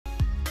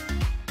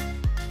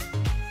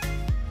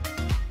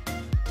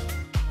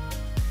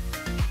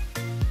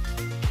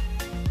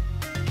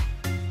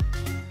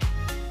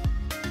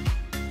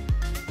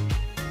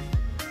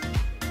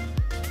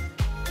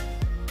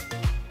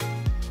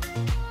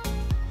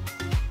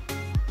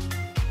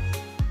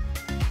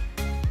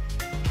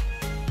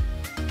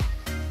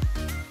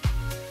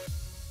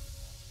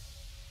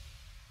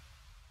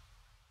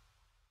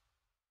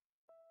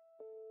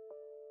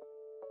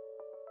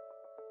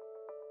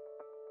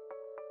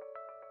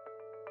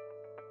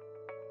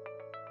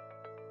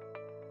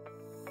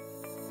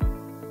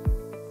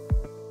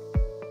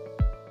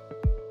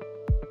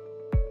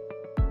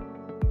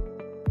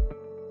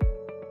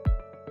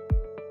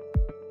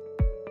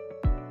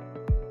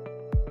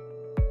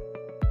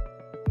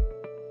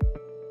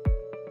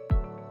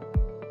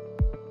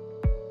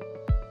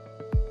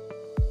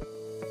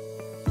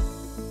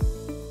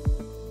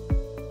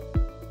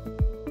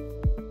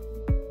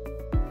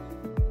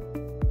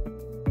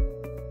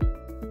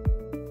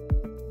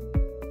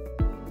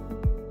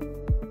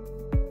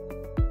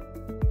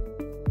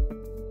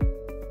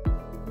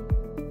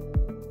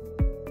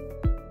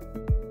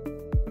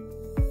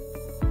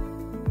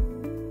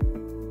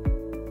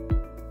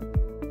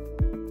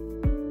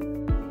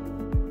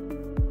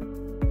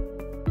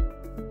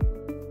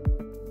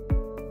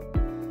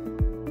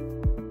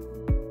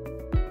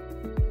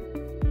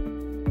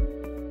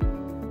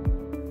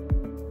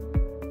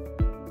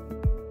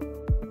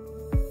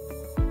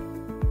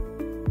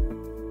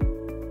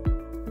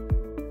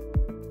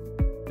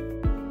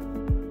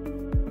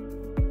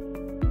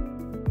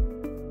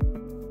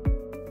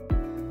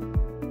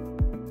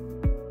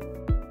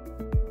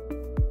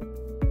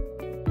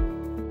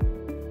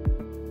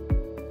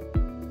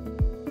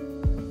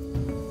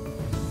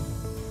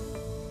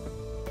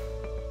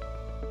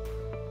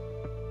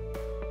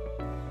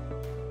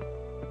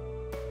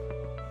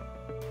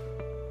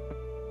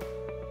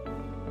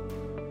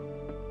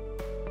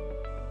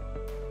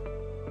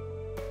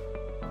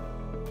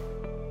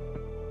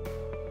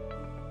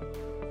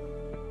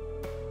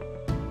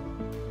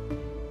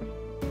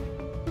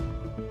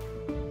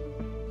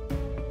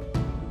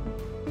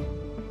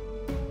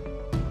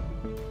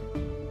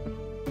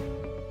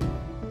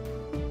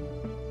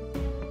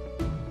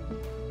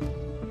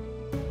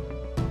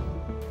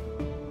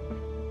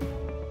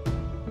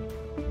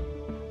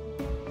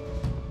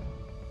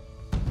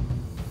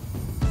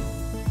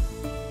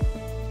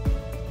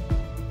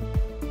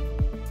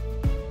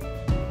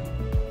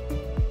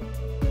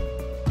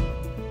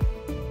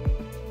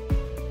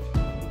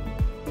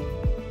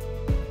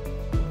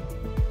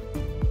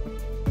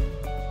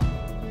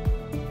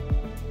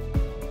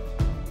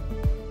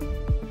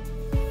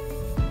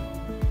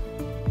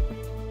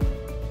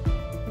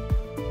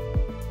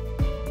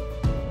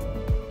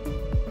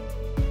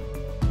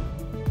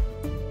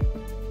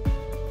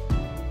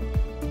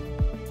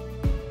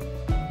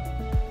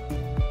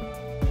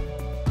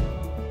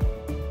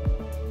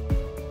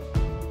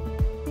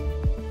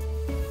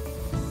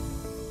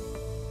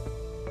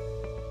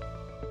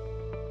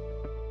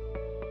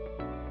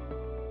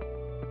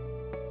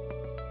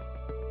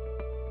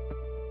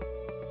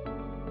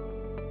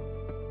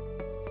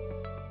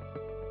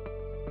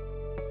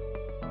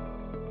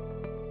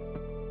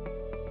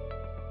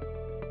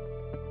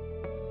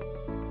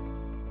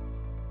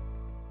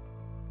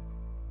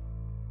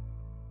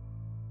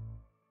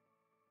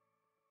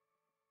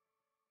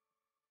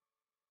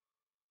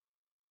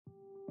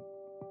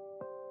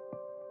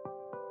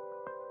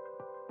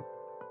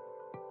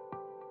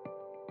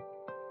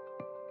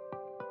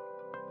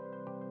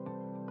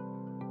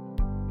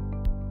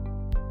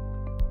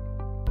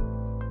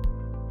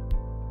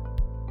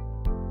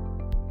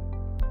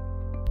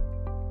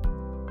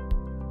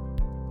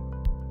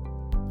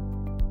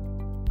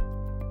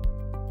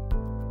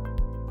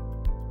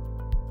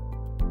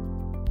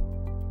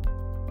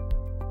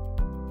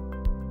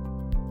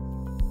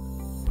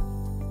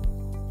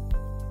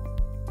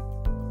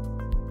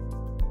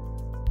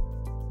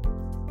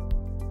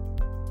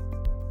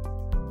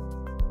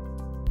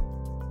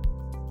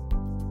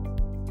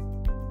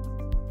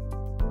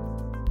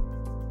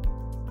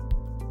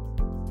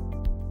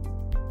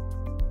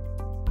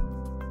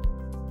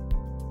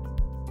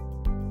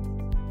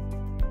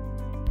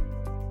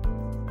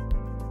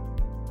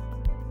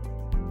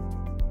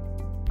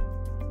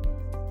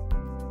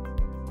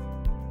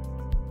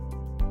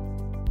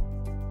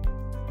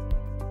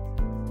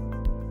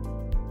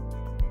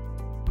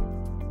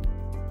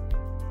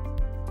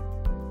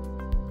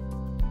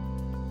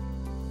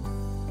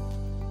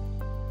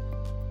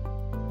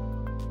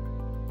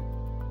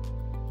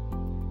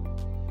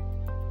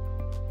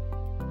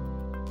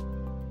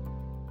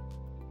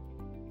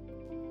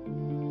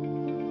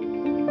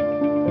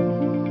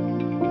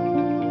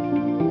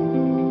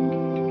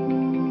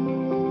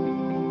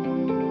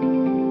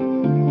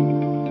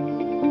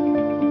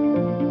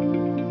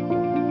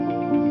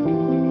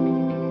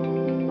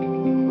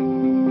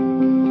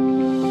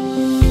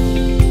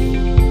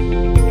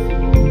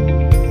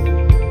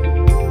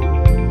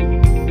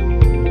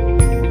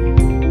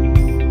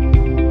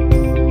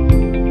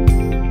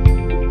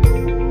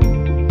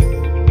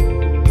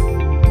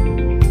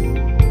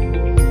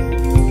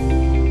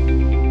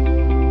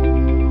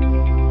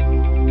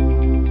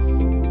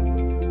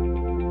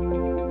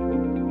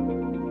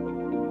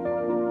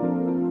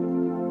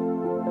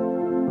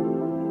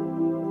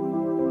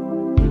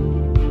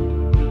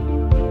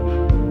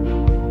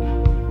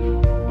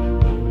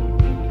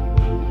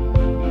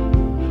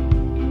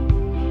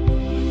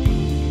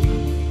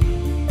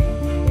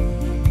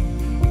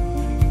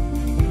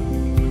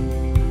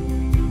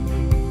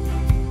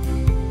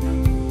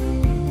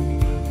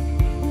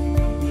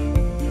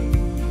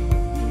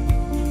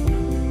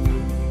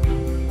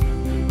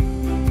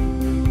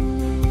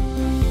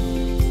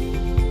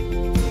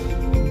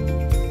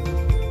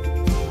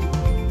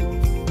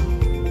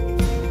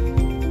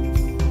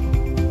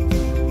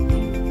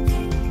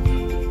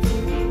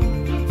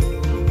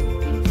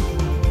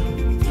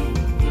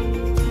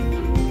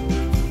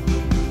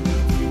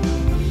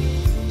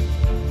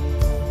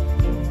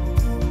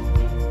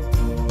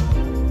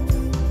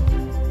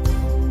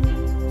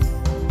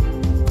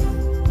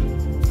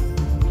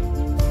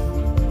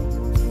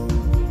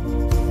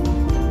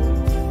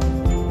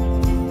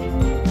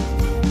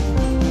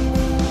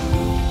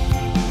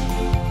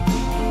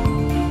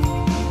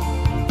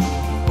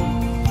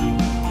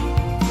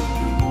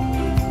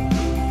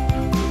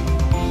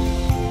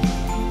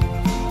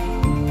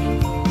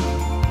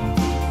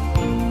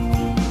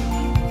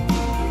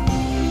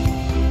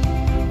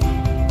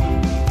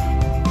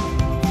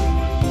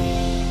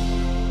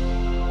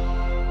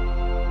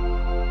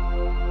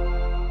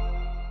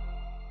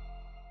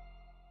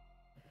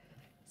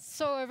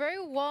So a very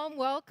warm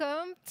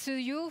welcome to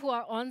you who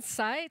are on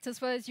site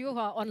as well as you who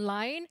are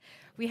online.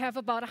 We have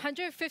about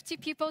 150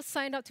 people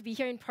signed up to be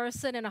here in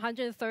person and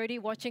 130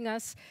 watching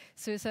us.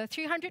 So it's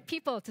 300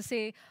 people to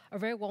say a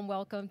very warm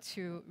welcome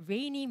to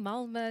rainy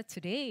Malmö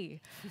today.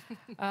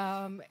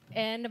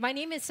 And my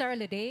name is Sarah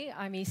Gedea.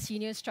 I'm a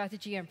Senior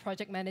Strategy and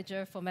Project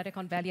Manager for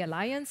Medicon Valley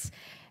Alliance.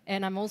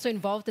 And I'm also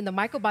involved in the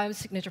MycoBiome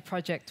Signature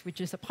Project, which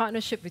is a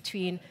partnership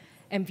between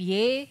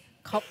MBA,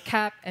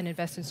 COPCAP, and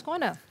Invest in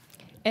Skåne.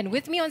 And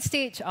with me on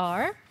stage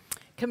are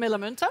Camilla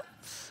Munter.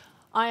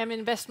 I am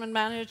investment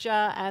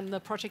manager and the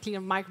project leader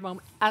of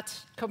Microbiome at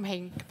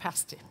Copenhagen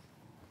Capacity.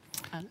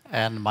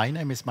 And my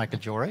name is Michael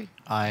Jorey.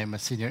 I'm a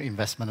senior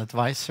investment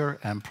advisor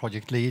and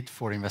project lead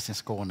for Invest in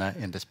Skåne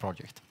in this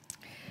project.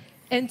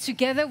 And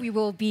together we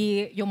will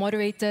be your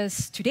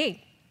moderators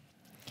today.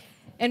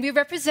 And we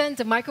represent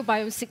the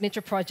MycoBiome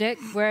Signature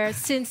Project, where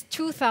since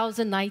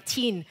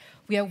 2019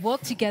 we have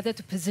worked together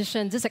to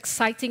position this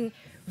exciting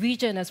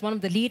region as one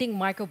of the leading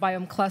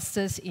microbiome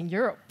clusters in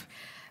Europe.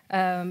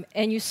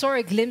 And you saw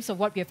a glimpse of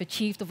what we have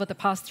achieved over the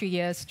past 3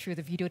 years through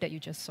the video that you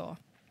just saw.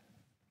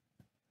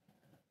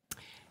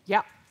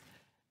 Yeah.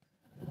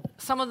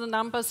 Some of the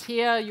numbers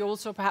here you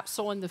also perhaps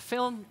saw in the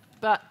film,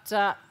 but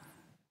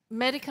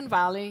Medicon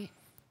Valley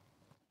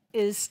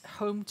is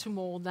home to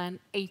more than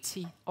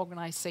 80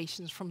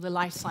 organizations from the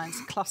life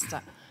science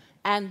cluster,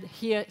 and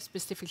here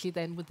specifically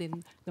then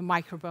within the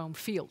microbiome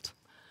field.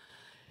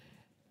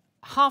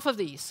 Half of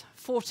these,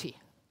 40,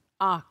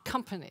 are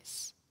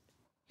companies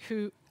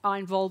who are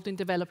involved in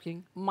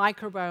developing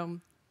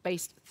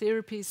microbiome-based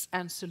therapies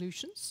and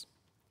solutions.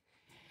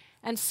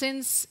 And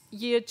since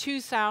year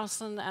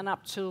 2000 and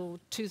up to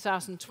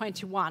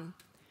 2021,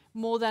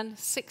 more than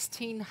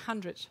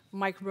 1,600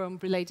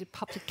 microbiome-related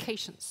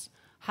publications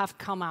have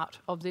come out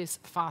of this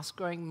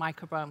fast-growing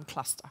microbiome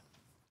cluster.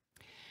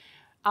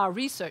 Our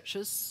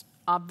researchers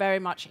are very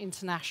much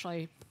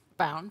internationally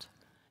bound.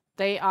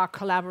 They are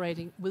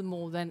collaborating with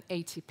more than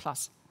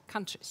 80+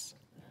 countries.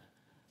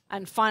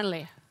 And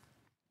finally,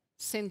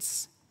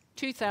 since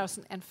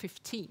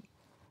 2015,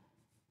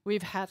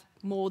 we've had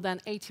more than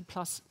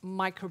 80+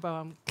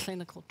 microbiome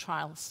clinical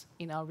trials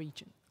in our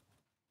region.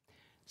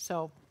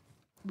 So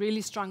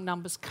really strong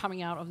numbers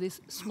coming out of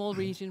this small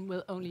region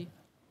with only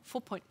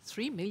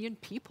 4.3 million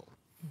people.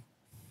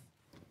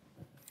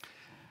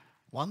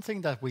 One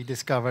thing that we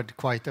discovered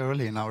quite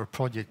early in our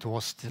project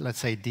was, let's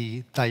say,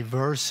 the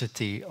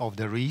diversity of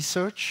the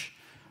research,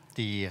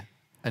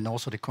 and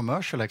also the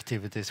commercial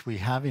activities we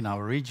have in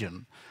our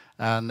region.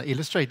 And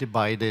illustrated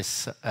by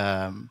this,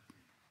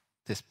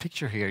 this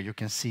picture here, you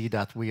can see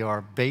that we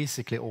are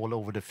basically all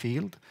over the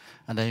field.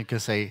 And then you can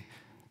say,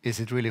 is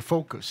it really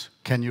focus?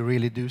 Can you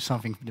really do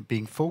something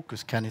being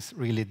focused? Can it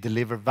really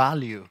deliver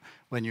value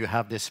when you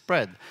have this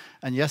spread?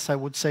 And yes, I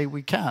would say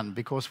we can,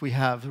 because we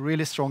have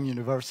really strong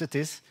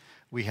universities.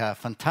 We have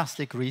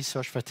fantastic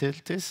research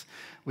facilities.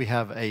 We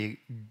have a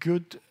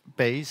good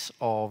base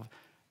of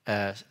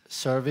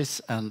service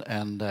and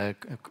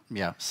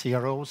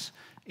CROs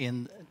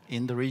in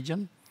the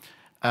region.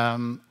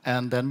 And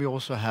then we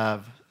also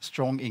have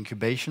strong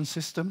incubation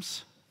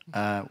systems.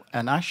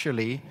 And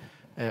actually,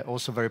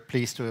 also very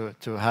pleased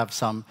to have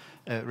some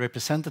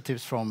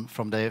representatives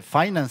from the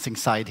financing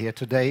side here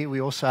today. We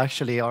also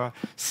actually are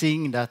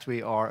seeing that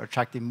we are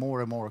attracting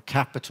more and more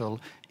capital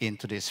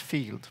into this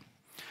field.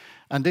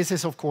 And this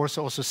is, of course,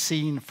 also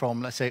seen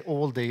from, let's say,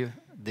 all the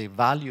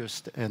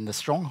values and the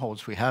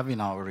strongholds we have in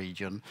our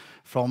region,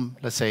 from,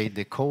 let's say,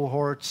 the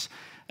cohorts,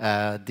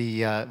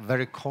 the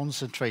very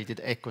concentrated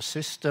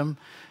ecosystem.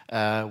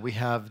 We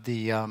have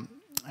the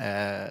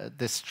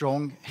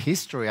strong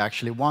history,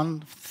 actually. One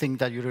thing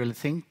that you really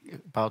think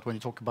about when you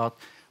talk about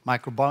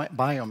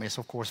microbiome is,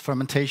 of course,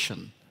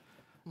 fermentation.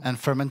 And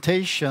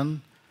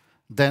fermentation,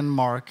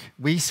 Denmark,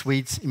 we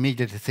Swedes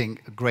immediately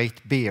think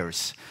great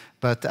beers.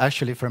 But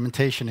actually,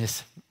 fermentation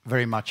is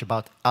very much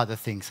about other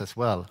things as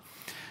well.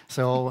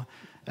 So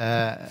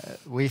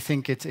we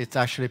think it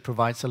actually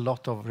provides a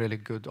lot of really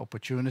good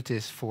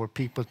opportunities for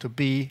people to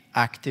be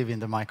active in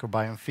the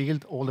microbiome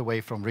field, all the way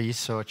from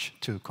research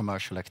to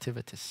commercial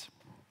activities.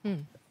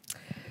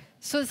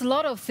 So there's a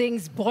lot of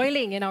things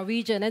boiling in our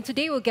region. And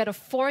today we'll get a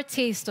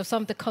foretaste of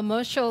some of the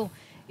commercial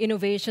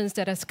innovations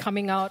that is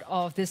coming out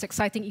of this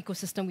exciting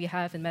ecosystem we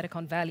have in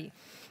Medicon Valley.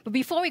 But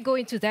before we go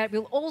into that,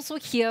 we'll also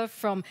hear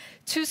from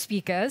two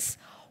speakers.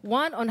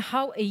 One on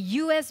how a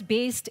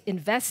US-based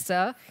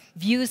investor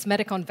views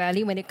Medicon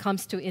Valley when it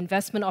comes to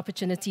investment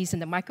opportunities in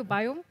the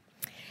microbiome.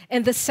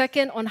 And the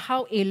second on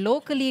how a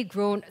locally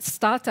grown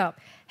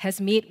startup has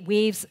made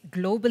waves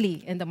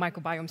globally in the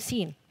microbiome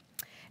scene.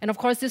 And of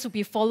course, this will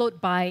be followed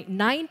by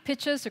 9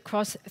 pitches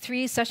across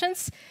 3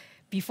 sessions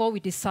before we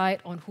decide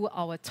on who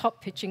our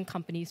top pitching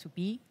companies will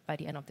be by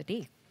the end of the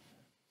day.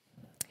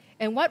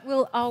 And what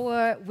will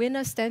our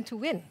winners stand to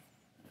win,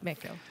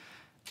 Michael?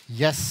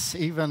 Yes,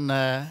 even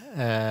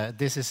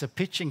this is a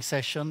pitching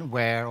session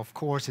where, of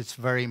course, it's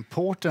very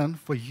important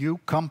for you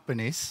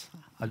companies,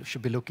 I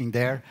should be looking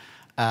there,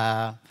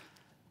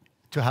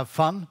 to have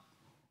fun,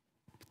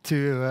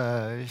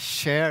 to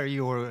share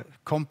your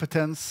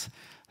competence,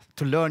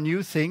 to learn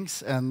new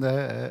things, and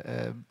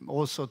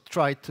also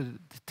try to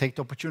take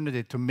the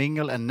opportunity to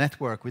mingle and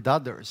network with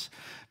others,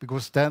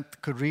 because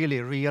that could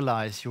really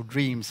realize your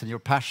dreams and your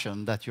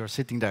passion that you're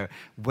sitting there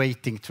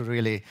waiting to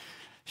really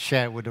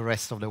share with the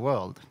rest of the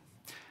world.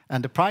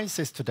 And the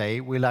prizes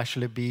today will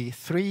actually be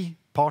 3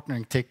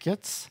 partnering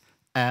tickets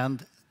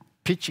and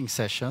pitching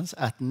sessions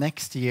at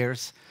next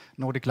year's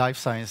Nordic Life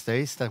Science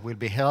Days that will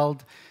be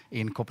held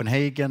in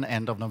Copenhagen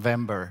end of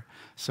November.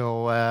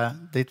 So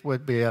it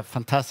would be a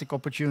fantastic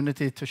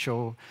opportunity to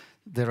show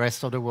the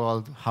rest of the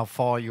world how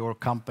far your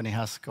company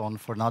has gone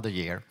for another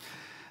year.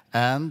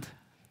 And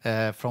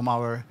from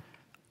our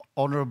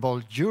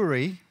honorable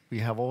jury, we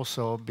have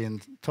also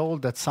been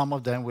told that some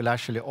of them will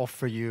actually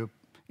offer you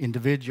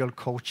individual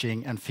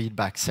coaching and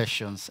feedback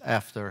sessions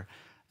after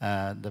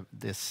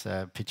this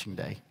pitching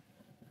day.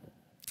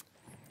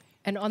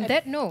 And on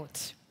that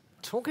note,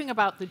 talking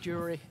about the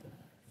jury,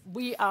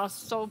 we are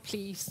so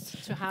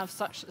pleased to have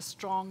such a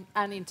strong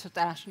and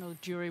international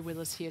jury with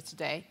us here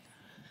today.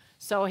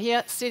 So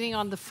here, sitting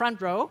on the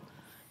front row,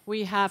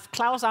 we have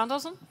Claus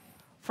Andersen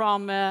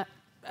from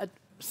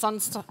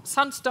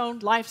Sunstone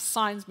Life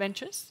Science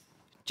Ventures,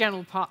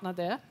 general partner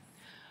there.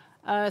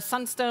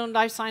 Sunstone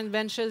Life Science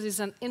Ventures is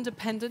an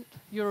independent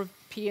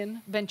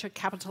European venture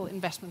capital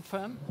investment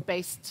firm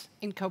based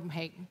in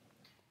Copenhagen.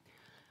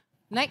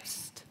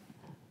 Next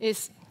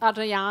is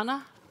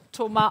Adriana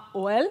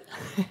Thomas-Oel.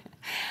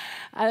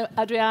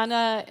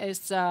 Adriana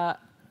is a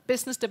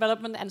business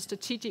development and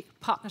strategic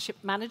partnership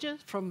manager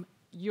from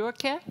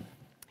Eurocare,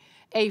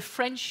 a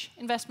French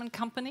investment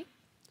company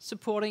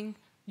supporting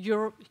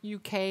Europe,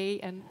 UK,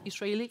 and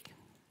Israeli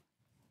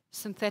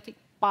synthetic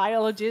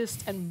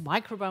biologists and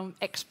microbiome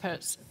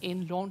experts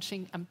in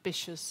launching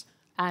ambitious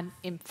and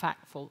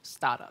impactful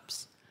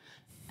startups.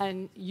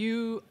 And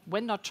you,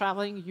 when not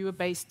traveling, you are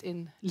based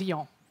in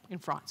Lyon, in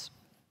France.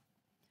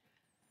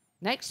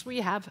 Next, we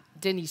have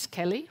Denise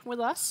Kelly with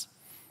us.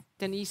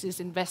 Denise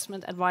is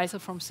investment advisor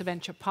from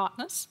Seventure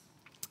Partners,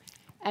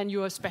 and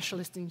you're a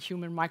specialist in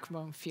human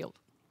microbiome field.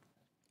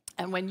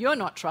 And when you're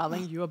not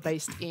traveling, you are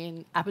based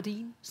in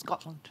Aberdeen,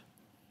 Scotland.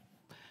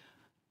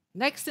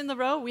 Next in the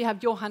row, we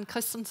have Johan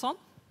Christensson,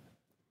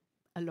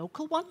 a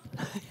local one,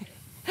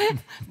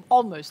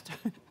 almost,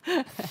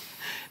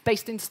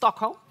 based in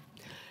Stockholm.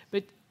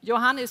 But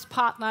Johan is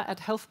partner at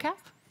HealthCap,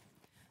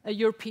 a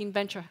European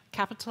venture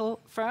capital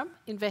firm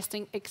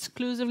investing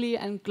exclusively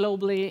and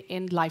globally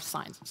in life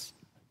sciences.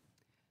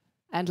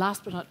 And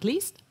last but not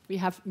least, we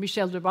have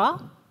Michel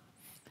Debar.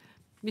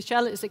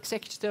 Michel is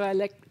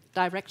executive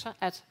director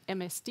at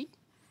MSD.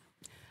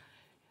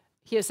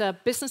 He is a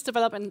business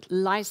development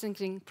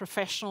licensing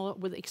professional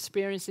with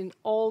experience in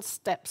all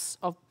steps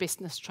of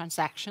business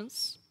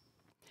transactions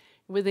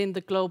within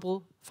the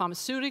global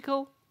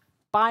pharmaceutical,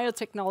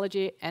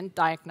 biotechnology, and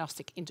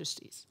diagnostic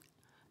industries.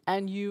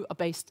 And you are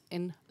based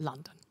in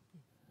London.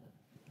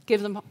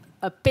 Give them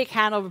a big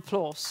hand of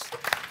applause.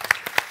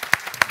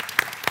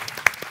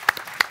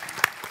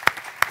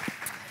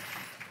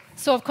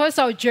 so of course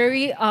our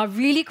jury are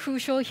really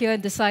crucial here in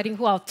deciding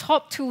who our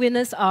top 2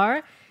 winners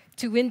are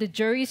to win the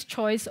Jury's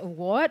Choice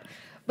Award.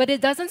 But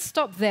it doesn't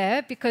stop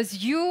there,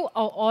 because you,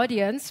 our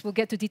audience, will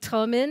get to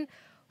determine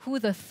who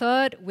the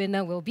 3rd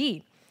winner will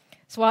be.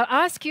 So I'll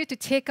ask you to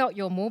take out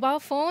your mobile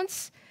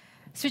phones,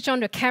 switch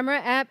on the camera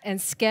app,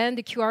 and scan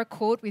the QR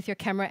code with your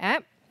camera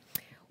app,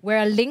 where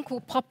a link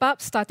will pop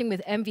up starting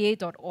with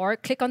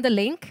mva.org. Click on the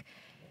link,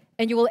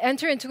 and you will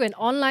enter into an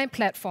online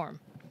platform.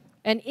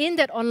 And in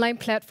that online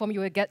platform,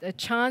 you will get a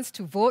chance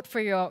to vote for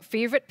your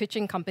favorite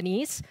pitching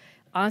companies,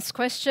 ask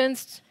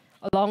questions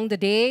along the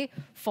day,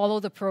 follow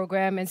the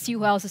program, and see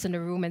who else is in the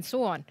room, and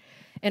so on.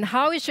 And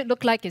how it should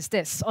look like is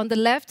this. On the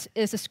left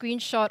is a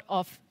screenshot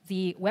of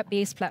the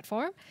web-based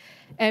platform.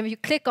 And if you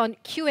click on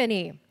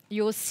Q&A,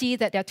 you'll see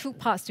that there are 2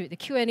 parts to it. The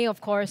Q&A,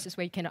 of course, is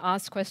where you can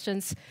ask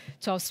questions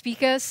to our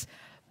speakers.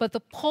 But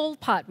the poll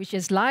part, which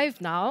is live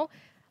now,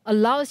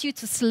 allows you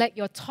to select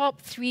your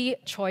top 3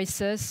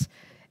 choices.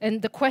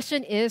 And the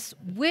question is,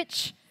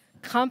 which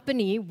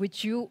company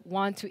would you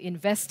want to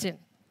invest in?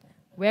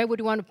 Where would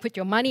you want to put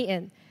your money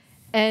in?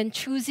 And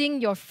choosing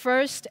your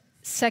first,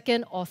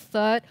 second, or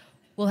third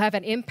will have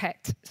an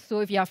impact. So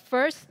if you are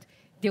first,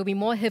 they'll be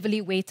more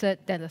heavily weighted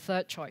than the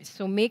 3rd choice.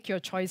 So make your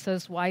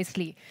choices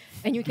wisely.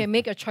 And you can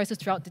make your choices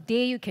throughout the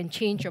day. You can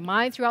change your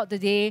mind throughout the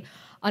day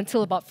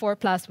until about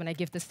 4+, when I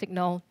give the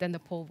signal, then the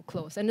poll will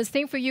close. And the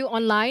same for you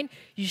online.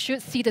 You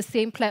should see the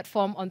same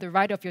platform on the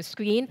right of your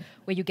screen,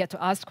 where you get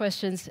to ask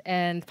questions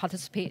and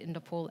participate in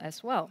the poll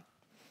as well.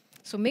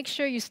 So make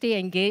sure you stay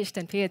engaged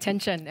and pay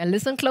attention and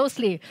listen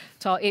closely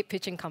to our 8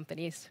 pitching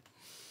companies.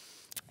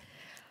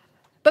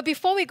 But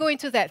before we go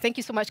into that, thank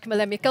you so much,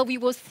 Camilla and Mikkel. We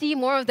will see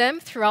more of them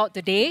throughout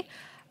the day.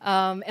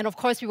 And of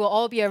course, we will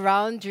all be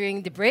around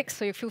during the break,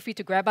 so feel free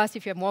to grab us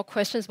if you have more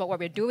questions about what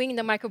we're doing in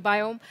the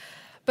microbiome.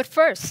 But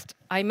first,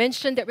 I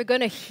mentioned that we're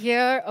going to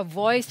hear a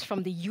voice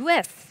from the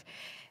US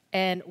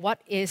and what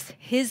is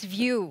his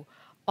view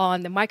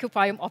on the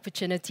microbiome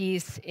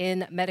opportunities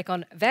in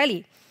Medicon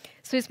Valley.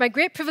 So it's my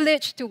great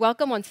privilege to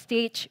welcome on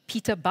stage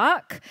Peter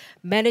Bach,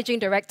 Managing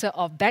Director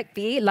of Back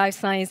Bay Life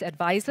Science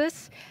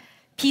Advisors.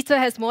 Peter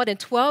has more than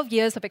 12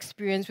 years of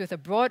experience with a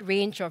broad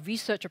range of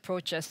research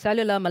approaches,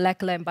 cellular,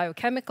 molecular, and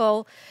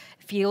biochemical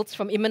fields,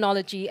 from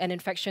immunology and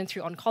infection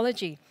through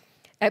oncology.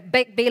 At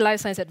Back Bay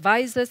Life Science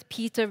Advisors,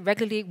 Peter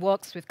regularly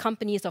works with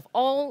companies of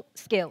all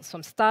scales,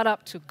 from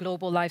startup to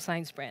global life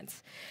science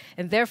brands.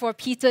 And therefore,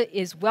 Peter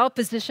is well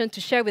positioned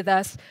to share with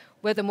us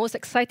where the most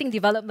exciting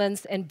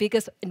developments and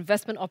biggest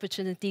investment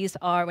opportunities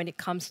are when it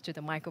comes to the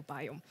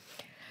microbiome.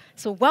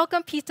 So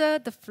welcome, Peter.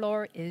 The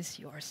floor is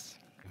yours.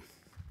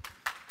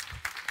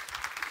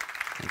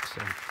 Thanks,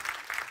 Sarah.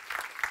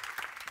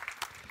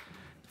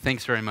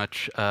 Thanks very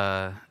much,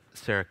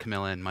 Sarah,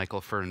 Camilla, and Michael,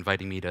 for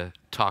inviting me to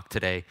talk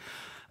today.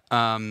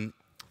 And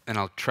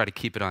I'll try to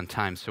keep it on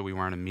time so we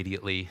weren't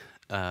immediately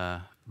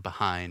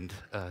behind,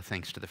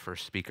 thanks to the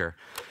first speaker.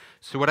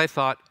 So what I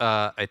thought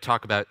I'd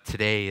talk about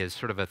today is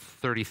sort of a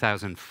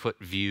 30,000-foot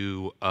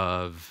view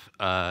of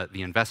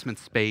the investment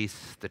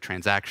space, the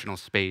transactional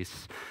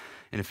space,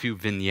 and a few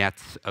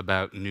vignettes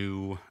about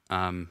new,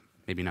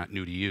 maybe not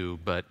new to you,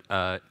 but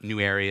new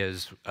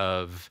areas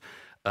of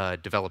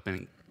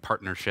developing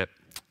partnership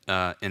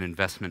and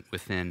investment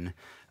within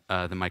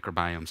the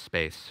microbiome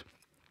space.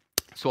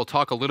 So I'll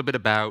talk a little bit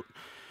about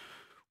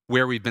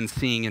where we've been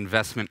seeing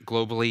investment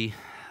globally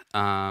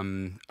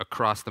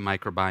across the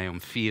microbiome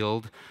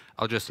field.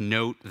 I'll just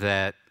note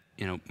that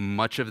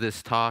much of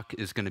this talk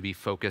is going to be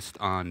focused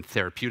on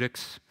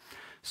therapeutics,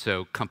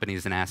 so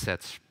companies and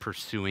assets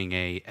pursuing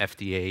a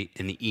FDA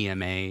and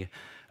EMA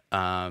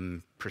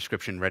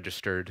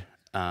prescription-registered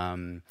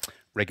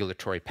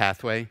regulatory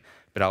pathway.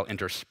 But I'll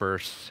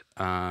intersperse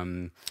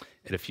at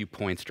a few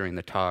points during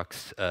the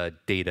talks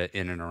data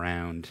in and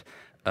around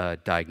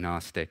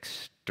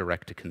diagnostics,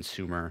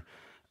 direct-to-consumer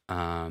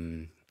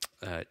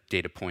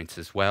data points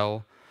as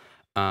well.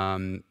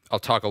 I'll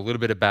talk a little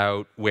bit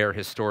about where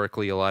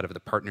historically a lot of the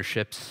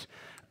partnerships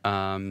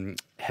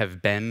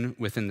have been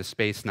within the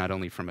space, not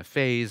only from a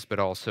phase, but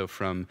also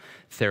from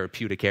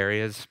therapeutic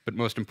areas. But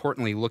most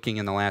importantly, looking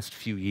in the last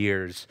few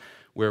years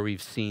where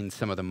we've seen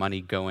some of the money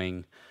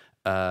going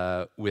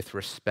with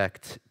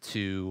respect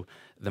to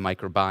the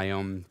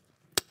microbiome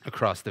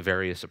across the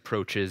various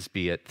approaches,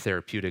 be it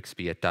therapeutics,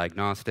 be it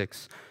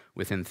diagnostics.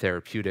 Within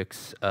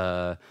therapeutics,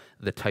 the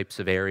types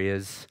of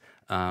areas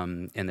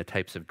and the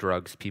types of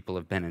drugs people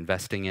have been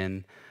investing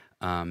in,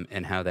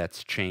 and how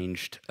that's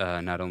changed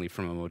not only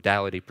from a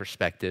modality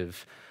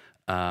perspective,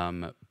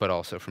 but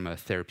also from a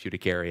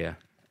therapeutic area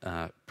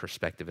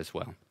perspective as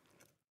well.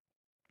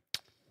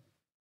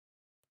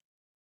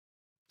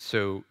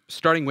 So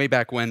starting way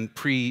back when,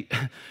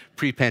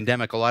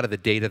 pre-pandemic, a lot of the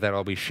data that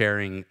I'll be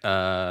sharing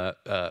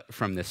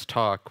from this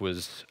talk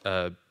was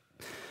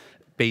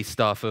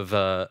based off of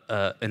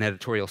an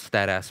editorial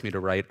Stat asked me to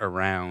write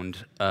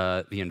around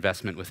the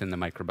investment within the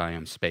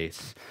microbiome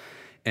space.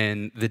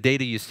 And the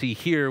data you see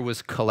here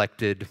was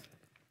collected,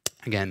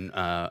 again,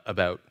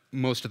 about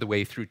most of the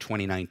way through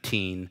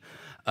 2019,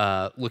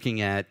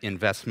 looking at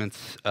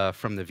investments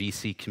from the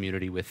VC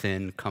community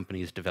within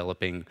companies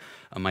developing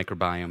a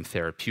microbiome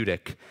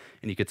therapeutic.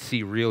 And you could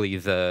see really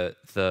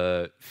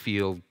the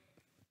field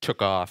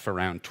took off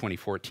around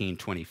 2014,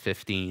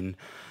 2015,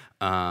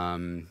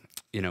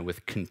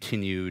 with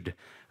continued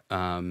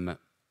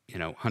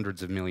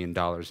hundreds of million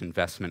dollars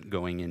investment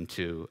going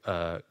into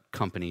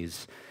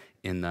companies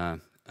in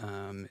the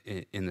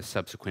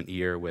subsequent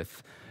year,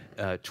 with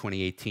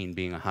 2018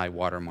 being a high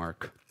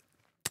watermark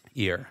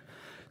year.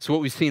 So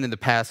what we've seen in the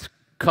past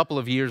couple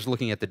of years,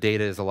 looking at the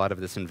data, is a lot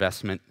of this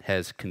investment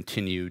has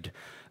continued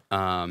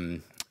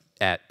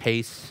at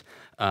pace.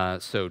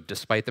 So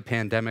despite the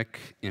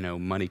pandemic,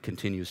 money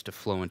continues to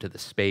flow into the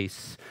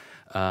space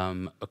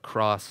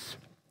across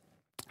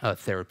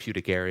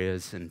therapeutic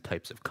areas and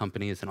types of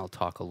companies, and I'll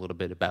talk a little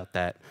bit about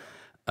that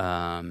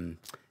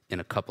in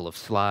a couple of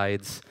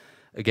slides.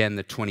 Again,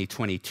 the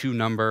 2022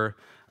 number,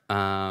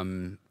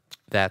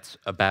 that's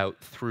about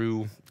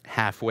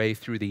halfway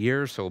through the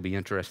year, so it'll be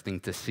interesting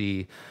to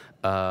see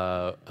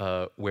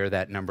where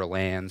that number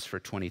lands for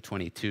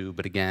 2022.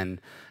 But again,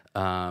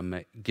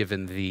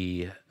 given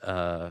the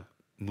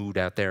mood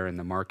out there in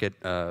the market,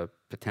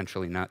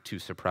 potentially not too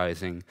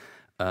surprising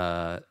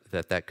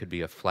that could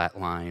be a flat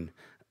line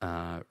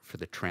for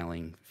the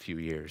trailing few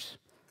years.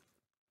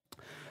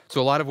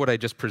 So a lot of what I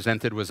just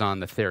presented was on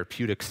the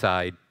therapeutic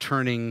side.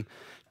 Turning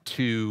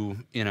to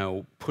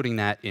putting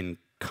that in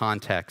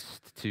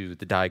context to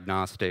the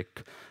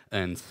diagnostic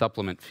and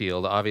supplement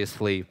field,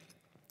 obviously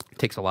it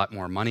takes a lot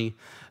more money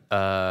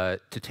to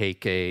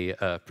take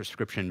a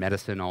prescription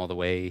medicine all the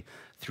way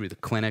through the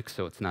clinic,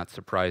 so it's not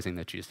surprising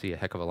that you see a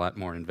heck of a lot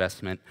more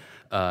investment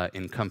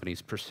in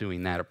companies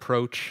pursuing that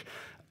approach.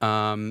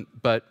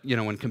 But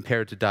when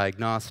compared to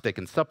diagnostic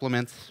and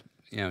supplements,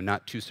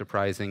 not too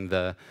surprising,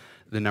 the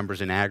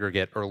numbers in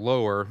aggregate are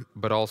lower,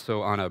 but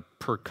also on a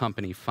per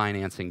company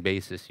financing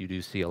basis, you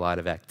do see a lot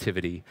of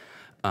activity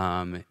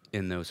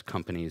in those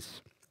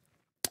companies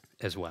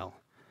as well.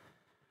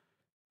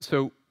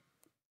 So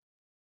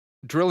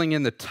drilling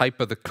in the type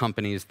of the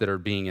companies that are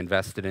being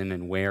invested in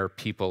and where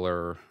people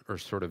are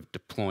sort of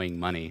deploying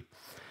money.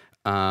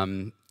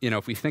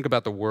 If we think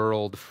about the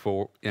world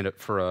for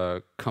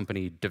a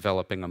company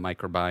developing a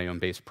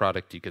microbiome-based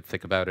product, you could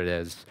think about it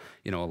as,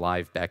 a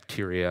live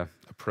bacteria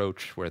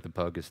approach where the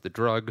bug is the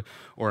drug,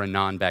 or a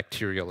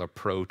non-bacterial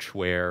approach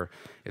where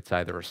it's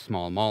either a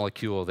small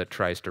molecule that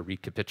tries to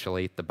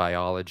recapitulate the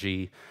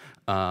biology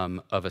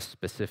of a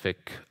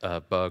specific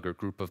bug or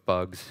group of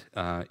bugs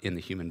in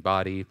the human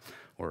body,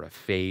 or a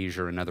phage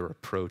or another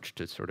approach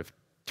to sort of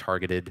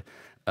targeted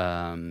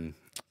to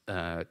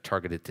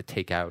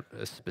take out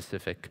a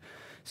specific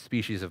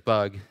species of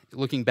bug.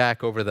 Looking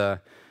back over the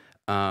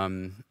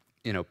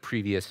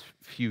previous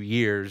few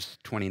years,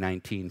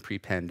 2019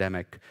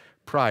 pre-pandemic,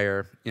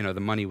 prior, the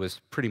money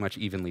was pretty much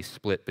evenly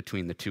split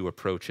between the two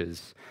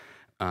approaches,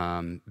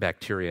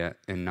 bacteria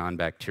and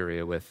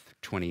non-bacteria, with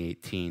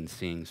 2018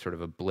 seeing sort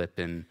of a blip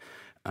in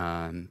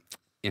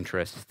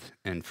interest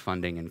and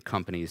funding in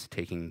companies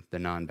taking the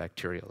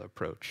non-bacterial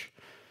approach.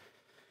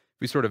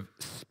 We sort of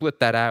split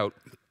that out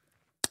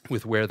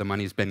with where the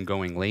money's been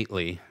going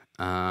lately.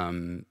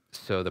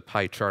 So the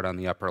pie chart on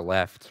the upper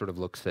left sort of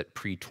looks at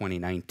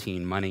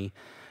pre-2019 money,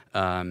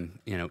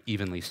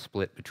 evenly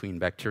split between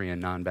bacteria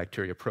and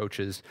non-bacteria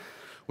approaches.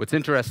 What's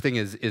interesting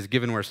is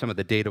given where some of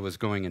the data was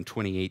going in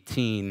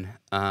 2018,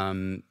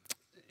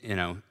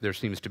 there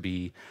seems to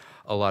be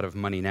a lot of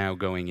money now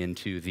going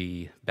into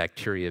the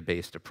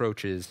bacteria-based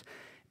approaches.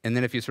 And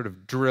then if you sort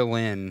of drill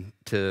in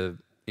to,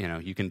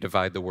 you can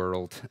divide the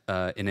world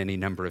in any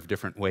number of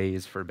different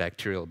ways for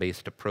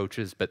bacterial-based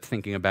approaches, but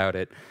thinking about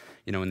it,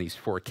 in these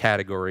four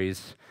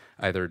categories,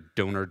 either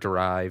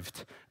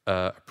donor-derived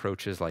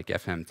approaches like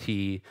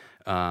FMT,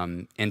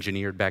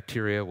 engineered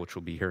bacteria, which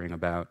we'll be hearing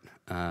about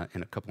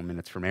in a couple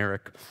minutes from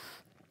Eric,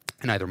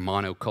 and either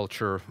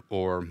monoculture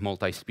or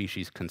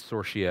multi-species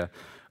consortia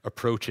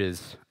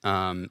approaches,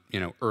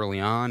 early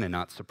on, and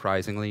not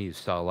surprisingly, you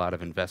saw a lot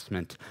of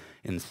investment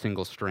in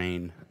single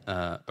strain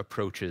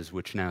approaches,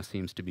 which now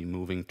seems to be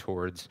moving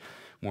towards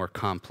more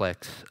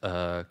complex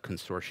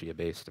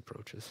consortia-based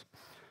approaches.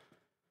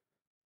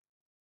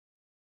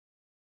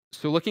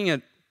 So looking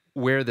at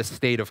where the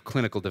state of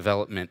clinical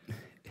development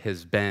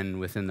has been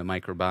within the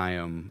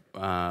microbiome,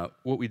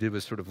 what we did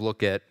was sort of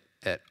look at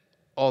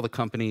all the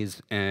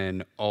companies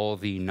and all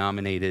the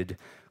nominated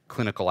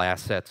clinical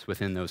assets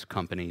within those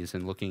companies,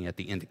 and looking at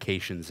the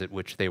indications at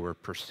which they were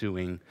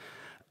pursuing,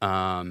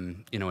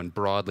 and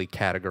broadly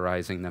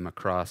categorizing them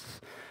across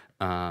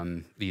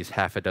these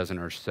half a dozen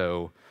or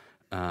so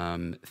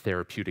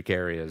therapeutic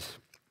areas.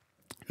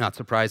 Not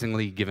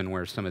surprisingly, given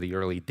where some of the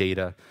early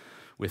data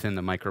within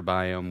the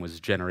microbiome was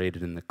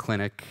generated in the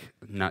clinic,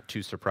 not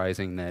too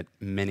surprising that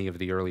many of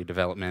the early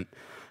development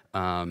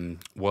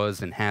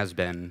was and has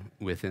been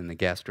within the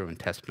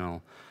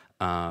gastrointestinal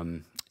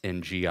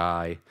and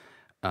GI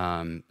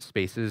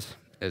spaces,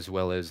 as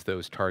well as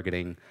those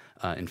targeting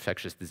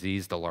infectious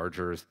disease, the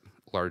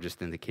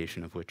largest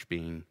indication of which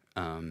being,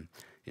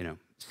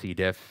 C.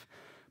 diff.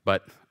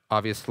 But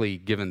obviously,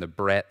 given the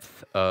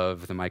breadth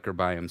of the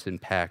microbiome's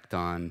impact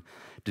on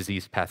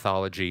disease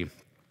pathology,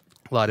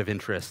 a lot of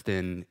interest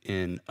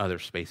in other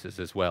spaces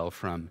as well,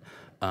 from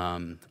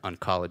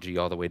oncology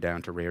all the way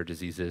down to rare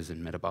diseases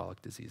and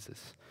metabolic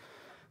diseases.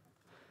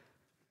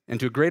 And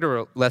to a greater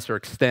or lesser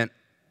extent,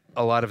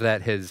 a lot of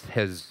that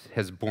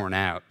has borne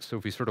out. So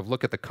if we sort of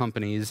look at the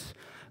companies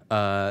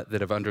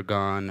that have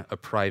undergone a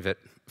private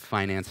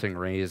financing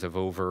raise of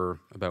over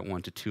about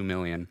 $1 to $2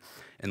 million,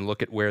 and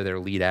look at where their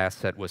lead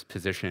asset was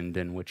positioned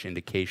and which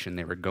indication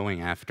they were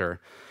going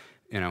after,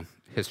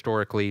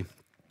 historically,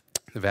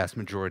 the vast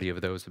majority of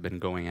those have been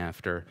going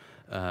after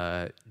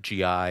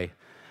GI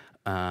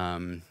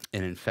and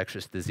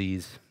infectious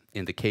disease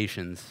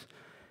indications.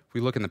 If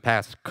we look in the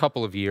past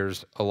couple of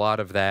years, a lot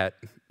of that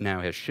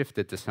now has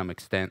shifted to some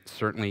extent.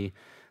 Certainly,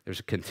 there's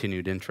a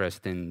continued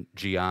interest in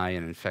GI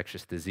and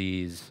infectious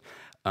disease,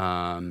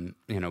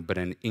 but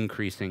an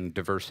increasing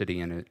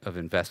diversity of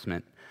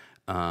investment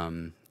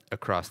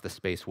across the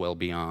space, well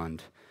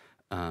beyond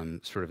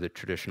sort of the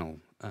traditional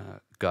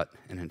gut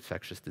and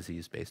infectious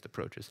disease-based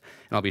approaches.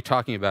 And I'll be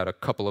talking about a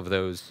couple of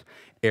those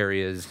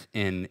areas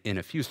in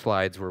a few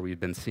slides where we've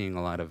been seeing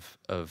a lot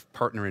of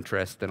partner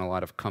interest and a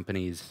lot of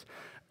companies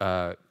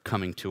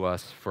coming to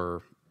us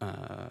for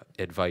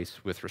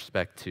advice with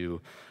respect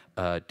to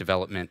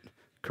development,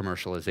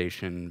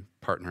 commercialization,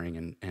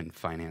 partnering, and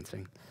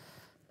financing.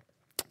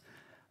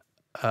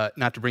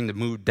 Not to bring the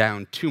mood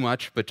down too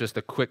much, but just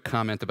a quick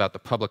comment about the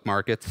public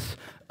markets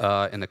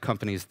and the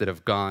companies that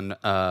have gone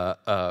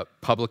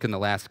public in the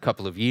last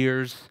couple of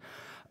years.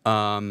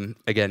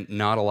 Again,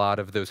 not a lot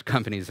of those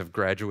companies have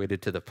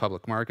graduated to the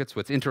public markets.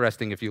 What's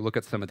interesting, if you look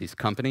at some of these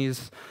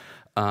companies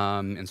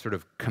and sort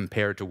of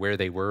compare to where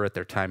they were at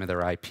their time of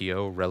their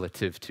IPO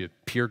relative to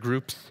peer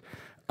groups,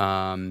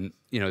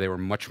 they were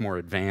much more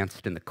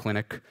advanced in the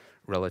clinic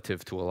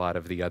relative to a lot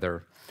of the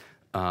other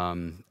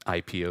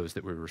IPOs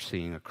that we were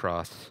seeing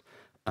across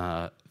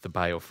the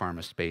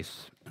biopharma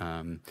space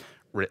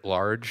writ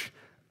large.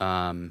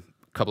 A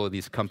couple of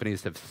these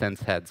companies have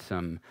since had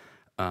some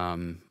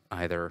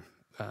either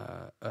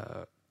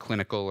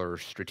clinical or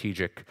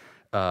strategic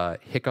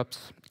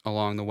hiccups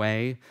along the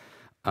way.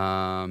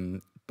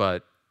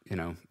 But,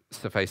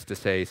 suffice to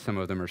say, some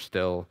of them are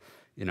still,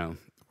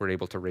 were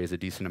able to raise a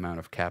decent amount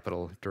of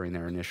capital during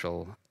their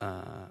initial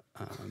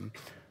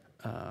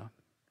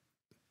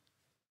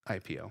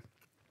IPO.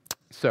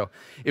 So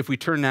if we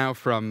turn now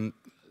from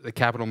the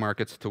capital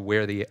markets to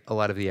where a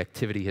lot of the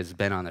activity has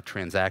been on the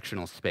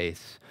transactional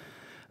space.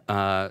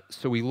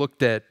 So we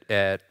looked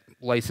at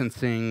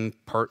licensing,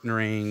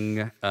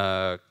 partnering,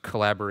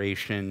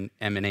 collaboration,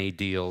 M&A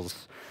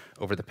deals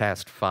over the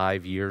past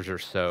 5 years or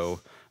so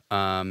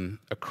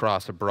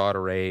across a broad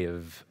array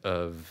of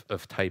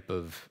type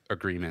of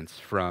agreements,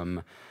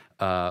 from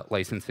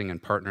licensing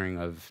and partnering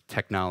of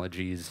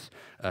technologies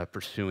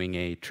pursuing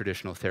a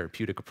traditional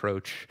therapeutic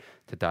approach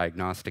to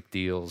diagnostic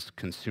deals,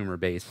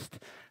 consumer-based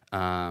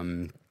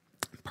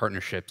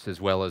partnerships, as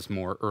well as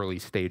more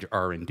early-stage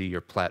R&D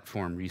or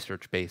platform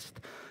research-based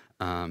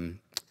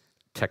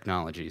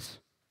technologies.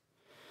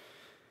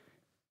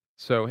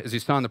 So as you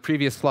saw on the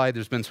previous slide,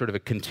 there's been sort of a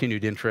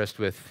continued interest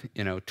with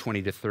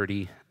 20 to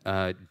 30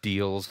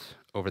 deals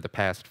over the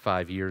past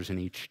 5 years in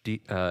each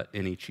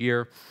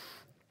year.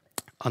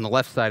 On the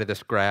left side of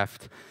this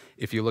graph,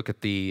 if you look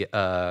at the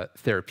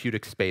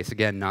therapeutic space,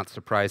 again, not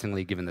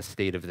surprisingly, given the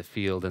state of the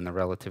field and the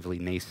relatively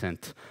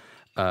nascent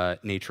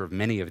nature of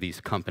many of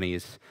these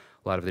companies,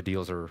 a lot of the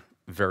deals are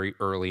very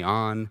early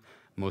on,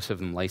 most of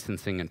them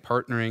licensing and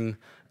partnering,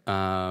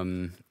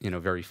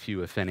 very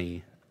few, if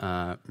any,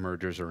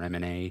 mergers or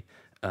M&A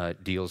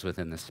deals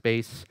within the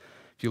space.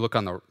 If you look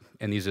and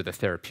these are the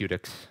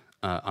therapeutics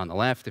on the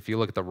left. If you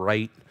look at the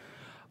right,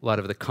 a lot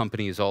of the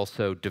companies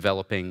also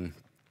developing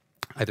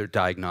either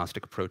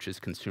diagnostic approaches,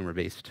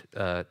 consumer-based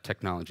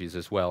technologies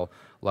as well.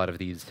 A lot of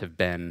these have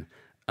been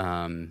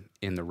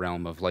in the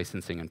realm of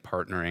licensing and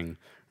partnering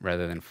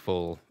rather than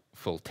full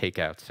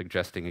takeout,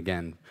 suggesting,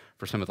 again,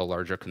 for some of the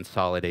larger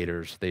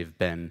consolidators, they've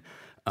been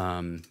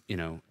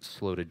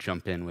slow to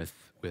jump in with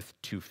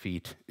 2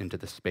 feet into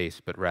the space,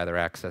 but rather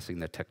accessing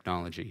the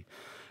technology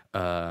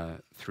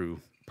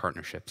through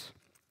partnerships.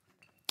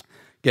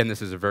 Again,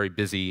 this is a very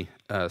busy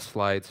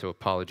slide, so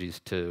apologies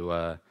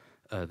to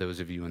those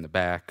of you in the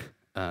back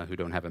who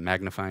don't have a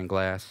magnifying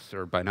glass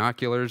or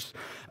binoculars,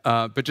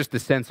 but just the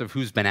sense of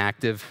who's been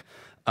active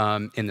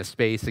in the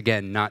space.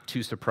 Again, not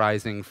too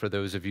surprising for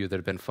those of you that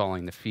have been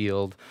following the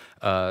field.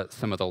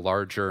 Some of the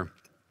larger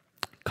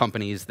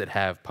companies that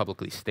have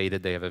publicly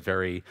stated they have a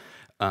very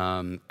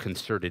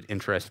concerted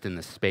interest in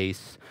the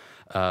space,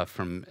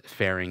 from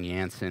Ferring,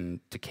 Janssen,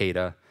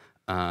 Takeda,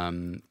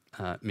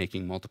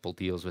 making multiple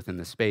deals within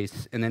the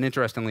space. And then,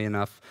 interestingly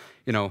enough,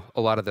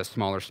 a lot of the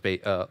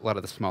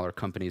smaller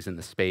companies in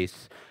the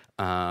space,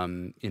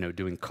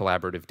 doing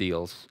collaborative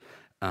deals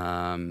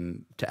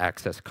to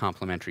access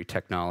complementary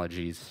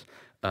technologies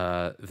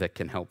that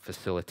can help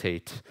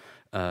facilitate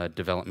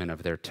development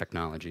of their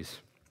technologies.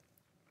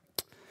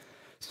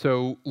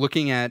 So,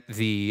 looking at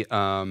the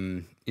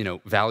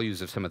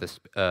values of some of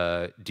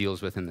the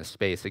deals within the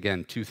space,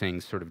 again, 2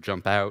 things sort of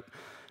jump out.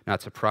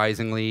 Not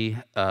surprisingly,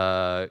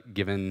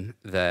 given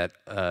that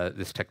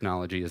this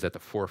technology is at the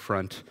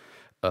forefront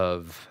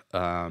of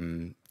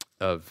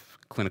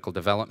clinical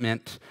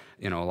development,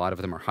 a lot of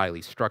them are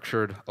highly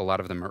structured, a lot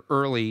of them are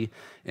early,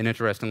 and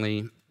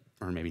interestingly,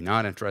 or maybe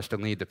not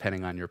interestingly,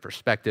 depending on your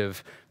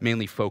perspective,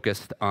 mainly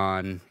focused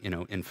on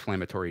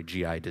inflammatory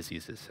GI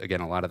diseases.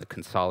 Again, a lot of the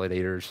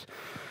consolidators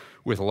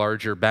with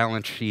larger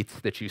balance sheets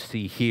that you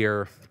see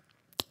here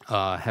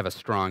have a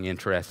strong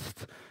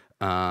interest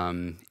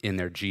in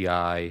their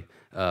GI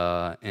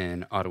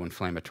and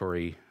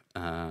autoinflammatory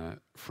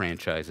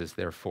franchises.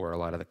 Therefore, a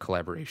lot of the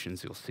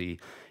collaborations you'll see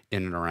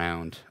in and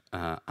around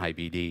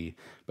IBD.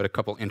 But a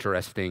couple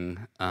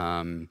interesting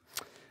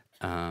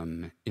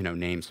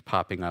names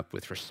popping up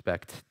with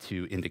respect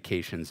to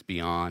indications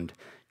beyond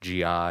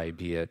GI,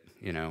 be it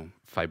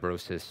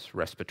fibrosis,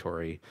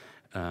 respiratory,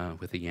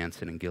 with the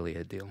Janssen and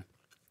Gilead deal.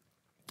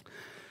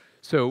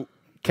 So,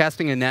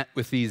 casting a net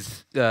with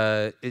these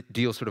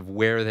deals, sort of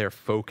where they're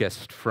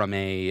focused from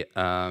a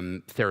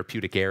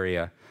therapeutic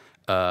area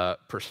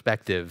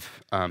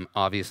perspective.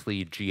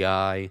 Obviously, GI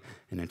and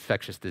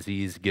infectious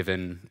disease,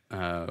 given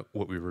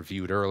what we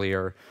reviewed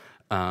earlier,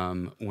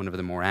 one of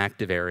the more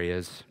active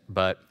areas.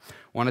 But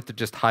wanted to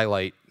just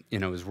highlight,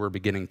 as we're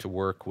beginning to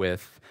work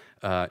with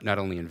not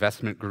only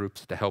investment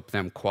groups to help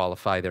them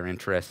qualify their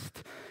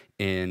interest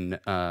in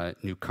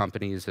new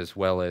companies, as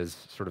well as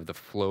sort of the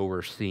flow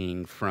we're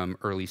seeing from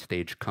early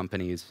stage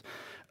companies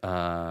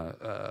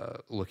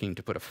looking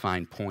to put a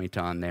fine point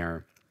on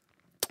their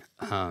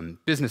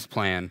business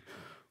plan.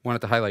 Wanted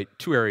to highlight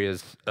 2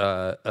 areas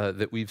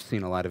that we've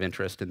seen a lot of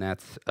interest in.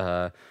 That's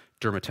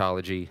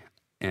dermatology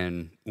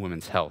and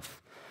women's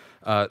health.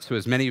 So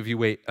as many of you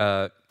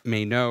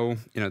may know,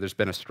 there's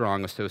been a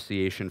strong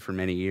association for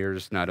many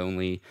years, not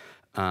only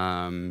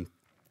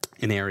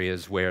in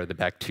areas where the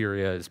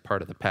bacteria is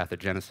part of the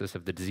pathogenesis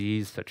of the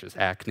disease, such as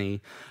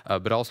acne,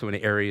 but also in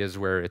areas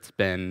where it's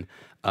been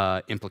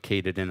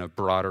implicated in a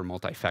broader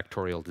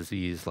multifactorial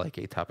disease like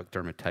atopic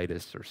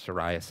dermatitis or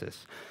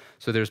psoriasis.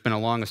 So there's been a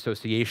long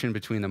association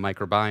between the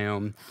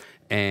microbiome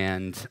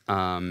and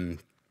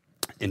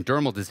in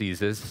dermal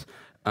diseases.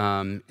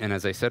 And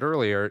as I said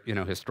earlier,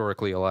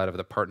 historically, a lot of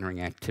the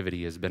partnering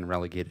activity has been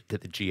relegated to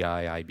the GI,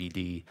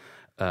 IBD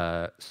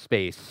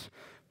space.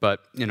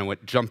 But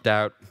what jumped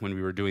out when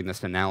we were doing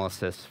this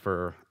analysis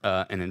for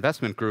an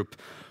investment group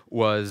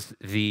was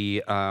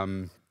the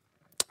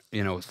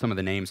some of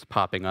the names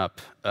popping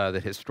up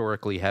that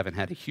historically haven't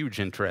had a huge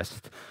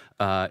interest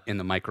in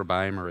the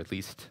microbiome, or at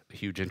least a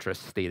huge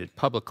interest stated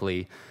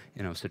publicly,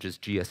 such as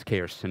GSK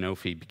or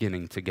Sanofi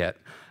beginning to get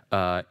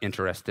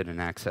interested in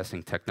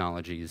accessing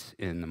technologies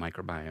in the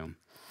microbiome.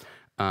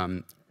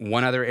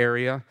 One other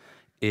area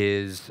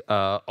is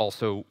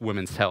also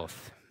women's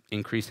health.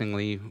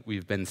 Increasingly,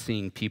 we've been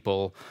seeing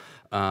people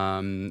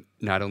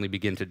not only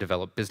begin to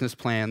develop business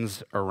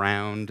plans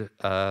around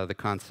the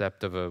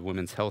concept of a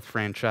women's health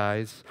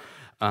franchise,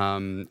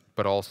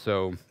 but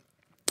also,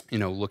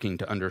 looking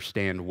to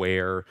understand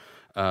where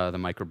the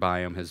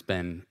microbiome has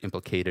been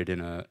implicated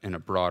in a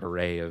broad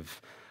array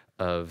of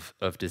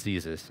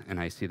diseases. And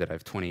I see that I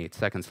have 28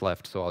 seconds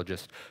left, so I'll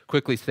just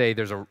quickly say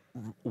there's a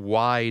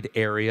wide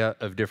area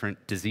of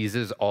different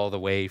diseases, all the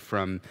way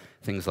from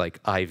things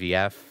like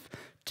IVF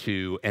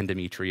to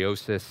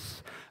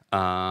endometriosis,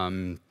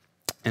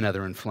 and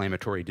other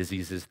inflammatory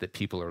diseases that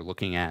people are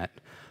looking at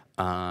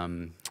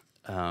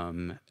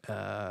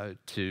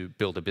to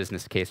build a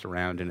business case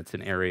around. And it's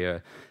an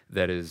area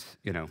that is,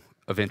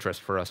 of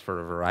interest for us for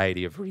a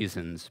variety of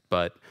reasons.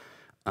 But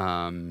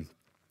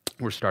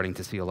we're starting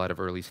to see a lot of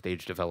early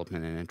stage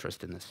development and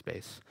interest in this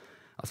space.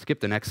 I'll skip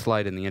the next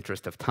slide in the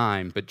interest of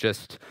time, but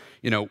just,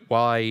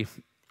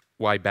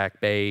 why Back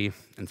Bay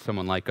and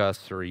someone like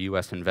us or a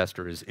US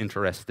investor is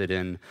interested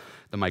in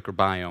the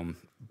microbiome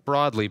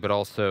broadly, but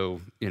also,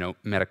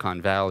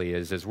 Medicon Valley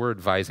is, as we're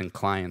advising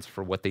clients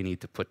for what they need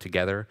to put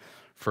together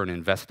for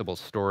an investable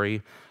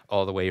story,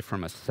 all the way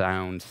from a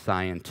sound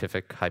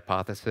scientific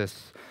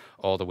hypothesis,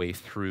 all the way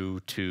through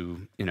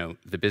to,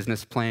 the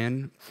business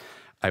plan.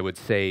 I would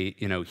say,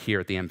 here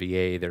at the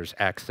MVA, there's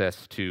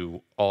access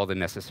to all the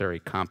necessary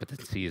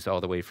competencies,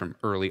 all the way from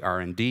early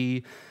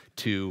R&D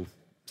to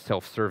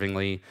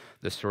self-servingly,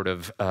 the sort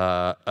of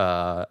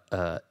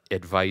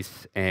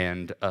advice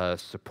and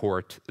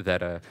support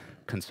that a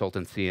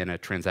consultancy and a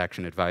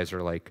transaction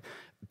advisor like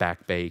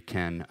Back Bay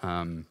can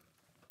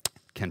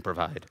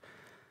provide.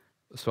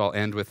 So I'll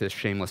end with this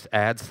shameless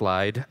ad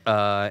slide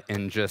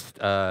and just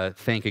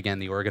thank again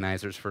the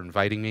organizers for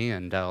inviting me,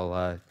 and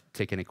I'll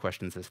take any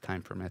questions as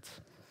time permits.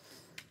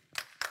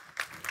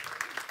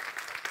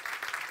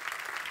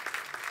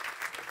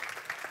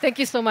 Thank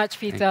you so much,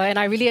 Peter. And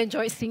I really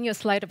enjoyed seeing your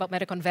slide about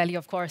Medicon Valley,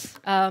 of course.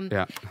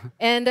 Yeah.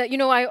 And,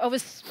 I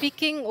was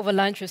speaking over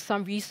lunch with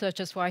some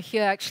researchers who are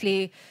here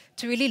actually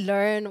to really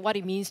learn what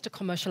it means to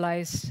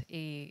commercialize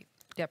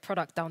their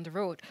product down the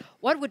road.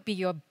 What would be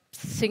your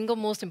single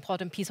most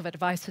important piece of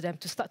advice to them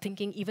to start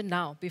thinking even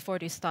now before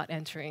they start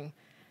entering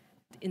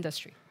the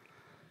industry?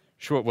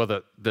 Sure. Well,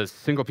 the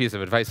single piece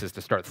of advice is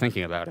to start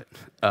thinking about it,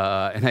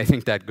 and I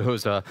think that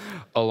goes a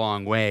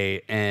long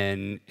way.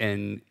 And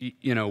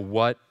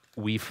what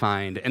we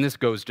find, and this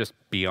goes just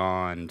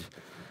beyond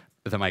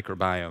the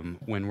microbiome,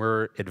 when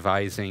we're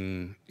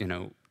advising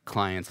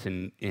clients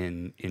in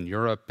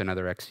Europe and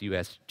other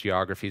ex-US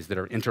geographies that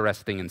are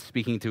interested in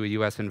speaking to a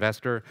US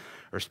investor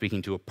or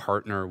speaking to a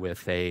partner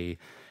with a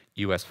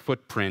US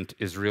footprint,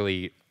 is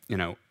really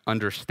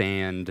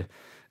understand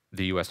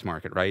the US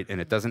market, right? And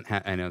it doesn't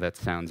I know that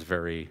sounds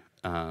very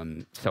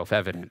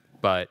self-evident,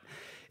 but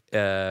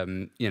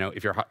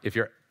if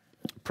your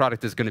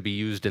product is going to be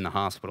used in the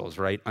hospitals,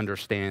 right?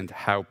 Understand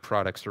how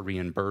products are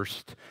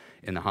reimbursed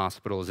in the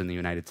hospitals in the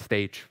United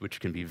States, which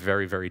can be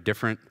very, very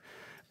different,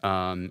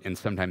 and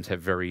sometimes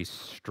have very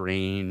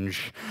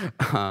strange,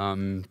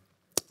 the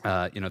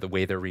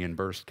way they're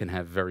reimbursed can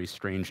have very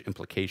strange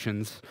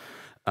implications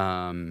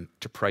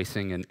to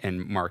pricing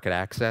and market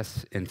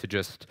access. And to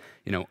just,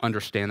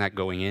 understand that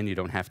going in, you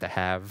don't have to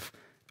have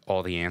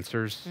all the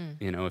answers,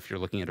 if you're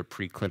looking at a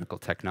preclinical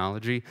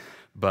technology,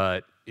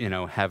 but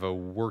have a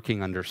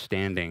working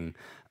understanding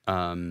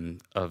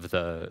of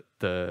the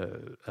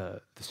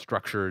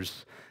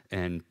structures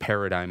and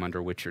paradigm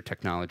under which your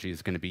technology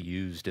is going to be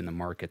used in the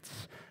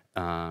markets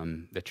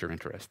that you're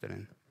interested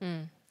in.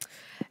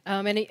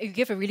 And you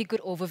give a really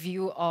good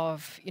overview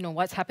of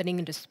what's happening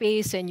in the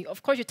space, and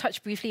of course you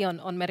touched briefly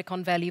on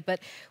Medicon Valley. But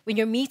when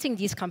you're meeting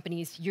these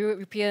companies,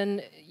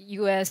 European,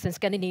 US, and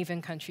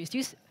Scandinavian countries, do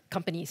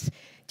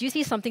you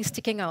see something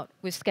sticking out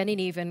with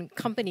Scandinavian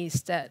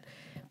companies that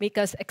make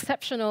us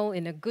exceptional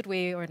in a good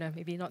way or in a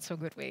maybe not so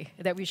good way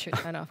that we should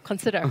kind of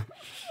consider?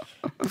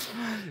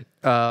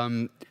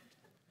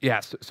 Yeah,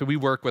 so we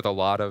work with a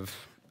lot of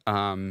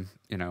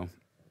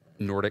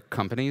Nordic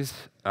companies.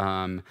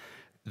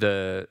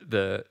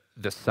 The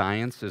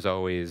science is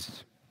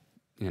always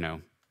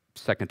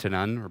second to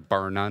none or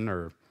bar none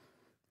or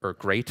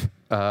great.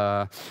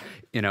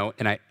 You know,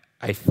 and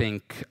I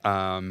think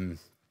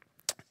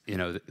you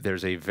know,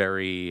 there's a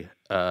very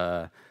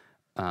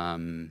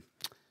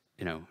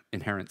you know,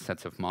 inherent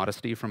sense of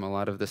modesty from a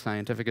lot of the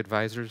scientific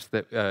advisors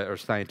that or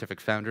scientific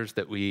founders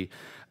that we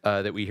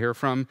hear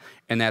from,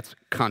 and that's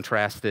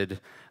contrasted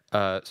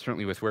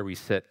certainly with where we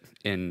sit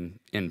in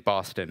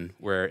Boston,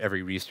 where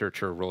every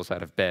researcher rolls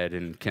out of bed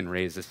and can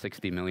raise a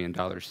 $60 million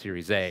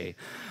Series A.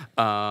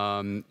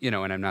 You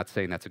know, and I'm not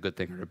saying that's a good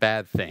thing or a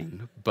bad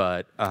thing,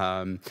 but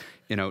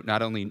you know,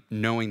 not only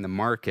knowing the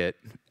market,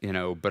 you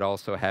know, but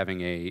also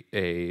having a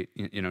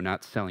you know,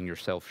 not selling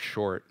yourself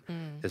short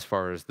as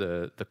far as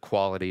the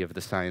quality of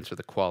the science or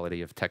the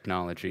quality of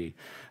technology.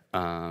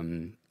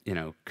 You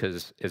know,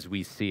 because as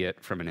we see it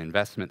from an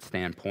investment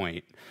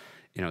standpoint,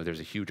 you know, there's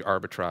a huge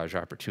arbitrage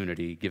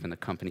opportunity given the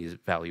company's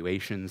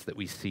valuations that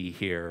we see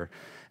here,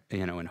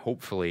 you know, and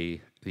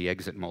hopefully the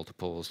exit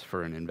multiples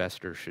for an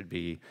investor should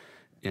be,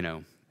 you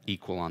know,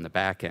 equal on the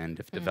back end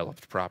if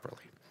developed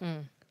properly.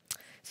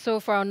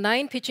 So for our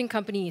 9 pitching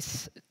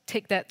companies,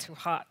 take that to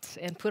heart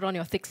and put on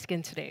your thick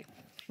skin today.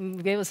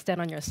 We'll be able to stand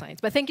on your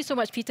science. But thank you so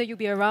much, Peter. You'll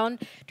be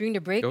around during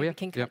the break. Oh, yeah. We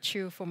can catch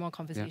you for more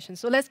conversation. Yeah.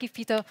 So let's give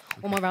Peter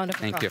one more round of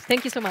applause. Thank you.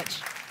 Thank you so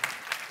much.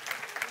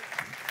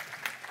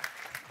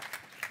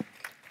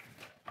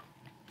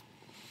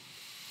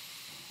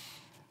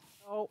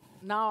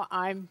 Now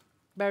I'm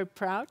very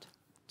proud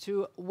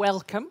to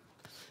welcome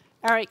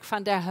Erik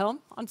van der Helm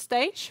on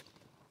stage.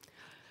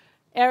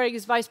 Erik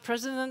is Vice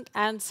President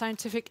and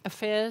Scientific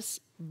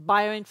Affairs,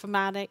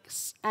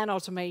 Bioinformatics and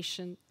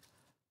Automation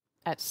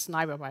at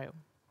SNPIR Biome.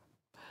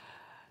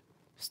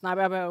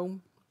 SNPIR Biome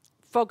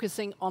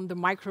focusing on the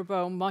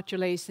microbiome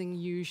modulating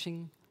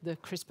using the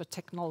CRISPR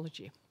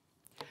technology.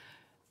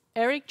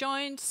 Erik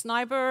joined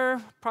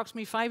SNPIR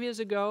approximately 5 years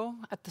ago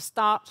at the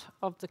start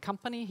of the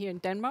company here in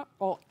Denmark,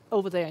 or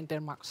over there in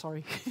Denmark,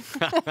 sorry.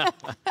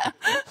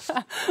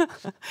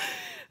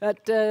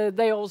 But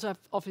they also have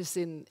office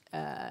in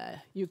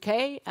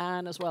UK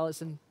and as well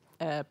as in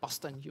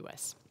Boston,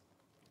 US.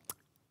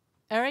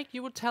 Erik,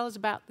 you will tell us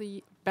about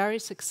the very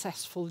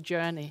successful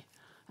journey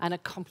and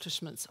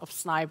accomplishments of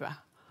SNPIR,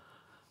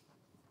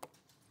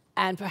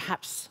 and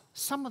perhaps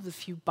some of the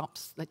few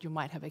bumps that you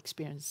might have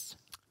experienced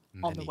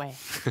on the way.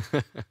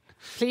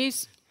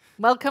 Please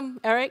welcome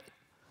Erik.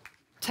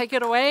 Take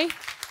it away.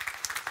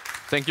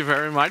 Thank you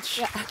very much.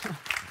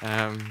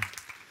 Yeah.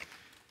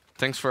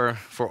 Thanks for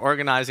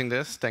organizing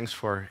this. Thanks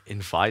for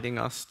inviting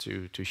us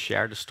to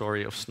share the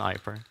story of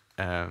SNPIR.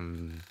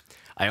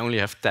 I only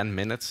have 10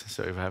 minutes,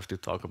 so if I have to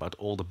talk about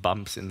all the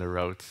bumps in the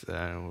road,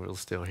 we'll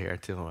still here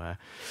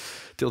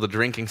till the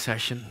drinking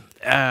session.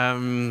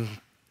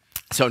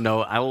 So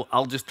no,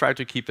 I'll just try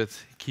to keep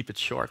it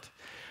short.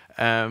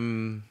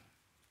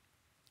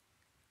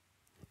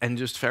 And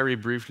just very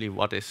briefly,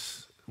 what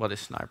is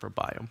SNPIR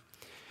Biome?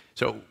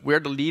 So we're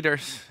the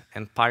leaders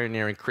and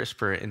pioneering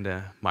CRISPR in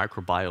the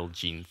microbial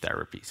gene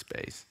therapy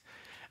space.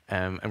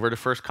 And we're the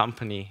first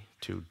company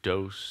to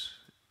dose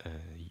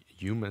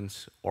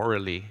humans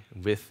orally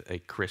with a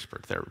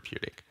CRISPR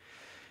therapeutic.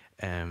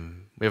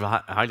 We have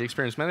a highly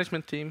experienced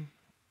management team.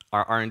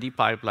 Our R&D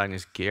pipeline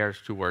is geared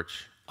towards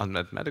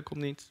unmet medical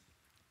needs.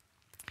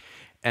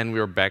 And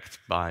we're backed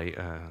by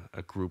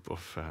a group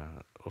of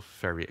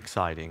very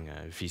exciting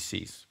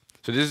VCs.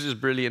 So this is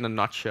just really in a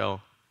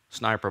nutshell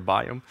SNPIR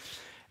Biome.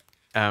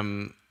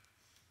 And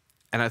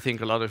I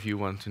think a lot of you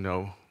want to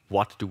know,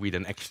 what do we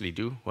then actually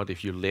do? What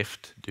if you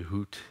lift the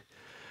hood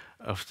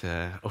of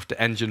the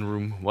engine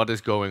room? What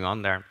is going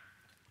on there?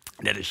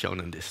 That is shown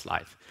in this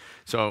slide.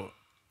 So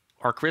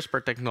our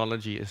CRISPR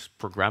technology is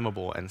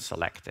programmable and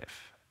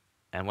selective.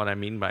 And what I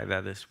mean by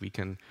that is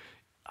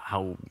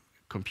how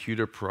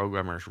computer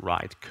programmers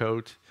write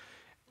code,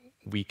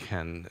 we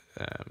can,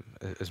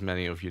 as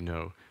many of you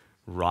know,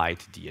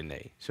 write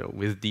DNA. So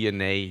with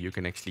DNA, you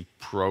can actually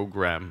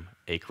program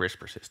a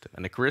CRISPR system.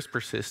 And a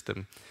CRISPR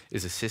system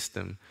is a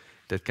system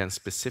that can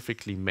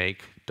specifically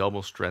make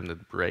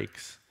double-stranded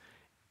breaks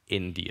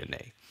in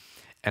DNA.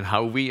 And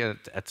how we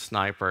at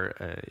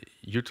SNPIR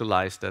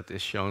utilize that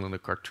is shown on the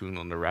cartoon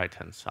on the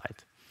right-hand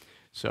side.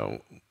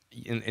 So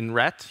in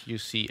rat, you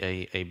see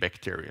a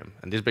bacterium.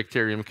 And this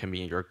bacterium can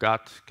be in your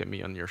gut, can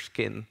be on your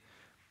skin,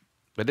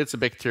 but it's a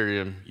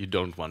bacterium you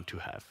don't want to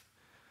have.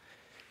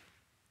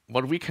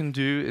 What we can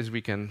do is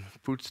we can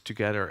put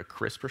together a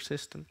CRISPR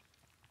system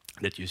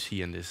that you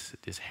see in this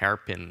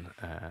hairpin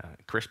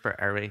CRISPR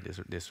array,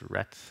 this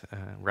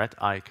red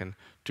icon,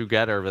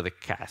 together with a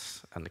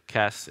Cas. And the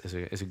Cas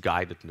is a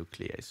guided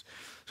nuclease.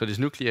 So this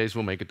nuclease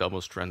will make a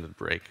double-stranded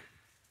break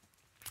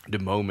the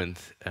moment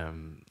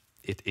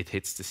it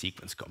hits the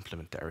sequence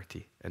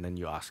complementarity. And then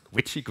you ask,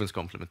 which sequence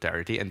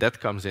complementarity? And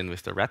that comes in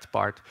with the red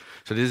part.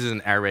 So this is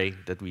an array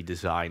that we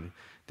design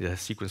the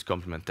sequence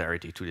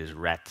complementarity to this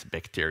red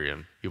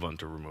bacterium you want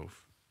to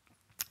remove.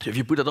 So if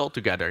you put it all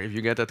together, if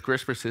you get that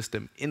CRISPR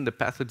system in the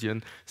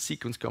pathogen,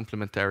 sequence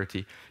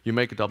complementarity, you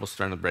make a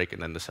double-stranded break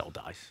and then the cell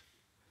dies.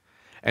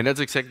 And that's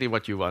exactly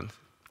what you want,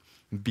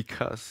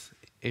 because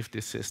if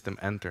this system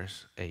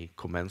enters a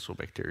commensal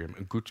bacterium,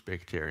 a good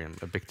bacterium,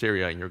 a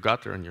bacteria in your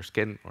gut or in your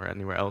skin or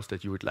anywhere else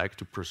that you would like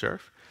to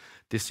preserve,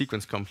 this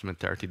sequence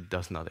complementarity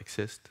does not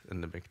exist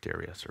and the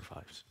bacteria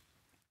survives.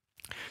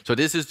 So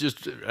this is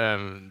just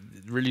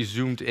really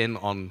zoomed in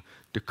on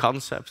the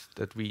concepts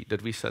that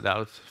we set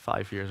out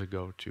 5 years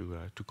ago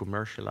to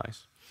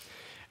commercialize.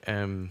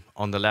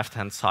 On the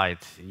left-hand side,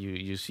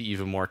 you see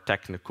even more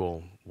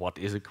technical. What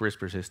is a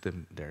CRISPR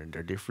system? There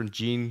are different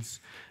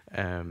genes.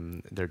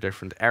 There are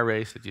different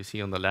arrays that you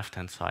see on the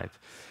left-hand side,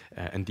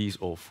 and these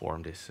all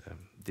form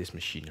this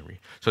machinery.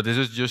 So this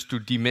is just to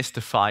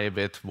demystify a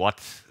bit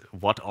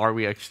what are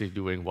we actually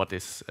doing? What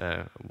is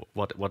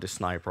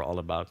SNPIR all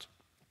about?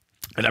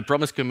 And I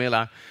promised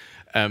Camilla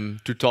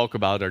to talk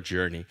about our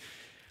journey.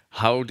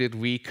 How did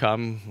we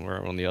come,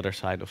 we're on the other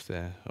side of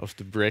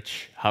the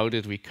bridge, how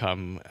did we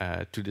come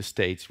to the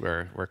stage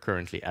where we're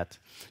currently at?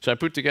 So I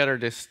put together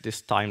this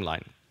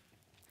timeline.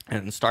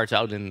 And it starts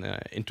out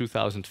in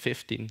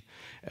 2015,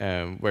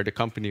 where the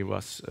company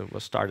was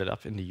started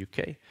up in the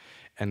UK,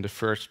 and the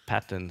first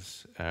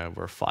patents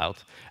were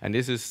filed. And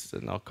this is,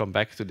 and I'll come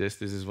back to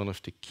this is one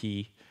of the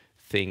key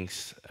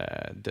things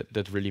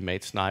that really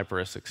made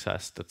SNPIR a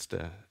success. That's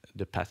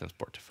the patent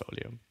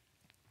portfolio.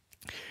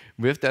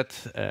 With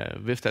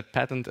that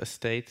patent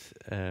estate,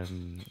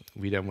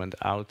 we then went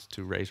out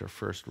to raise our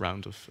first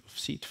round of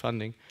seed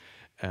funding,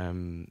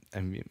 and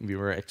we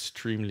were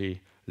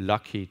extremely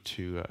lucky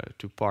to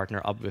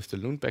partner up with the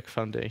Lundbeck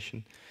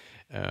Foundation,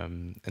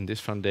 and this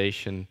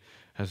foundation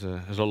has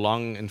a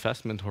long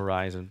investment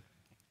horizon,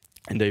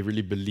 and they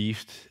really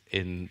believed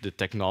in the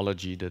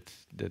technology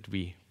that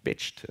we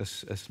pitched,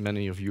 as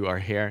many of you are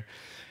here,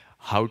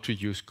 how to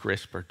use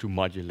CRISPR to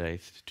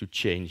modulate, to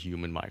change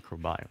human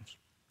microbiomes.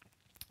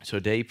 So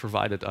they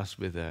provided us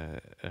with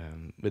a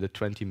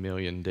 20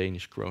 million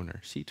Danish kroner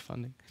seed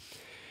funding.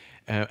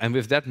 And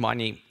with that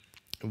money,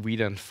 we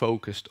then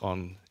focused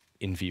on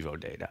in vivo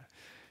data.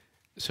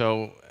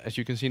 So as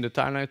you can see in the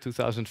timeline,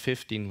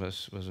 2015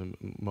 was a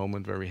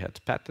moment where we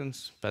had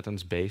patents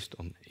based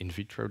on in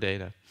vitro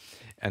data.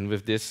 And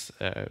with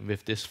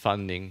this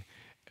funding,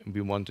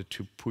 we wanted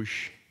to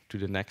push to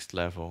the next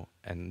level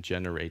and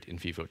generate in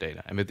vivo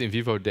data. And with in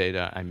vivo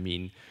data, I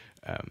mean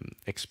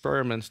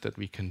experiments that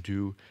we can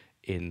do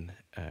in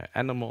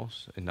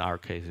animals, in our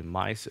case in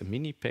mice and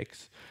mini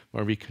pigs,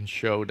 where we can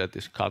show that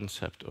this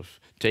concept of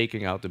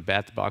taking out the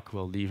bad bug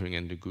while leaving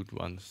in the good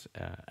ones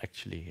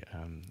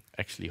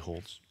actually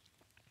holds.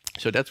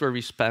 So that's where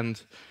we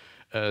spent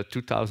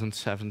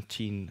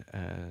 2017,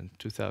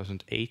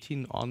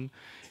 2018 on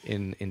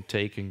in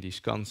taking these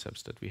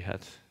concepts that we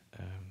had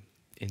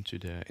into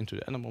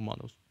the animal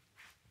models.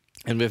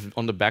 And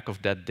on the back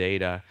of that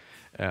data,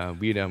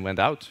 we then went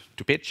out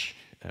to pitched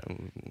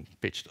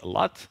a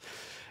lot.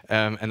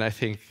 And I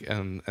think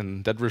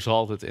and that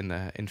resulted in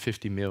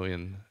 $50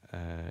 million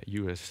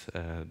US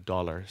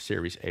dollar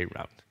Series A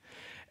round.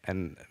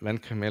 And when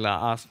Camilla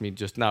asked me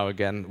just now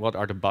again, what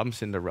are the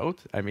bumps in the road?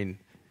 I mean,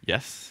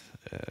 yes,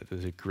 it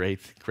was a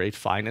great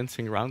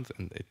financing round,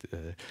 and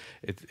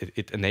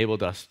it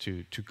enabled us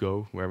to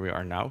go where we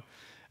are now.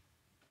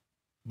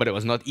 But it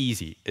was not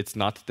easy. It's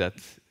not that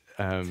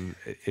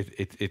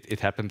it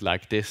happened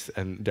like this,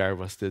 and there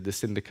was the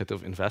syndicate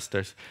of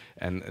investors,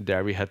 and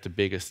there we had the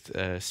biggest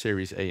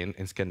Series A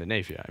in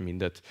Scandinavia. I mean,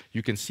 that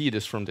you can see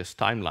this from this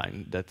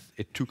timeline, that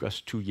it took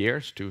us 2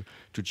 years to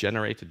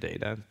generate the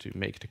data, to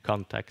make the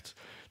contacts,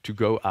 to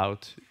go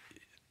out.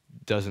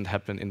 Doesn't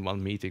happen in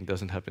 1 meeting,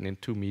 doesn't happen in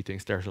 2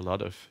 meetings. There's a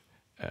lot of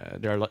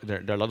there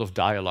are a lot of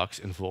dialogues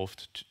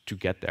involved to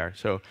get there.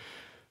 So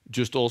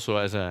just also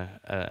as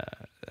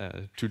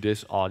to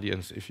this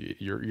audience, if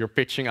you're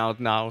pitching out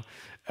now,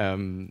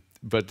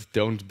 but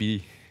don't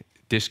be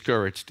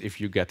discouraged if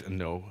you get a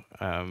no.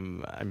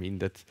 I mean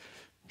that,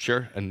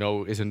 sure, a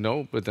no is a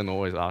no, but then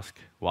always ask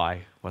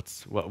why.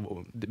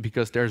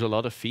 Because there's a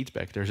lot of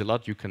feedback. There's a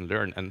lot you can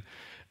learn, and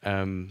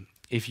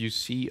if you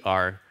see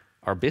our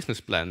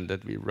business plan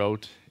that we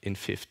wrote in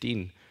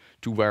 2015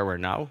 to where we're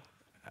now.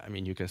 I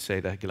mean, you can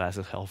say that glass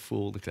is half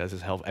full, the glass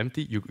is half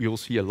empty. You'll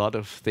see a lot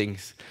of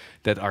things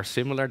that are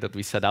similar that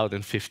we set out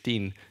in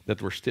 2015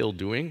 that we're still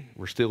doing.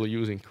 We're still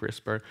using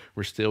CRISPR.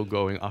 We're still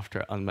going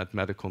after unmet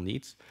medical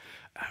needs.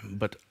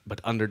 But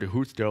under the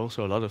hood, there are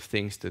also a lot of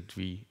things that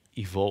we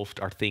evolved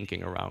our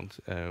thinking around.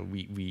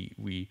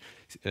 We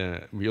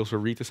also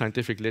read the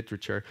scientific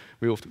literature.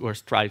 We of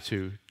course try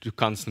to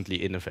constantly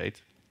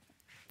innovate.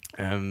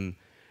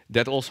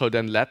 That also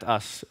then led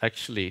us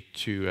actually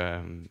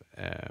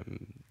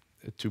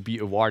to be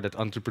awarded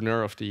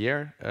Entrepreneur of the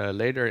Year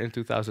later in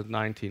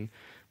 2019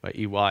 by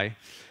EY.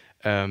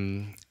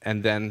 And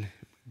then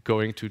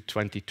going to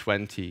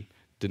 2020,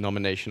 the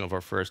nomination of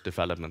our first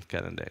development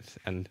candidate.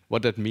 And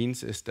what that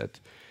means is that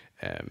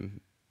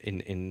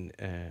in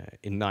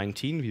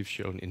 19, we've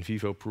shown in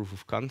vivo proof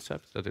of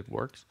concept that it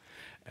works.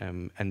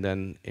 And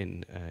then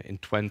in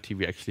 20,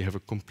 we actually have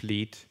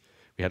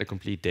we had a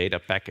complete data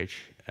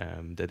package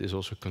that is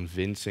also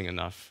convincing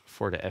enough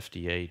for the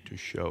FDA to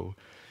show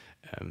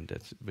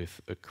that with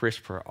a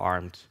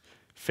CRISPR-armed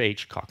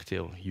phage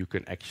cocktail, you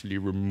can actually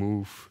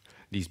remove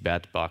these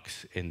bed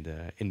bugs in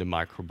the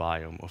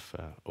microbiome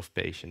of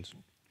patients.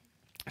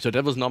 So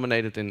that was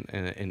nominated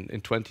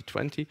in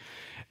 2020,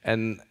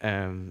 and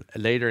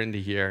later in the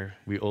year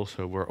we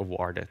also were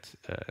awarded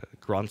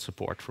grant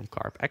support from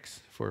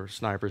CARP-X for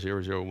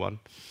SNPIR 001.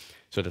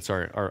 So that's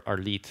our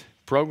lead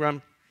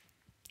program.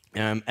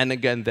 And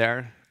again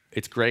there,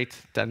 it's great,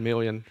 $10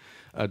 million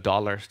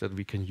that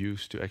we can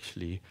use to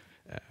actually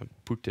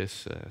put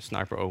this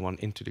SNPIR 01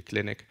 into the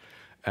clinic.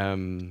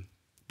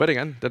 But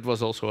again, that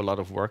was also a lot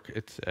of work.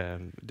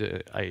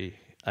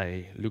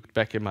 I looked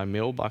back in my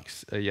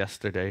mailbox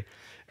yesterday,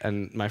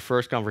 and my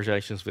first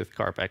conversations with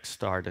CARP-X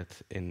started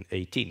in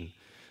 2018.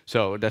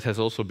 So that has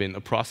also been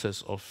a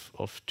process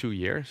of 2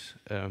 years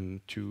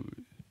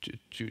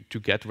to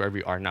get where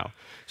we are now.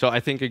 So I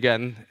think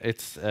again,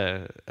 it's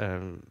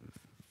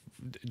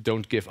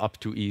don't give up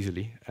too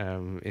easily.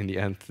 In the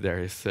end, there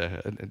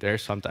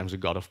is sometimes a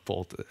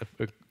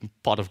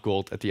pot of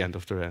gold at the end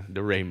of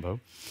the rainbow.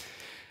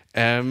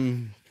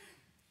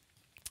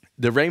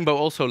 The rainbow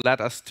also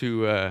led us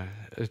to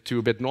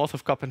a bit north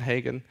of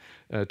Copenhagen,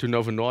 to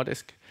Novo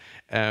Nordisk,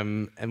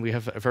 and we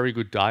have very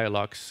good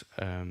dialogues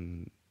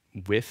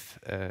with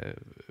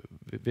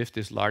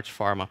this large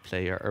pharma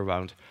player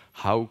around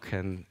how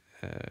can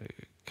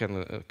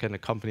a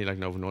company like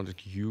Novo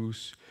Nordisk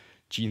use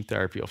gene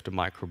therapy of the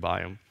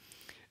microbiome,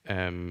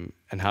 and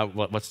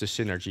what's the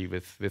synergy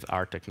with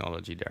our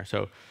technology there.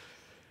 So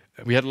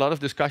we had a lot of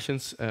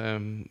discussions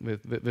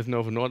with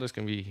Novo Nordisk,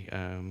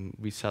 and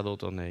we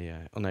settled on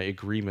an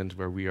agreement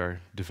where we are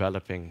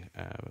developing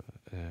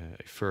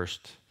a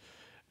first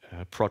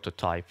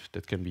prototype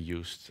that can be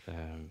used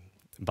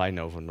by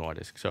Novo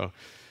Nordisk. So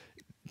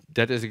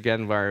that is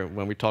again where,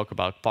 when we talk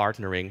about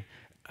partnering,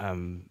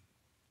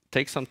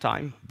 takes some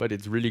time, but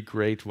it's really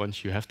great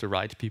once you have the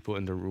right people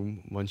in the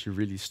room. Once you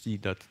really see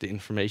that the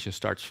information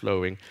starts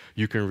flowing,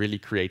 you can really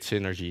create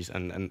synergies,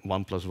 and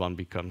 1 + 1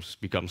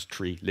 becomes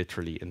 3,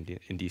 literally,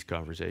 in these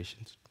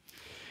conversations.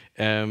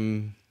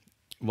 1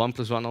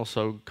 + 1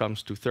 also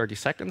comes to 30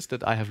 seconds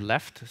that I have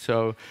left,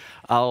 so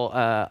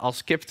I'll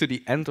skip to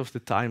the end of the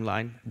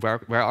timeline.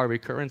 Where are we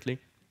currently?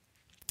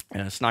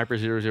 SNPIR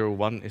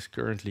 001 is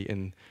currently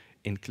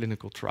in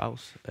clinical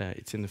trials.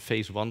 It's in the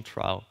phase 1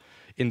 trial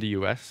in the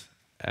US.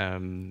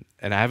 And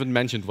I haven't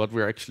mentioned what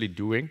we're actually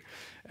doing.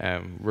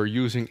 We're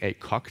using a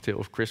cocktail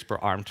of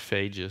CRISPR-armed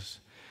phages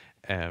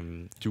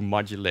to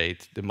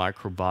modulate the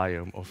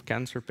microbiome of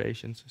cancer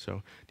patients.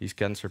 So these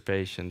cancer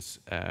patients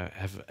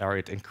are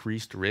at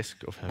increased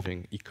risk of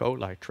having E.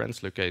 coli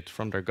translocate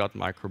from their gut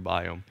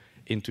microbiome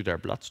into their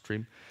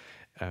bloodstream.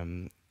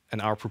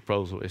 And our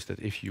proposal is that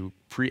if you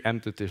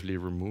preemptively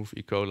remove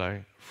E.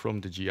 coli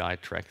from the GI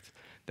tract,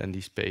 then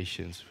these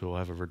patients will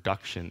have a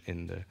reduction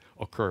in the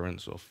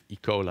occurrence of E.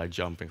 coli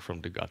jumping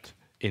from the gut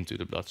into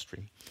the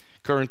bloodstream.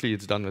 Currently,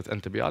 it's done with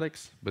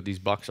antibiotics, but these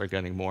bugs are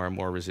getting more and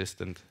more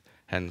resistant,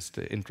 hence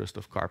the interest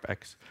of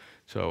CARP-X.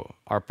 So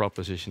our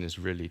proposition is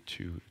really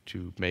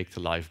to make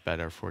the life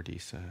better for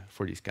these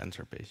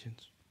cancer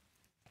patients.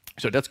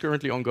 So that's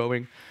currently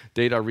ongoing.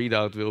 Data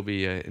readout will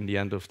be in the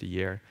end of the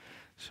year.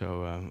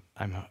 So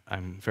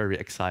I'm very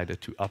excited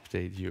to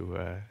update you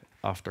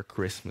after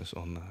Christmas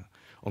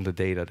on the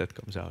data that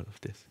comes out of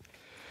this.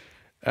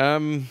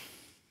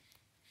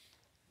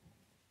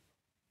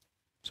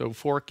 So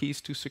 4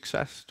 keys to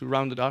success, to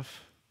round it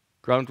off: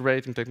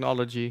 groundbreaking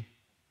technology,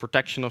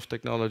 protection of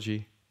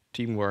technology,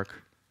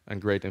 teamwork,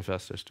 and great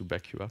investors to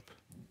back you up.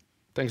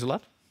 Thanks a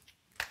lot.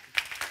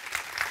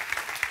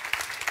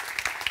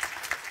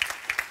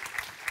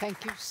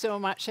 Thank you so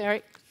much,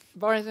 Eric.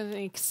 What an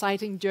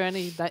exciting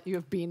journey that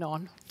you've been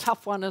on.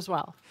 Tough one as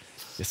well.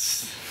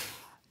 Yes.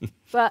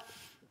 But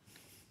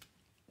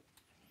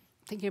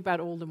thinking about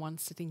all the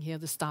ones sitting here,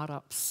 the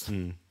startups.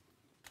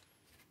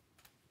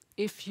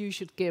 If you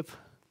should give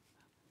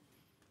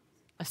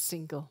a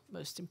single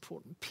most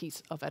important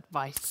piece of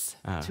advice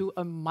to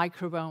a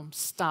microbiome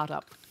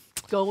startup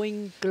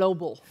going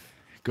global.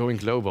 Going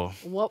global.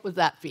 What would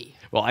that be?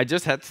 Well, I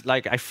just had,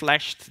 I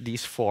flashed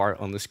these 4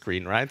 on the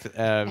screen, right?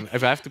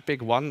 If I have to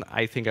pick one,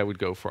 I think I would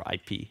go for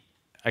IP.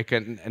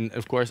 And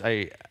of course,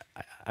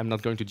 I'm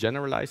not going to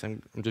generalize.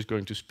 I'm just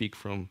going to speak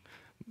from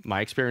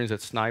my experience at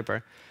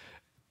SNPIR.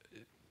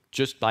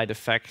 Just by the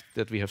fact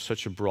that we have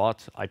such a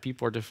broad IP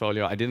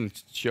portfolio, I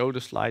didn't show the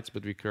slides,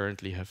 but we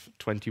currently have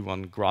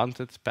 21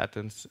 granted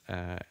patents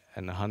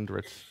and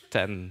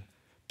 110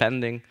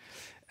 pending.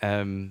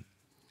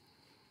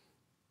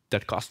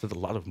 That costed a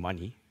lot of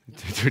money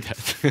to do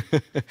that.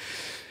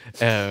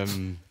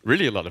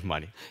 Really a lot of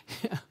money.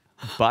 Yeah.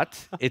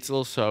 But it's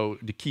also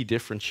the key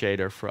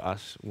differentiator for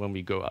us when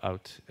we go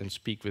out and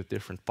speak with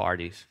different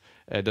parties.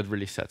 That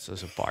really sets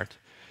us apart.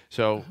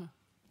 So.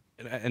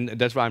 And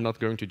that's why I'm not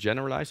going to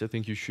generalize. I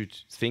think you should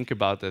think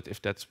about that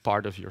if that's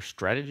part of your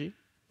strategy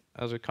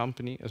as a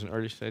company, as an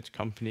early stage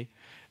company.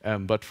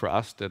 But for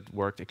us, that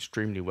worked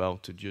extremely well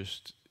to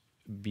just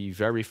be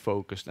very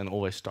focused and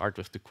always start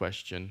with the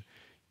question,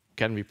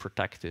 can we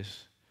protect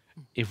this?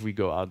 if we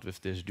go out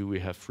with this, do we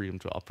have freedom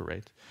to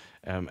operate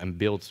and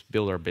build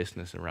our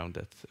business around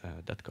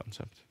that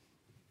concept?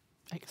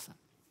 Excellent.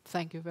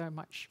 Thank you very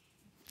much.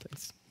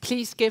 Thanks.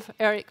 Please give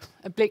Eric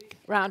a big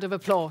round of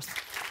applause.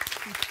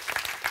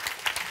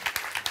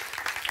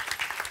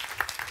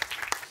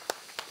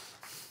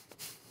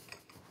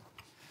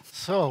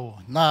 So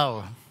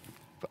now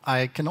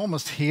I can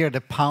almost hear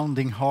the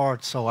pounding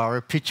hearts of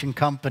our pitching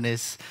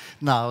companies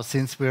now,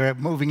 since we're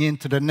moving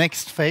into the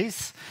next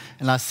phase.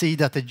 And I see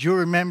that the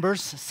jury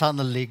members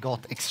suddenly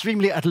got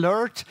extremely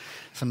alert.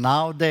 So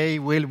now they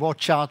will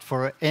watch out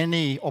for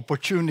any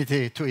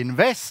opportunity to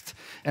invest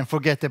and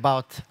forget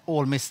about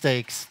all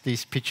mistakes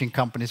these pitching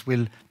companies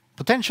will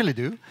potentially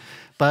do.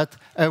 But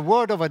a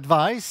word of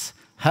advice: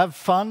 have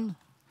fun,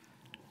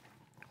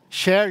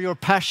 share your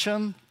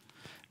passion,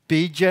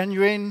 be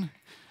genuine,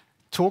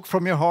 talk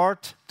from your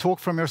heart, talk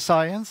from your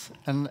science,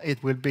 and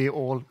it will be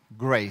all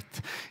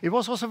great. It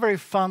was also very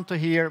fun to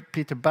hear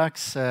Peter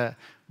Back's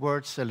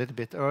words a little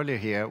bit earlier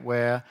here,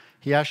 where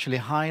he actually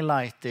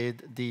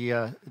highlighted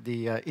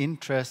the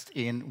interest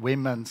in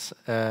women's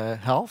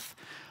health.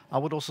 I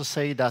would also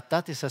say that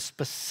that is a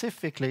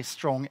specifically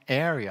strong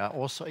area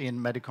also in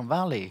Medicon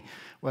Valley,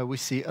 where we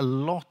see a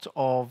lot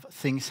of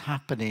things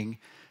happening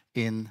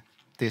in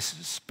this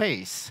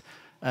space.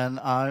 And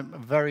I'm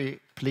very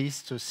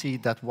pleased to see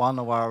that one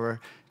of our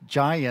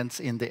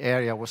giants in the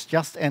area was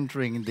just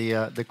entering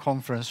the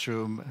conference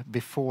room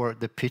before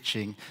the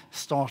pitching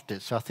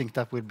started. So I think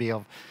that will be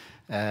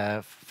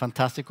a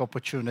fantastic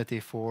opportunity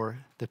for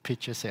the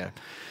pitches here.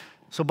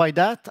 So by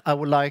that, I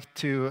would like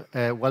to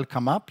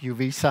welcome up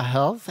Uvisa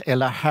Health,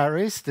 Ella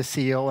Harris, the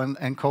CEO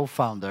and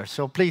co-founder.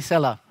 So please,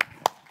 Ella.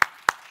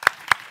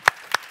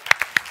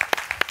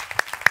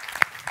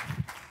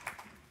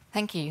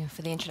 Thank you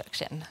for the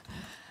introduction.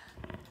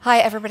 Hi,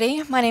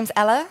 everybody. My name's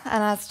Ella,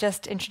 and as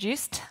just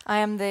introduced, I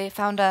am the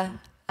founder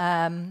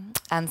and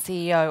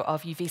CEO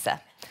of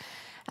Uvisa.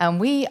 And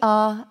we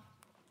are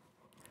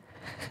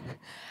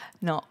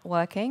not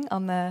working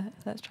on the...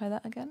 Let's try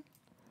that again.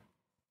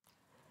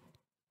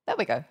 There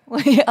we go.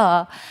 We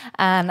are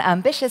an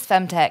ambitious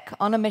femtech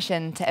on a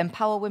mission to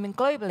empower women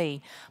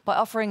globally by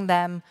offering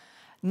them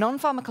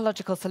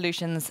non-pharmacological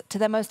solutions to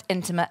their most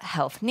intimate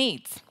health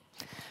needs,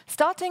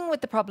 starting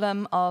with the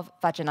problem of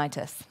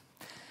vaginitis.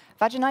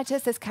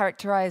 Vaginitis is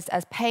characterized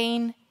as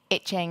pain,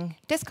 itching,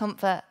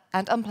 discomfort,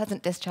 and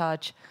unpleasant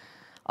discharge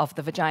of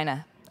the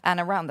vagina and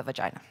around the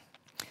vagina.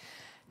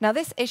 Now,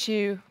 this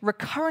issue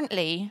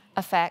recurrently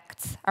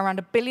affects around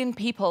 1 billion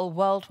people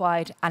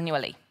worldwide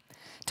annually.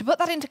 To put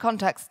that into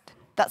context,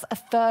 that's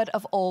 1/3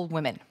 of all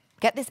women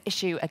get this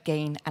issue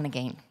again and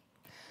again.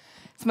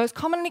 It's most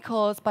commonly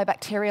caused by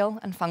bacterial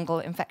and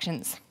fungal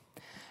infections.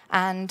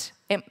 And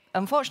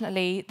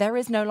unfortunately, there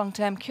is no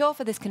long-term cure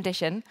for this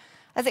condition,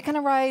 as it can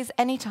arise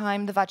any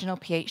time the vaginal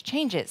pH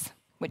changes,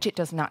 which it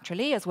does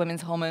naturally as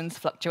women's hormones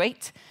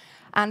fluctuate,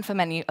 and for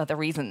many other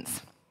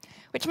reasons,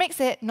 which makes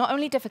it not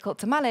only difficult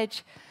to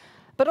manage,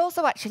 but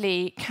also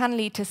actually can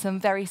lead to some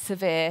very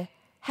severe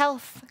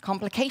health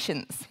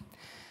complications.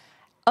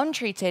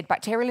 Untreated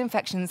bacterial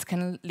infections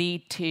can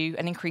lead to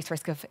an increased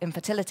risk of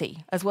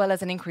infertility, as well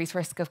as an increased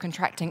risk of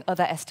contracting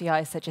other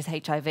STIs such as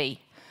HIV,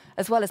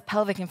 as well as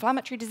pelvic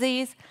inflammatory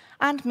disease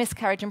and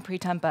miscarriage and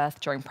preterm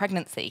birth during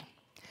pregnancy.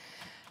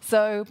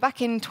 So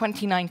back in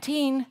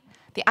 2019,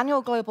 the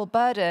annual global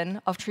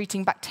burden of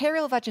treating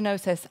bacterial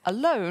vaginosis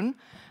alone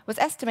was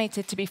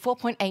estimated to be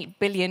 $4.8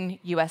 billion.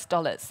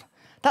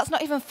 That's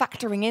not even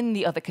factoring in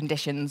the other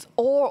conditions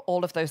or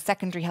all of those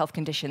secondary health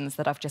conditions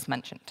that I've just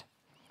mentioned.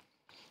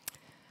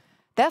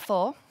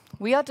 Therefore,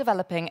 we are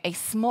developing a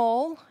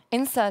small,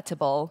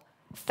 insertable,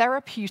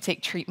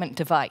 therapeutic treatment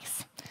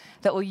device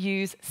that will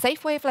use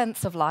safe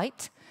wavelengths of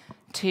light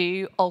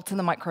to alter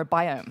the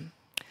microbiome.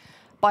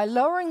 By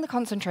lowering the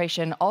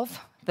concentration of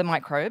the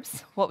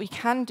microbes, what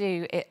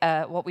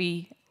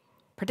we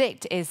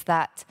predict is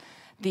that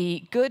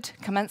the good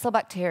commensal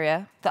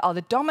bacteria that are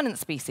the dominant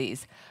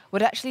species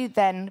would actually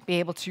then be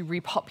able to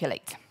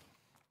repopulate.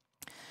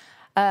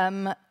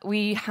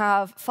 We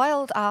have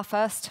filed our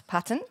first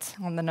patent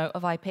on the note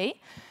of IP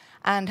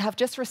and have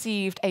just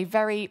received a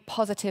very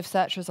positive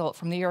search result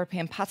from the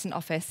European Patent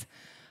Office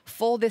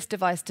for this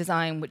device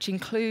design, which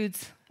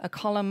includes a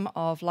column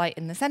of light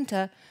in the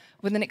center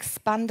with an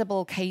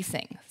expandable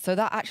casing. So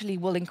that actually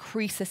will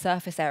increase the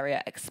surface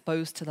area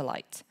exposed to the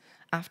light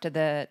after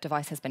the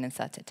device has been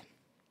inserted.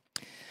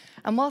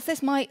 And whilst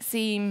this might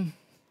seem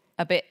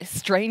a bit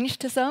strange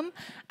to some,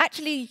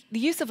 actually the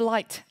use of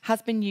light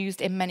has been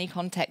used in many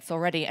contexts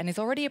already and is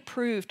already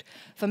approved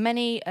for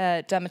many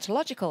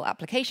dermatological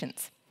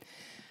applications.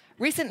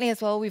 Recently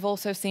as well, we've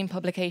also seen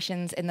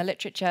publications in the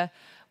literature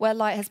where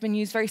light has been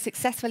used very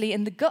successfully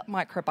in the gut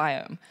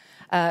microbiome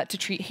to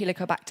treat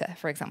Helicobacter,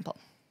 for example.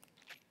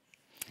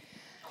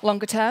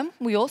 Longer term,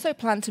 we also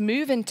plan to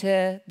move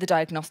into the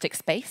diagnostic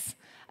space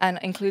and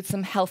include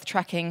some health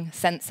tracking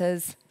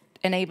sensors,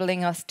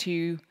 enabling us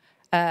to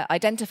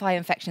identify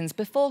infections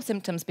before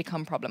symptoms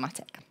become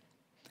problematic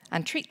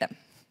and treat them.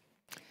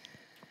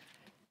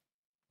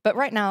 But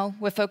right now,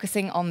 we're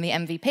focusing on the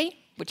MVP,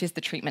 which is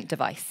the treatment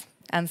device.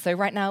 And so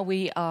right now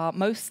we are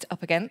most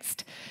up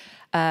against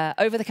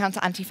over-the-counter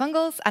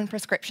antifungals and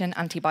prescription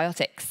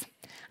antibiotics.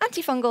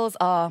 Antifungals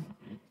are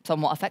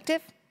somewhat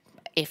effective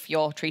if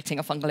you're treating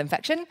a fungal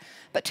infection,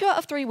 but 2 out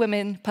of 3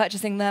 women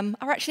purchasing them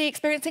are actually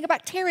experiencing a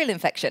bacterial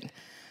infection.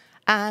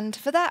 And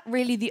for that,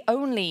 really the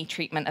only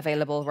treatment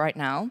available right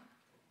now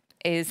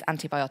is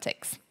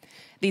antibiotics.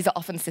 These are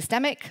often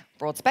systemic,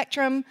 broad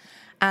spectrum,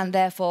 and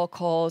therefore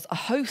cause a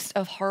host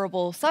of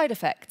horrible side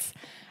effects.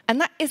 And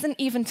that isn't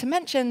even to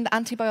mention the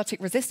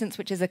antibiotic resistance,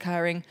 which is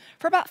occurring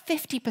for about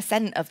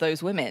 50% of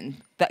those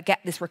women that get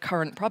this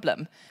recurrent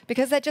problem,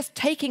 because they're just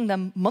taking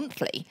them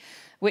monthly,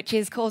 which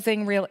is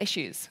causing real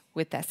issues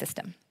with their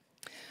system.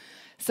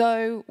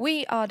 So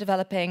we are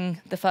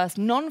developing the first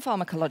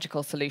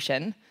non-pharmacological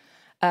solution,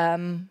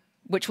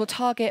 which will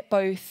target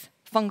both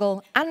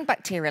fungal and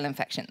bacterial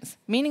infections,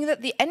 meaning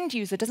that the end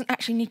user doesn't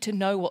actually need to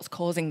know what's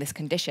causing this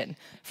condition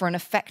for an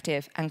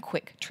effective and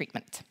quick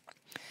treatment.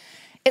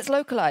 It's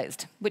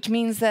localized, which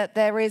means that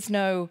there is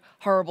no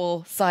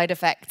horrible side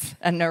effects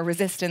and no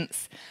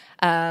resistance,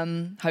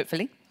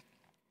 hopefully.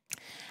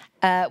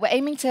 We're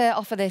aiming to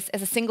offer this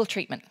as a single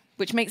treatment,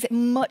 which makes it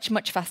much,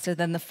 much faster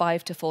than the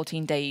 5 to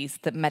 14 days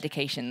that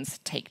medications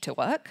take to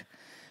work.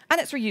 And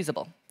it's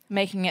reusable,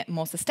 making it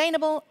more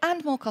sustainable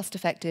and more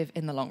cost-effective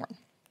in the long run.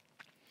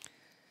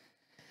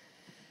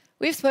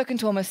 We've spoken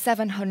to almost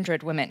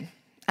 700 women,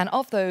 and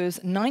of those,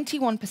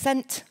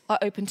 91% are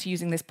open to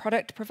using this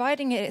product,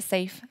 providing it is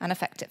safe and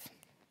effective.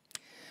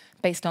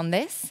 Based on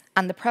this,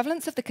 and the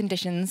prevalence of the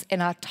conditions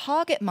in our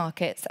target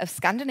markets of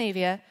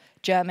Scandinavia,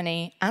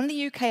 Germany, and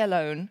the UK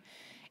alone,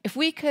 if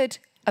we could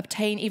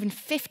obtain even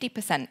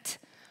 50%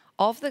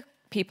 of the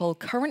people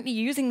currently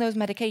using those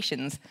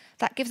medications,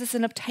 that gives us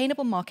an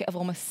obtainable market of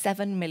almost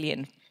 7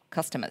 million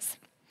customers.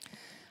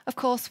 Of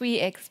course, we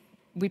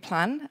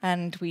plan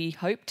and we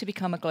hope to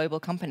become a global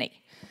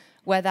company,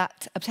 where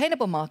that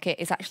obtainable market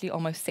is actually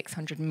almost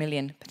 600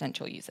 million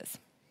potential users.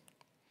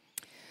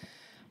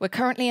 We're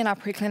currently in our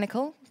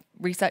preclinical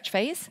research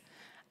phase,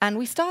 and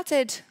we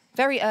started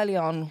very early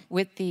on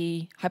with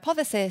the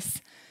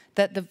hypothesis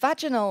that the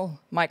vaginal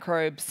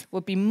microbes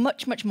would be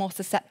much, much more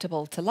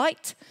susceptible to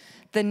light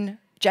than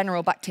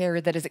general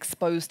bacteria that is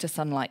exposed to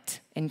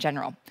sunlight in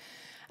general.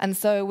 And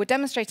so we're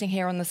demonstrating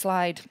here on the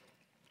slide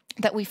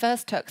that we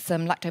first took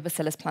some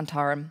Lactobacillus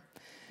plantarum,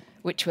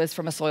 which was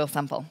from a soil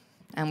sample,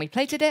 and we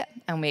plated it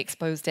and we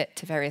exposed it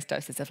to various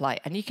doses of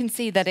light. And you can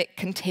see that it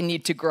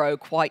continued to grow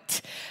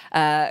quite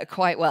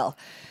well.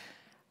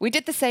 We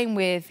did the same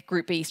with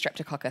group B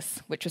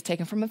Streptococcus, which was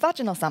taken from a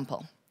vaginal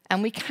sample.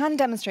 And we can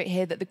demonstrate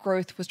here that the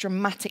growth was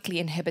dramatically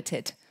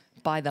inhibited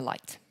by the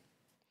light.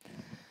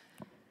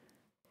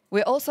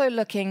 We're also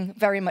looking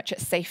very much at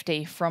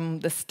safety from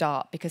the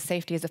start, because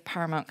safety is of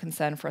paramount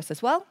concern for us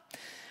as well.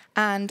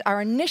 And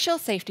our initial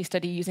safety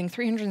study using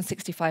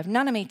 365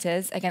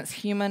 nanometers against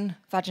human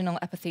vaginal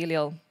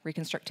epithelial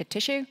reconstructed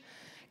tissue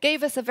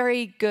gave us a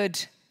very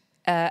good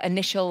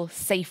initial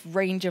safe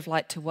range of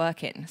light to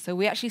work in. So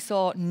we actually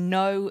saw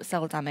no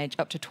cell damage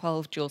up to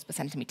 12 joules per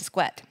centimeter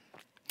squared.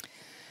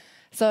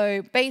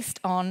 So based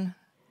on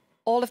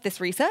all of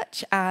this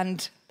research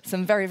and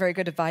some very, very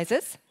good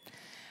advisors,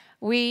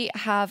 we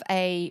have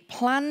a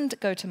planned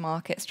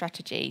go-to-market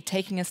strategy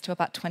taking us to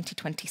about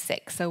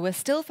 2026. So we're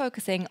still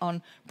focusing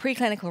on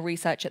preclinical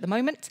research at the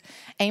moment,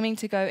 aiming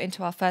to go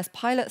into our first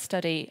pilot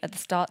study at the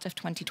start of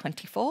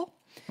 2024,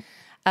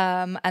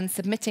 and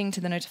submitting to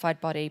the notified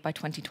body by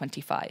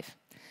 2025.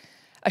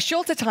 A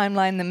shorter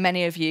timeline than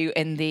many of you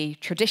in the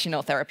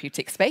traditional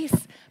therapeutic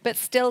space, but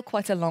still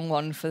quite a long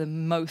one for the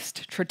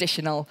most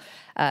traditional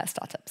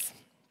startups.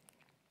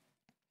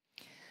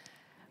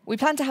 We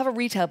plan to have a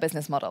retail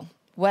business model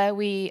where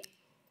we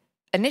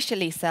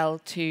initially sell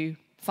to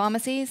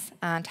pharmacies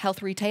and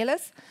health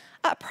retailers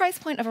at a price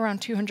point of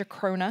around 200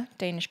 kroner,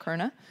 Danish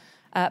kroner,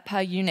 per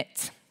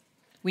unit.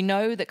 We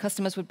know that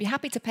customers would be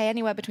happy to pay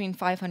anywhere between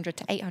 500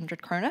 to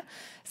 800 kroner.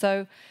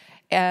 So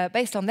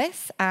based on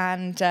this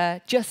and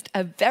just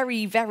a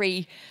very,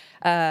 very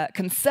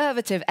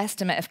conservative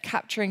estimate of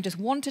capturing just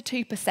 1 to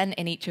 2%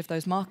 in each of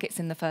those markets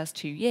in the first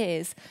 2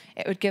 years,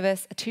 it would give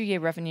us a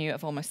 2-year revenue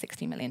of almost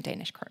 60 million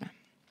Danish kroner.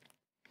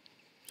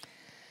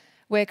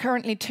 We're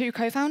currently 2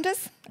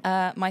 co-founders,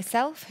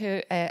 myself,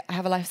 who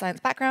have a life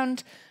science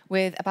background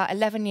with about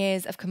 11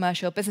 years of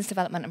commercial business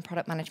development and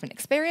product management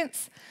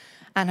experience,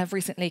 and have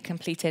recently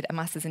completed a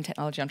master's in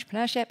technology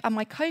entrepreneurship, and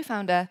my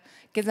co-founder,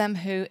 Gizem,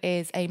 who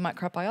is a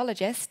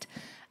microbiologist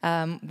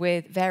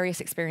with various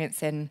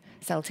experience in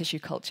cell tissue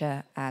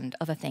culture and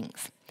other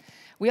things.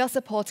 We are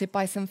supported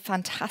by some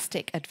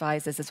fantastic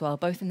advisors as well,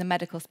 both in the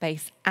medical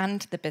space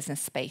and the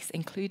business space,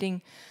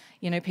 including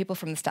people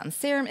from the Statens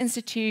Serum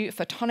Institute,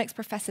 photonics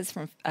professors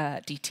from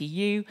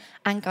DTU,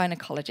 and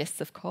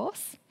gynecologists, of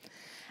course.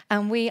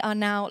 And we are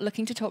now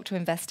looking to talk to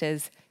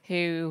investors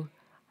who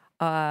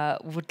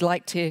would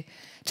like to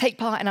take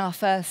part in our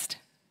first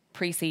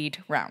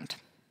pre-seed round.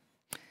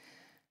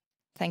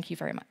 Thank you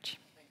very much.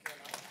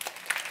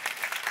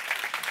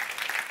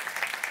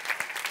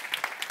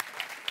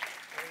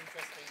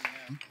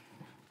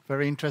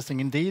 very interesting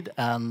indeed,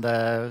 and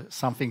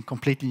something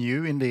completely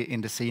new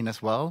in the scene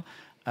as well.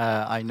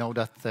 I know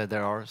that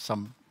there are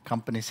some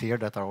companies here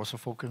that are also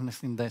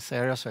focused in this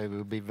area, so it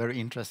will be very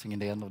interesting in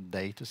the end of the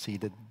day to see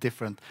the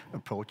different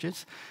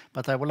approaches.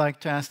 But I would like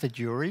to ask the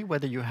jury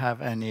whether you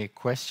have any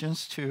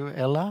questions to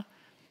Ella.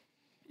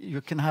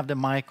 You can have the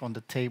mic on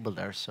the table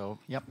there, so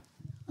yep.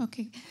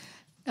 Okay.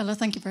 Ella,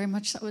 thank you very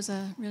much. That was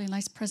a really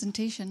nice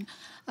presentation.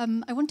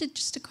 I wanted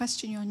just to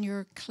question you on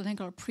your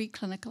clinical or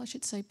preclinical, I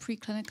should say,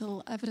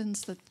 preclinical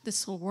evidence that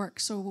this will work.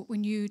 So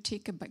when you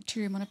take a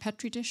bacterium on a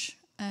Petri dish,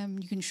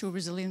 you can show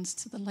resilience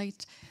to the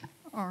light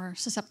or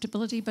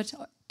susceptibility, but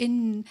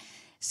in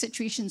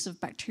situations of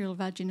bacterial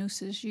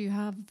vaginosis, you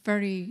have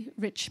very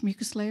rich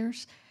mucus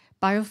layers,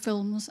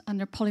 biofilms, and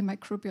they're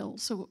polymicrobial.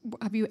 So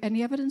have you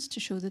any evidence to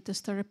show that this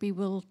therapy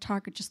will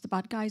target just the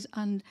bad guys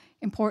and,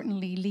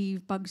 importantly,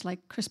 leave bugs like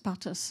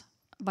Crispatus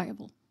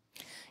viable?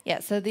 Yeah,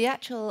 so the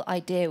actual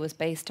idea was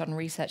based on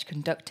research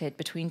conducted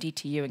between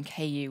DTU and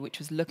KU, which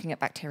was looking at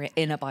bacteria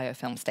in a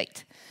biofilm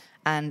state.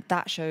 And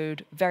that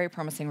showed very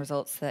promising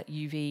results that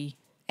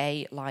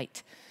UVA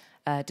light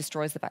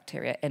destroys the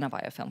bacteria in a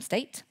biofilm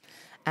state.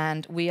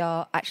 And we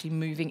are actually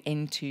moving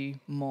into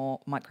more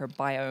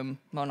microbiome,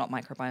 well, not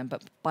microbiome,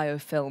 but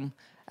biofilm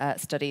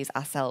studies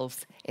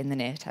ourselves in the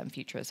near-term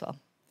future as well.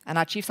 And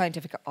our Chief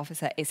Scientific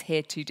Officer is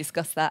here to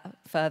discuss that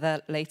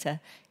further later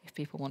if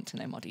people want to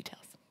know more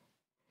details.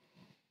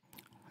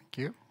 Thank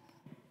you.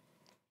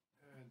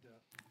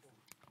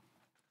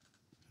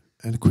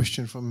 And a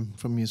question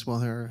from me as well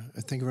here.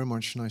 Thank you very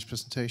much. Nice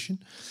presentation.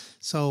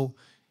 So,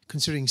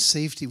 considering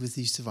safety with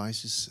these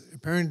devices,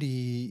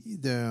 apparently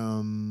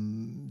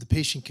the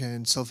patient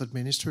can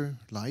self-administer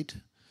light.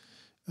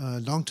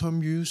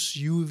 Long-term use,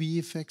 UV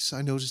effects.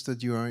 I noticed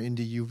that you are in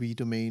the UV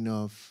domain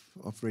of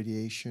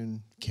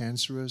radiation,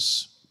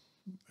 cancerous.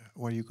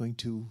 Or are you going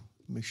to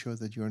make sure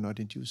that you are not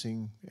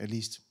inducing, at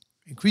least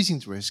increasing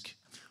the risk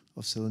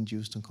of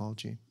cell-induced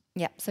oncology?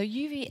 Yeah, so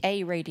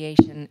UVA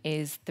radiation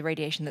is the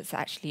radiation that's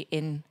actually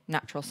in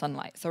natural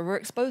sunlight. So we're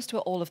exposed to it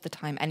all of the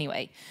time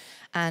anyway.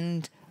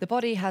 And the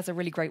body has a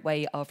really great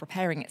way of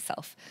repairing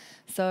itself.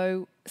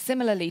 So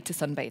similarly to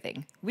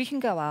sunbathing, we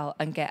can go out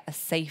and get a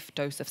safe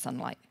dose of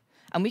sunlight.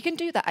 And we can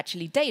do that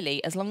actually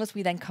daily as long as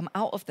we then come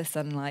out of the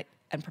sunlight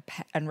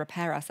and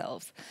repair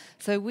ourselves.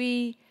 So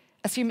we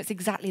assume it's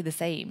exactly the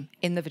same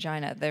in the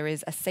vagina. There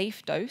is a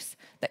safe dose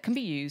that can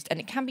be used, and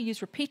it can be used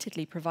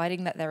repeatedly,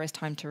 providing that there is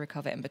time to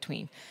recover in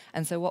between.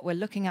 And so what we're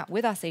looking at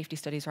with our safety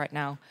studies right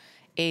now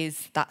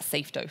is that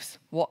safe dose.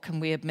 What can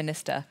we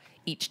administer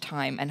each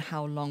time, and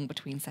how long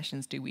between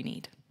sessions do we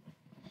need?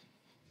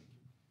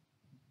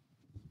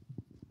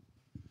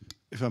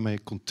 If I may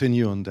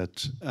continue on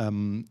that,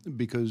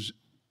 because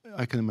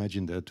I can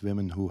imagine that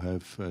women who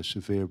have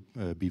severe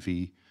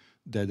BV,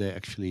 that they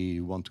actually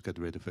want to get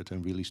rid of it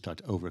and really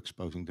start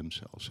overexposing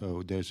themselves.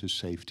 So there's a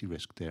safety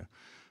risk there.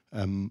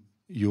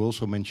 You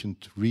also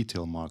mentioned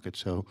retail market.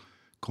 So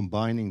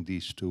combining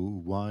these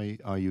two, why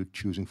are you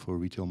choosing for a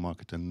retail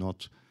market and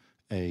not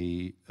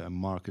a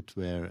market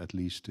where at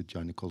least the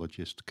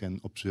gynecologist can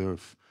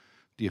observe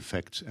the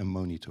effects and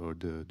monitor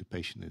the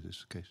patient in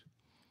this case?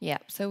 Yeah,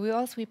 so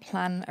whilst we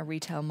plan a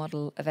retail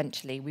model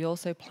eventually, we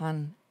also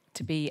plan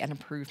to be an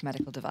approved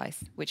medical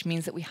device, which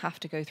means that we have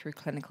to go through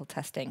clinical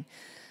testing.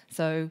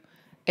 So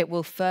it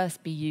will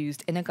first be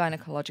used in a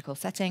gynecological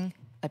setting,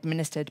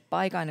 administered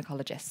by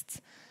gynecologists.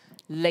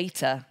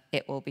 Later,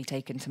 it will be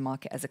taken to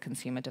market as a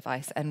consumer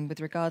device. And with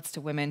regards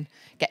to women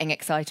getting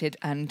excited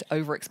and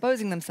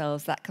overexposing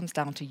themselves, that comes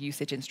down to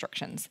usage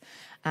instructions.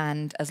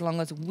 And as long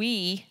as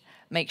we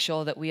make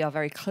sure that we are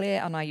very clear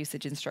on our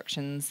usage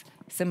instructions,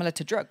 similar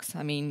to drugs.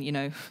 I mean, you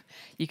know,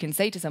 you can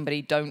say to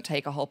somebody, don't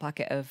take a whole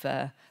packet of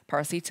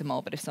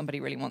paracetamol, but if somebody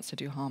really wants to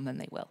do harm, then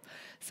they will.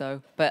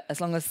 So, but as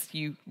long as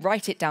you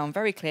write it down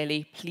very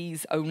clearly,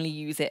 please only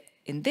use it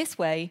in this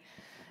way,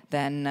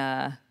 then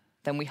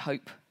we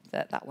hope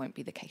that that won't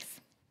be the case.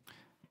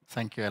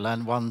 Thank you, Ella.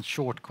 And one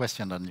short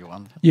question then,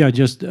 Johan. Yeah,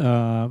 just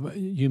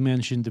you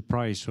mentioned the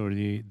price or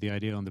the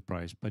idea on the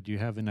price, but do you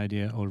have an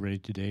idea already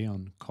today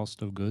on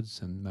cost of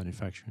goods and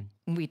manufacturing?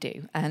 We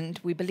do, and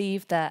we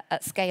believe that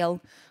at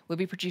scale, we'll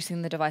be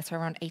producing the device for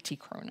around 80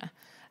 krona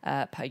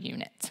per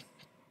unit.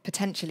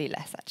 Potentially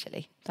less,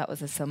 actually. That was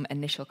some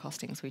initial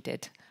costings we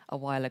did a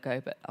while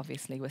ago, but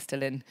obviously we're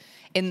still in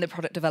the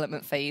product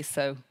development phase,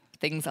 so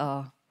things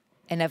are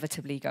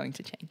inevitably going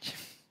to change.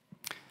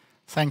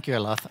 Thank you,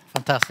 Ella.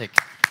 Fantastic.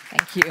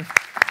 Thank you.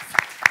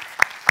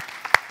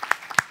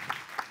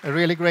 A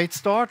really great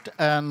start.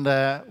 And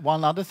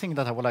one other thing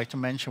that I would like to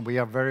mention, we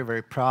are very,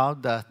 very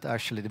proud that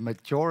actually the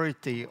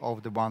majority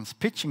of the ones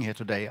pitching here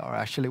today are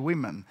actually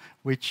women,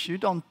 which you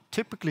don't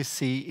typically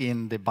see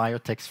in the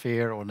biotech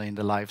sphere or in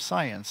the life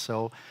science.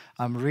 So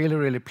I'm really,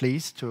 really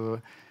pleased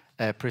to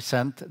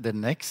present the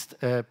next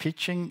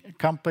pitching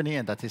company,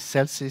 and that is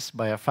Selcis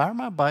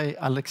Biopharma by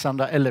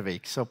Alexandra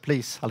Ellevik. So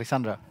please,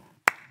 Alexandra.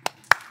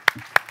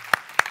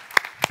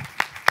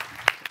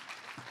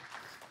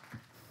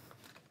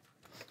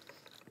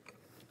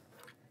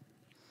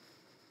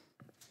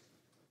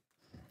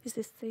 Is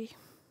this the...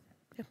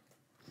 Yeah.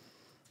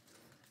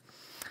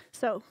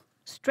 So,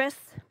 stress,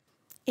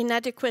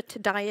 inadequate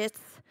diets,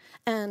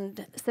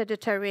 and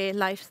sedentary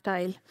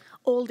lifestyle,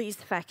 all these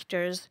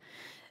factors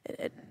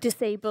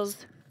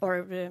disables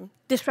or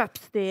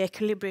disrupts the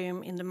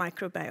equilibrium in the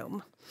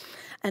microbiome.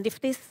 And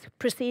if this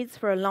proceeds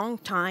for a long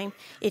time,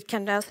 it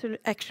can also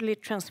actually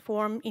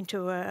transform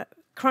into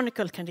chronic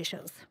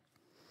conditions.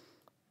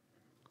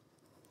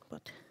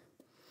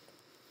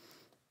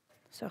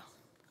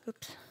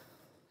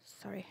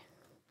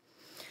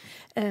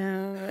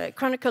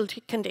 Chronic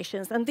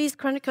conditions, and these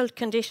chronic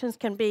conditions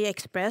can be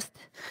expressed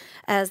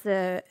as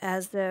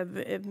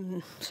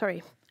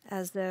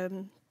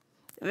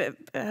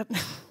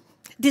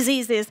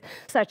diseases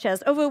such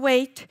as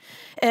overweight,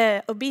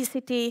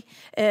 obesity,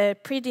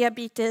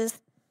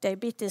 prediabetes,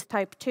 diabetes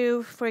type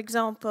 2, for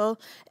example,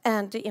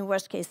 and in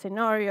worst case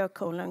scenario,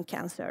 colon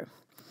cancer.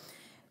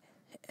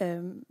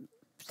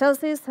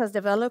 Selcis has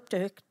developed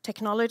a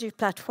technology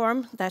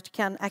platform that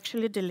can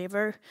actually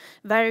deliver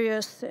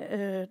various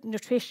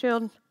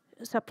nutrition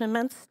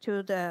supplements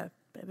to the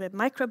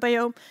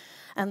microbiome,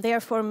 and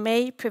therefore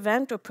may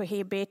prevent or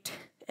prohibit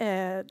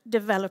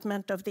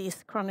development of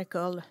these chronic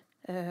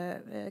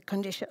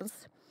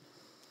conditions.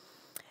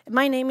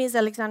 My name is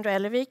Alexandra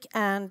Elevik,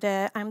 and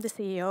I'm the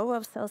CEO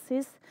of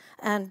Selcis,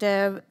 and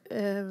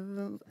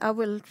I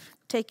will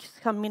take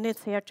some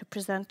minutes here to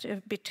present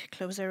a bit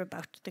closer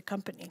about the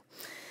company.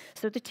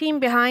 So the team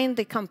behind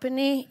the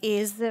company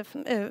is,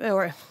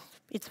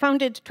 it's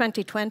founded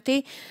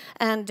 2020,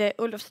 and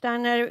Olof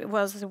Sterner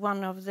was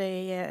one of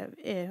the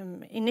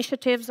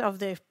initiatives of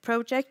the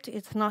project.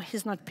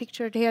 He's not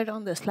pictured here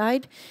on the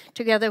slide,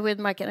 together with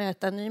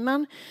Margareta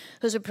Nyman,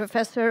 who's a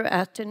professor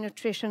at the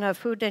Nutritional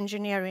Food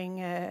Engineering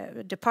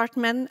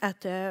department at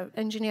the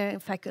engineering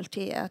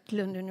faculty at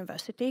Lund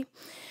University,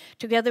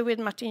 together with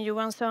Martin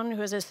Johansson,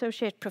 who is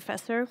associate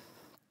professor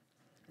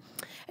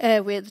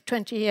with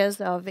 20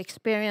 years of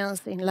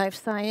experience in life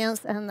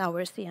science and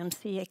our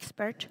CMC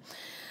expert.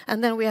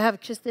 And then we have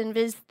Kristin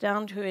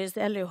Wistrand, who is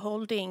LU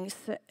Holdings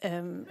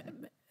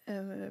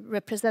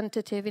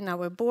representative in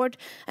our board,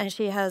 and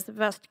she has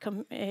vast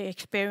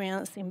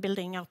experience in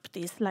building up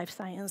these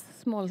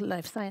small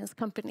life science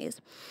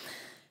companies.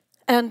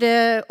 And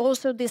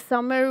also this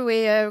summer,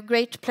 we have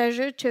great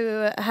pleasure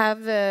to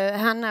have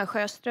Hanna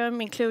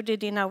Sjöström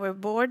included in our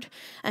board,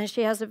 and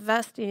she has a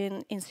vast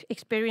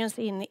experience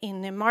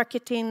in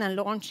marketing and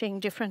launching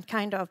different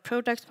kind of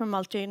products for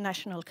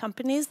multinational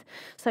companies,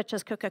 such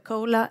as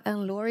Coca-Cola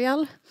and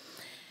L'Oreal.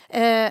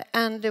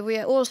 And we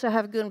also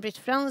have Gun-Britt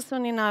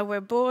Fransson in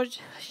our board.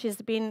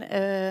 She's been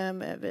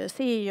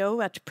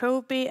CEO at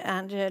Probi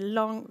and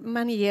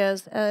many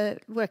years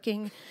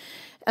working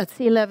at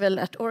sea level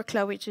at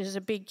Orkla, which is a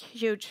big,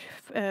 huge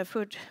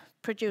food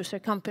producer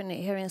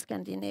company here in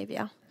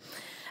Scandinavia.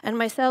 And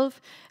myself,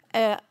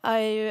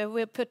 I've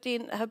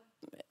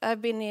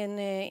been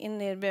in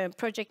the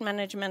project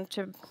management.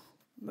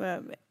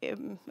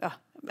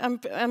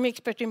 I'm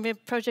expert in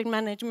project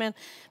management,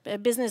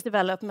 business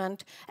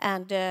development,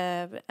 and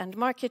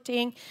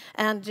marketing.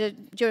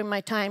 And during my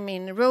time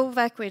in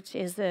Rovac, which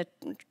is a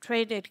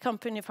traded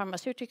company,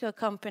 pharmaceutical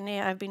company,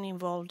 I've been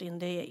involved in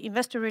the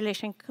investor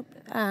relation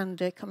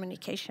and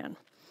communication.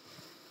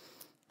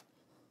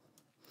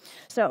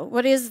 So,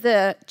 what is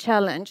the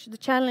challenge? The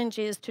challenge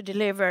is to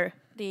deliver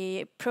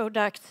the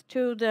products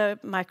to the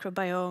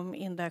microbiome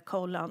in the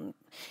colon,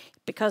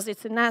 because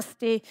it's a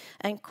nasty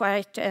and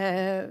quite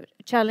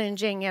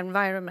challenging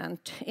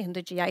environment in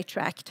the GI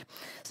tract.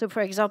 So,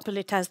 for example,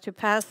 it has to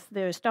pass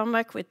the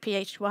stomach with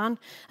pH 1,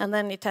 and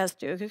then it has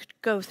to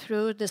go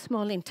through the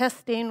small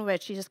intestine,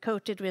 which is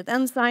coated with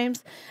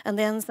enzymes, and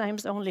the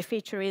enzymes' only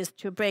feature is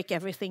to break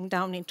everything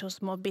down into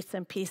small bits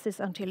and pieces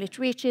until it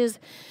reaches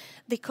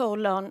the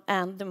colon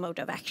and the mode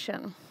of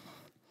action.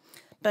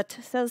 But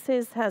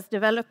Selcis has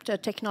developed a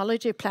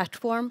technology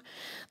platform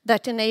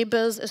that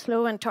enables a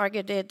slow and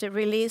targeted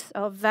release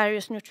of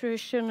various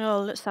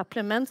nutritional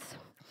supplements,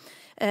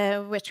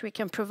 which we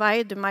can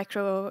provide the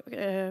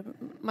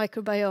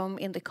microbiome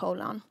in the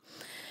colon.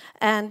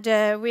 And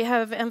we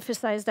have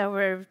emphasized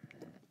our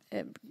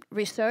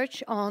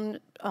research on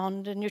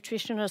the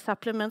nutritional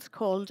supplements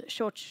called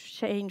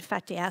short-chain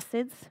fatty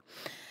acids,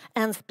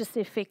 and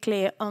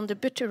specifically on the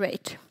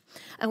butyrate.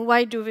 And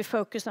why do we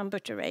focus on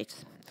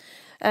butyrates?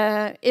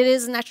 It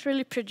is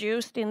naturally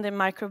produced in the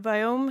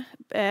microbiome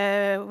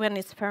when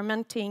it's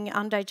fermenting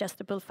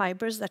undigestible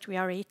fibers that we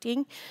are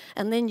eating,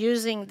 and then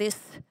using this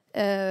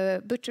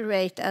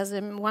butyrate as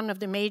one of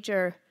the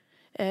major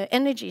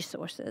energy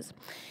sources.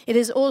 It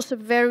is also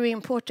very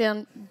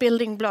important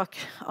building block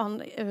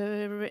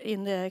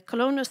in the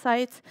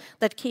colonocytes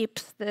that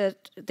keeps the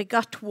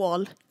gut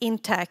wall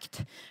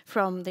intact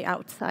from the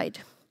outside.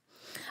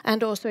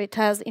 And also it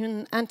has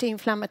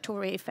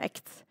anti-inflammatory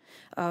effects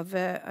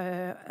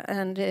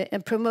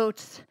and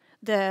promotes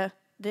the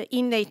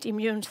innate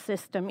immune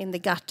system in the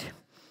gut.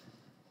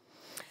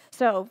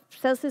 So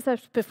Selcis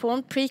has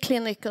performed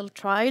preclinical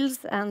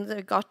trials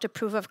and got a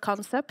proof of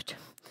concept.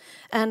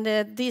 And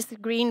these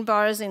green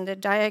bars in the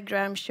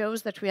diagram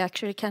shows that we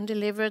actually can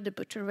deliver the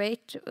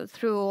butyrate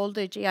through all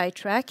the GI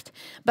tract,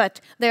 but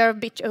they are a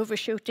bit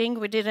overshooting.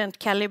 We didn't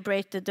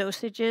calibrate the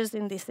dosages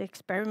in this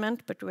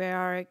experiment, but we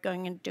are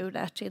going to do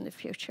that in the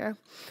future.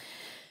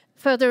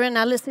 Further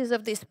analysis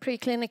of this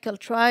preclinical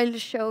trial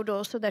showed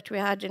also that we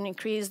had an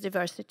increased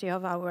diversity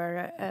of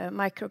our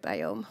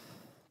microbiome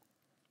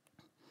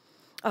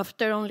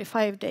after only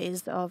 5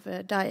 days of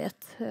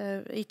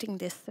eating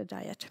this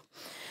diet.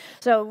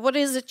 So what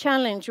is the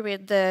challenge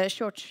with the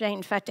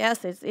short-chain fatty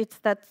acids? It's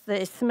that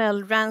they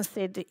smell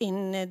rancid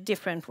in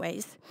different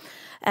ways.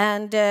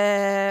 And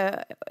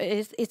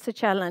it's a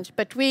challenge.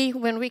 But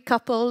when we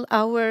couple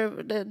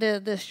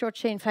the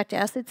short-chain fatty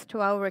acids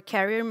to our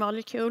carrier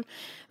molecule,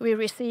 we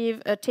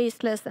receive a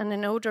tasteless and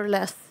an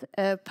odorless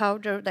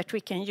powder that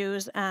we can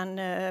use and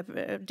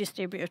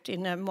distribute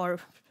in a more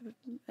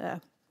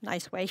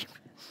nice way.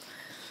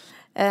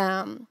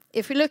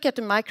 If we look at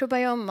the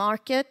microbiome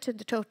market,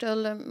 the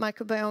total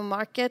microbiome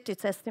market,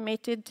 it's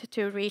estimated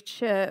to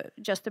reach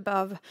just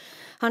above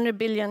 $100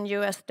 billion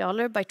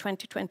by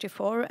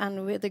 2024,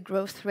 and with a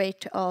growth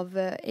rate of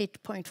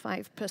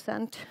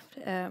 8.5%.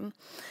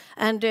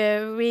 And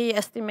we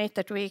estimate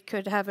that we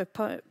could have a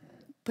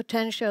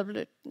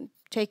potential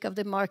take of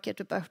the market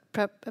about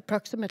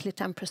approximately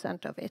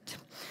 10% of it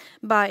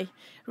by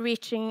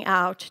reaching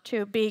out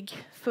to big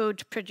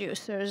food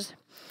producers,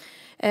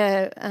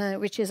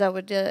 which is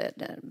our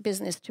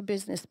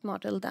business-to-business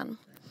model then.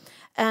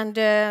 And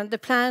the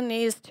plan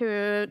is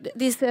to,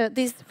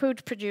 these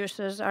food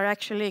producers are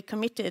actually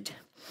committed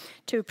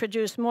to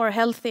produce more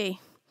healthy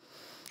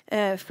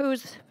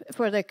foods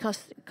for their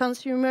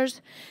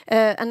consumers,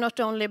 and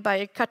not only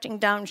by cutting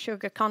down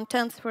sugar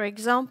contents, for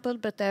example,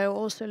 but they're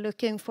also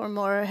looking for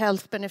more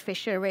health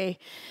beneficiary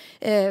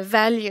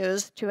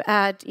values to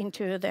add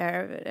into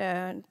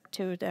their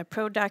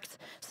products,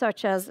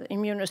 such as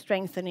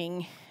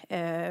immunostrengthening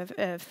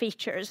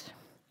features.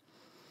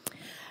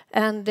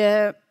 And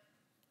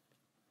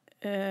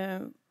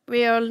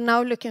we are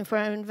now looking for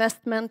an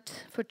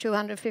investment for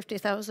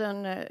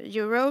 250,000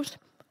 euros,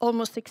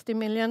 almost 60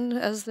 million,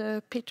 as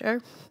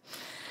Peter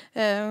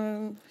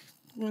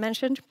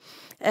mentioned.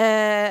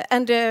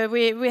 And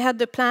we had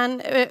the plan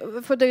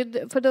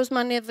for those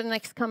money of the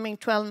next coming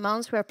 12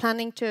 months. We're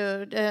planning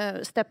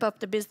to step up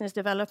the business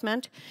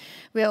development.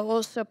 We are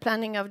also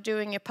planning of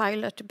doing a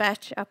pilot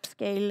batch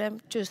upscale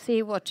to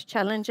see what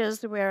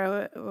challenges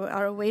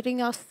are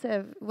awaiting us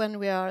when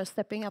we are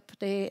stepping up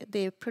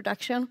the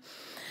production.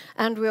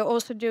 And we're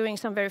also doing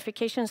some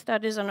verification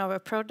studies on our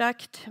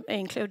product,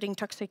 including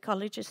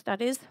toxicology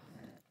studies.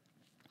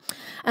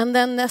 And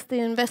then the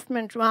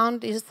investment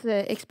round is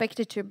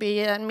expected to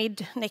be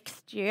mid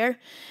next year.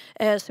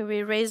 So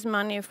we raise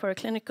money for a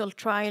clinical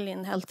trial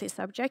in healthy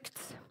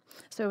subjects,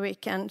 so we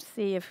can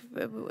see if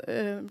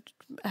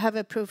have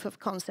a proof of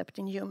concept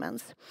in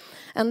humans.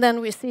 And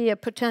then we see a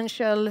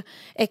potential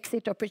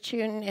exit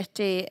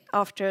opportunity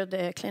after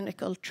the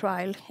clinical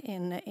trial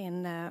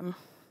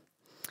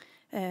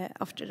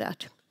after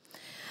that.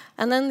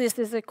 And then this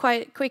is a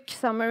quite quick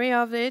summary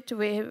of it.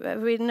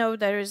 We know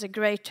there is a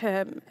great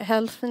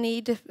health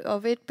need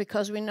of it,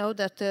 because we know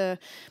that the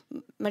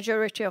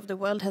majority of the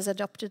world has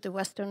adopted the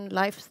Western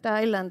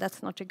lifestyle, and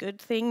that's not a good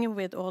thing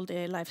with all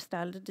the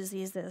lifestyle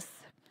diseases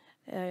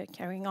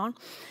carrying on.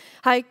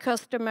 High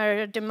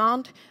customer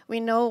demand. We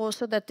know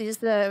also that these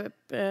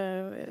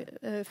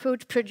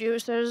food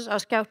producers are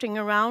scouting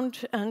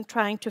around and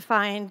trying to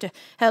find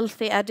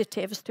healthy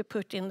additives to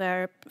put in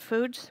their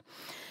foods.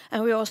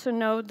 And we also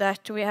know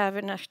that we have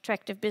an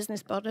attractive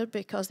business model,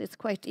 because it's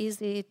quite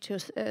easy to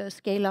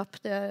scale up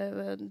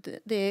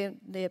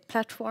the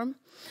platform.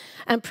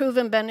 And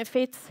proven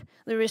benefits,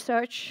 the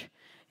research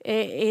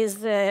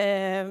is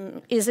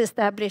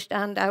established,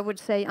 and I would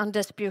say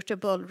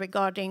undisputable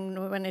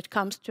regarding when it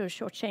comes to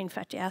short-chain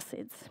fatty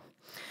acids.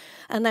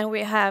 And then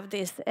we have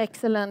this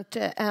excellent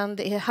and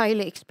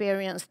highly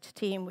experienced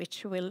team,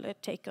 which will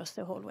take us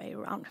the whole way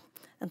around.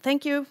 And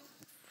thank you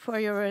for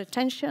your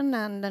attention,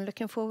 and I'm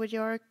looking forward to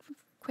your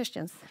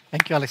questions.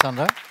 Thank you,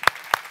 Alexandra.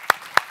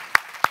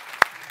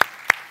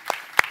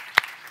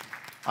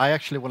 I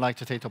actually would like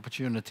to take the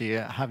opportunity.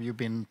 Have you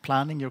been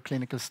planning your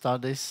clinical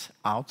studies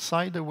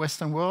outside the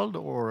Western world,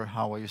 or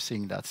how are you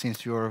seeing that,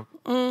 since you're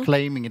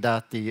claiming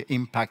that the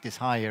impact is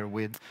higher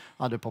with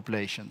other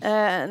populations?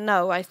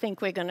 No, I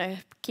think we're going to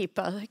keep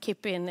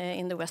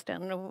in the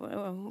Western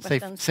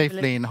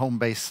safely in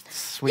home-based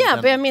Sweden.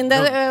 Yeah, but I mean,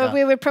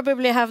 we will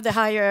probably have the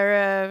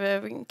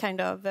higher kind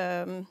of,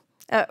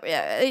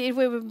 it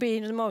will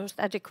be the most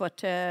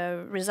adequate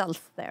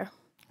results there.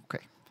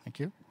 Okay, thank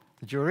you.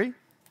 The jury?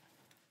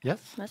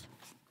 Yes?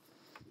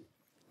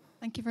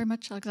 Thank you very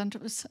much, Alexander.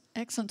 It was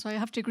excellent. I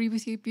have to agree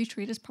with you.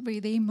 Butyrate is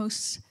probably the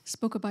most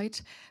spoke about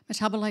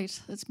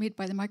metabolite that's made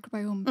by the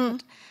microbiome.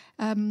 But,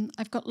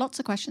 I've got lots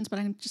of questions, but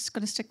I'm just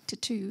going to stick to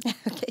two.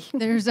 Okay.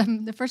 There's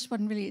the first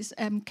one really is,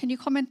 can you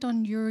comment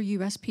on your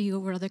USP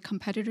over other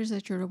competitors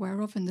that you're aware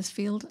of in this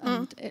field?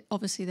 And it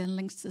obviously then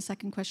links to the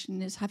second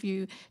question is, have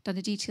you done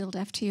a detailed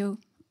FTO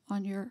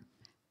on your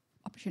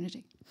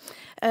opportunity?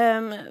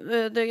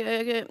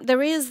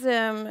 There is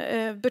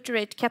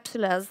butyrate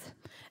capsulas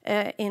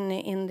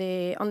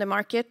on the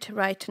market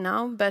right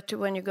now, but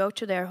when you go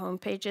to their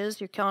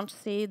homepages, you can't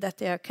see that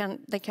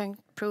they can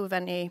prove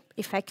any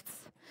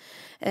effects.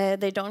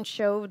 They don't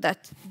show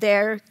that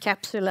their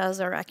capsulas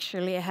are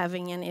actually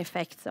having any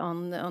effects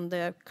on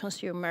the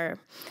consumer.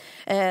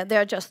 They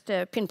are just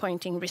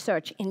pinpointing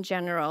research in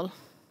general.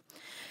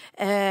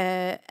 What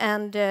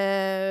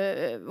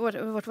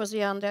was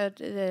the other?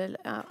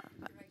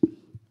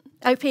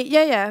 IP,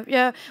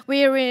 yeah.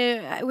 We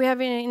have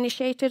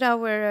initiated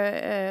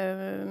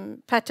our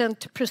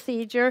patent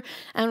procedure,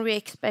 and we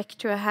expect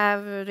to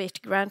have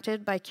it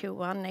granted by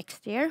Q1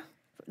 next year,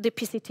 the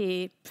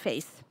PCT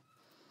phase.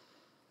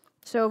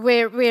 So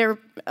we're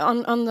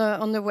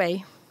on the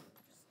way.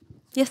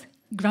 Yes.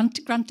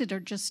 Granted or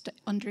just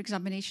under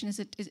examination?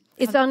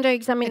 It's under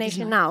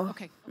examination now.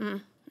 Okay.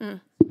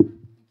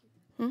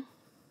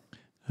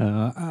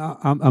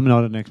 I'm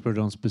not an expert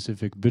on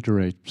specific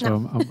butyrate,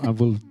 so I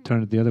will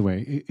turn it the other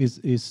way.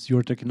 Is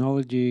your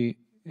technology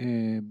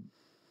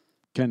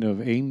kind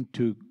of aimed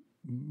to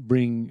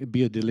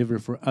be a deliverer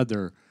for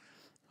other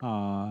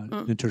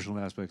nutritional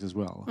aspects as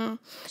well?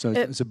 So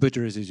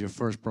butyrate is your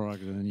first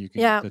product, and then you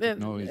can get the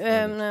technology.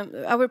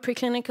 Our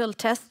preclinical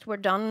tests were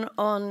done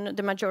on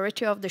the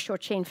majority of the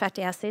short-chain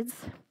fatty acids,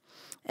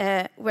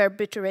 where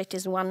butyrate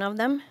is one of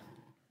them.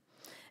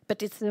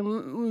 But it's the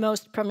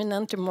most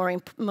prominent and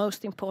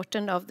most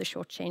important of the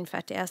short-chain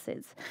fatty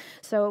acids.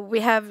 So we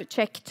have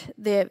checked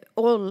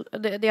all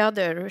the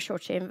other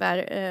short-chain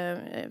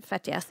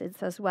fatty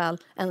acids as well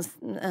and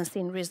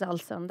seen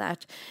results on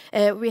that.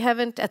 We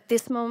haven't at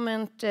this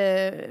moment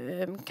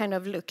kind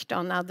of looked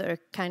on other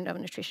kind of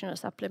nutritional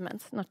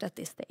supplements, not at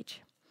this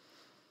stage.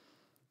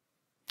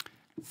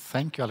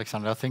 Thank you,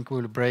 Alexander. I think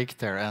we'll break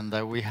there, and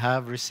we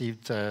have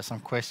received some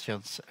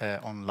questions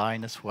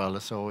online as well.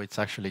 So it's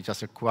actually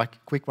just a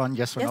quick one,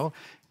 yes or no.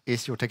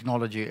 Is your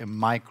technology a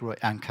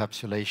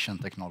micro-encapsulation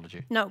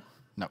technology? No.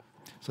 No.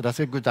 So that's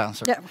a good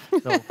answer. Yeah.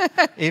 So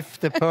if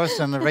the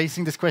person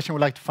raising this question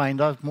would like to find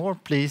out more,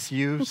 please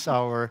use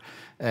our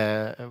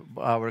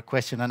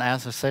question and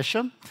answer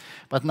session.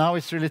 But now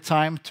it's really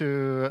time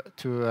to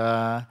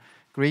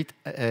greet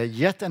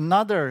yet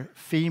another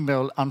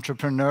female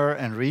entrepreneur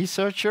and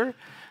researcher,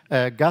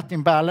 Gut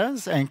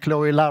Imbalance, and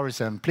Chloe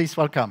Laurison. Please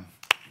welcome.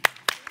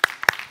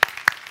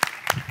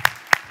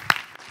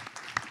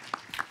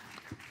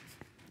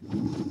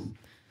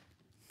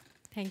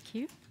 Thank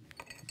you.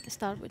 I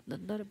start with a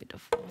little bit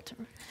of water.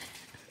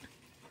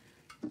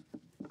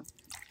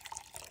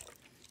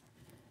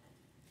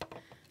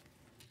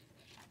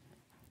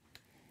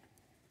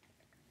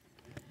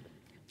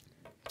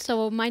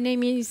 So my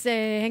name is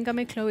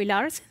Chloe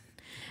Laurison,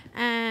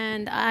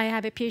 and I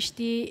have a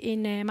PhD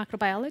in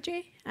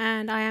microbiology,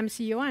 and I am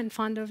CEO and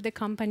founder of the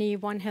company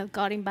One Health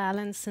Gut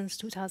Imbalance since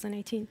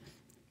 2018.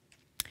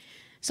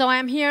 So I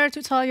am here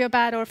to tell you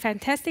about our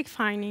fantastic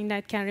finding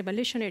that can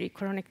revolutionary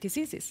chronic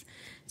diseases.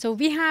 So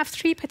we have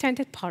 3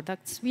 patented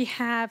products. We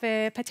have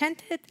a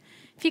patented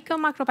fecal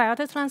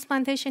microbiota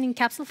transplantation in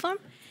capsule form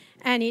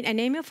and in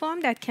anemia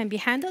form that can be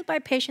handled by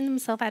patient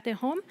themselves at their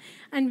home.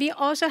 And we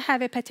also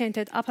have a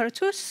patented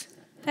apparatus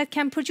that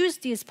can produce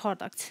these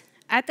products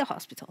at the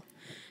hospital.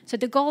 So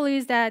the goal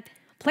is that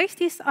place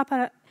this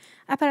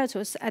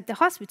apparatus at the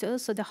hospital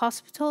so the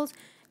hospitals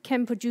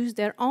can produce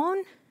their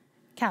own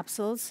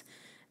capsules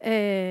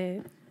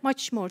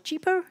much more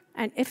cheaper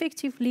and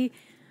effectively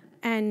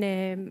and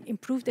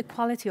improve the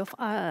quality of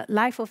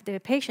life of the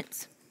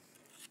patients.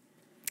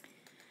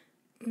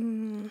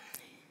 Oops.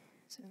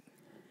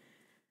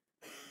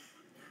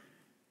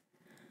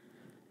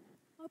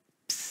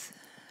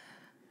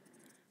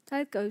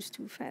 That goes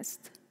too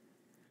fast.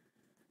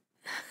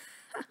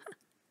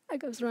 That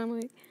goes wrong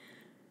way.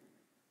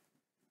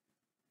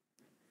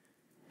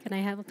 Can I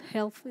have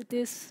help with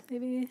this,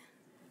 maybe?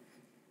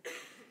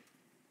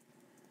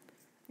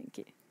 Thank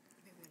you.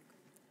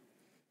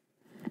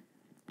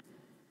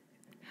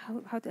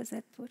 How does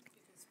that work?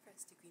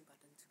 Press the green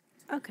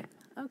button.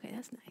 Okay,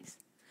 that's nice.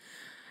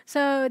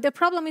 So the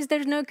problem is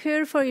there's no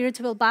cure for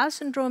irritable bowel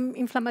syndrome,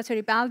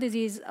 inflammatory bowel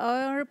disease,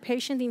 or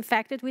patient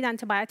infected with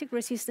antibiotic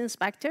resistance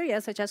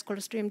bacteria such as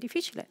Clostridium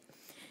difficile.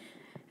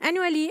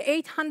 Annually,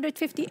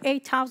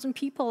 858,000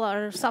 people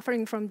are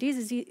suffering from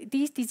these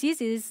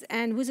diseases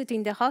and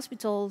visiting the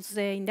hospitals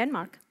in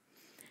Denmark.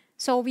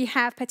 So we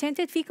have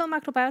patented fecal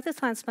microbiota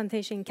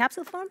transplantation in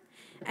capsule form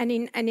and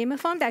in anemia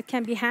form that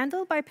can be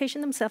handled by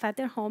patients themselves at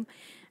their home.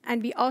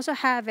 And we also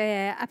have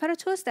an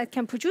apparatus that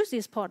can produce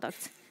these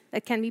products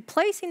that can be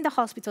placed in the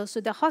hospital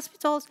so the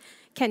hospitals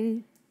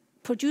can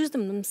produce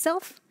them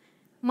themselves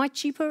much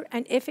cheaper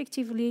and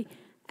effectively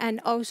and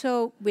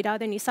also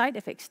without any side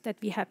effects that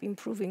we have been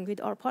proving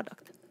with our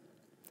product.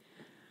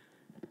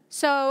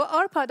 So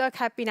our product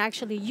have been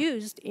actually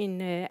used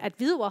at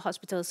Hvidovre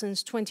Hospital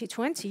since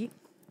 2020,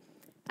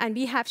 and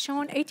we have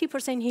shown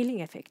 80%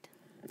 healing effect.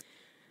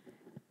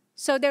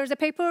 So there's a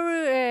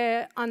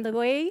paper on the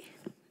way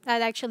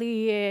that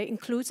actually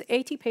includes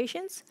 80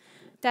 patients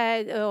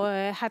that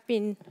have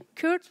been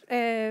cured.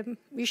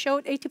 We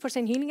showed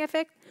 80% healing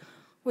effect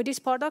with this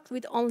product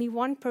with only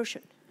one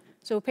person.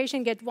 So a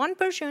patient gets one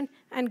person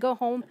and go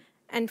home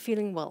and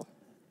feeling well.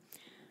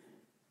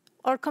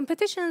 Our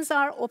competitions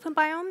are Open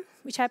Biome,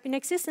 which have been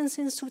existing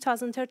since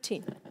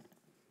 2013.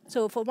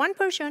 So for one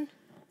person,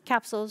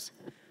 capsules,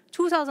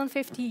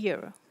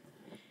 €2,050.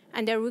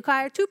 And they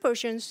require 2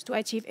 persons to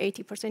achieve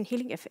 80%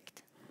 healing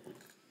effect.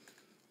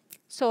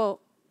 So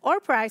our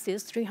price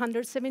is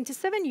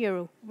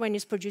 €377 when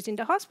it's produced in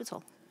the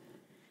hospital.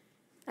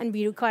 And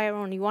we require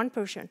only 1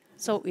 person.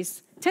 So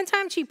it's 10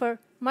 times cheaper,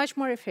 much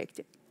more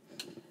effective.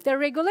 The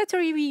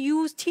regulatory, we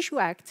use Tissue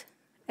Act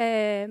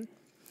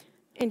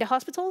in the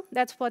hospital.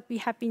 That's what we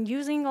have been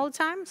using all the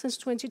time, since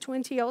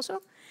 2020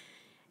 also.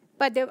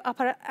 But the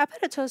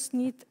apparatus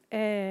need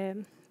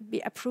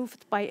be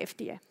approved by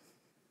FDA.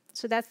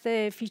 So that's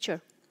the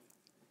feature.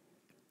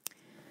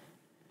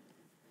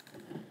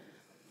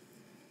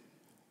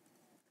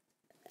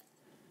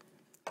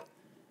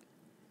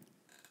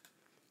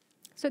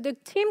 So the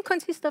team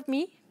consists of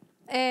me.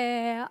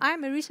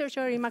 I'm a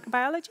researcher in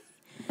microbiology,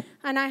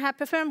 and I have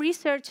performed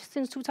research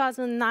since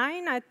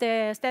 2009 at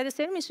the Statens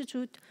Serum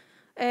Institute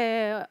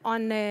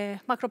on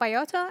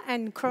microbiota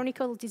and chronic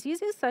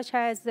diseases, such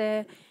as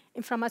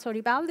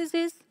inflammatory bowel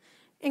disease,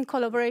 in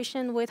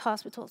collaboration with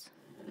hospitals.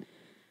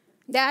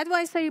 The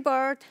advisory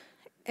board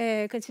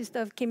consists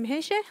of Kim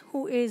Hesche,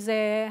 who is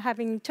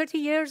having 30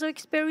 years of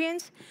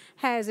experience,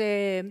 has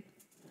a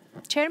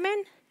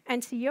chairman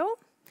and CEO.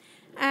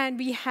 And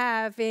we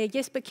have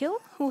Jesper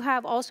Kiel, who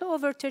have also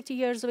over 30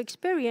 years of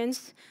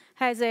experience,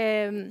 has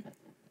an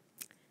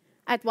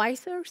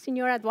advisor,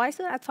 senior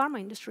advisor at pharma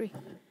industry.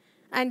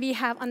 And we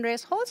have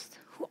Andreas Holst,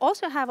 who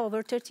also have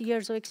over 30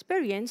 years of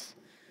experience,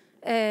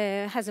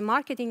 has a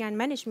marketing and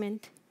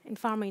management in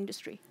pharma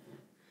industry.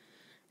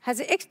 As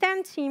an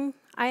external team,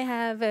 I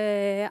have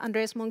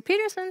Andreas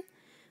Munk-Petersen,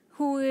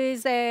 who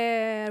is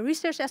a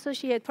research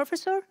associate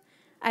professor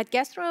at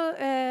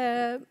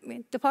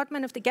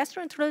Department of the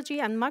Gastroenterology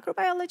and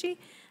Microbiology.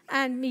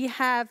 And we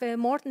have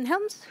Morten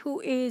Helms,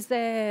 who is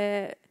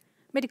a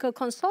medical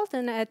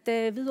consultant at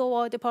the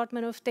Hvidovre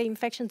Department of the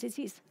Infectious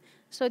Disease.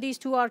 So these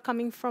two are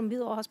coming from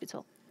Hvidovre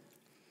Hospital.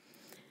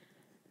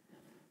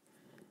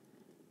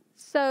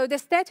 So the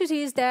status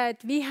is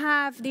that we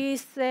have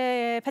this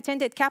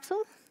patented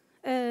capsule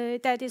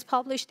that is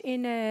published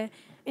in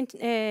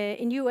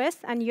US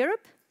and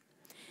Europe.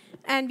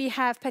 And we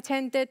have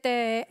patented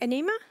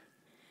enema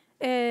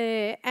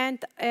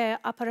and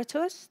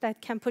apparatus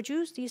that can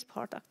produce these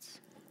products.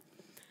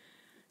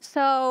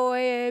 So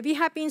we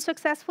have been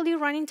successfully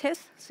running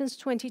tests since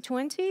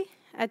 2020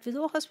 at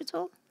Hvidovre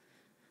Hospital,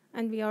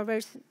 and they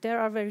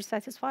are very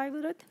satisfied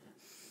with it.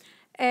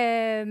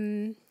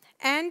 And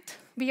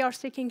we are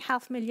seeking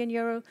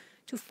 €500,000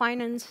 to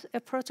finance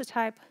a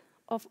prototype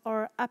of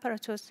our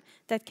apparatus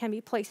that can be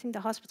placed in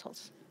the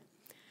hospitals.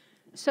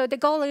 So the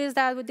goal is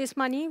that with this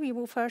money, we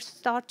will first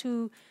start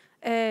to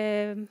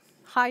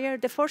hire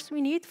the force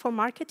we need for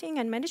marketing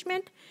and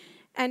management,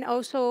 and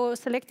also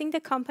selecting the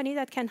company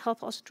that can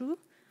help us through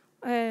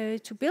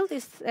to build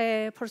this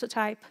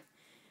prototype.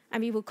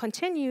 And we will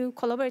continue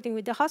collaborating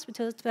with the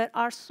hospitals. There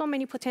are so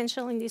many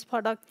potential in this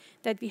product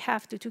that we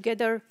have to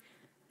together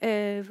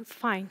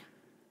find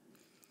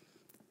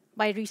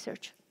by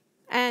research.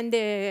 And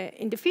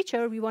in the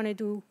future, we want to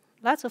do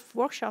lots of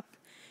workshops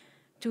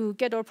to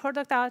get our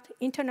product out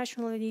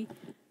internationally,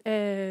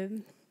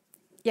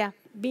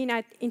 being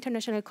at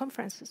international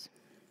conferences.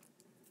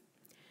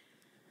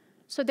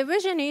 So the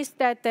vision is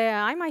that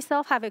I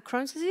myself have a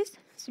Crohn's disease,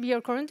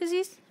 severe Crohn's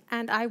disease,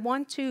 and I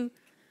want to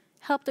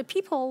help the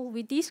people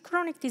with these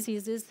chronic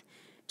diseases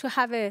to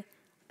have a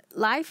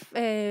life,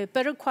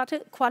 better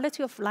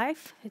quality of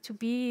life, to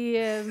be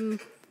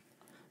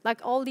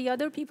like all the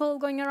other people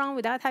going around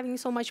without having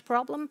so much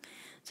problem,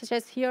 such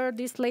as here,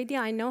 this lady,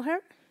 I know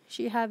her.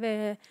 She have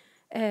a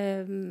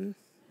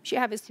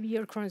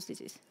severe Crohn's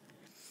disease.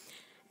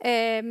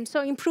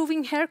 So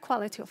improving her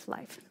quality of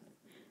life.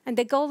 And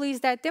the goal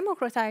is that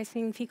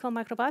democratizing fecal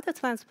microbiota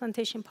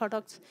transplantation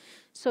products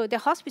so the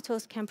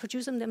hospitals can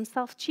produce them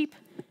themselves cheap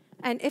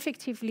and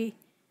effectively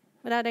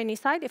without any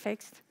side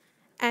effects.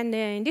 And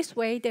in this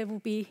way, they will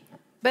be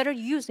better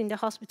used in the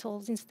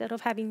hospitals instead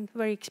of having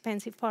very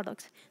expensive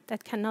products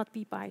that cannot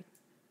be bought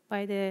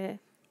by the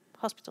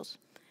hospitals.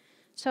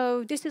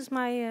 So this is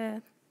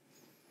my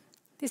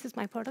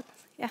product.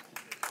 Yeah,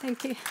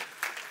 thank you.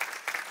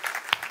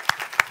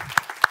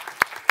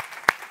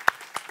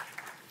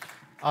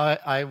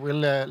 I will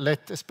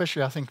let,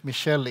 especially I think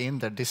Michelle in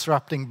there,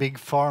 disrupting big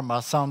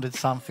pharma sounded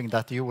something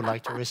that you would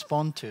like to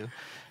respond to.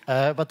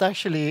 But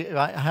actually,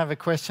 I have a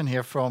question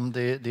here from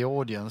the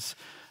audience.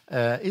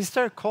 Is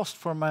there a cost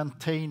for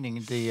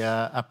maintaining the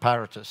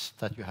apparatus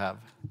that you have?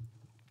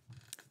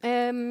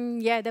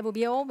 Yeah, there will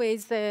be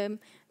always.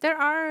 There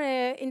are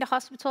in the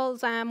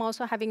hospitals. I'm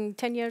also having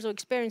 10 years of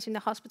experience in the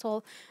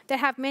hospital. They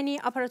have many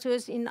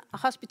apparatus in a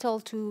hospital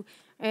to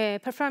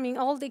performing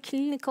all the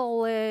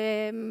clinical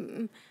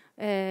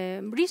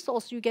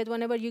results you get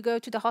whenever you go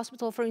to the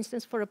hospital, for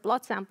instance, for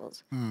blood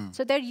samples.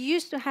 So they're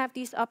used to have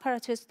these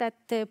apparatus that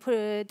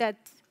that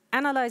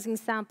analyzing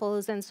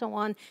samples and so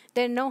on.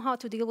 They know how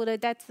to deal with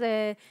it. That's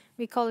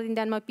we call it in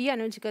Denmark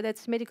bioanalytical.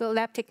 That's medical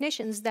lab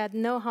technicians that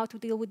know how to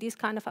deal with this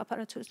kind of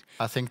apparatus.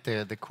 I think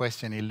the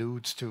question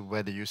alludes to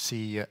whether you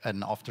see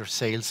an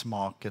after-sales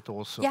market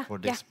also for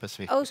this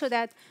specific. Also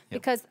that,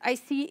 because I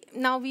see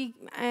now we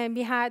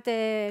had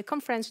a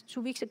conference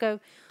 2 weeks ago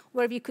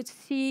where we could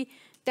see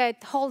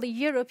that whole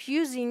Europe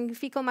using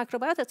fecal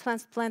microbiota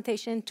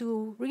transplantation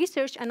to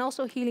research and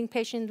also healing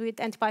patients with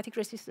antibiotic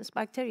resistance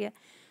bacteria.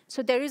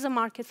 So there is a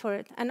market for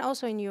it, and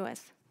also in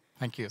US.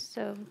 Thank you.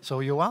 So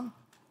Johan?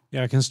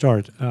 Yeah, I can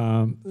start.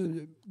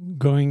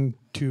 Going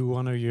to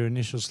one of your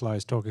initial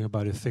slides talking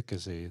about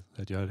efficacy,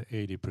 that you had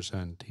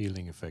 80%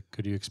 healing effect.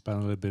 Could you expand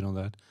a little bit on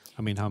that?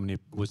 I mean, how many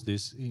was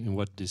this, in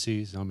what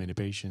disease, how many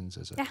patients,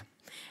 etc.? Yeah,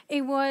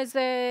 it was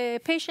a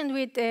patient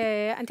with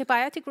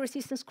antibiotic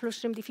resistance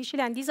Clostridium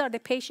difficile, and these are the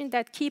patients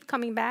that keep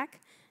coming back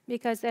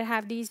because they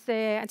have these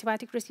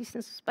antibiotic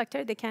resistance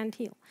bacteria they can't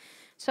heal.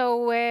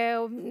 So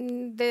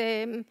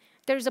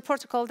there is a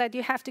protocol that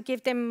you have to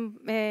give them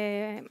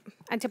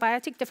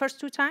antibiotic the first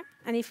 2 times,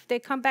 and if they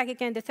come back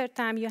again the 3rd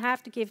time, you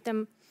have to give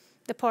them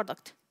the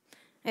product,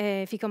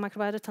 fecal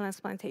microbiota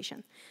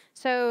transplantation.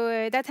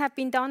 So that have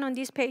been done on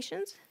these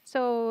patients.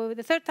 So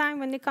the 3rd time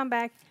when they come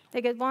back,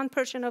 they get 1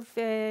 portion of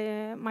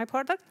my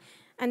product,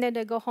 and then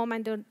they go home,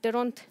 and they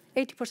don't.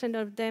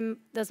 80% of them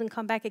doesn't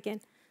come back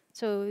again,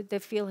 so they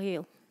feel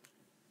healed.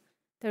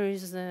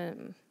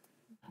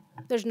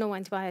 There's no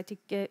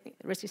antibiotic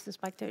resistance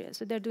bacteria,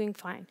 so they're doing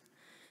fine.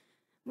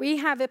 We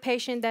have a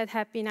patient that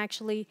have been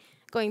actually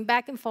going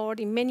back and forward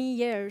in many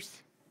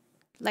years.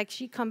 Like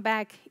she come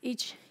back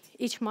each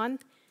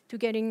month to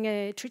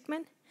getting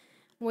treatment.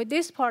 With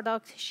this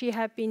product, she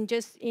have been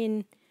just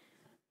in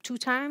 2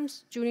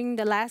 times during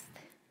the last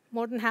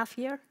more than half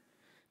year.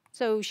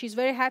 So she's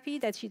very happy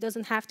that she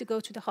doesn't have to go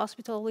to the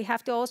hospital. We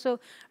have to also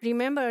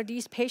remember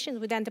these patients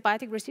with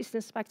antibiotic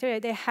resistance bacteria,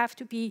 they have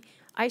to be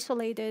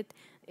isolated.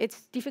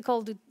 It's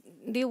difficult to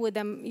deal with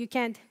them. You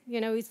can't,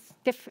 it's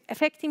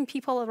affecting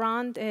people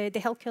around the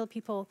healthcare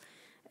people.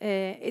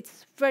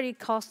 It's very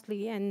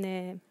costly,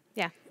 and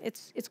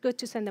it's good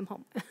to send them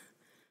home.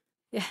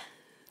 Yeah.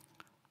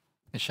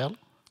 Michelle?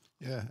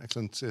 Yeah,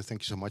 excellent.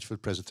 Thank you so much for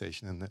the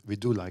presentation. And we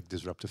do like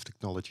disruptive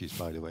technologies,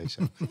 by the way,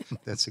 so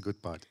that's a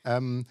good part.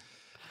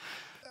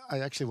 I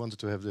actually wanted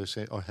to have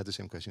had the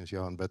same question as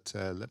Johan, but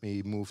let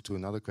me move to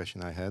another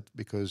question I had,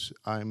 because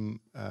I'm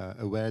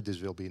aware this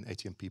will be an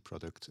ATMP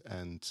product,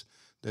 and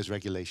there's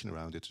regulation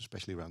around it,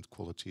 especially around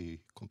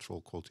quality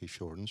control, quality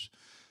assurance.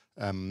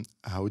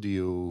 How do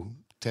you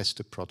test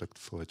the product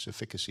for its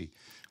efficacy?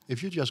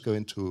 If you just go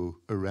into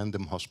a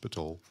random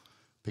hospital,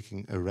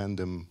 picking a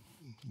random,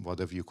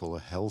 whatever you call a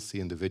healthy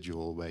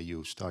individual, where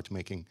you start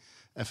making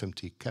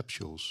FMT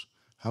capsules,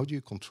 how do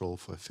you control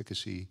for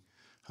efficacy?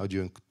 How do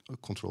you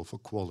control for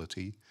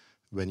quality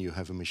when you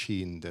have a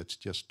machine that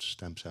just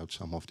stamps out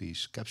some of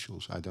these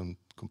capsules? I don't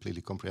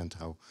completely comprehend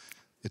how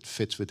it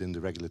fits within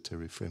the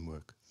regulatory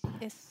framework.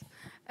 Yes.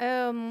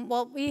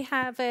 Well, we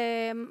have,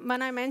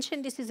 when I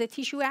mentioned this is a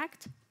Tissue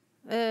Act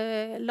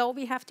law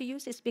we have to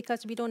use, is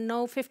because we don't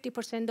know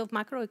 50% of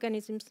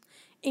microorganisms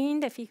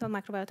in the fecal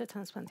microbiota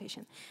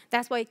transplantation.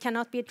 That's why it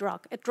cannot be a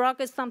drug. A drug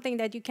is something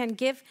that you can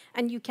give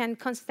and you can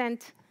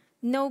constant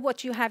know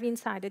what you have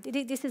inside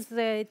it. This is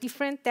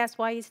different. That's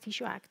why it's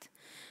Tissue Act.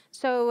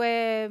 So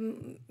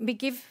we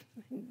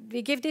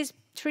give this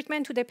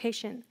treatment to the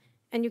patient,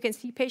 and you can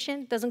see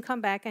patient doesn't come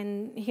back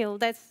and heal.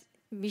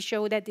 We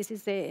show that this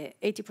is a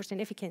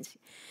 80% efficacy.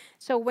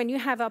 So when you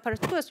have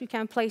apparatus, you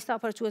can place the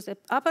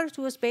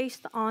apparatus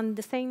based on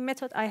the same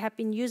method I have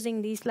been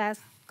using these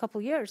last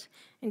couple years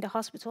in the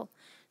hospital.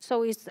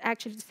 So it's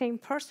actually the same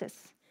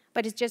process,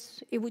 but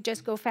it would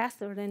just go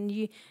faster than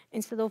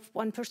instead of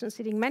one person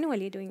sitting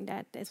manually doing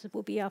that, this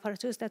would be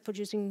apparatus that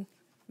producing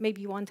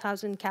maybe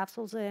 1,000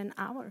 capsules an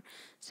hour.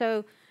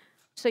 So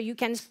you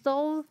can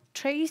still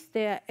trace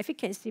the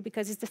efficacy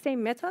because it's the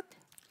same method,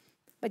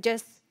 but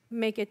just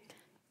make it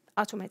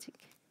automatic.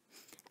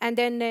 And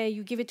then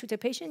you give it to the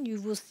patient,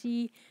 you will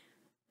see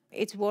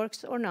it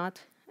works or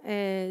not.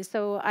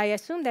 So I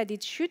assume that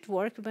it should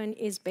work when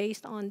it's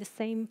based on the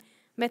same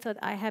method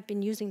I have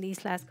been using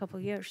these last couple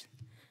of years.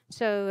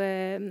 So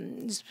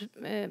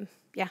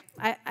yeah,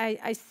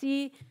 I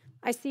see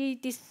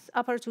this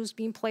apparatus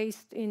being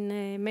placed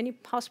in many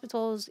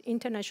hospitals,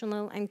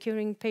 international, and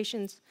curing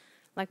patients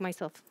like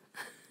myself.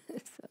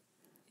 So,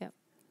 yeah.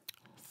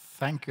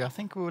 Thank you. I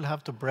think we will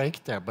have to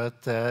break there,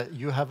 but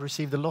you have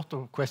received a lot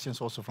of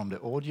questions also from the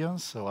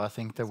audience, so I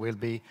think there will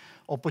be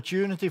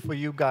opportunity for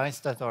you guys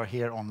that are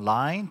here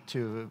online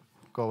to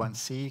go and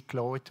see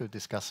Chloe to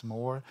discuss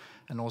more,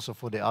 and also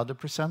for the other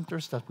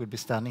presenters that will be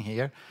standing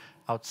here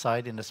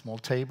outside in the small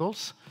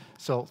tables.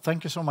 So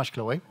thank you so much,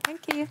 Chloe.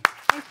 Thank you.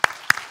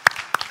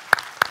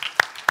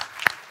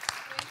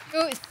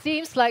 It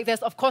seems like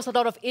there's, of course, a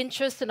lot of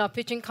interest in our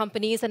pitching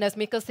companies. And as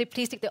Mika said,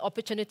 please take the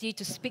opportunity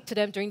to speak to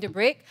them during the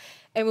break.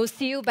 And we'll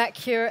see you back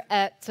here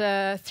at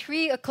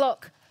 3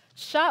 o'clock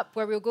sharp,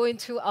 where we'll go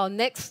into our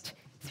next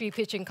 3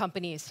 pitching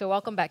companies. So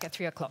welcome back at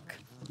 3 o'clock.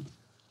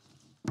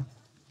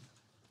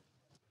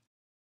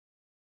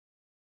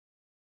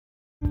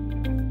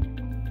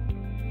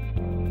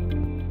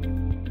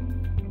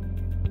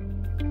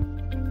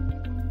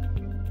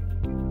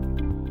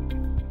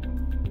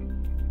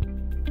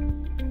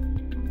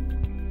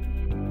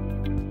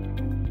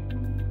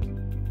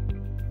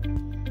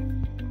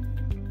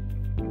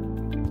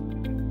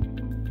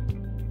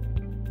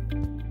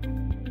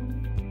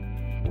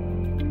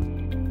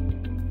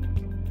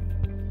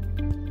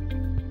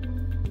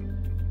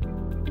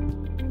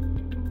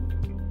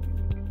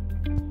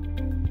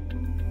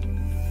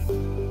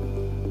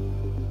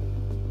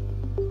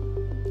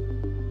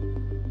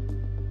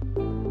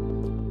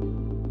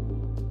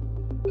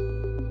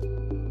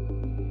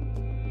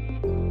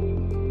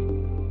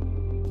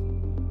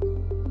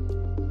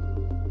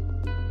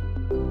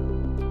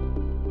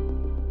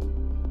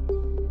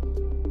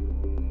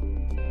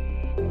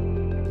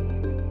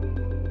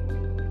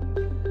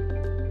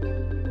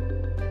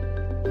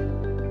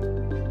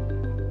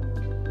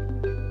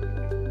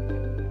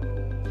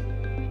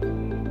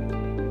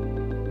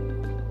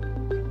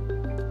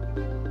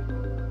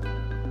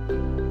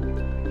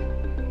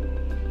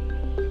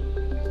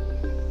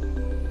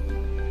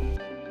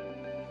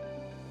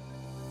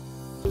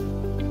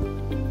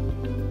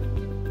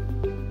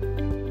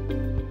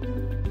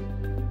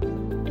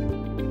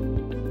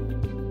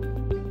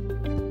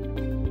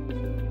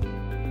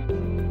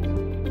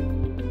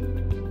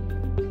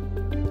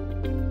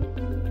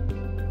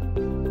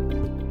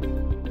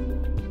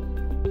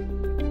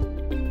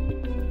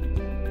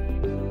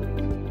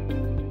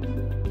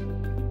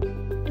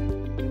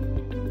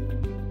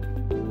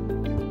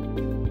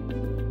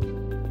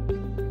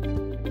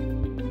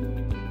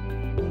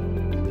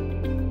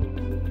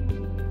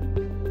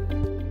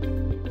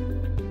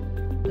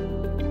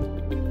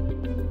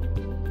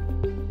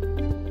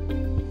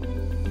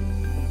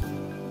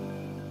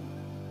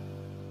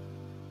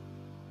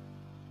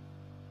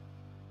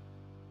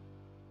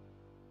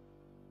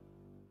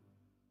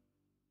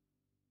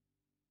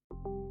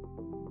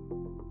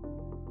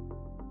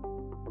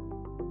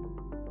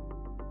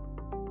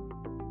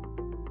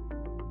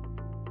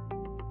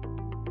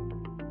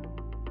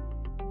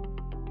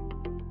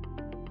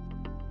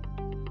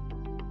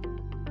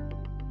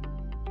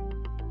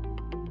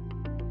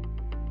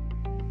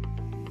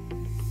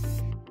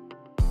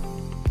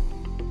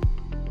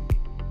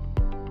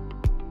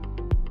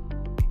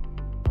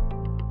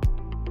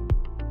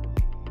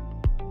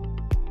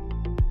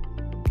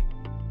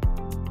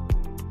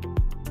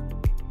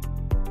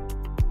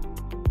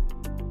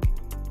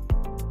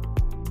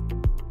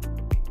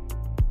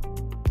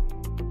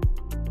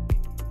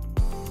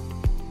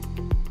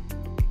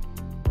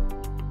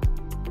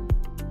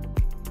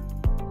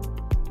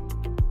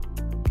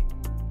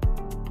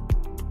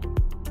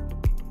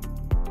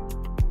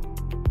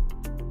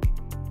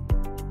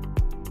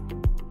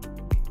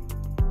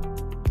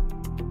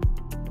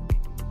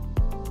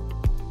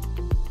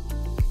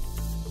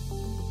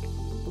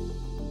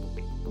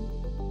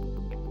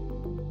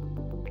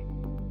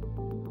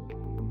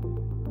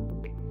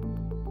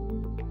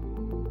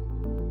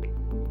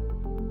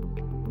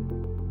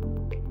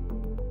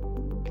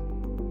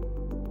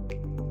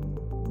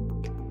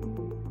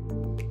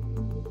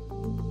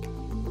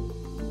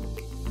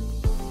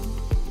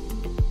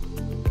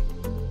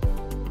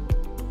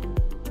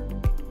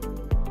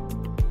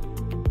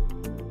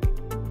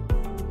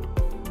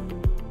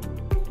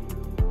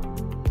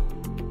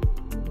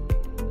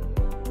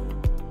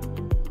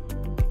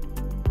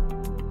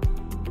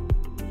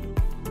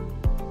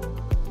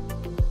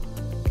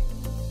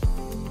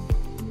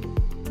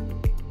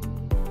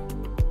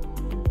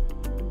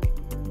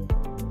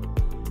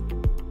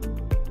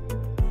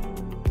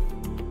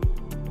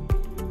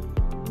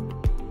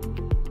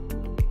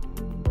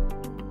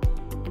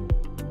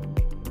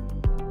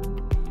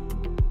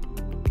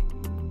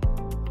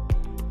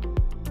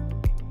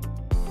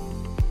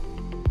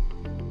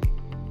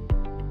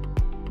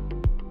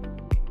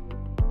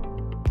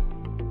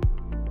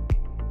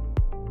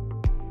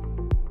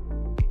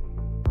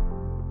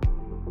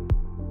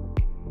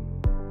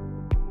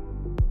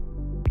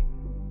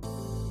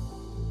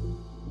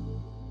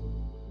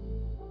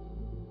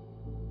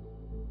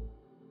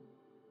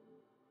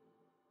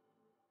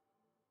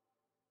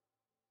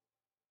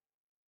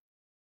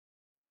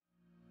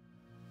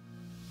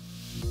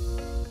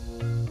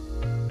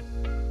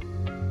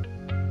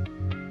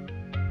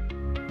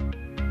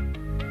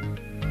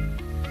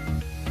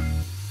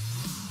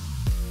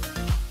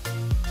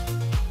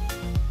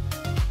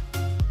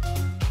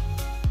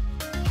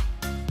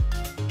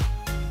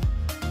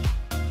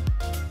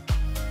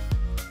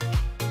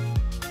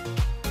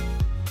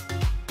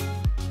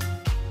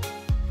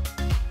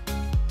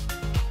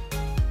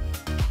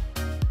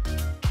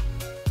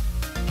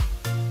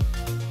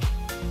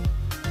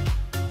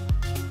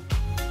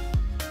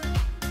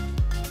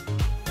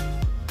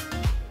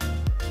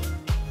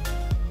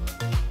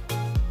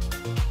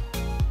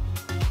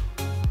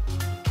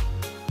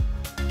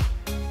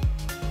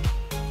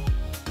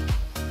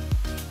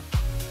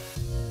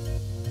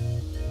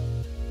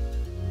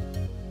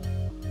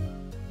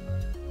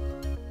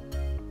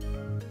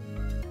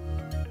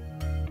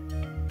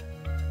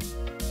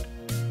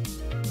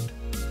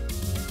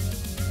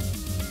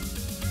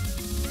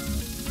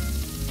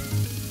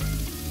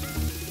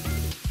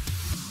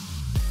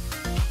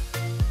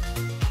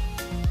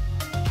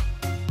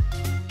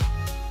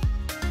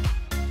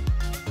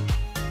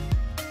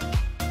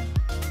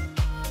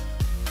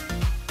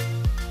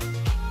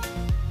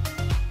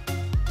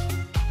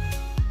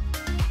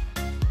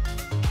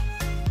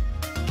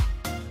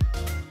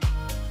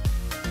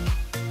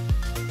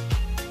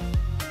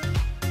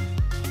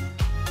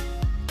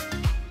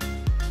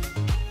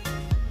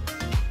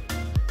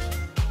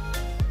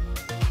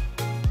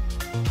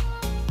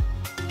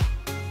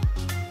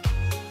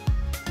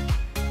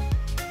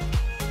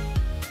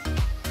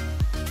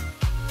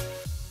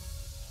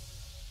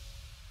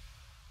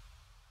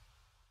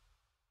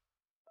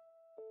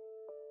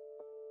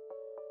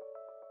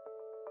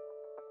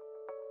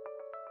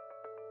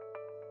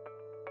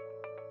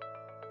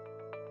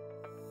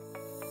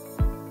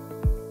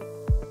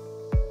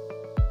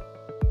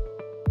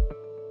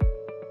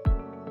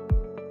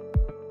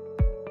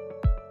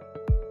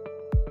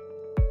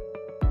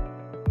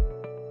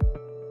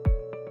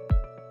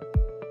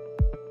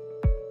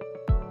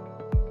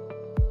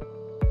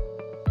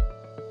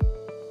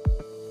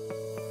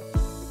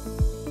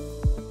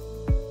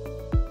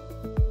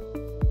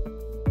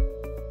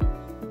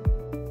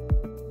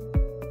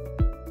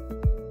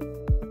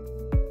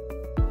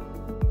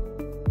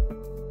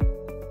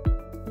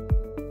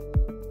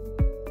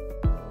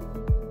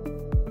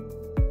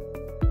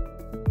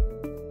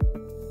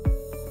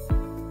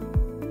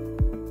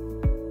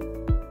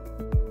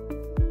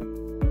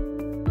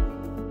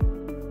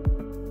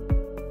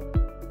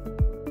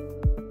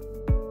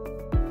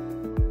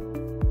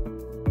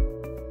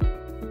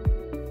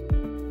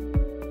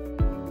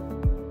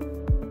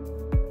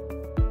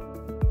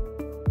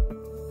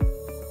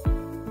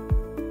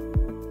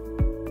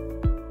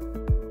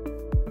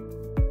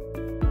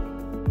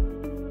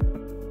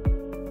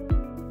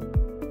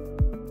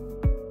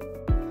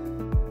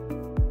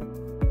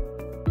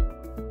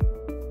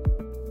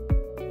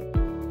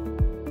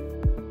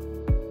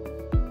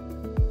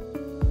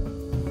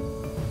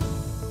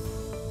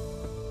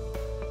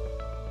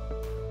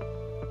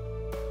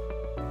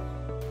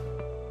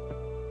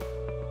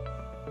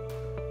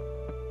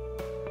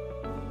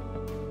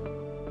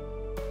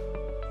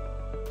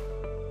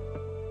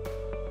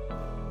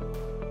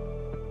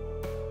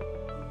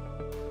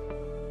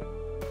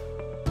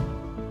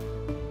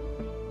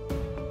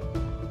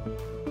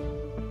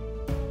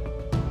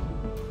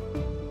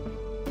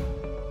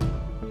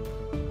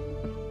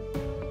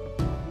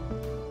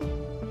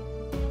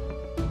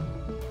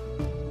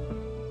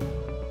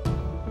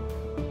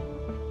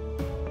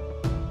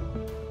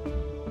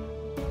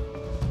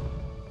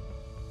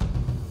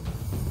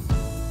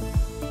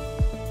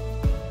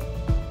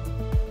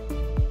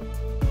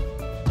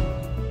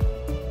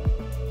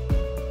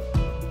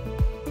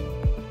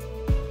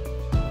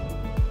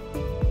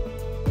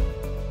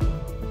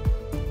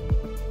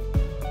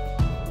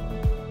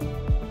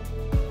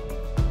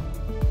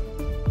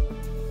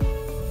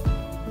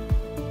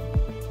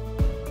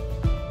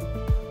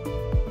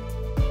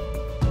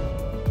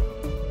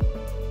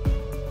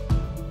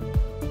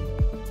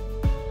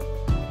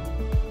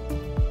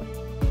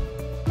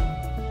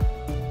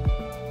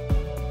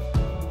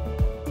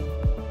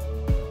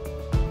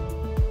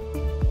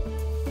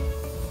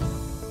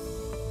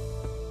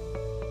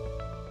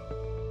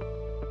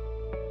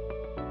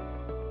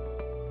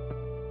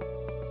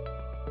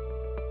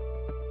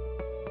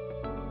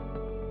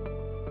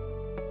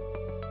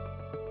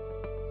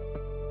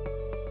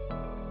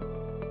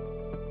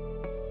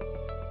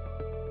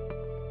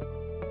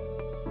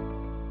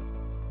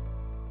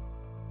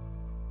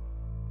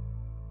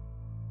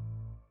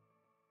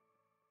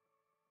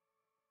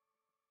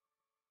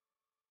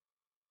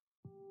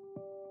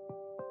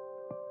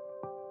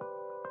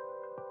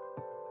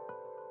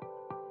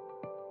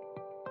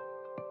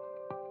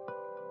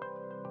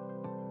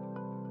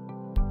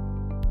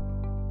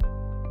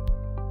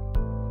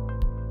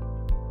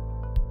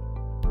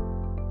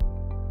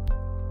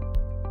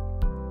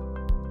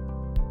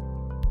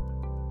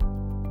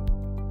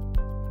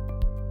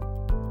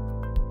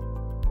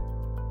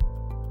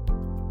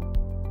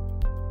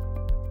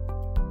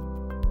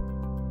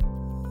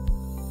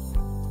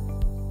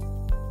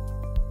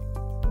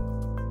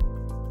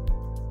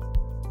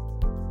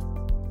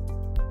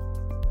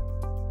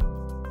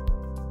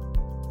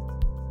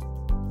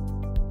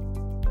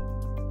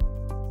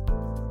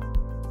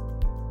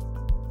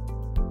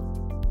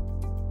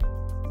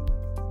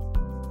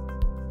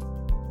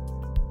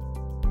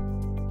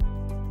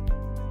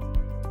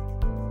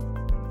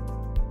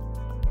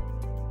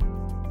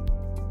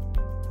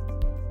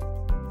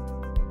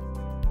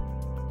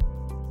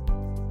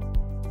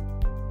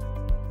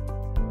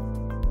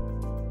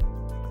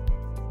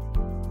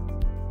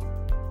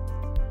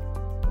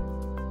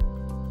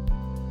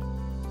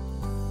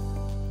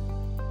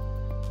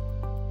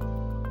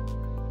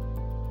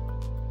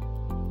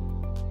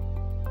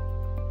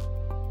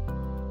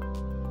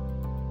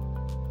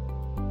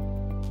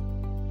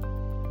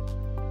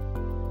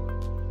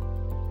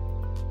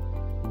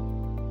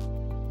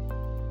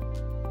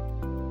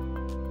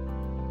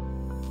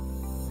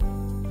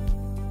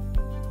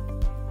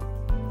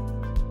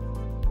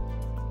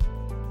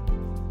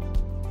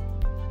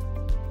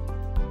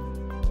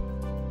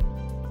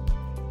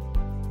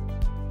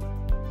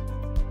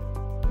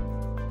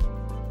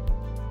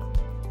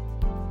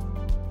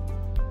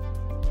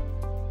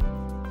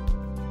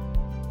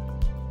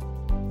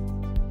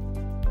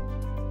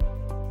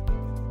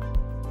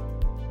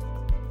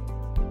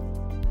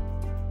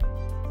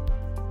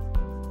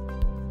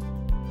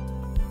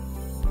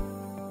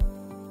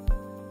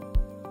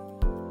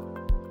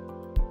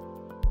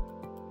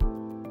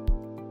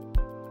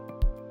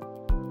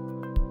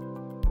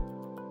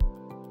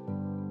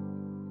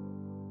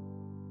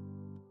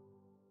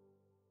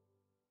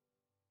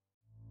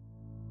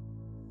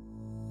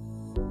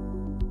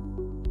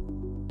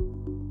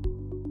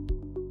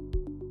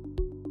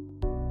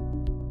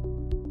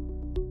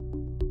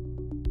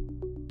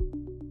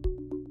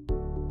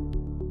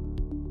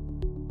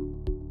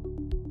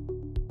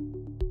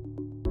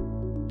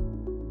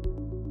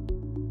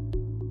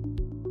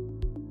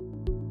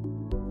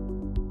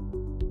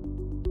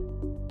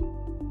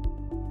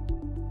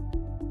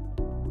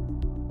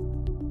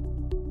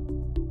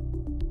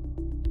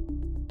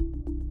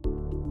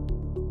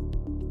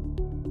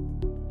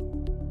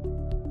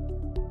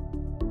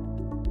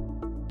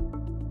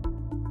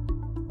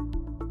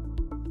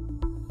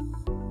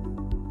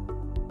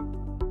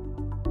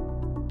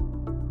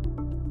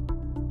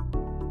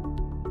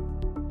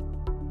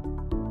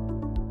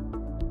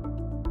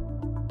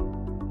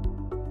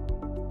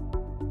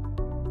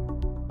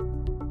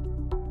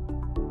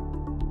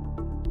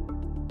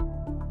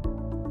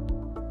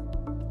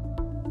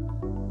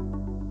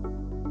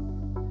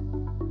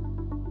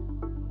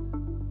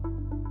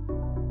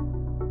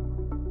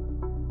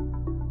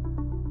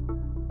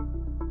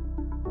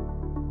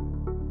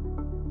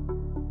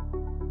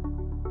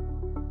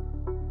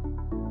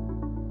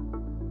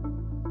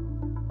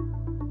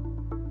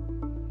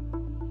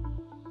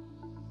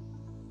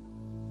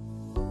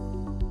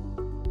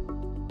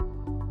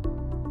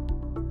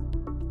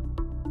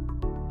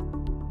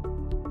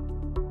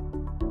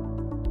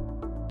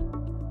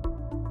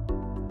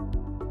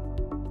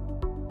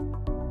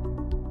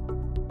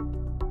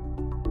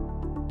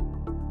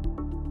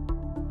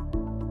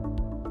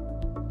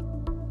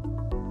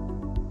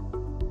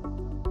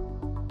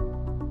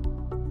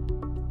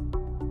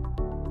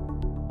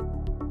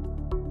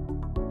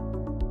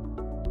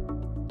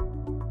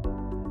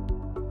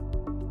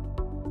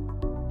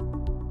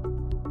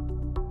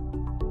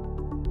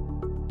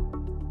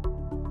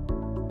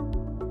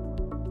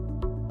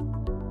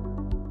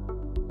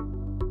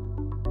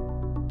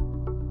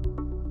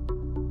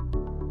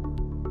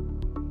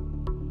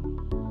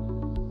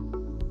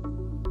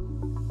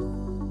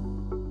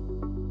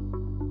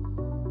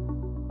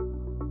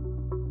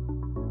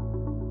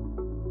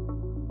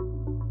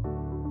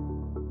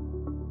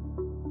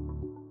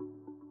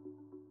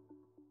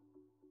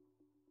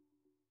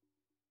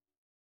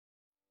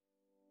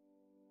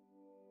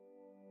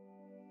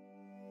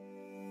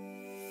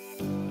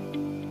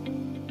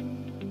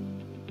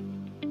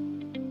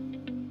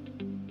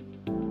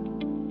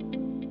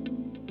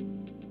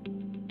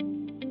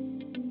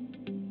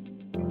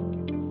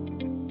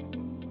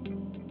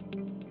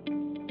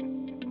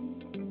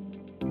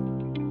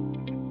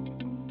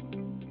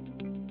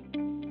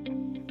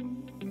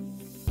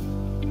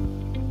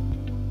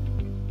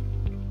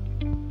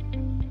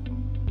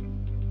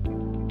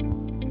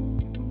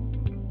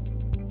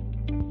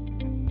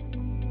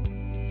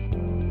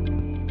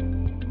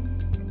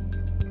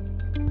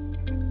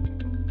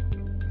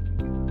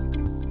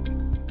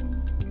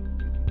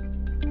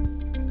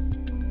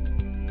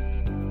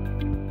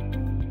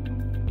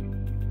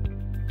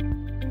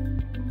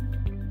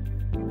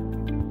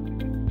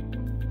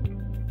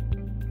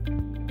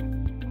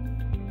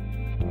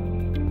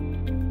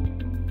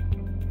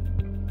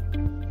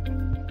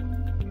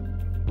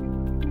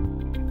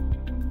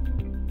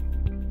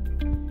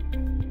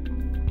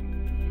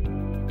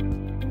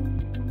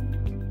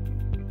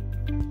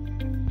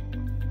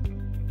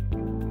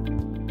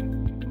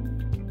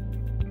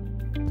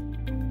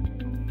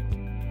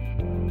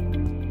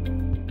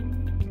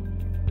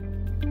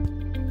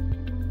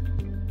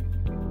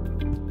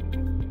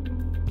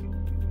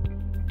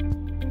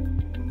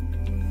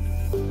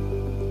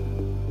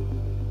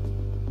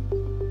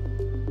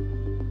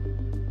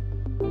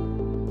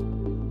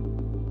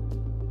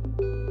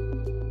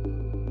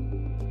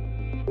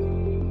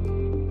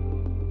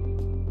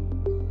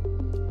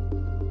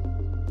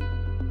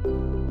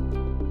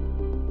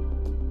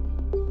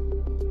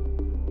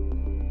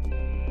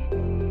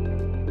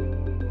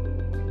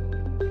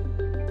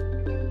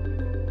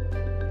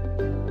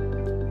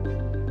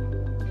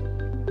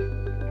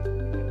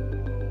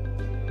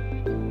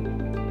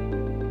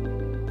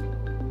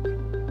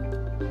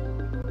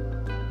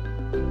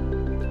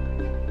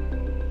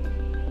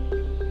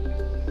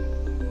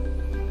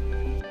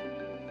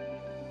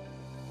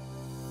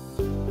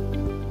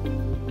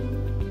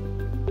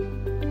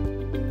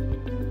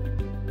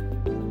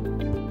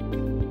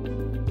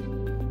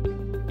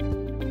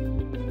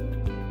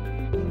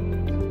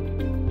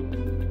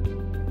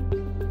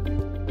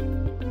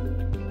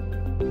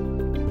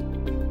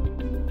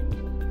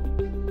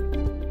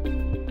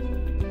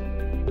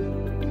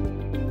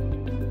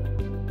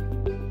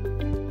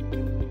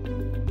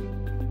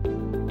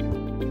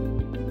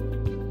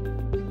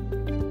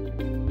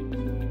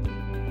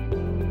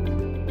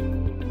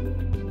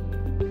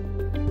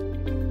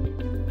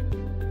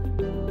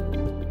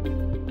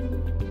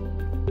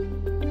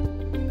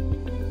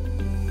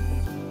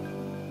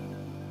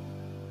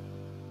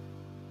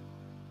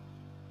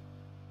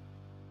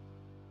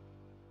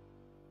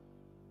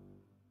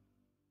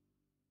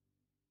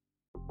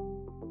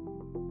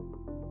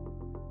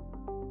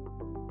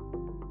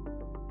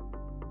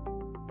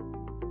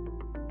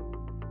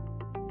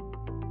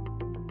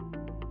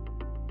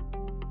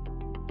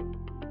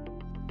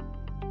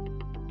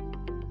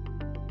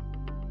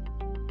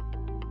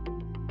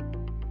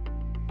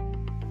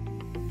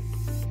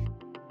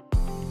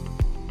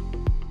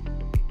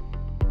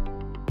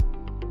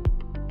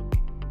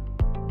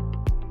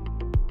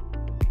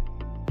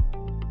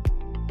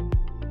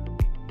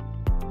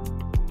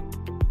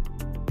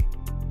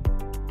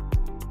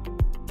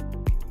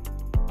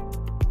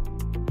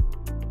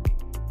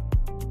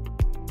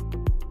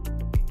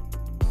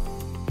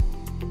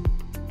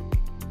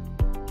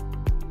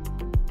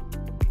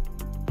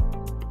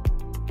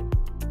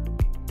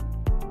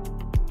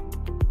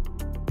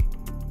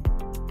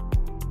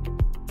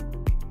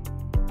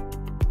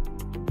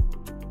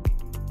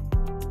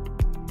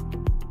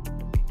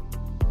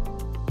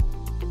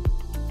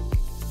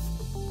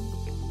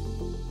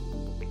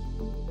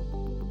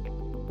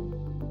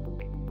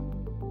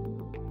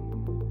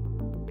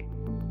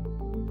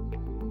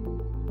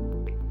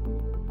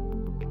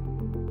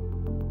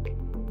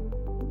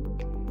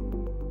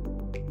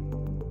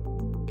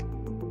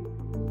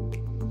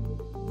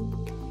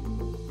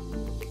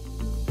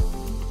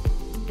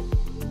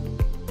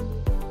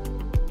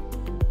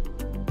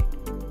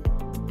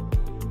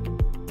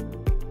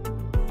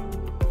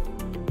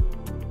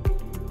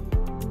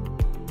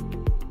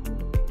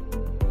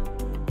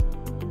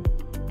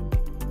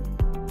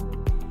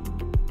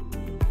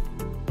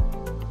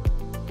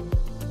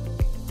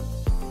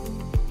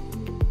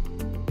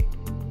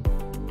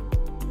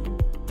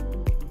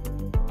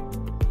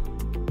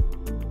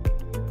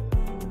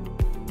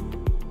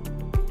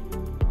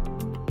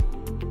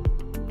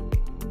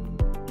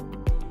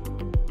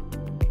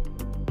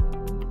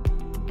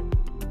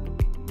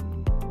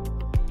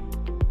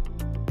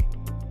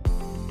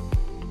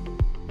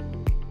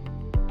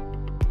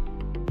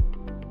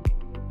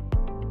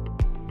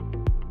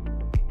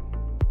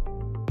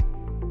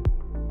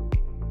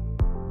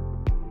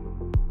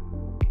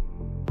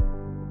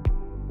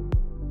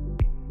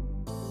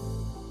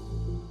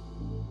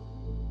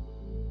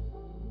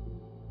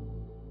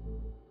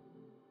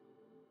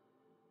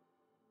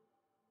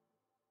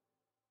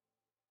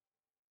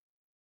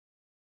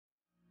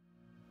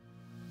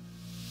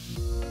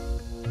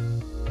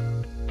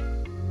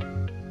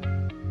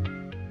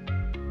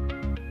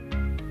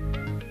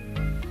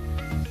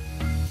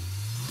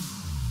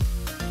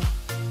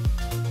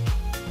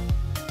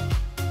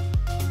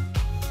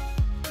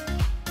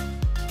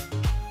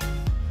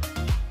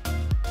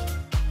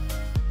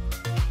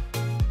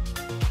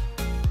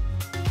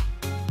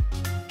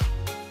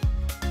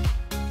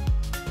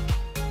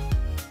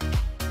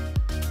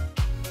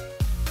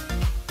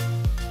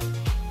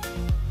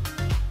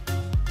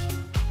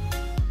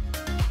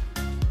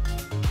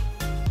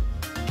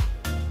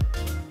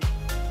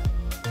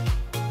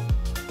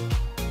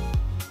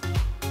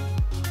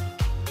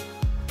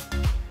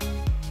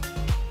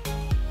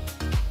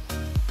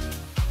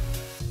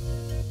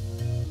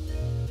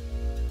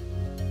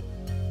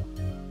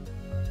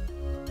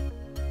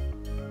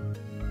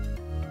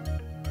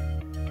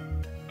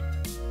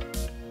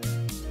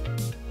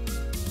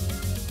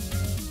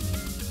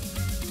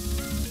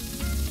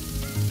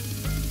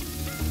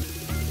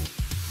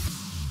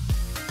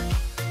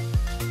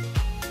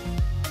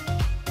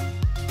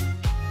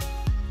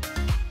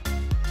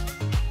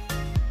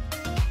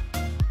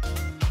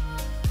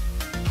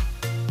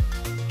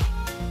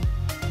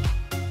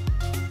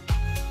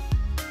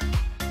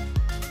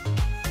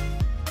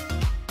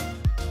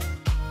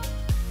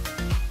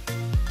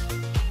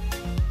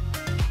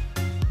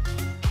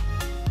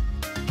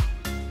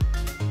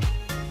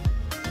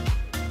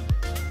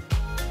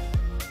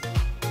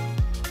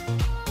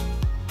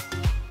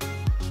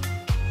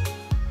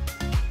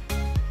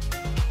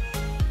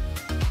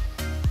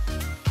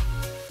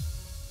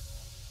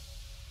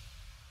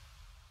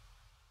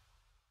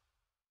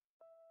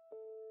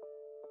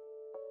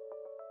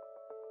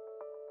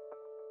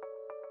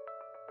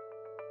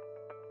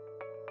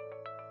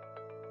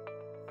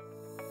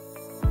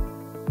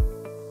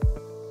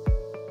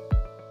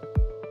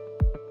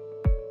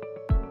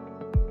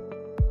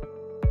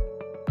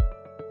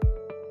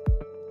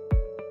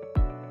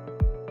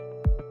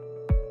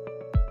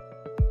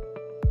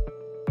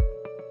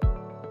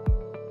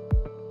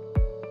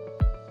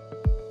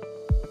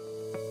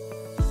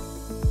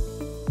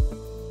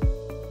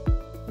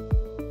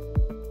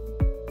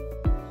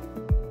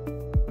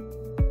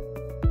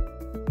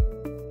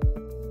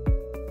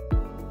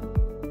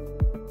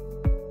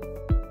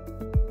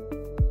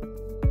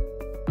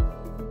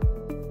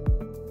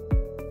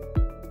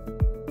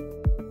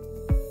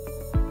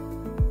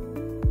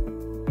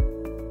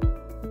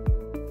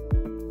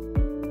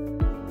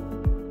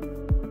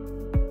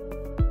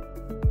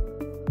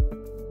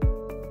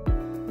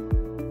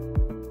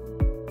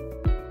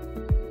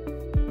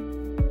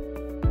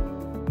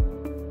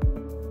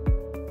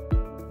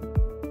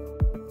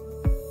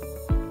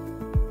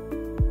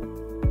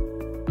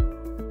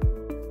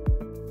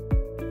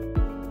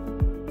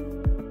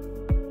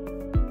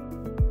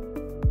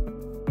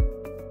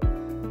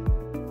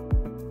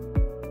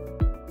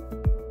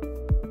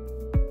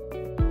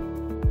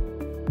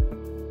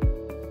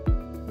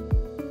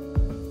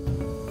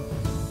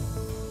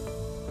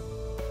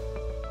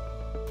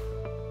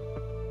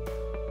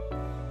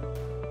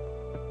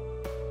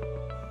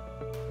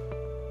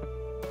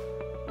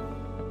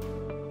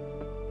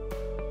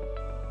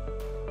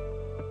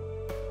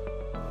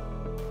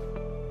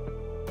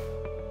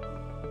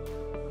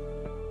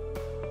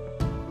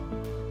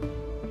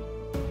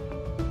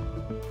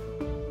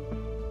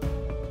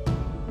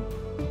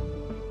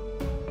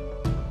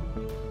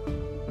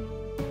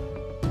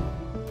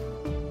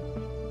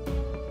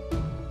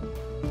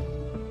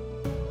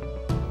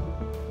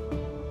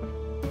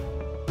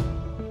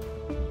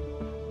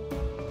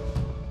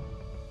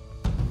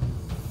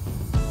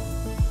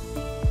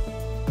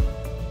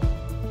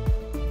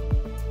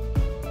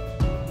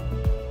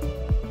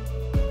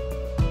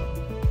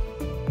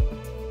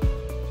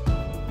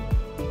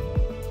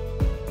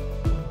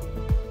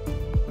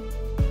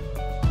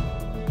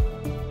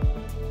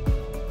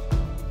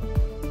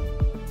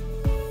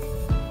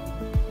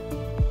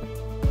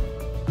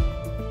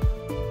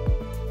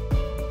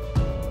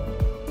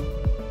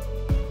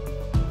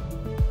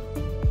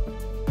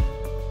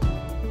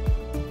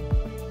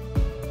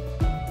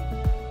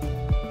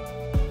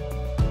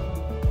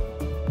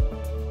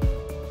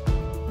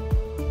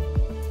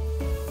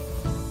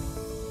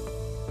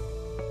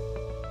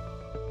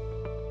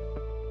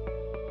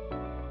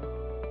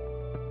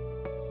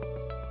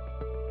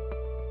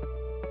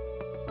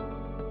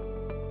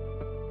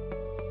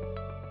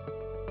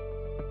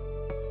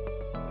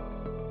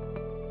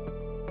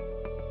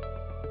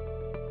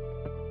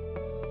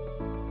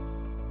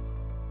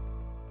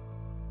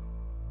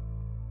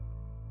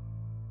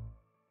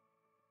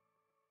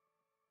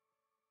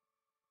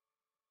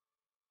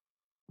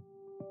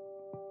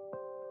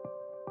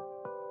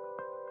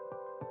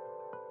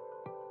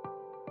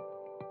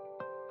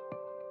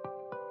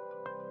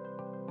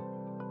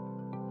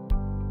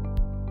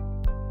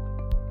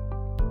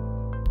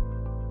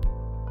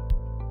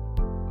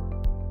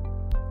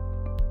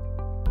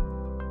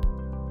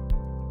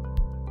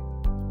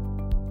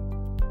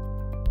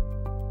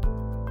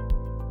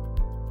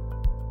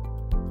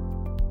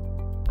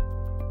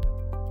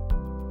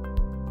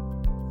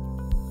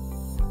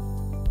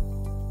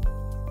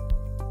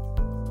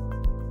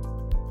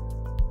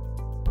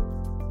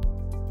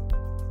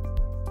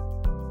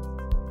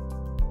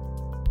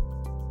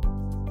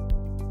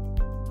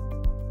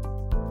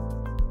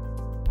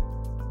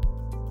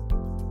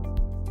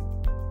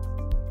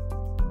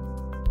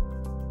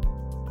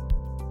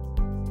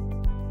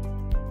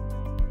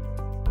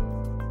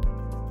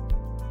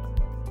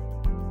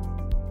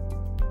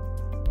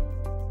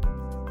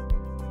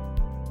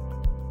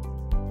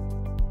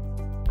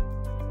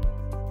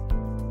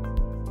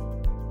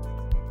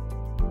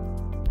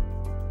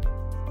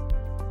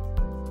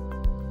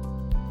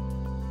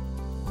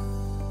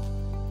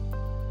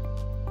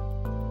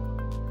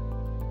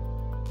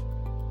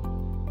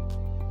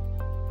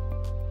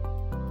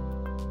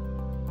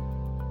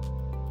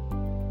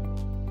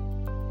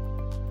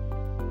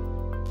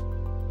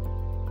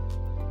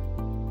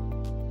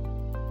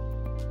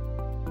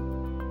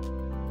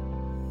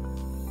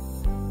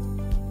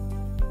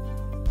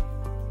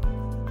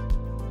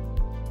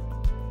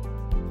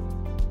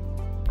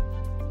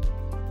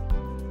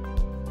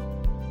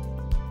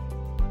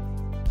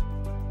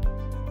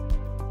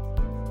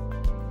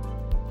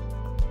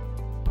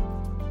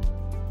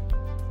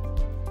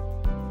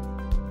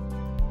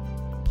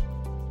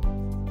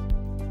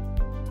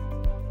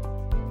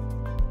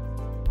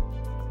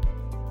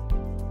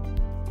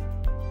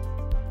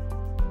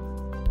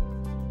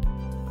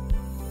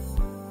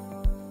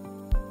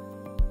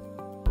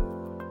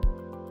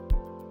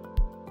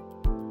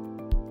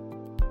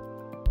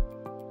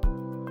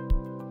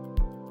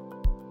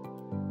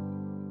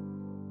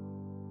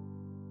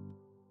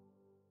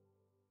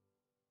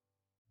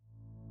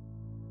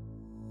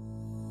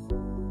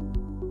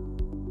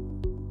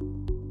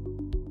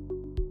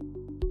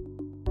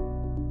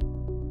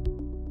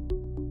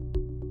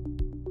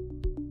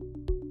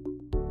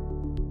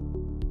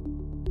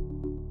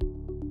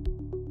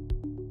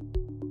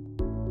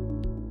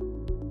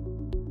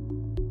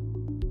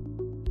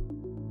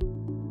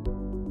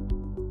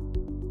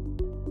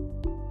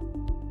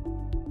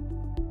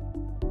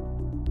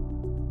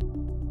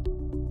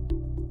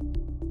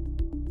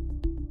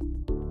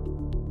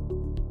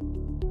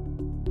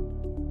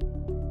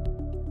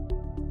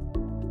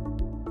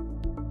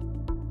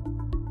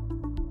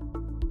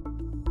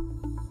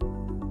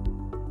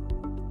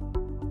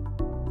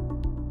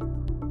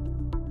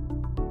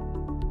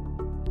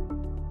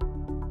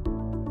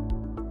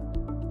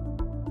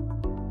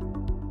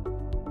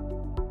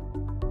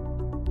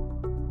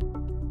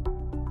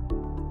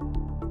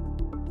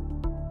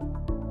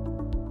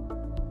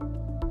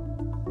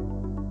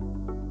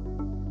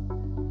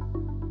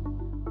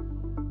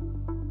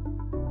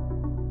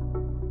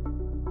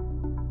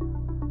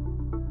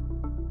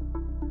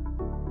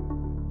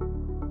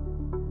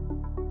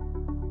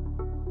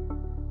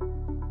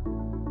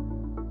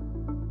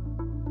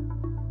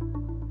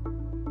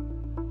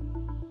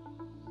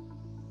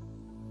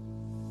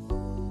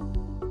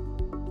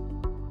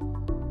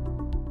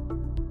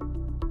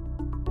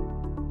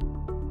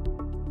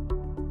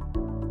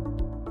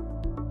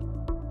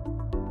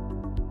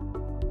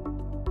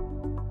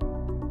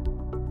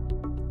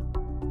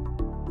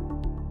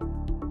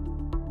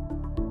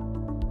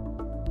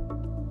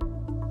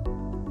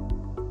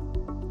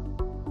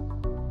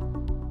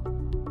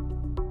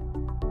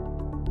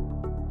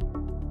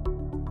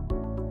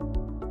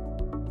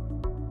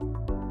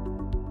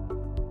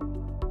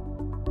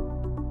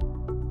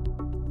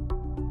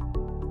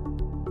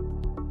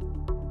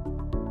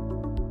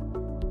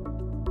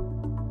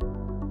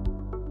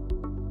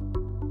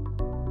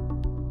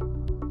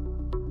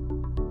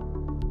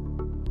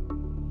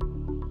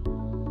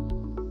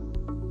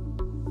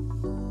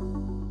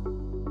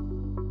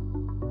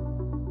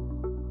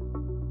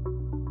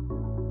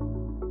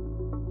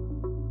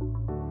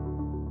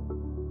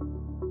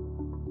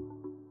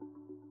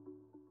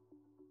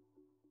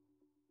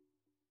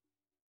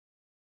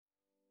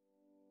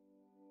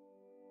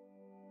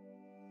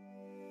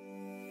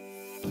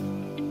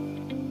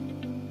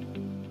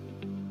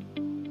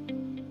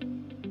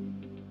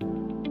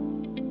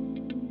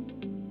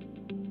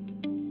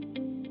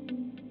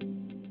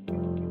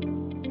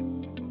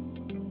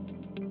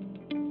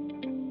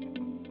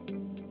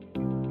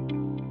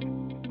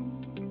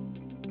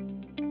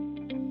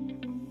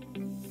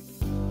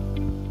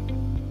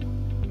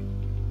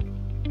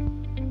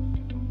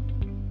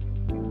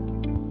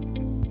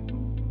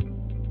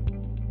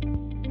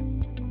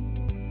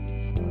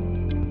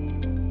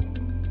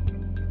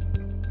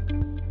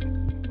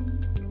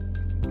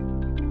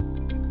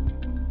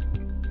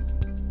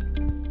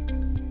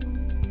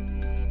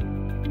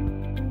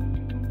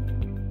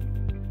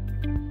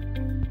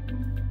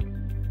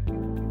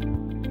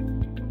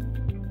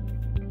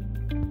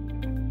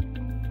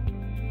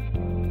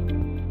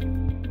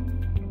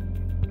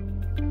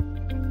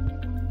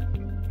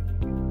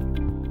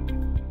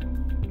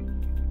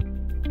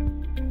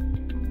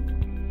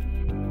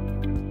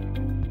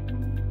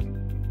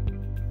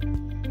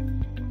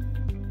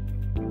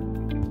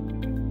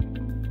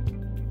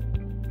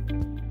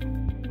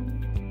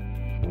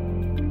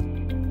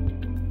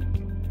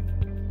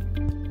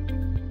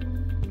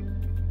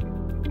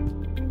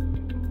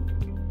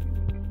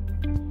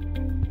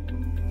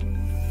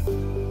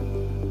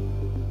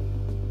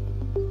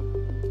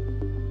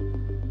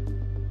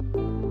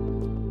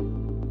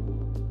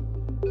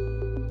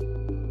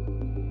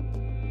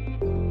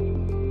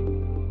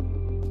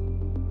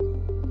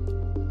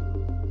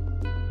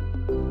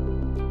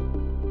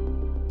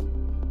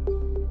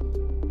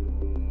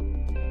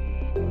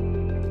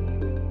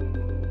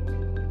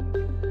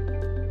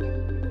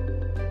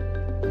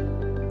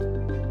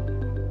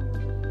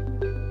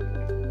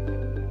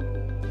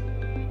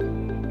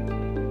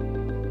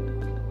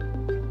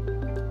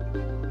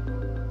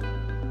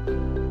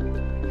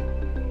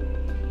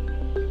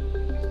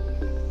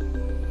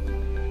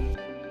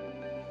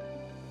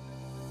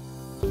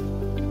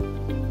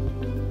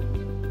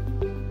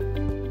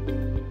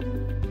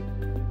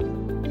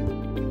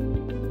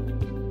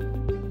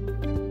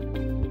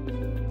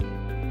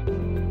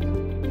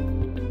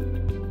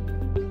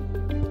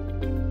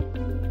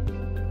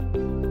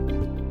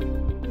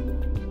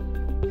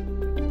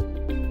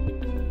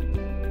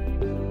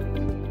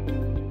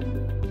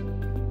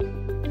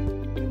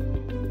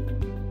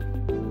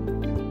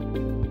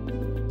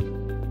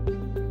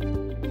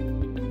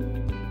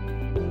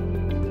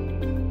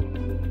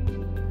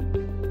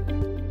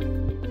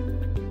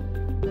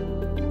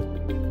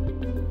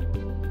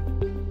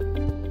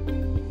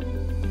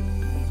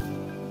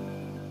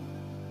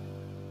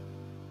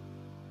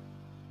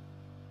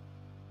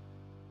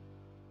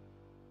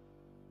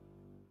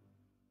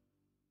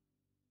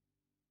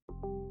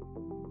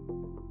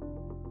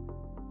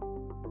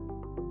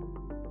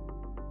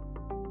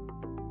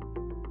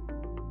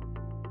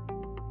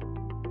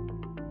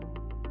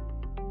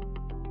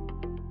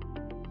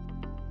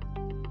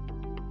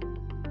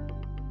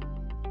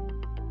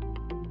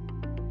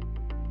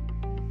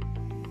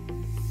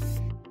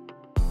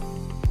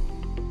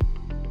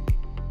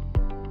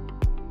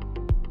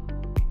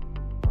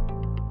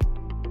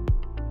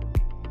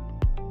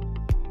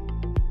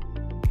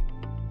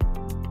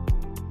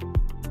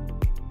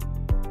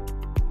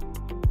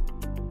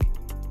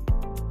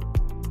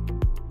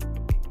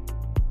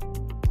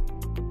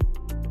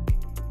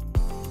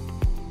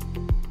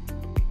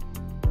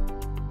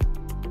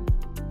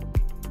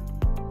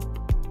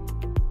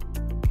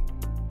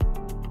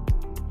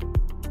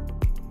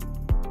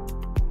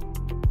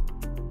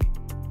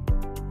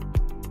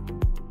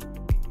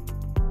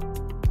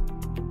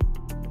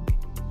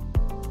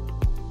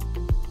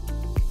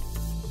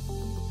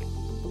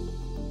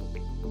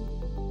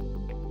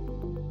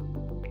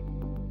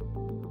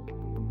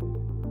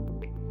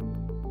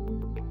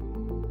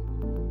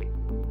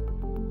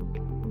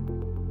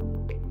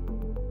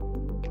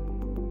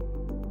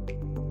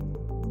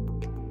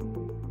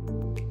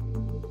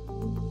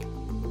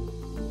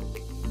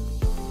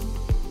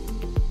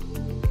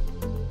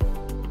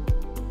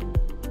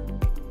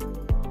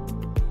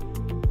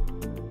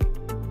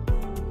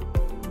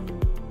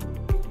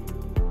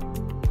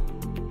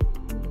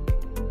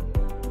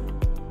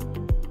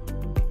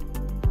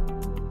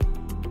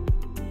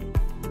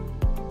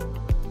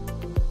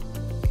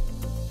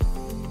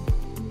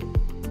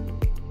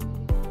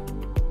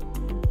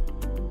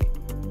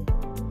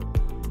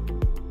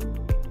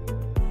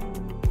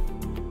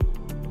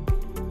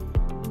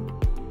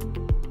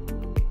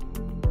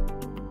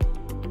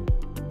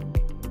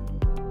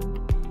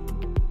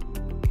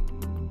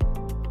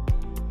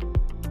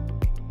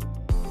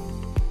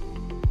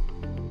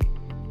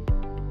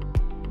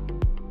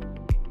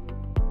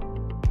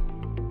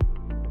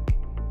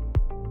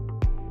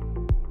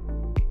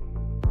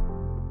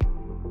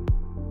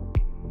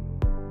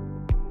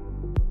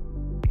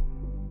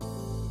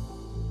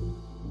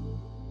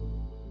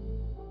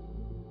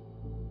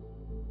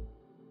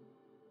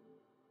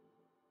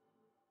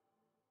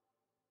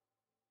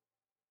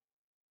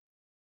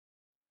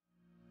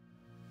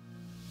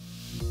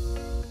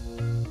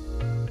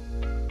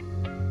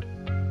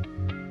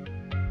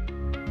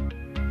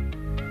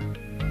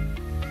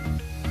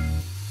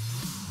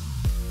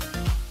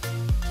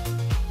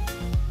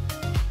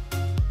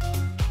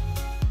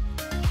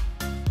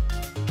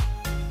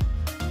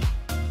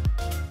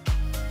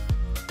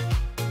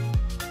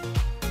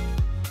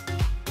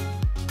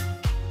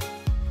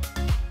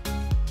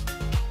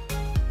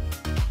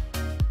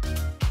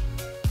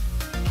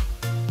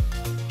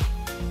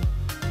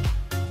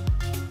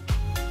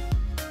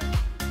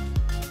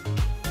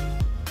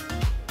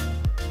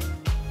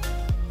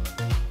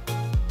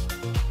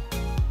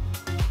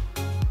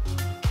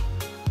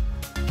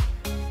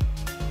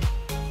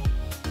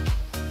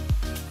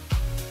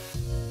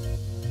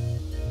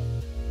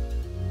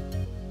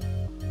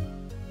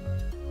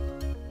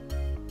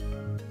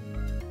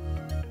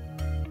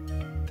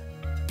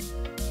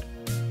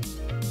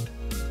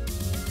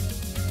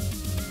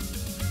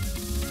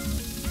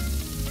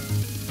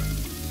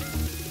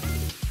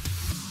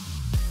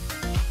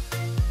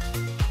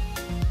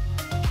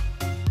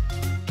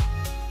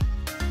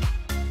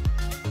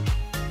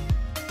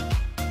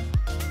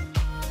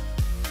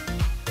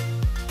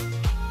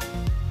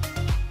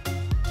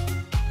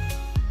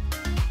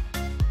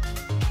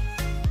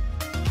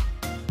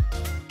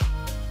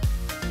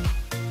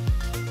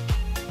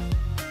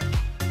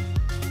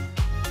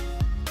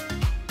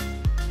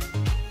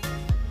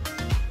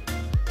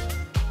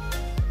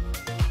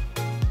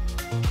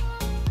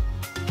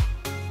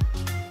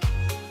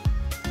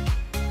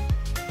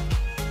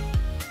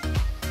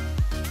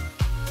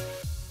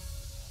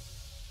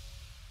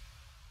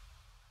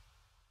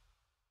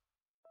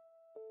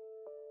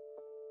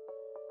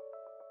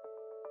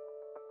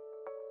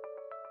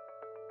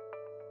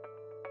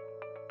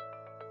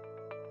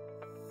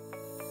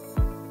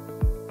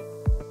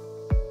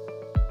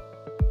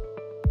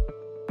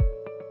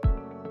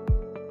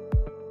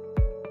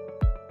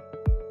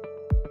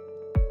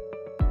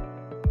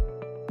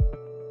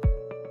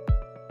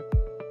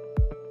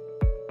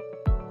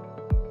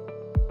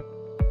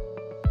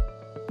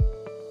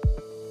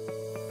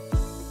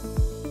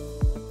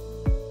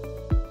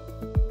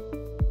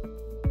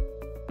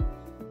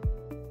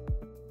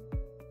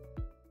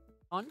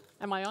 On?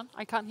 Am I on?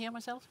 I can't hear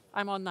myself.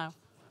 I'm on now.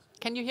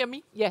 Can you hear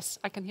me? Yes,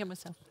 I can hear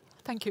myself.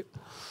 Thank you.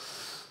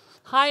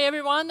 Hi,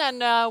 everyone, and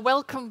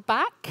welcome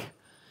back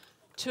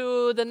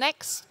to the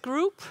next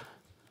group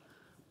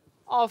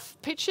of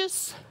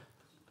pitches.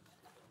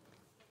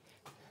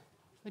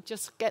 We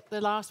just get the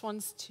last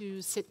ones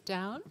to sit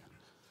down.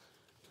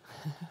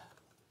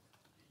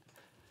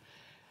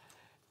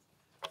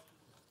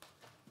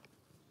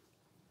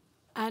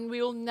 And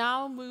we will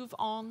now move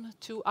on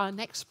to our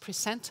next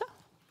presenter,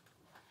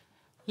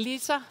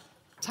 Lisa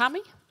Tammy,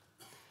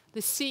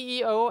 the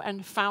CEO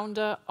and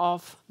founder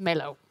of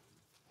Mello.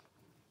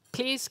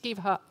 Please give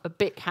her a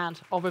big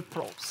hand of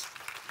applause.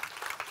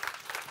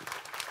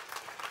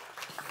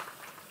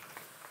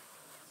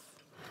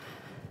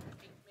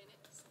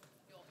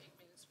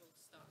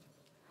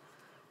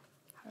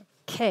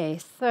 Okay,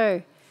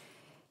 so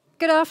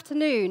good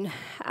afternoon.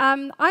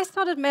 I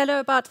started Mello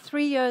about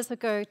 3 years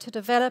ago to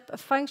develop a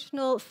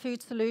functional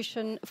food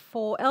solution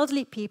for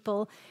elderly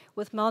people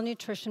with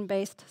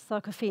malnutrition-based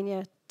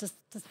sarcopenia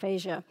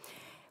dysphagia.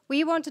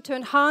 We wanted to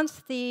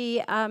enhance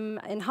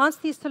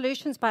these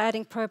solutions by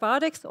adding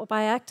probiotics or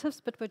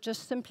bioactives, but we're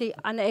just simply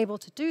unable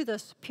to do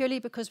this purely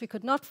because we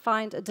could not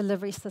find a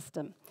delivery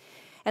system.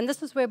 And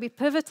this is where we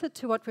pivoted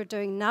to what we're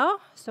doing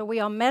now. So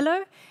we are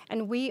Mello,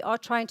 and we are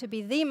trying to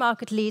be the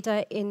market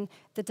leader in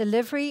the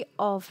delivery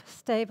of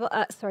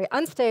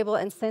unstable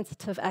and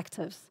sensitive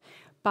actives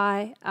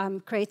by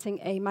creating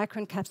a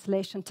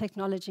microencapsulation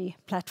technology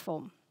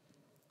platform.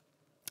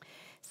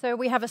 So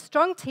we have a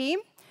strong team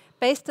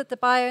based at the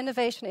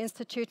Bioinnovation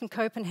Institute in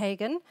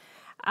Copenhagen.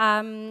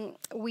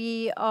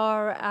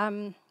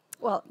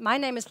 Well, my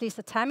name is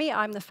Lisa Tammy.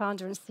 I'm the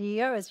founder and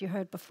CEO, as you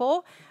heard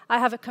before. I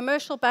have a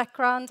commercial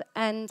background,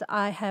 and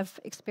I have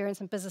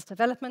experience in business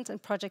development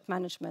and project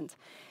management.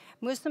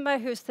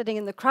 Musuma, who's sitting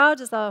in the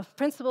crowd, is our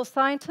principal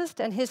scientist,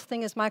 and his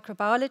thing is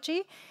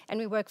microbiology, and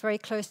we work very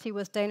closely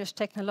with Danish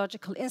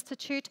Technological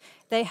Institute.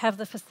 They have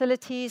the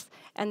facilities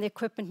and the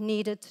equipment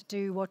needed to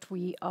do what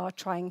we are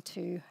trying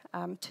to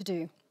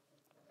do.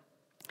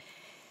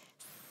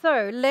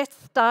 So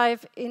let's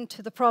dive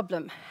into the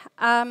problem.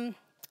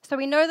 So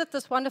we know that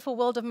this wonderful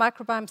world of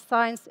microbiome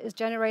science is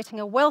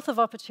generating a wealth of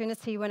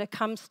opportunity when it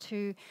comes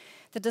to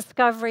the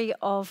discovery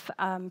of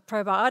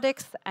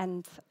probiotics,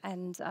 and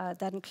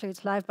that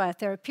includes live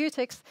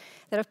biotherapeutics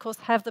that, of course,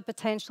 have the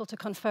potential to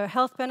confer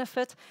health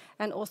benefit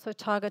and also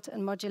target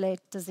and modulate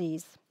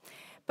disease.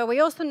 But we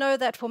also know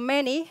that for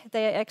many,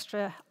 they are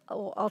extra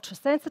or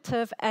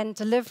ultra-sensitive, and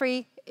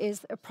delivery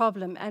is a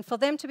problem. And for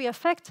them to be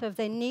effective,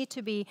 they need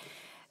to be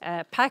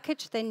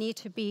packaged, they need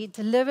to be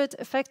delivered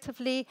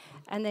effectively,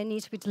 and they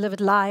need to be delivered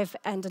live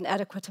and in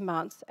adequate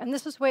amounts. And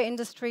this is where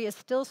industry is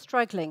still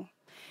struggling.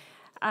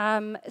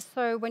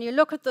 So when you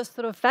look at this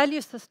sort of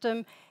value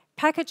system,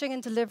 packaging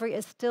and delivery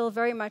is still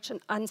very much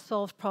an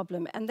unsolved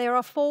problem. And there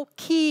are 4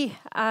 key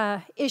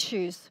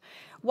issues.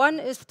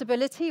 One is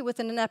stability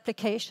within an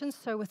application,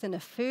 so within a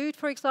food,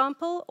 for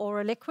example,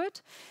 or a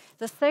liquid.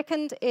 The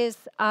second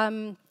is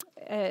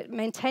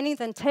maintaining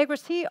the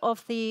integrity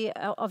of the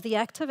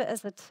active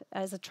as it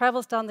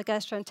travels down the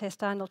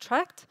gastrointestinal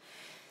tract.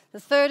 The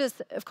third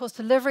is, of course,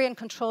 delivery and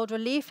controlled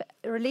release.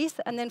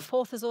 And then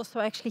fourth is also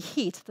actually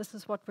heat. This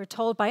is what we're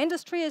told by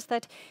industry, is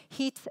that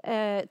heat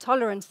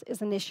tolerance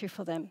is an issue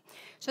for them.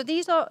 So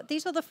these are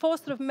the 4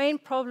 sort of main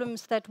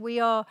problems that we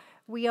are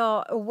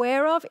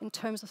aware of in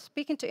terms of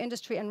speaking to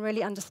industry and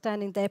really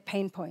understanding their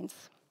pain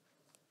points.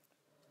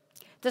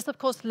 This, of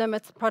course,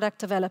 limits product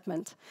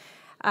development.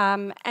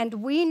 And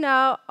we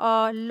now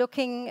are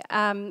looking,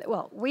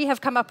 we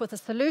have come up with a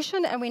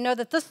solution, and we know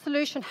that this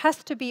solution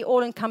has to be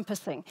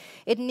all-encompassing.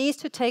 It needs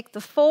to take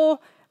the 4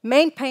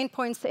 main pain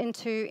points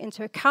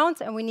into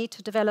account, and we need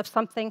to develop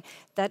something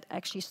that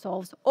actually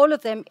solves all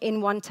of them in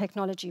one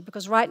technology,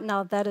 because right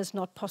now that is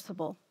not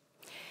possible.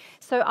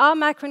 So our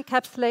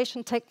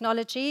microencapsulation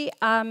technology,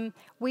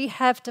 we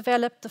have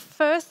developed the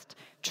first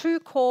true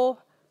core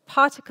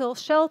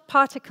shell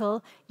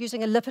particle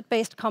using a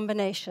lipid-based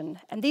combination.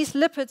 And these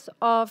lipids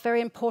are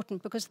very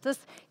important because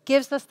this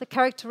gives us the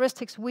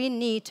characteristics we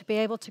need to be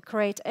able to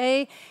create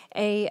a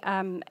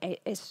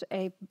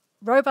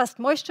robust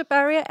moisture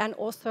barrier and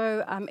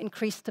also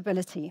increase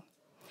stability.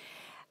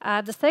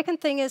 The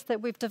second thing is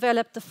that we've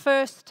developed the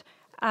first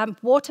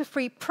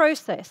water-free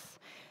process.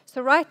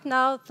 So right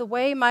now, the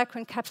way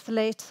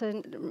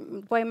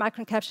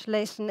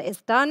microencapsulation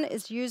is done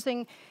is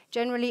using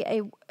generally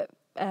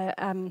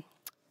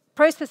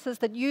processes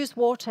that use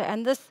water,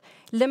 and this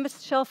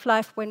limits shelf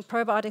life when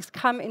probiotics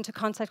come into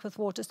contact with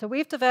water. So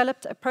we've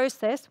developed a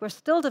process, we're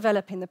still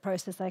developing the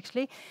process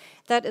actually,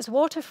 that is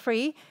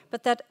water-free,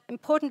 but that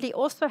importantly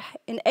also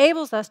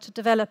enables us to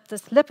develop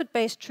this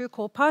lipid-based true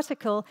core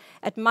particle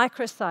at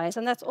micro size.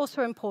 And that's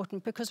also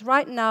important because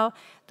right now,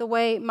 the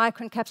way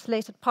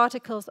microencapsulated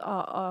particles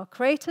are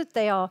created,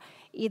 they are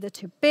either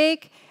too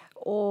big,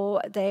 or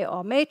they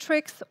are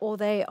matrix,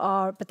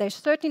 but they're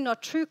certainly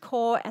not true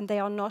core, and they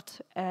are not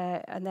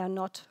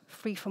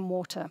free from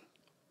water.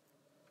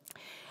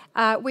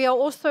 We are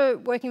also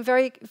working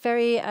very,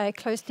 very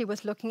closely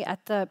with looking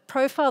at the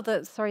profile,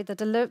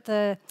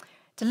 the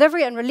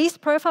delivery and release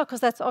profile, because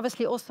that's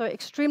obviously also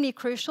extremely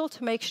crucial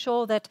to make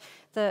sure that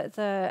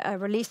the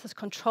release is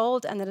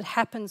controlled and that it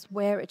happens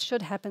where it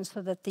should happen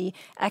so that the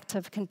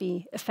active can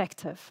be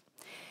effective.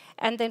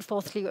 And then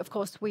fourthly, of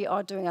course, we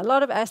are doing a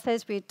lot of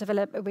assays.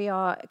 We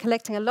are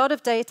collecting a lot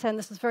of data, and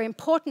this is very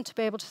important to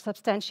be able to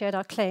substantiate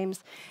our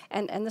claims.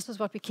 And this is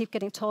what we keep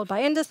getting told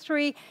by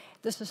industry.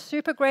 This is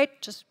super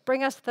great. Just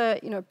bring us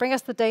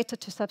the data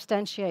to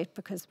substantiate,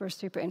 because we're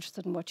super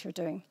interested in what you're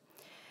doing.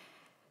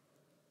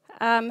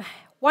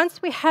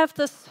 Once we have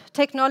this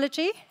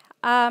technology,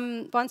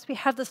 once we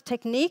have this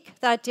technique,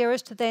 the idea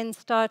is to then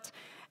start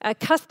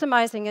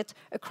customizing it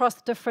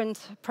across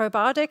different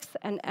probiotics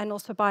and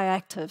also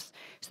bioactives,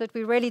 so that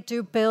we really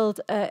do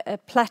build a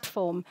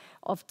platform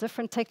of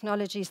different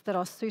technologies that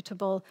are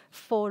suitable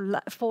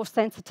for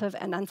sensitive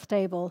and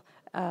unstable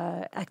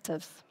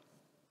actives.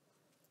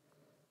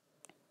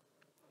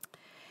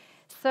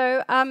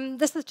 So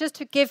this is just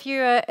to give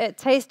you a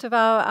taste of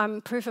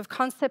our proof of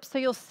concept. So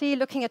you'll see,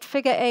 looking at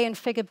figure A and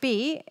figure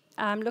B,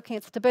 looking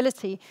at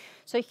stability.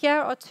 So here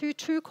are two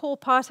true core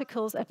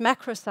particles at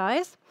macro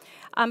size.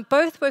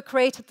 Both were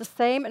created the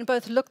same and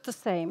both look the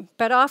same.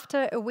 But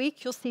after a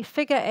week, you'll see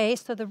figure A,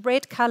 so the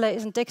red color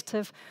is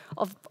indicative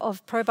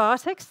of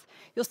probiotics.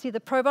 You'll see the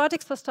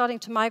probiotics are starting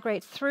to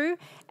migrate through,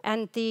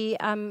 and the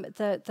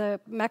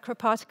macro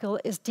particle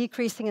is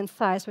decreasing in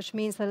size, which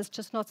means that it's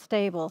just not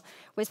stable.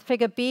 Whereas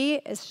figure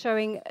B is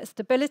showing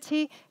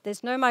stability,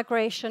 there's no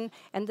migration,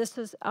 and this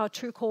is our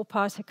true core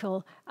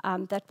particle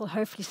that will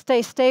hopefully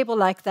stay stable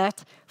like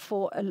that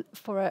for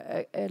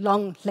a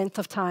long length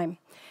of time.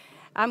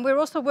 We're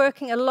also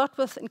working a lot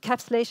with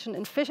encapsulation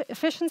and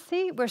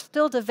efficiency. We're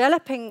still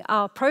developing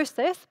our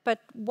process, but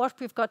what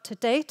we've got to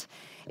date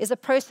is a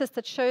process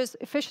that shows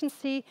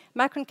efficiency,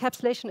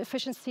 macroencapsulation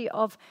efficiency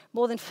of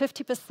more than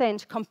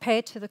 50%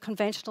 compared to the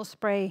conventional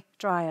spray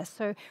dryer.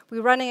 So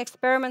we're running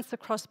experiments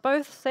across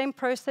both, same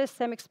process,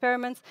 same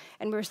experiments,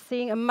 and we're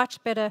seeing a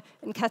much better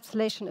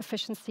encapsulation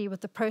efficiency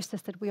with the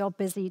process that we are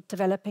busy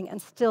developing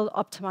and still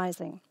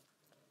optimizing.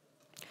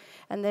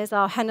 And there's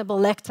our Hannibal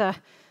Lecter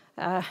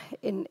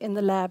in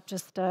the lab,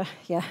 just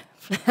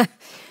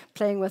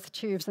playing with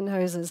tubes and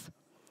hoses.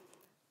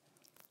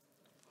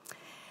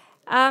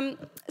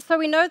 So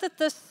we know that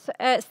this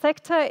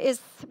sector is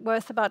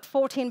worth about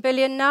 14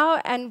 billion now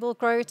and will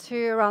grow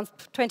to around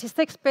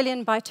 26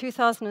 billion by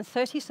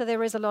 2030, so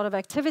there is a lot of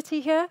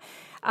activity here.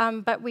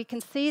 But we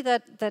can see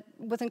that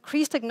with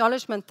increased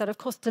acknowledgement that, of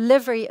course,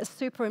 delivery is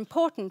super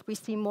important, we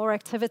see more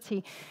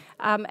activity.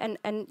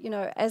 And you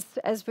know,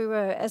 as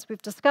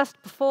we've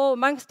discussed before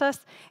amongst us,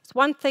 it's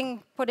one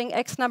thing putting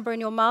X number in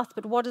your mouth,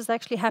 but what is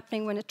actually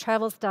happening when it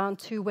travels down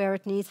to where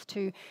it needs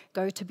to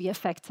go to be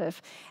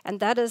effective? And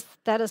that is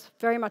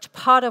very much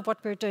part of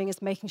what we're doing,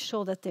 is making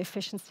sure that the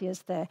efficiency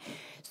is there.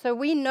 So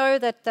we know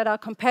that our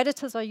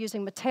competitors are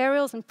using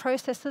materials and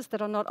processes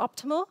that are not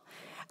optimal.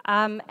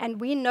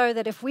 And we know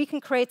that if we can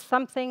create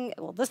something,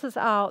 well, this is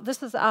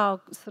our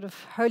sort of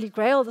holy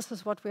grail. This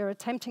is what we're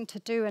attempting to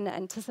do, and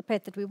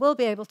anticipate that we will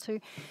be able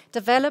to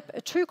develop a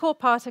true core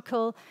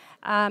particle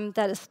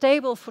that is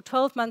stable for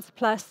 12 months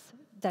plus,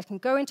 that can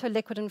go into a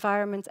liquid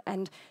environment,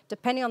 and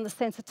depending on the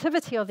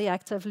sensitivity of the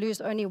active,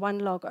 lose only 1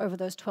 log over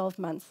those 12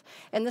 months.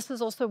 And this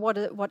is also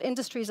what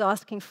industry is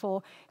asking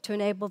for, to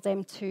enable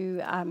them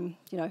to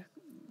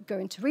go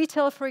into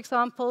retail, for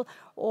example,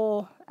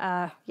 or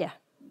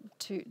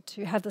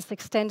to have this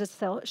extended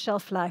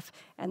shelf life.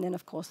 And then,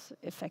 of course,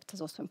 effect is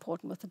also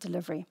important with the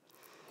delivery.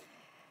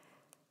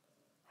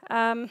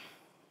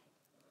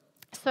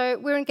 So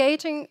we're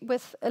engaging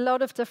with a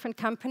lot of different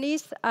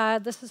companies.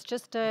 This is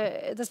just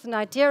an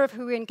idea of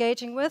who we're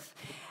engaging with.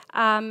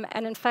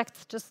 And in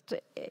fact, just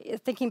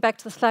thinking back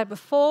to the slide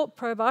before,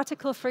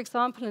 Probiotical, for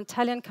example, an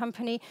Italian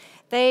company,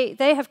 they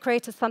have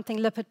created something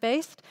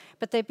lipid-based,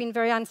 but they've been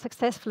very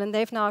unsuccessful, and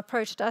they've now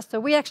approached us. So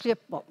we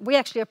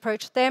actually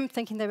approached them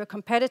thinking they were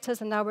competitors,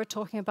 and now we're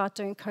talking about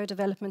doing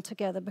co-development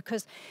together,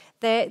 because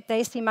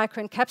they see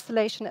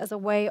microencapsulation as a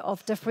way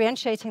of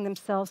differentiating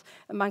themselves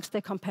amongst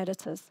their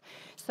competitors.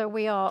 So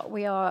we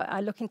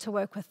are looking to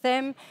work with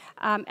them,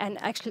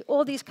 and actually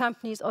all these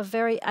companies are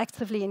very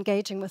actively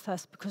engaging with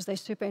us, because they're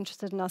super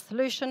interested in our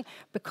solution,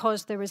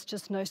 because there is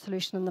just no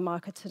solution in the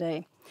market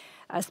today,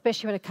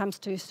 especially when it comes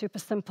to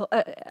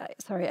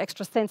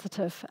extra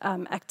sensitive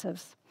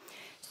actives.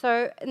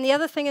 So, and the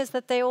other thing is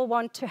that they all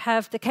want to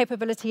have the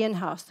capability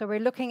in-house. So we're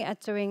looking at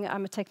doing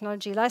a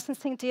technology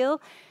licensing deal.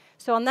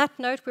 So on that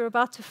note, we're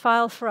about to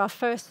file for our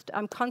first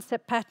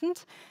concept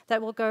patent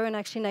that will go in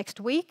actually next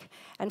week.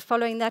 And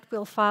following that,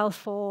 we'll file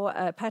for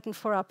a patent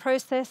for our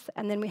process.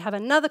 And then we have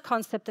another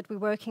concept that we're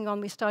working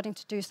on. We're starting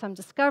to do some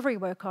discovery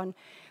work on,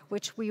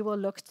 which we will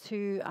look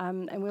to,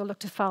 and we'll look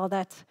to file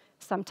that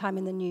sometime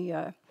in the new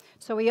year.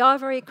 So we are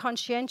very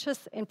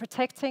conscientious in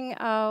protecting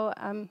our...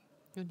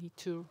 you need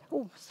to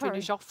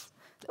finish off.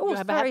 Oh, you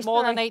have had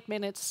more than 8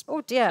 minutes.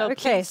 Oh dear, so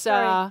okay, please,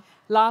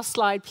 Last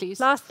slide, please.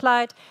 Last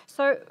slide.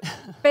 So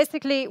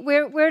basically,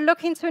 we're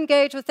looking to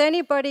engage with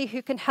anybody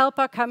who can help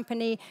our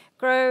company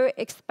grow,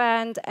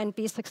 expand, and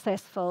be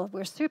successful.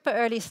 We're super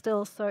early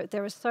still, so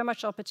there is so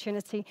much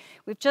opportunity.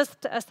 We've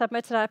just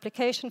submitted our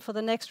application for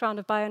the next round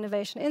of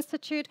Bioinnovation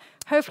Institute.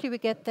 Hopefully we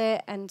get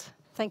there, and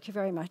thank you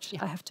very much.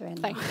 I have to end.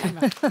 Thank you very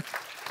much.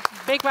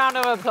 Big round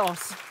of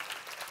applause.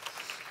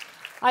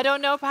 I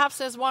don't know, perhaps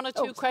there's one or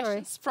two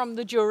questions from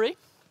the jury.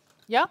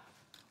 Yeah?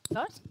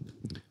 Lars?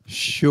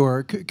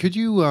 Sure. Could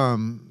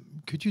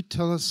you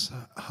tell us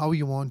how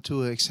you want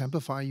to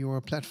exemplify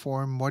your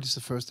platform? What is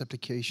the first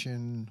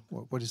application?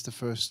 What is the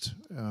first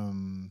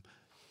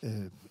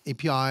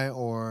API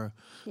or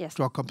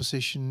drug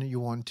composition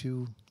you want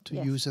to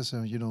use as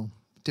a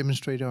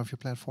demonstrator of your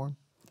platform?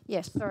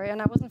 Yes, sorry,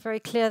 and I wasn't very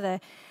clear there.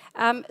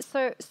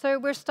 So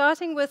we're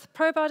starting with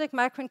probiotic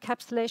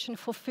microencapsulation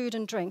for food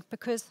and drink,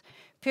 because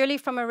purely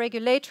from a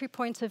regulatory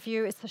point of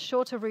view, it's a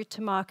shorter route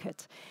to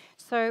market.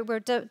 So we're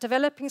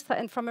developing,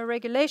 and from a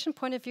regulation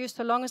point of view,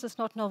 so long as it's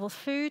not novel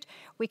food,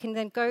 we can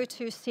then go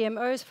to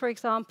CMOs, for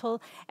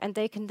example, and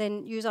they can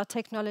then use our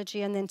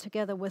technology, and then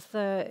together with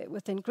the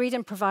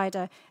ingredient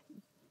provider,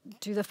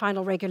 do the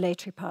final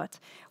regulatory part.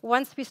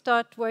 Once we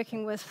start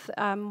working with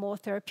more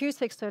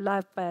therapeutics, so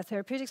live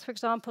biotherapeutics, for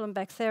example, and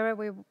Bacthera,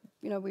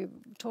 we're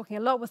talking a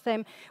lot with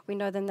them. We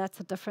know then that's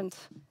a different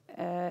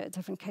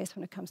case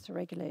when it comes to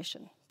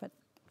regulation. But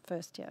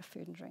first,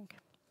 food and drink.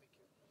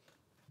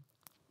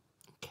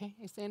 Okay,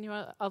 is there any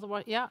other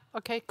one? Yeah,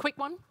 okay, quick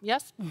one,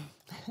 yes?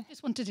 I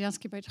just wanted to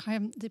ask you about how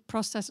the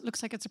process, it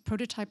looks like it's a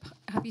prototype.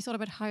 Have you thought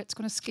about how it's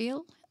going to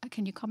scale?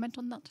 Can you comment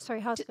on that? Sorry,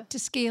 how to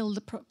scale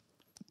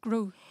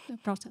grow the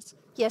process?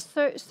 Yes,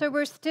 so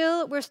we're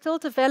still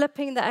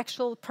developing the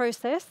actual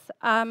process,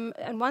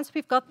 and once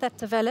we've got that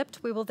developed,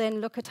 we will then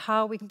look at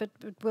how we can. But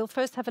we'll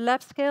first have a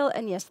lab scale,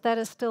 and yes, that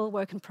is still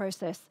work in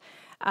process.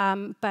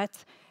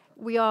 But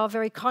we are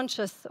very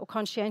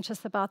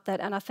conscientious about that,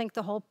 and I think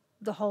the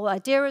whole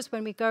idea is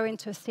when we go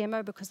into a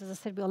CMO, because as I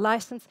said, we'll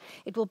license.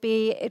 It will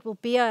be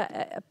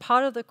a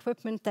part of the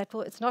equipment that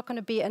will. It's not going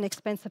to be an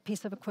expensive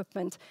piece of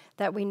equipment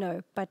that we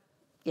know. But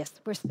yes,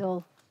 we're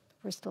still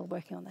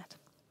working on that.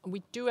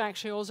 We do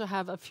actually also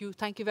have a few,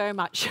 thank you very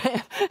much.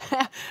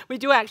 We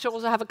do actually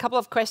also have a couple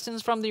of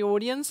questions from the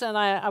audience, and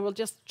I will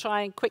just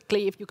try and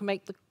quickly, if you can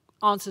make the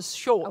answers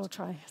short. I will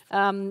try.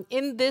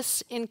 In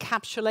this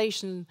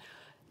encapsulation,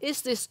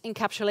 is this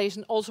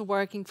encapsulation also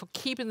working for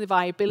keeping the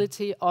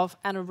viability of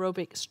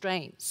anaerobic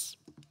strains?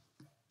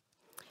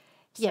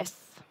 Yes.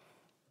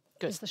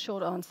 Good. Is the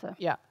short answer.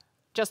 Yeah.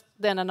 Just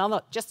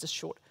as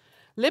short.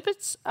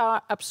 Lipids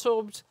are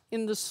absorbed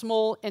in the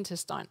small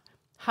intestine.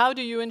 How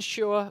do you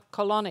ensure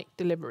colonic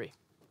delivery?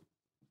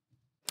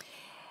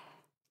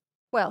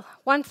 Well,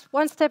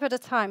 one step at a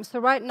time. So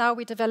right now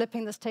we're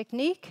developing this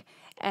technique,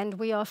 and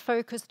we are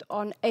focused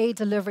on a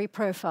delivery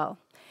profile.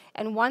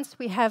 And once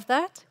we have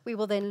that, we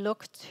will then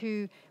look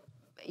to,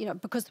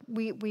 because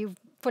we're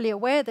fully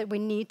aware that we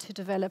need to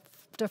develop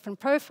different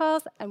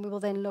profiles, and we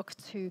will then look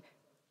to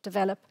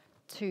develop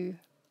to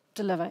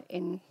deliver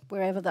in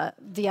wherever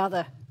the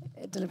other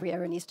delivery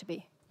area needs to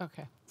be.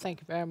 Okay,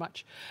 thank you very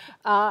much.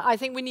 I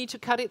think we need to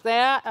cut it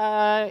there.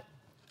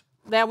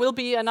 There will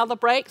be another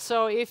break,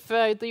 so if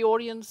the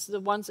audience, the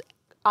ones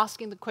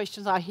asking the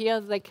questions are here,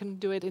 they can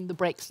do it in the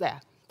breaks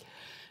there.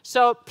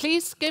 So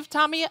please give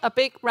Tammy a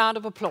big round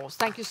of applause.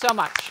 Thank you so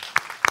much.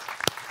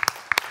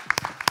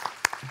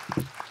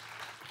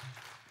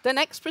 The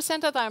next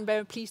presenter that I'm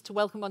very pleased to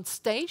welcome on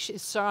stage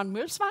is Søren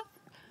Mølsvang,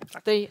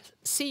 the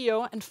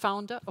CEO and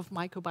founder of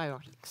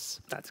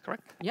MycoBiotix. That's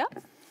correct. Yeah.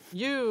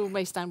 You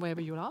may stand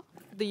wherever you are.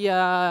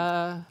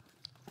 The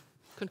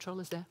control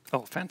is there.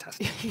 Oh,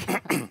 fantastic.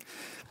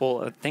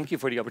 Well, thank you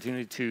for the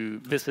opportunity to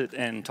visit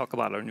and talk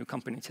about our new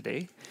company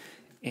today.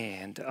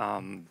 And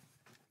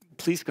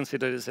please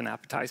consider this an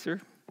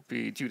appetizer.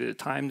 Due to the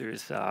time,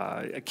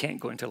 I can't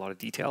go into a lot of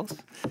details,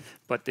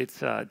 but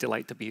it's a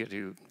delight to be here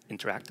to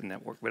interact and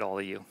network with all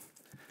of you.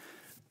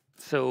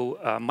 So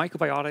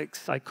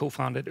MycoBiotix, I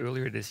co-founded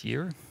earlier this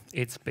year.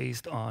 It's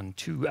based on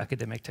 2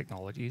 academic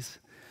technologies.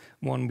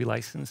 One we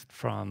licensed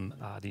from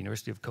the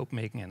University of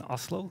Copenhagen and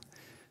Oslo.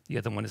 The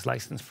other one is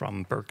licensed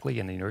from Berkeley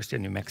and the University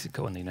of New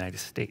Mexico in the United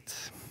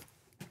States.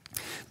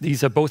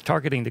 These are both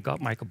targeting the gut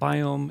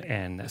microbiome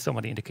and some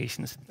of the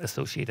indications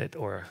associated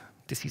or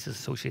diseases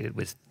associated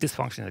with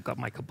dysfunction in the gut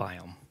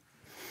microbiome.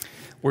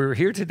 We're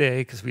here today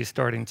because we're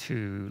starting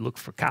to look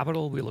for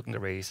capital. We're looking to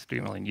raise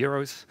 3 million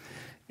euros,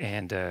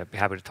 and be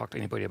happy to talk to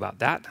anybody about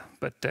that.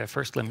 But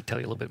first, let me tell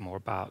you a little bit more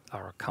about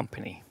our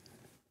company.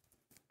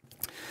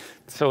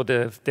 So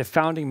the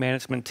founding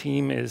management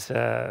team is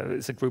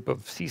a group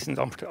of seasoned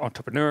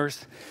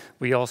entrepreneurs.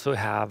 We also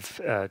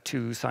have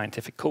 2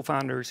 scientific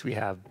co-founders. We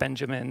have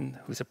Benjamin,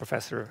 who's a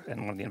professor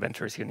and one of the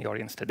inventors here in the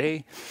audience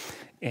today.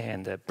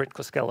 And Britt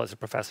Koskela is a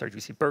professor at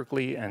UC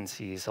Berkeley, and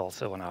she's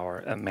also on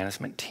our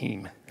management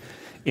team.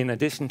 In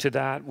addition to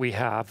that, we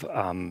have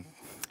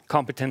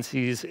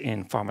competencies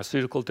in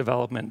pharmaceutical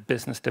development,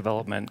 business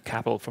development,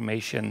 capital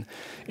formation,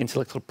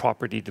 intellectual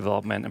property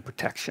development, and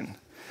protection.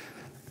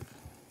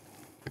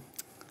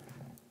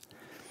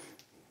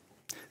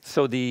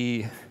 So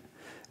the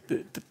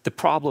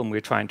problem we're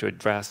trying to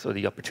address, or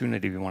the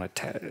opportunity we want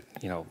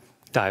to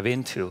dive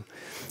into,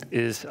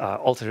 is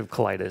ulcerative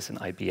colitis and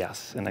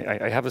IBS. And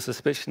I have a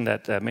suspicion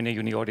that many of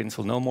you in the audience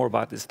will know more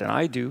about this than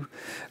I do.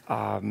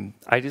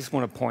 I just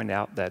want to point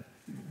out that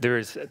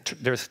there's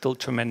still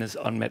tremendous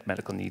unmet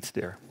medical needs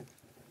there.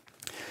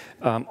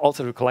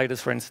 Ulcerative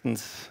colitis, for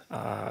instance,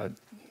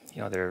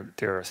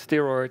 there are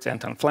steroids,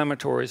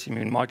 anti-inflammatories,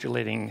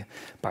 immune-modulating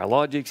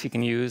biologics you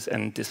can use,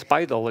 and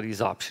despite all of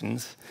these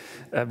options,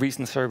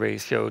 recent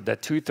surveys showed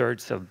that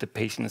 2/3 of the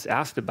patients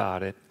asked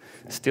about it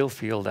still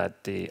feel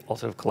that the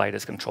ulcerative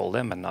colitis control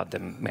them and not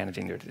them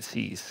managing their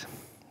disease.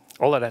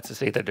 All of that to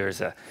say that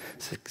there's a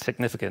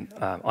significant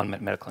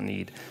unmet medical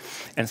need.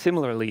 And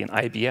similarly in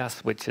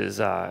IBS, which is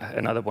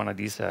another one of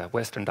these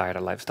Western diet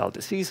and lifestyle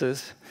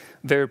diseases,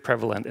 very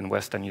prevalent in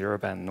Western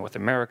Europe and North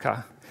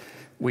America.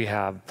 We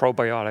have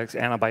probiotics,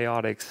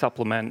 antibiotics,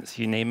 supplements,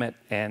 you name it,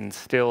 and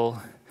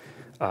still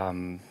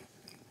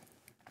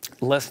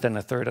less than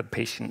 1/3 of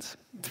patients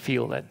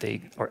feel that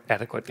they are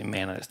adequately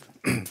managed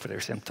for their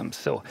symptoms.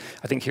 So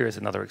I think here is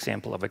another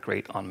example of a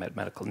great unmet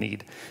medical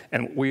need.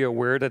 And we are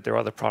aware that there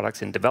are other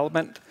products in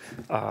development,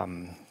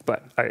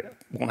 but I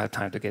won't have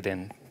time to get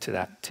into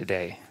that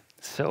today.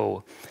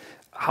 So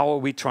how are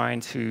we trying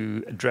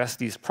to address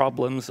these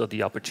problems or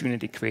the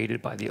opportunity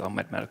created by the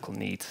unmet medical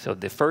needs? So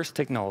the first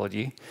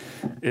technology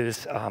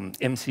is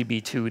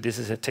MCB2. This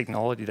is a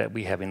technology that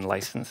we have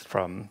licensed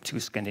from 2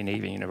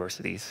 Scandinavian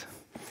universities.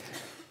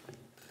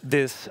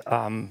 This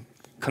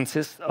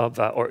consists of,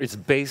 or is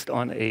based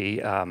on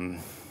a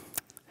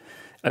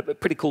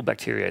pretty cool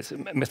bacteria. It's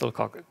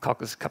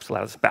Methylcoccus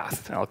capsulatus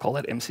bath, and I'll call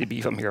it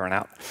MCB from here on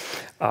out.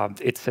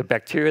 It's a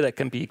bacteria that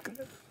can be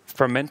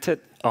fermented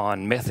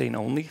on methane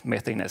only,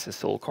 methane as a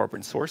sole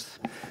carbon source.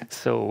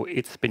 So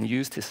it's been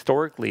used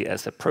historically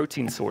as a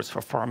protein source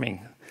for farming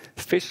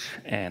fish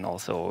and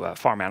also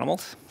farm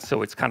animals.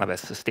 So it's kind of a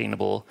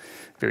sustainable,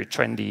 very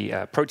trendy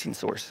protein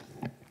source.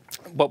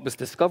 What was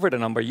discovered a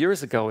number of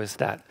years ago is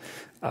that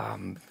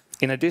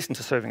in addition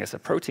to serving as a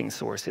protein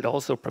source, it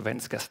also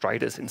prevents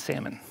gastritis in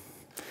salmon.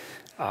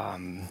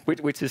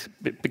 Which is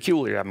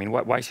peculiar. I mean,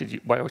 why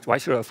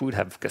should our food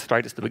have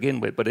gastritis to begin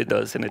with? But it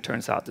does, and it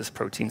turns out this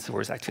protein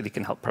source actually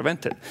can help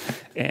prevent it.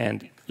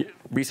 And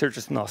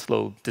researchers in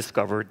Oslo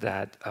discovered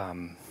that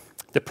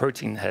the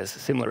protein has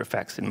similar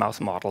effects in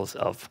mouse models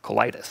of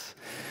colitis.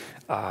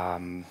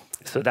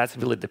 So that's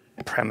really the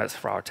premise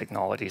for our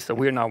technology. So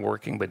we're now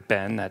working with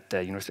Ben at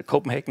the University of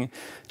Copenhagen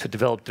to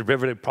develop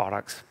derivative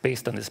products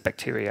based on this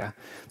bacteria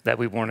that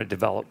we want to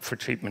develop for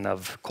treatment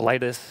of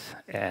colitis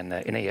and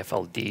in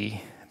AFLD,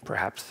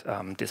 perhaps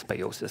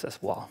dysbiosis as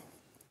well.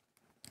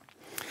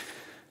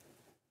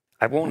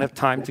 I won't have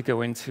time to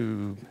go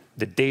into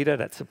the data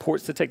that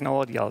supports the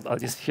technology. I'll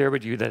just share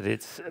with you that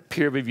it's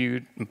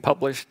peer-reviewed and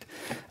published,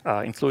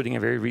 including a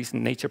very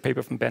recent Nature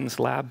paper from Ben's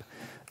lab,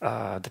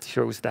 that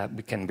shows that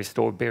we can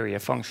restore barrier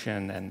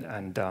function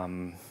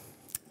and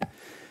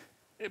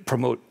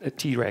promote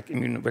Treg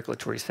immune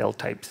regulatory cell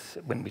types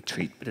when we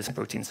treat this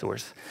protein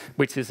source,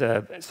 which is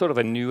a sort of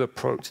a new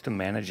approach to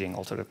managing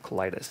ulcerative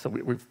colitis. So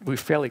we're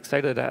fairly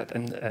excited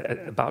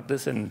about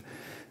this, and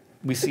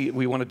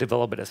we want to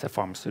develop it as a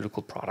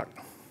pharmaceutical product.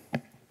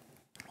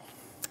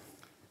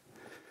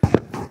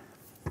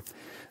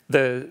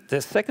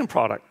 The second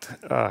product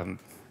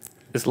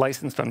is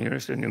licensed from the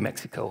University of New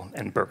Mexico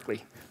and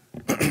Berkeley.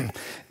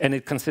 And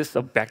it consists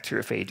of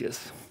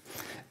bacteriophages.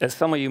 As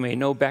some of you may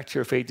know,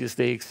 bacteriophages,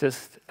 they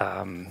exist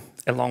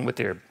along with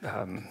their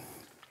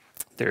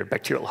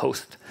bacterial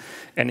host.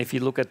 And if you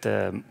look at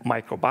the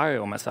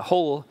microbiome as a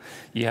whole,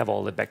 you have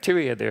all the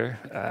bacteria there,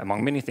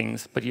 among many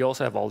things, but you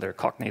also have all their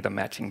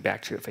cognate-matching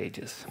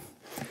bacteriophages.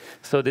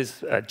 So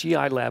this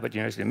GI lab at the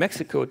University of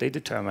Mexico, they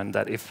determined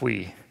that if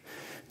we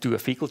do a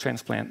fecal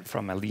transplant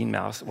from a lean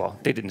mouse. Well,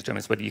 they didn't determine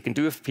this, but you can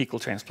do a fecal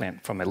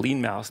transplant from a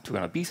lean mouse to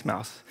an obese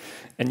mouse,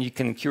 and you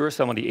can cure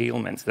some of the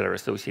ailments that are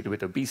associated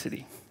with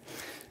obesity.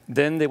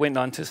 Then they went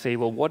on to say,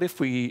 well, what if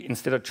we,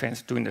 instead of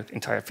doing the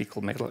entire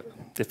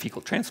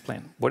fecal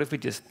transplant, what if we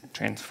just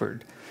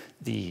transferred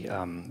the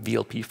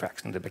VLP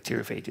fraction of the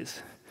bacteriophages?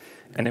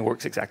 And it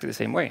works exactly the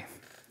same way.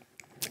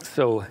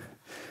 So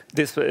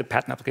this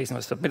patent application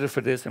was submitted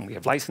for this, and we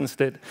have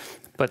licensed it.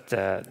 But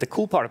the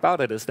cool part about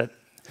it is that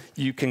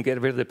you can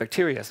get rid of the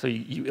bacteria, so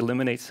you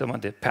eliminate some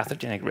of the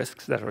pathogenic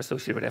risks that are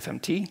associated with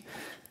FMT,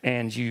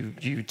 and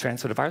you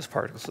transfer the virus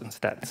particles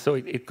instead. So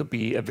it could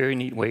be a very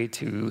neat way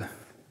to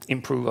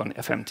improve on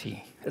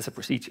FMT as a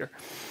procedure.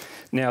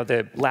 Now,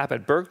 the lab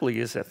at Berkeley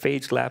is a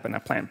phage lab and a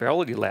plant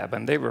biology lab,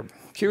 and they were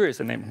curious,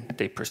 and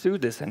they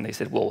pursued this, and they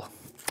said, well,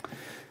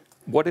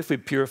 what if we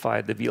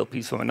purified the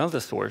VLPs from another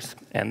source?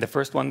 And the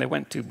first one they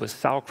went to was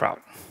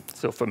sauerkraut,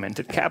 so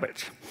fermented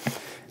cabbage.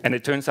 And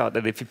it turns out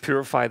that if you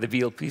purify the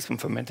VLPs from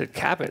fermented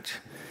cabbage,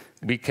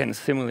 we can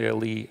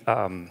similarly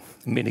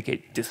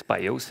mitigate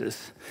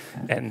dysbiosis.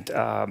 And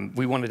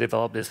we want to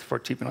develop this for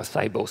treatment of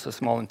SIBO, so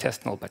small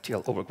intestinal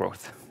bacterial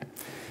overgrowth.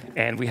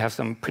 And we have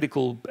some pretty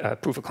cool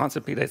proof of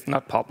concept data. It's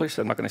not published,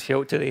 so I'm not going to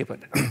show it today, but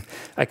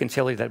I can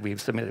tell you that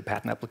we've submitted a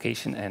patent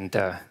application, and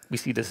we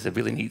see this as a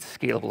really neat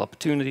scalable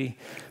opportunity,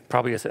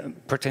 probably as a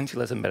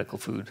potential as a medical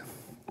food.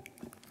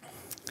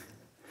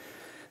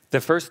 The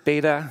first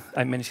data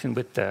I mentioned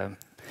with the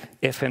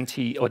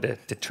FMT, or the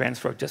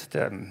transfer of just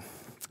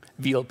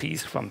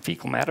VLPs from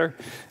fecal matter,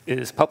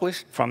 is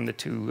published from the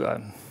two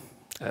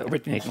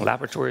originating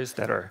laboratories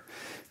that are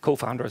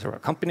co-founders of our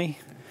company.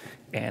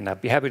 And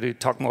I'd be happy to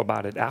talk more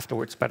about it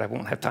afterwards, but I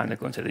won't have time to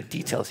go into the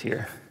details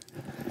here.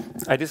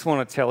 I just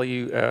want to tell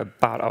you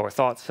about our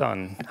thoughts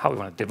on how we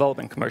want to develop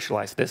and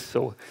commercialize this.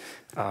 So,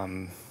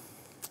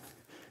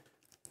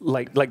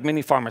 like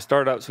many pharma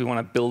startups, we want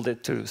to build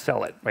it to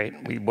sell it, right?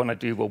 We want to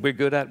do what we're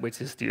good at, which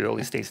is the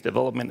early stage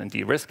development and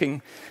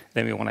de-risking.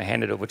 Then we want to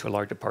hand it over to a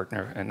larger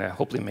partner and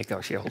hopefully make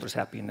our shareholders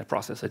happy in the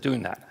process of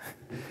doing that.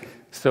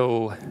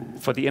 So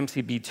for the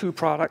MCB2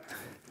 product,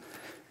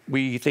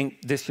 we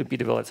think this should be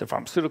developed as a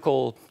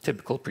pharmaceutical,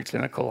 typical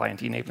preclinical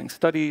IND-enabling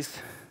studies,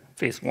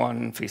 phase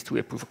 1, phase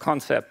 2 proof of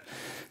concept.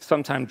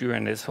 Sometime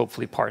during this,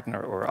 hopefully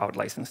partner or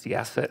out-license the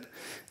asset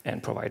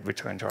and provide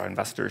return to our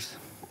investors.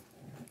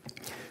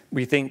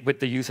 We think with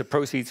the use of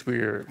proceeds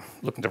we're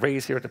looking to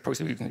raise here, the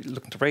proceeds we're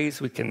looking to raise,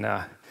 we can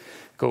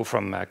go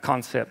from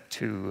concept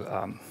to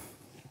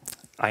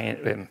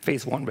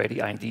phase 1 ready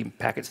IND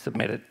package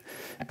submitted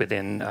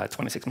within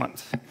 26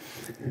 months.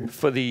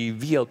 For the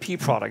VLP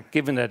product,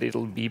 given that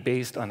it'll be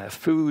based on a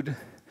food,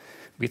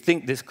 we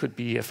think this could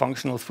be a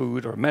functional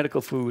food or a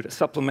medical food, a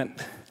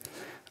supplement.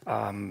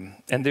 And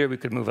there we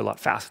could move a lot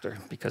faster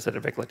because of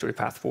the regulatory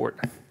path forward.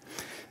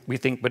 We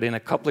think within a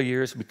couple of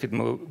years we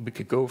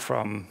could go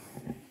from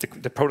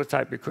the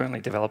prototype we're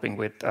currently developing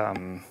with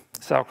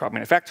sauerkraut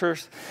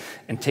manufacturers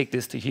and take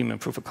this to human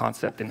proof of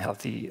concept in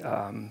healthy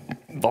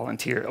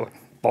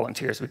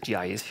volunteers with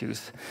GI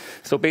issues.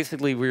 So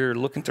basically we're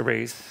looking to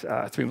raise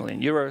 3 million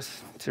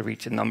euros to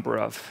reach a number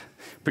of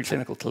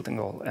preclinical,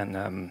 clinical,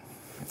 and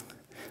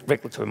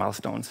regulatory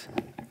milestones.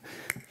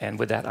 And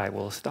with that, I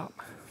will stop.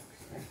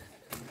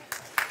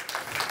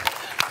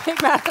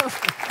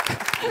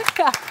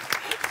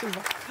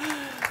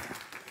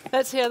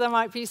 Let's hear, there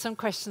might be some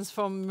questions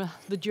from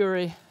the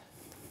jury.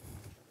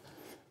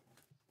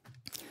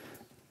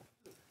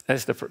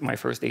 That's my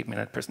first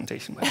 8-minute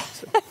presentation.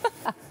 So.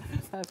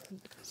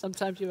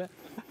 Sometimes you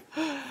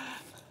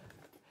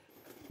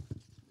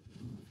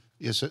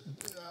Yes,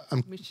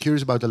 I'm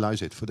curious about the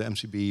lysate for the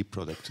MCB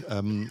product.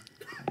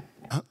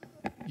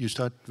 You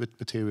start with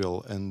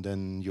material and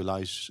then you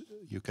lyse,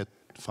 you get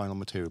final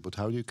material, but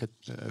how do you get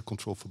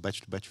control for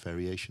batch-to-batch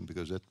variation?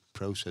 Because that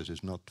process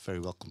is not very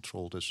well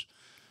controlled as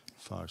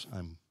far as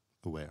I'm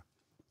aware.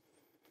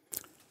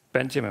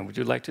 Benjamin, would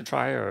you like to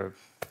try, or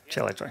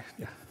shall I try?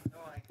 Yeah.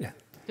 Yeah.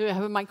 Do you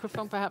have a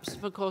microphone, perhaps?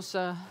 Because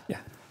yeah.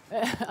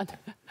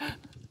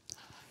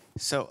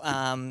 So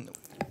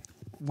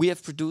we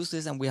have produced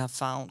this, and we have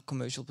found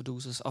commercial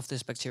producers of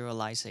this bacterial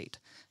lysate,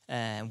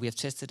 and we have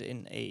tested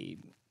in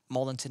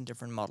more than 10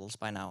 different models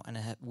by now, and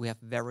we have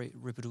very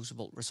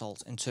reproducible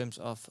results in terms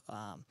of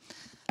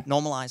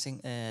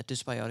normalizing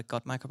dysbiotic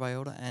gut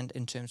microbiota and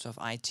in terms of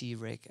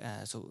Interreg,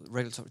 so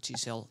regulatory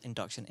T-cell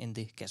induction in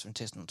the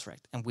gastrointestinal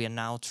tract. And we are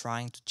now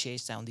trying to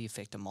chase down the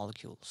effector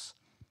molecules.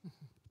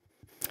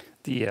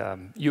 The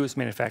US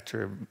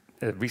manufacturer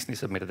recently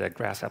submitted a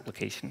GRAS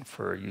application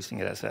for using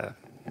it as a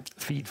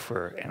feed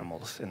for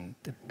animals, and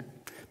the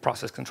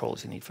process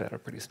controls you need for that are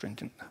pretty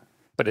stringent.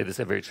 But it is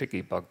a very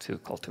tricky bug to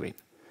cultivate.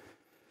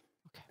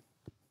 Okay,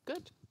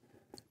 good.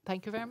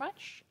 Thank you very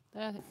much.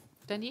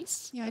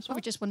 Denise? Yeah, I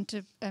probably just want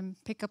to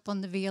pick up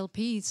on the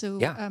VLP. So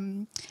yeah.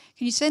 Can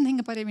you say anything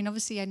about it? I mean,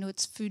 obviously I know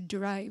it's food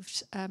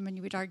derived, and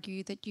you would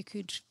argue that you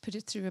could put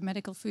it through a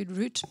medical food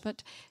route,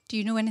 but do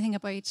you know anything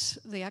about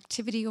the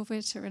activity of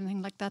it or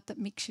anything like that that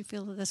makes you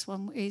feel that this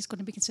one is going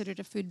to be considered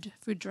a food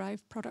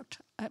derived product?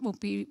 It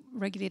won't be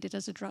regulated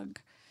as a drug.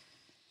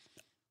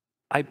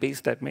 I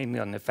base that mainly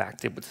on the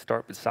fact it would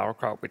start with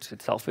sauerkraut, which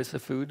itself is a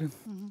food.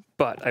 Mm-hmm.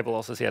 But I will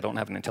also say I don't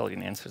have an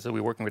intelligent answer. So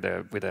we're working with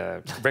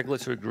a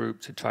regulatory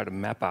group to try to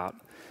map out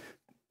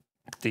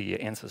the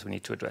answers we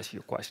need to address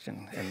your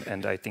question.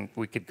 And I think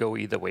we could go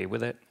either way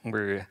with it.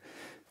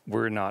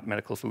 We're not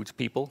medical foods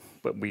people,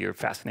 but we are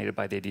fascinated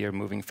by the idea of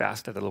moving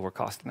fast at a lower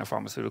cost than a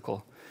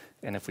pharmaceutical.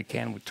 And if we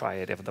can, we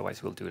try it.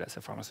 Otherwise, we'll do it as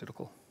a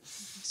pharmaceutical.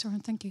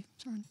 Søren, thank you.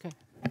 Søren. Okay.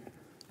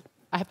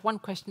 I have one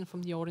question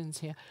from the audience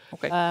here.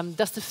 Okay.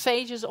 Does the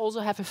phages also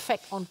have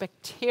effect on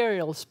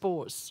bacterial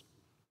spores?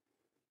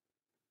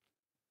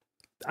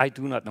 I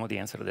do not know the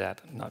answer to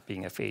that, not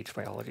being a phage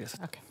biologist.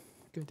 Okay,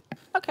 good.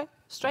 Okay,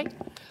 straight.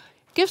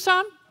 Give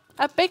Søren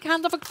a big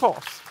hand of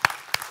applause.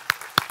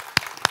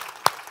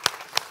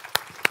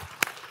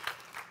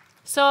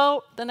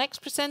 So the next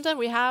presenter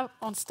we have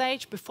on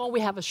stage before we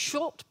have a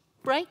short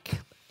break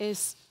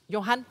is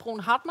Johan Brun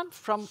Hartmann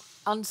from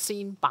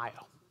Unseen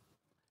Bio.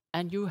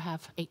 And you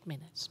have 8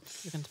 minutes.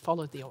 You can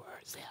follow the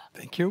orders there.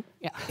 Thank you.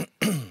 Yeah.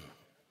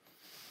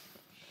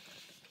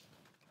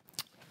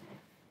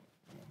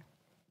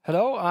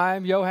 Hello,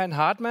 I'm Johan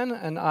Hartmann,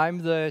 and I'm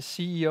the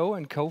CEO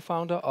and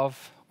co-founder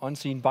of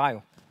Unseen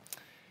Bio.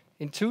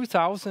 In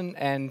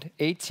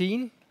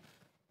 2018,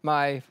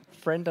 my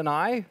friend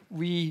and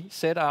we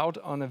set out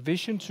on a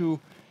vision to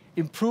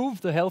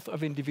improve the health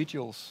of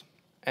individuals.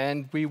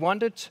 And we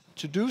wanted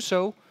to do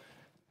so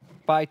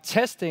by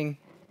testing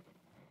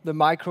the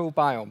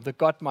microbiome, the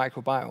gut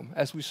microbiome,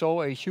 as we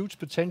saw a huge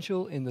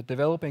potential in the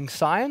developing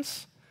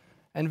science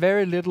and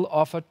very little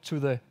offered to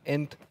the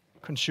end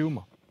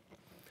consumer.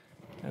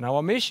 And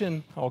our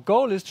mission, our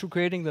goal is to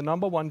creating the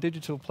 #1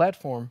 digital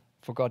platform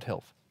for gut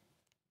health.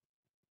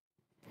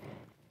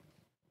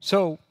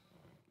 So,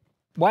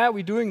 why are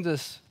we doing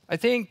this? I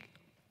think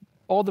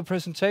all the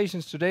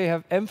presentations today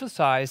have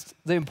emphasized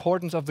the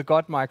importance of the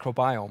gut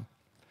microbiome.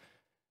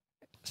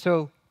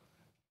 So,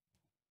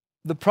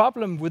 the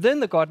problem within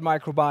the gut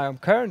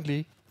microbiome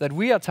currently that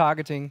we are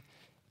targeting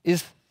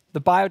is the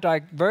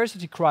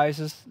biodiversity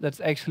crisis that's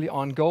actually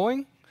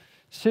ongoing,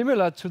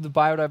 similar to the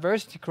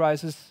biodiversity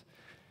crisis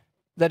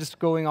that is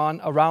going on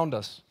around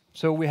us.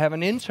 So we have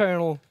an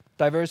internal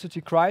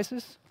diversity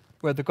crisis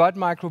where the gut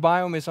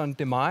microbiome is on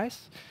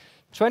demise.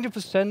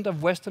 20%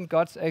 of Western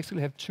guts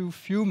actually have too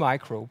few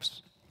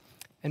microbes,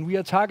 and we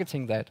are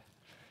targeting that.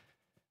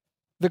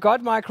 The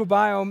gut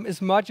microbiome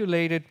is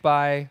modulated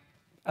by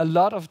a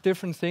lot of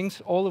different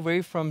things, all the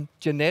way from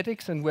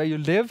genetics and where you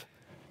live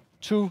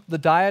to the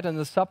diet and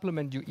the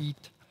supplement you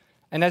eat.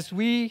 And as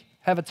we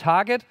have a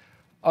target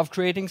of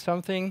creating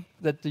something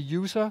that the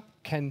user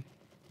can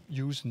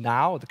use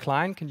now, the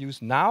client can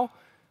use now,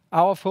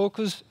 our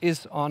focus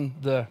is on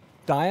the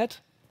diet,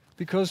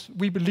 because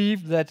we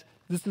believe that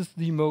this is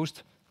the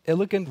most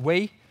elegant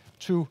way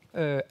to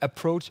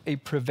approach a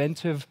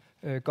preventive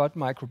gut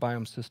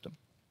microbiome system.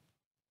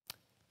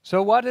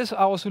 So what is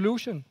our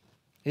solution?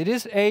 It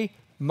is a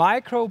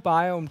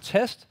microbiome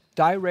test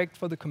direct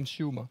for the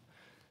consumer.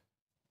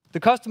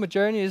 The customer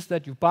journey is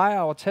that you buy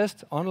our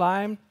test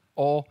online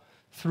or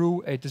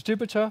through a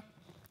distributor.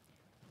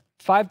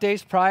 5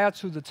 days prior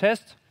to the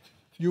test,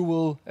 you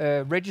will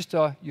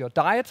register your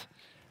diet.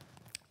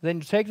 Then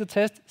you take the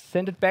test,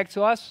 send it back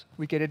to us.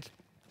 We get it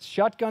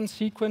shotgun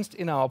sequenced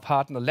in our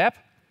partner lab.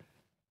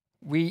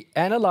 We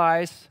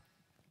analyze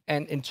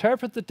and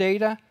interpret the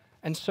data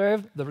and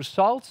serve the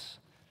results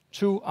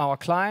to our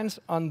clients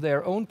on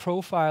their own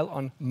profile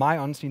on My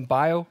Unseen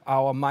Bio,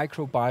 our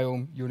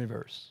microbiome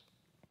universe.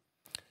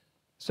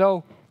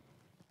 So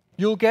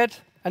you'll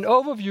get an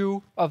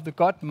overview of the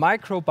gut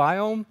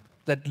microbiome,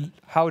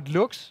 how it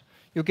looks.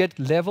 You'll get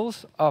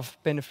levels of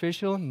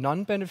beneficial,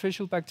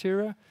 non-beneficial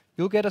bacteria.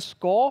 You'll get a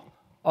score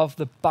of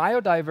the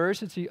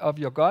biodiversity of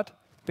your gut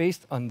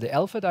based on the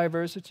alpha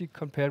diversity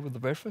compared with the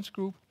reference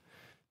group.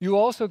 You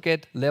also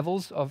get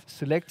levels of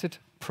selected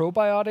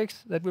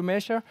probiotics that we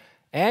measure,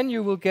 and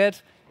you will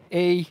get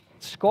a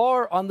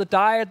score on the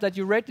diet that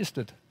you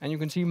registered. And you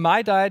can see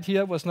my diet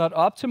here was not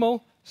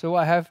optimal, so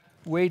I have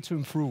way to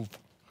improve.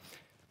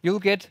 You'll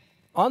get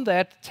on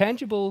that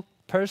tangible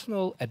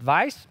personal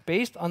advice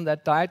based on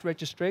that diet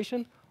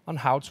registration on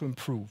how to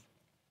improve.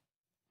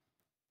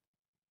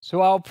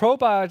 So our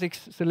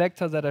probiotics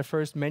selector that I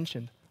first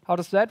mentioned, how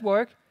does that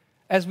work?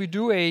 As we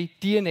do a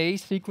DNA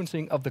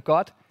sequencing of the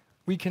gut,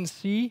 we can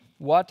see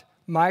what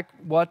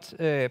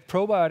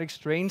probiotic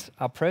strains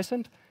are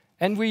present,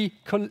 and we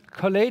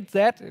correlate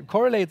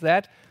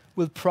that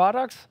with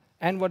products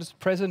and what is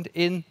present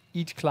in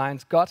each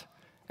client's gut.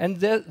 And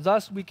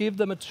thus we give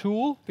them a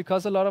tool,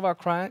 because a lot of our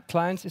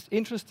clients is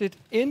interested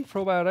in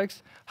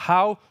probiotics,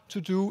 how to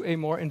do a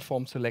more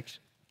informed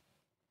selection.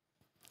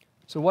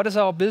 So what is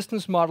our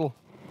business model?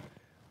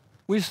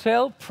 We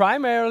sell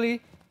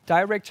primarily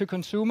direct to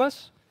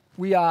consumers.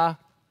 We are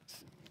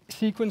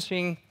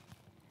sequencing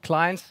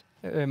clients'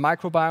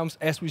 microbiomes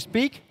as we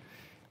speak.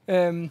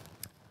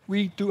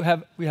 We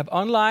have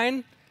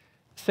online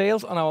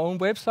sales on our own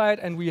website,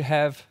 and we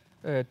have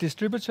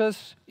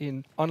distributors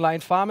in online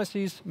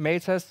pharmacies,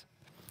 metas,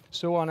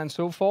 so on and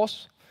so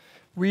forth.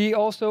 We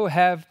also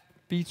have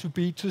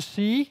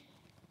B2B2C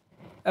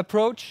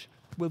approach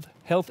with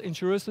health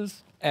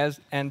insurances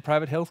and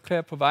private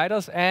healthcare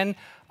providers, and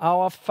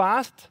our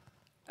fast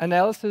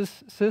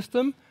analysis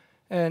system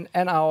and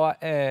our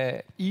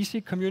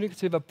easy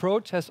communicative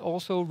approach has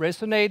also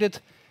resonated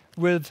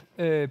with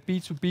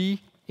B2B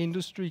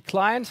industry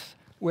clients,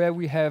 where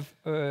we have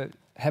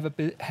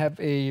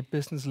a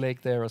business leg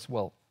there as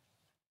well.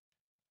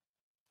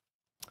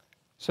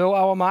 So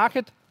our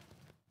market,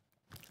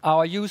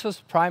 our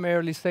users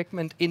primarily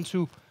segment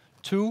into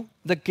two.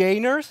 The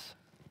gainers,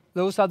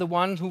 those are the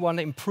ones who want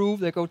to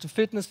improve. They go to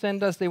fitness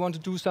centers. They want to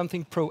do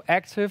something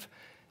proactive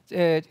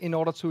in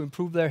order to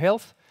improve their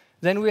health.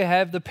 Then we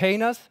have the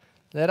painers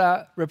that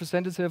are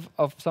representative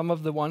of some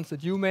of the ones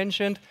that you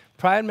mentioned,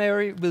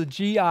 primarily with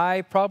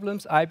GI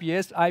problems,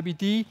 IBS,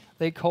 IBD.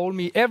 They call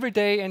me every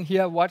day and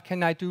hear, what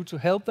can I do to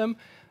help them?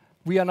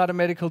 We are not a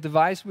medical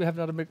device. We have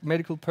not a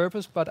medical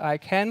purpose, but I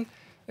can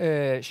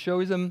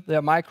show them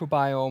their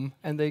microbiome,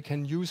 and they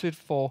can use it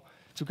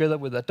together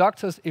with their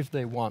doctors if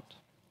they want.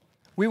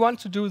 We want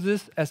to do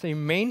this as a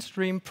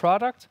mainstream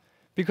product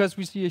because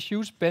we see a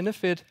huge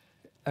benefit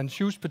and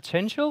huge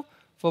potential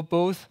for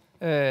both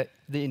the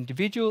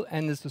individual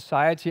and the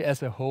society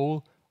as a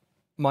whole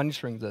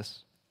monitoring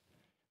this.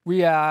 We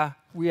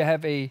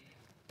have a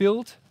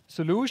built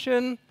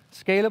solution,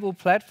 scalable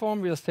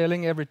platform we are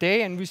selling every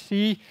day, and we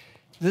see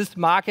this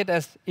market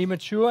as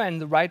immature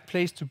and the right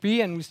place to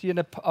be, and we see an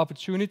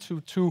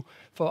opportunity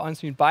for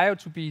SNPIR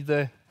to be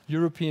the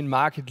European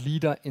market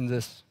leader in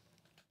this.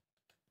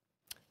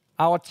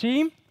 Our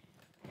team,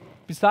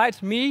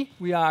 besides me,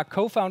 we are a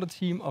co-founder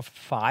team of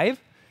 5.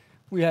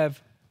 We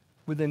have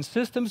within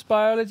systems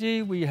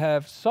biology, we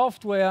have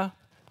software,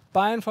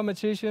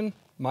 bioinformatician,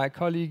 my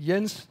colleague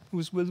Jens,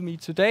 who's with me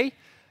today.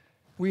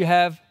 We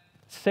have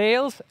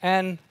sales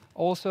and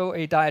also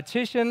a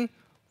dietitian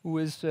who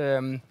is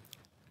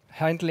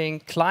handling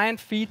client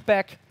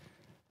feedback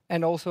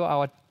and also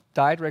our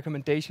diet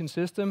recommendation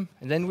system.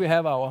 And then we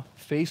have our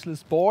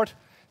faceless board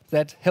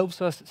that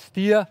helps us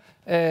steer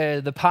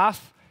the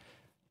path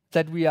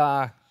that we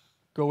are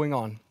going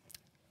on.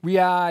 We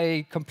are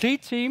a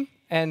complete team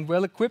and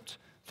well equipped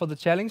for the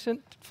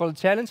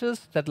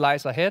challenges that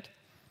lies ahead.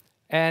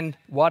 And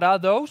what are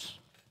those?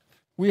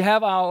 We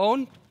have our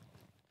own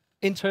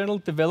internal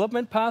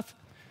development path.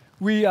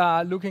 We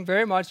are looking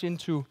very much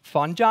into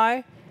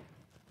fungi.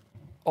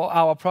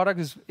 Our product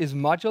is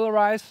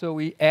modularized, so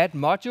we add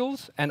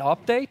modules and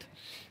update.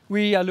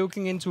 We are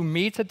looking into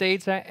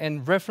metadata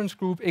and reference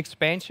group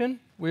expansion.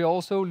 We're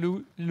also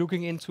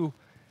looking into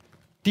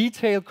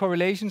detailed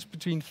correlations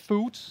between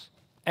foods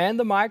and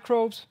the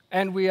microbes,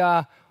 and we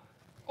are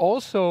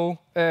also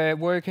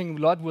working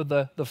a lot with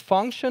the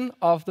function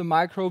of the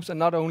microbes and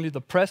not only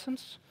the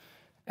presence,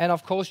 and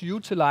of course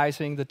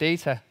utilizing the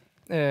data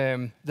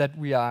that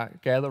we are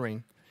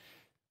gathering.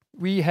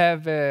 We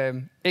have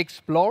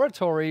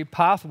exploratory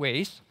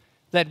pathways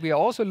that we are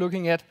also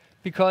looking at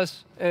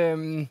because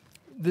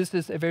this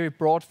is a very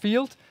broad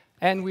field,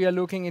 and we are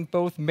looking in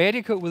both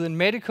within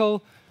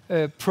medical,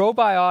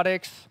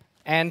 probiotics,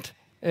 and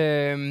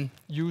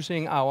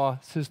using our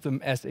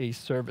system as a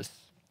service.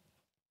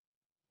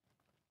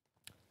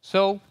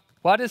 So,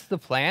 what is the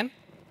plan?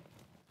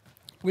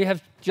 We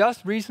have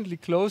just recently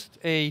closed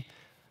a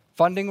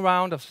funding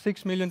round of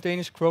 6 million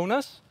Danish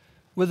kroner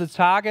with a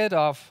target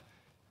of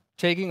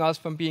taking us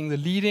from being the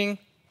leading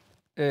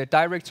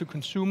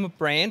direct-to-consumer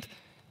brand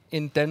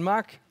in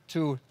Denmark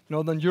to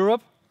Northern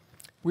Europe.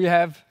 We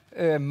have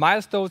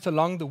milestones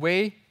along the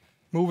way,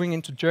 moving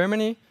into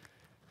Germany,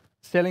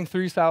 selling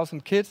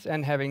 3,000 kits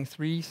and having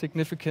 3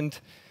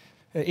 significant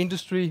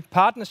industry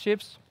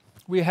partnerships.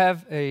 We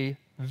have a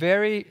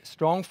very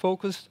strong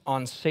focus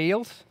on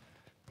sales,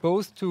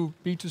 both to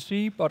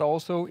B2C but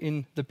also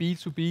in the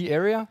B2B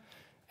area.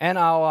 And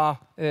our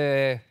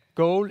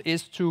goal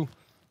is to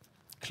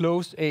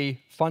close a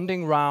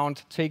funding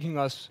round, taking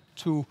us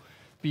to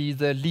be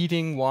the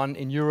leading one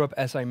in Europe,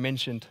 as I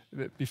mentioned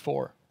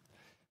before.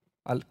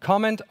 I'll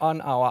comment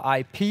on our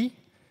IP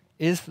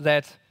is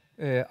that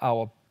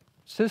our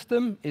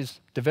system is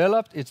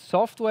developed, it's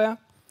software,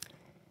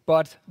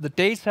 but the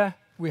data,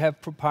 we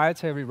have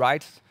proprietary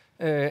rights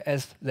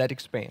as that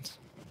expands.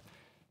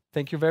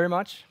 Thank you very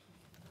much.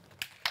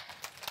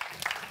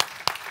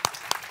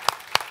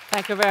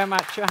 Thank you very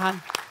much,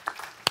 Johan.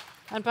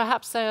 And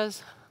perhaps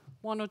there's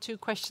 1 or 2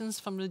 questions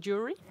from the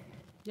jury.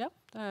 Yep.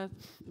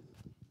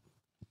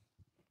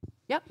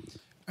 Yep.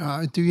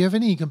 Do you have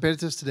any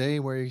competitors today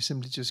where you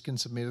simply just can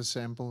submit a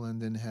sample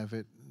and then have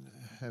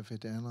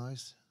it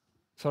analyzed?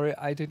 Sorry,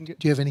 I didn't get.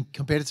 Do you have any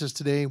competitors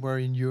today where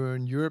you're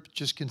in Europe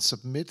just can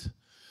submit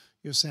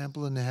your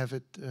sample and have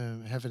it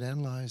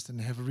analyzed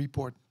and have a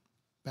report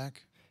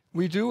back?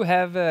 We do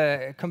have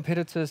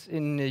competitors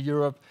in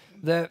Europe.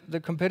 The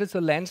competitor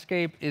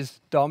landscape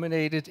is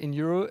dominated in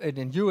Europe and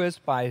in US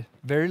by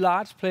very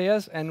large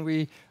players,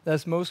 and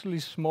there's mostly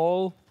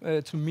small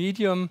to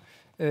medium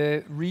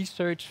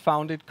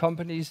research-founded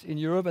companies in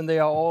Europe, and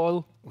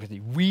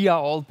we are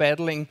all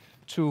battling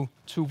to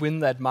win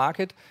that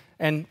market.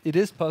 And it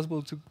is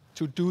possible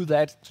to do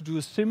that, to do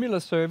a similar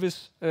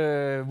service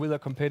with a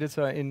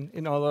competitor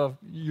in other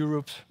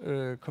Europe's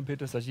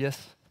competitors,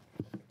 yes.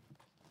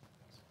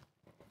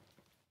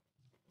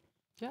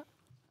 Yeah,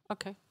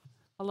 okay.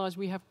 Otherwise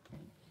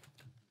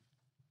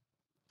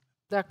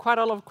there are quite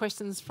a lot of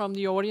questions from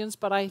the audience,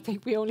 but I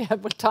think we only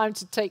have time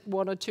to take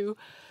 1 or 2.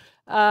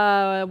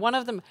 One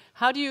of them,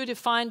 how do you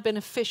define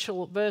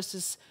beneficial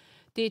versus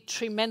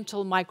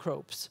detrimental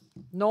microbes?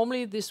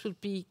 Normally this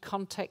would be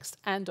context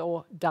and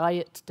or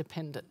diet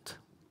dependent.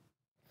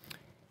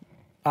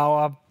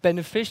 Our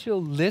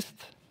beneficial list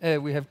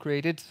we have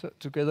created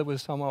together with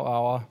some of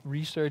our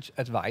research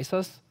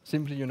advisors,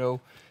 simply,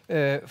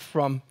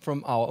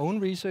 from our own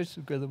research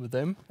together with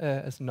them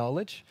as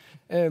knowledge.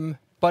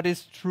 But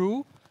it's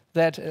true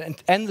that,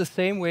 and the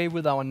same way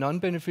with our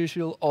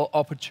non-beneficial or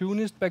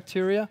opportunist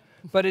bacteria,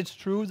 but it's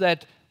true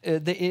that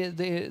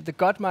the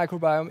gut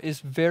microbiome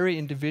is very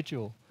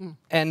individual,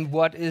 and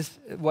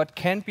what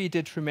can be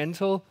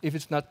detrimental if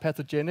it's not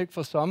pathogenic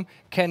for some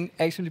can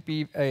actually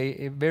be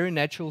a very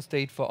natural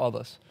state for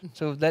others.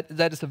 So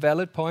that is a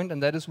valid point,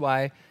 and that is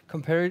why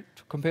compare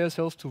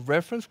yourselves to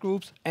reference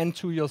groups and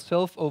to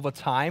yourself over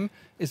time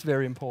is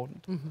very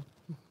important.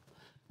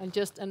 And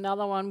just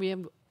another one, we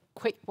have a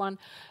quick one.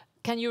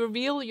 Can you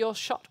reveal your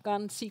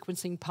shotgun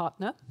sequencing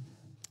partner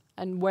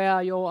and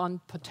where you're on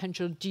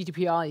potential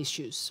GDPR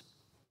issues?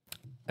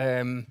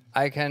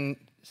 I can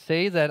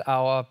say that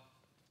our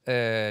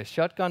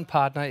shotgun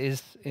partner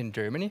is in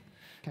Germany,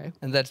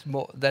 and that's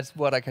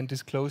what I can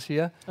disclose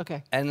here.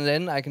 Okay. And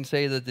then I can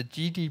say that the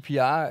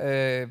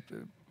GDPR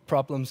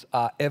problems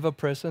are ever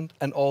present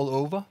and all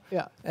over.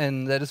 Yeah.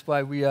 And that is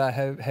why we are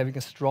having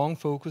a strong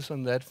focus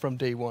on that from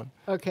day one.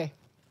 Okay.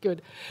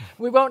 Good.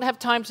 We won't have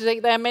time to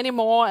take. There are many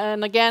more.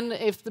 And again,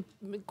 if the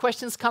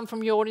questions come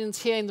from your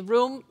audience here in the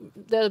room,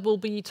 there will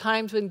be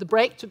times in the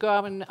break to go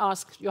up and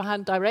ask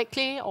Johan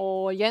directly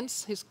or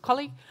Jens, his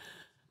colleague.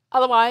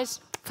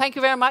 Otherwise, thank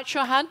you very much,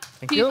 Johan.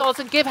 Please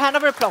also give a hand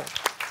of applause.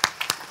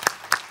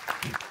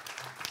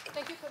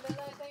 Thank you,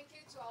 Camilla. Thank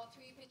you to our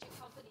 3 pitching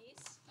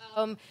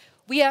companies.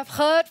 We have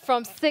heard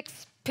from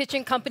 6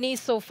 pitching companies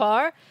so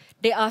far.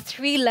 There are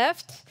 3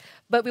 left.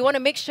 But we want to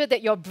make sure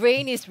that your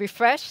brain is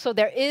refreshed, so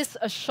there is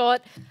a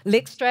short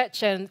leg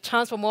stretch and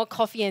chance for more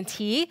coffee and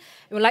tea.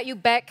 We'd like you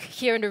back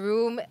here in the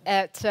room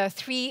at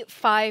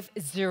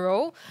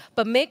 3:50.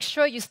 But make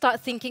sure you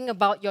start thinking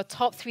about your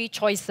top 3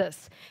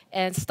 choices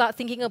and start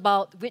thinking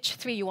about which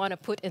 3 you want to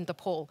put in the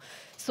poll.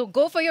 So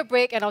go for your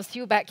break, and I'll see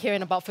you back here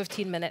in about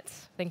 15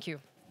 minutes. Thank you.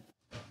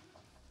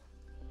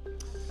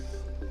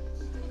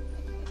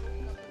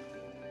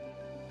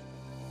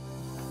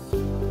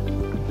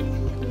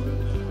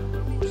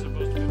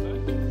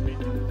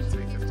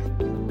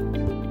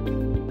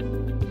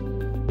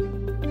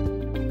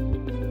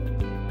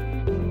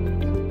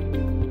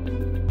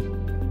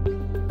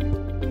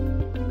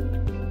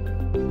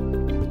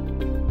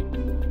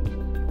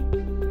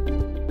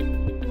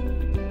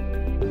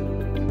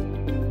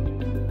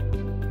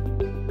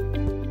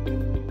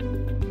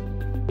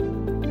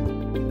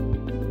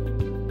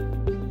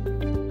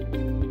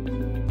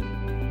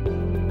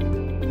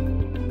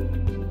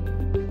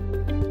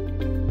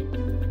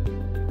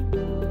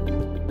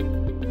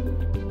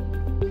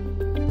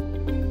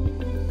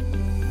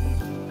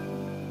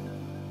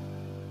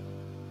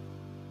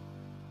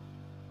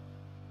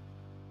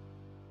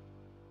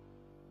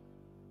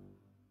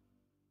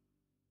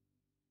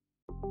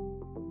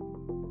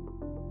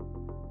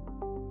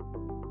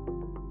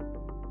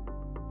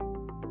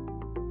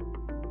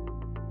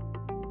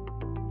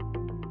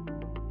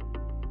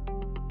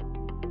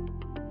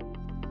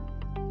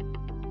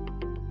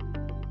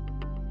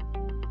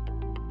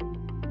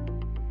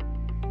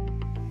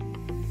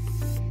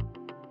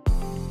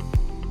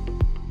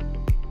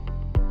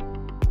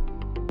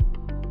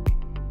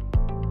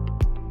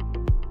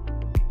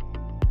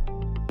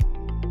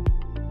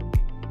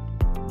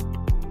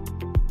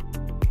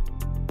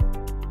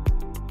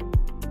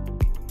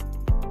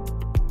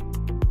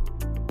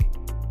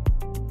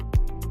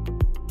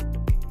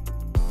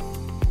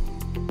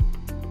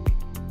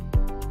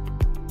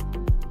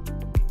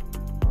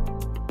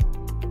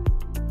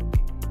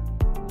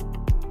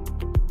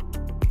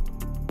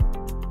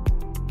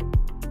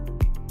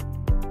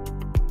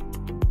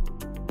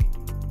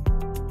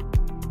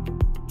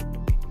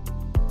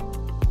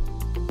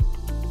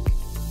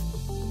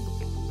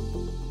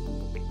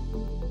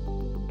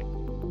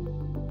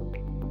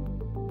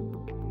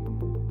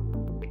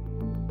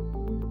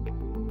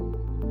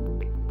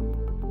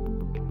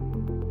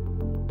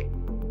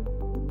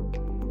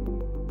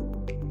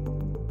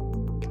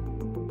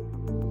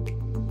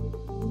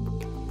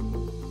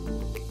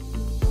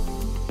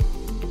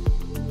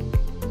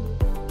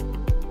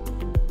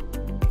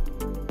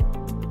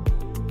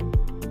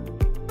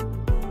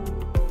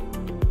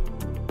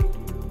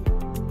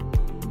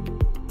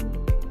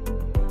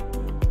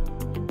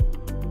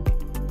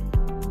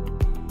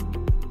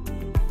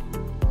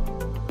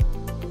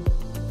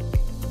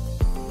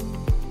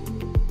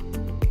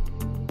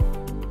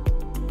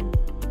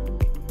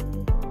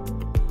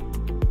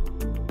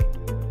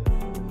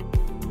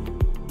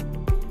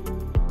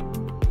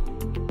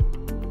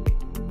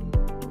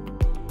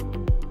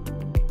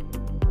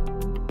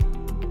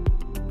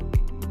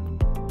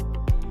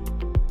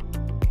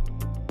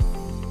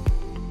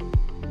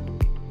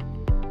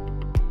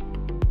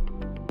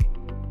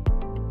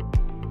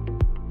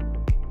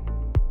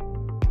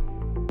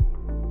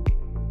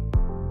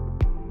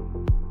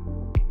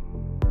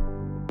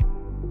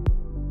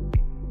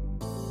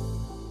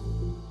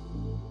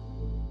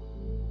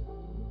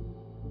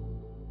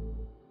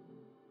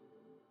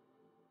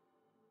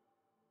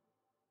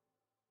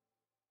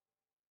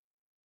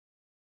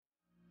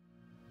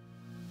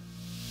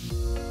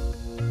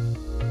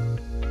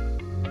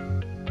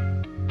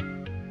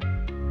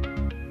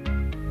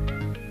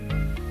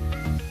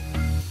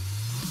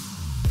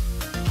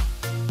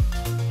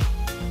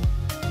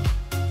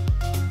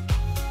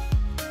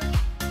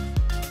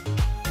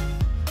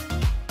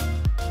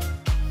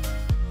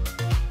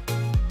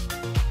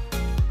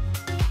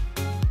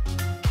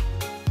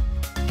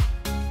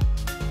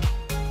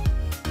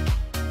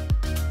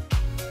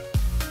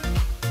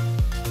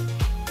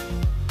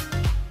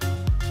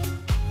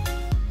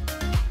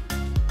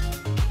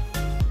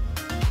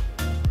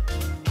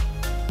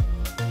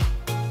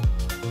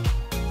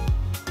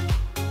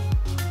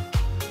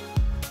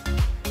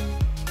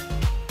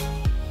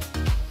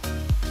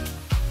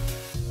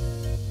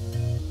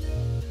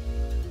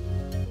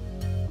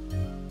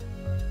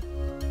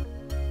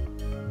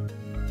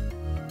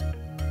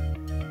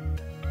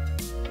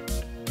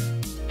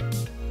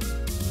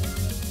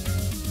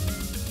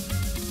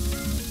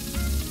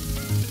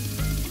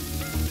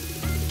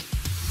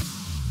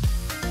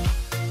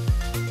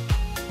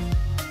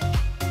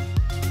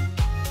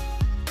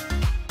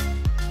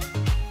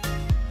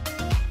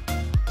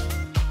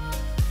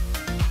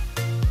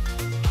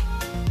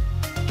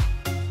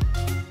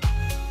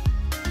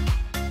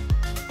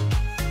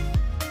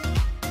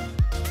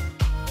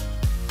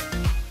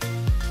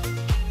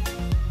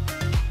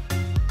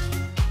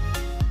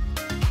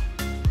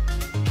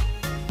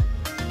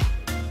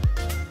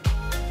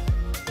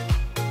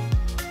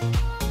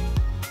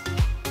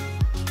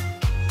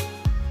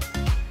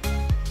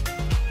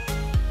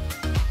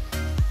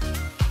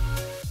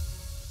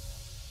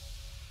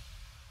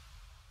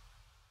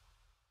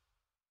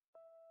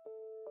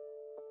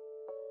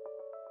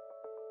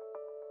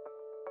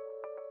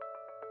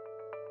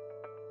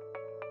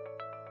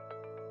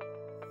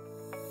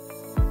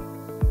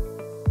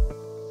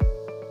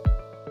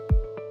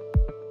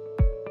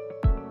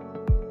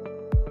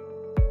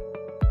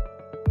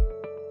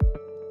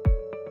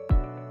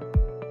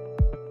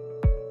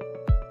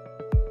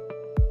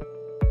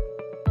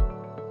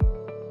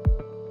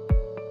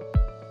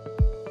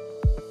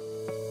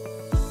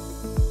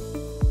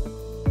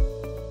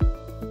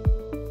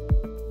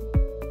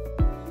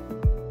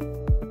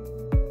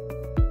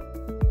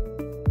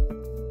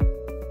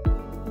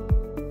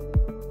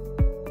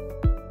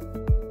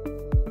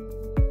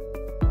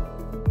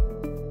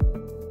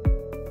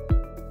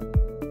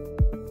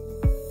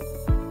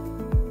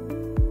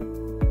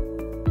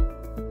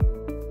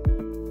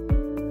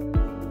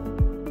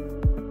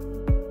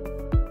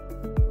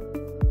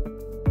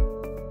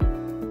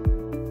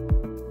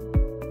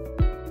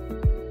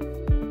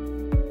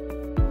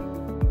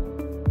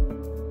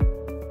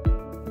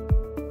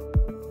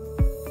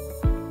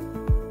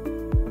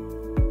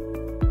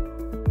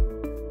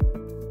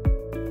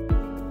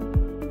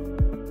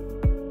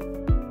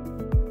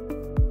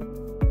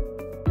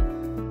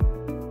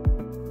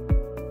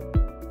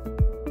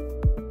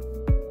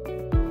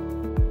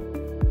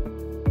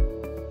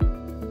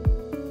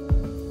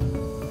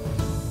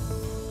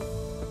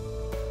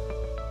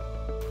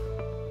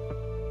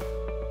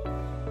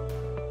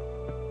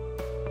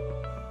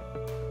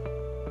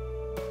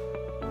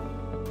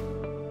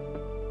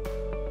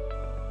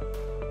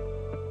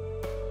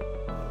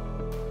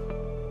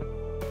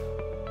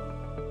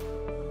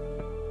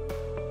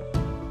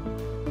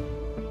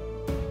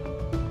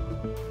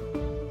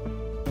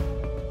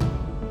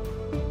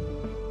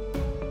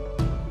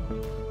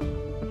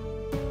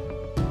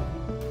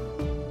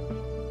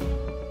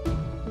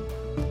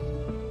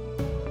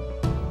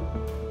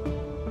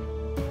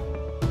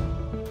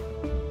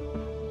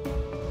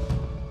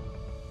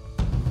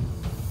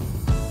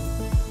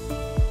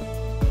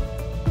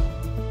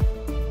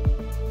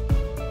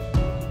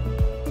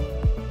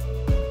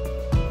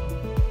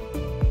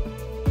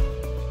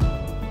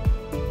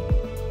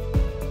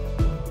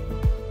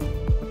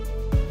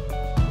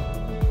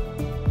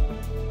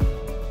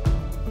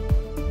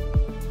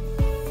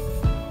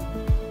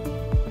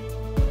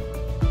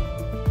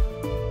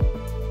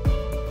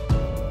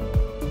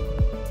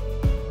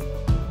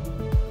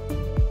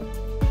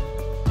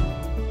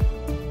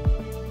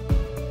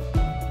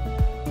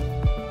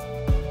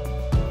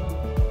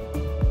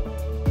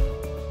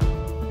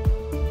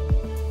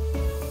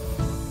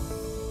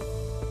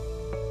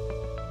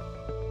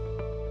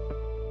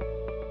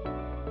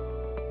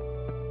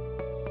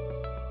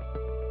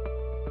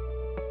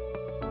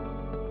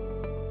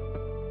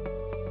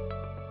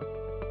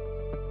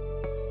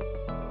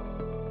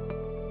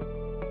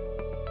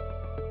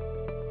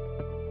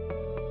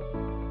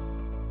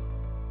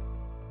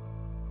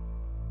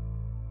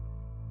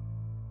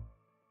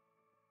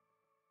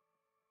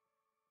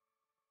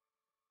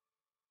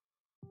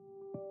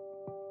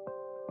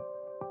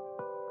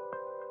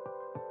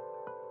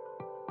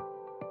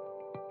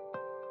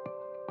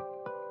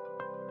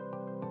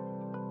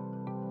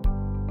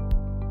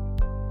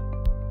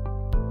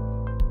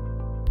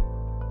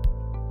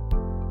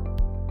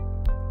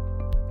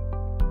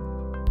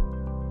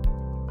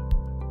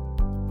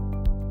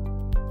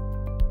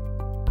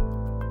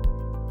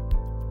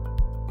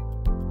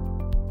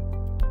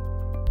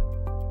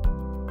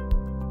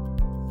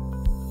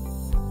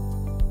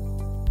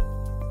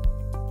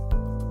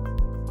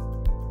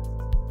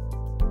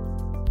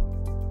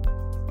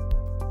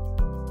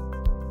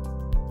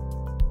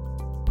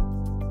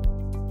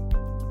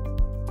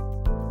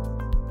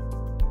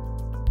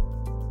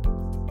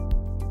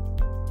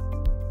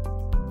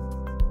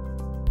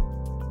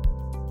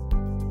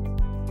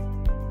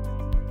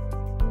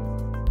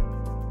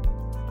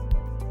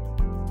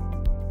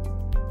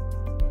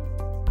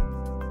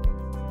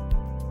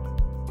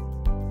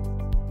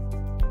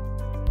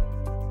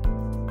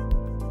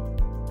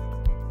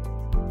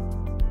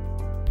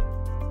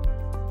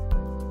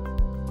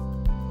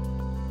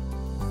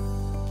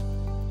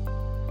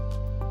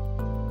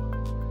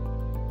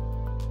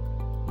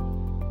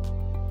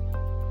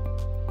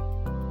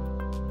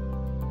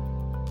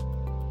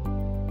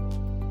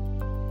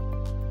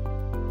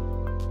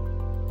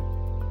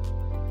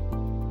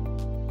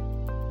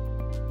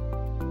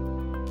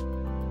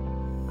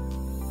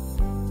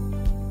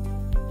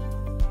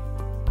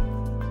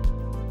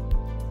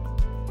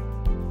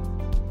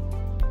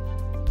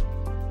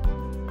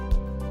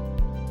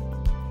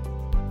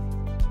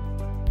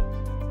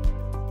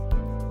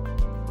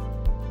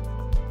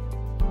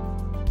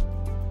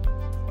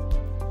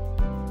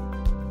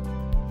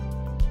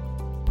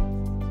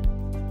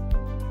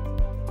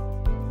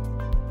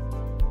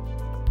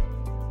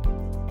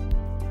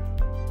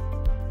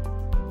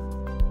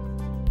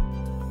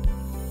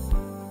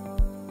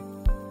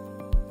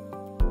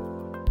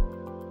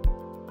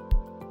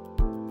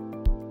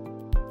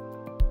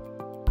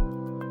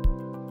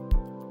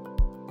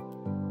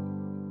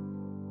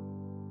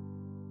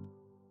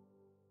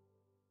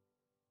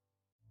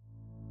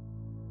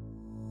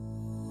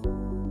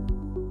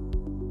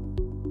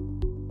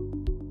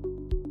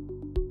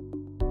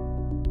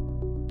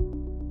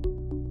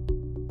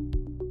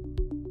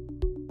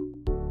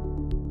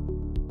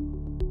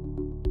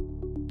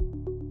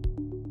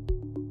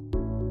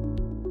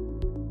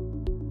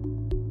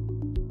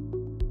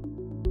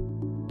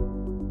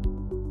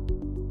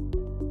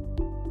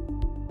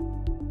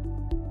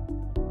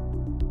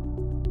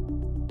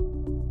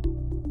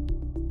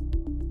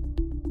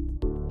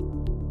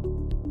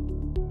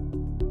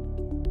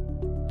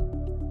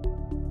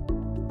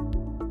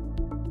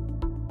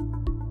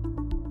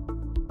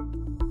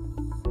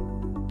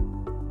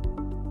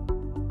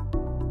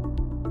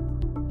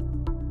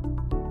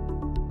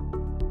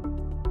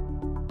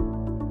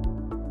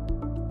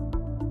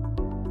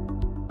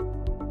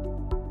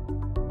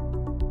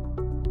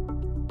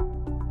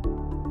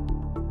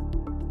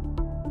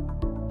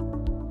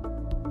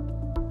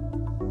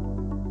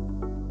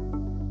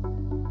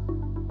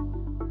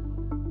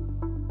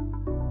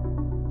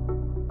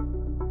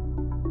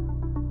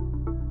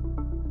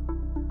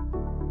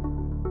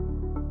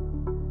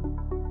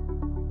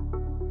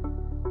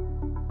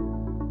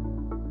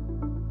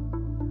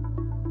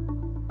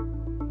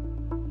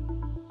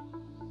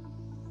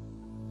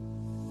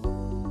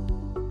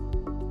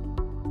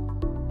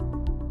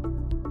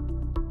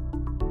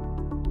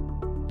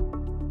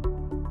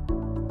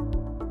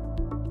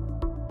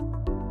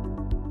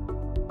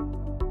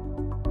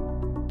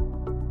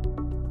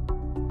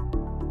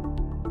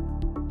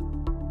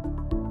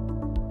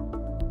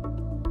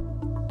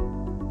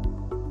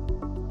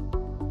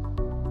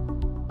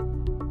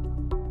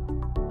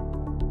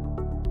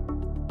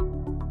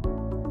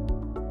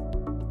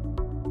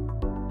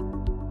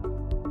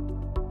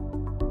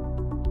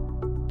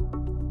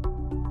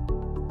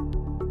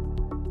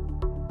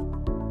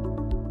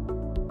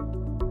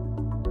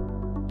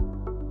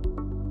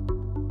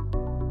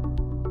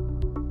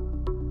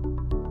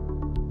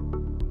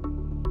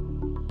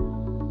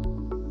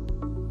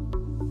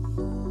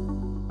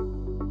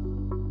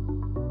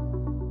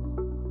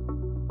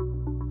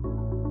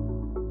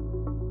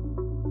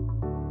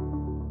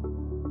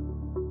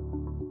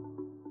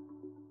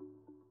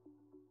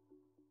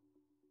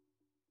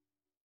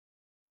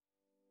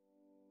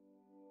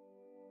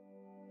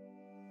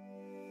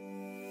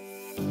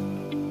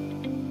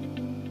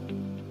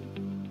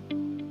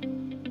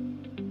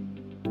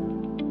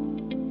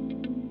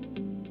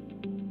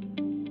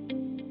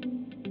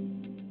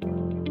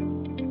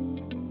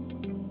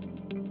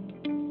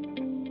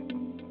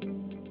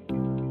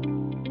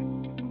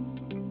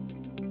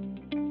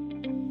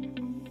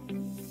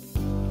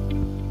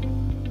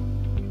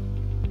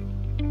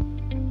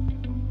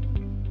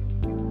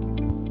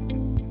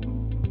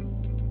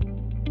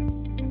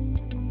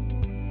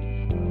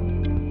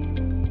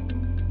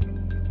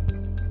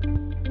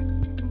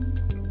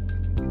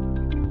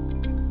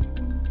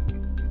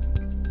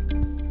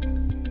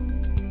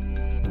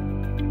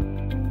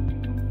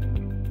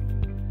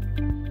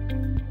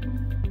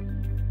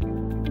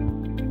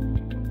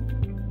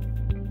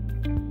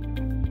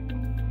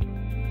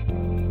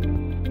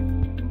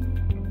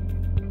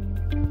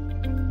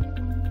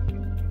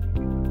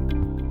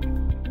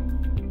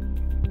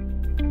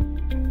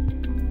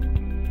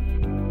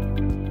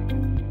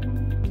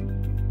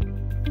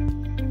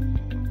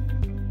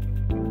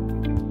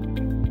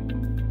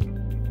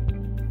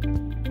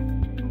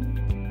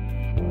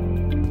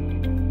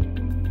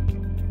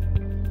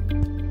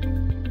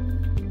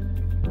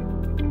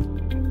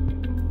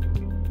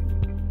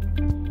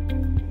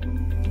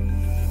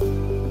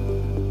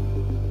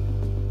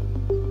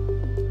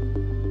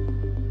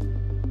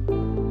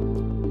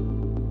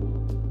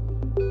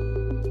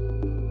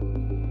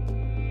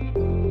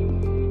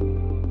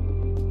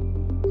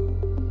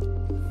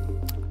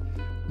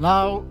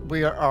 Now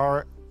we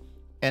are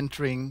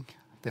entering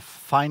the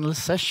final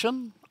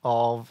session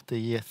of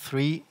the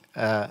three,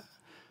 I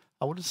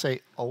wouldn't say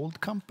old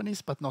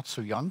companies, but not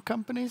so young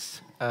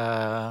companies.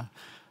 So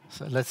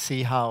let's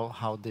see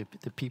how the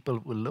people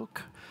will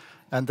look.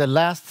 And the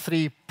last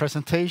three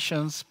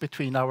presentations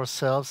between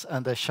ourselves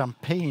and the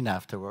champagne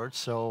afterwards.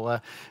 So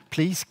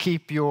please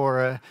keep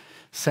your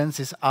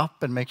senses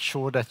up and make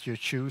sure that you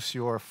choose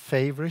your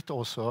favorite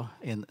also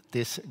in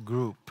this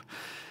group.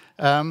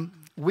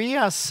 We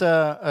as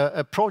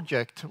a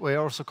project, we're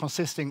also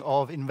consisting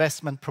of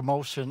investment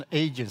promotion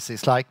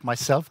agencies like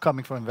myself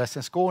coming from Invest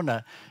in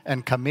Skåne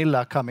and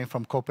Camilla coming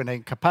from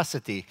Copenhagen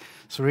Capacity.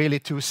 So really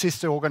two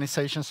sister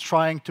organizations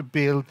trying to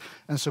build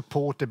and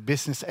support the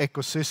business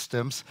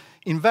ecosystems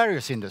in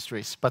various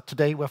industries. But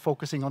today we're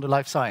focusing on the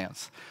life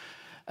science.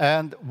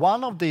 And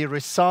one of the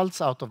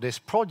results out of this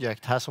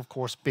project has of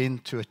course been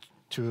to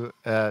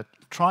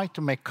try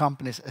to make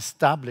companies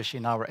establish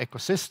in our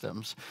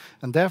ecosystems.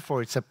 And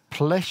therefore, it's a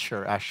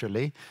pleasure,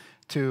 actually,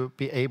 to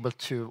be able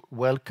to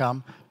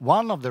welcome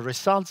one of the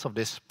results of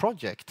this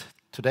project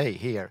today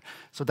here.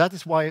 So that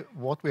is why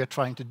what we are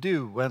trying to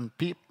do when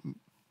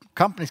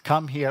companies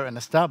come here and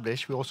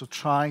establish, we also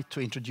try to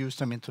introduce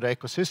them into the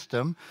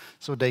ecosystem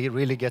so they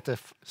really get a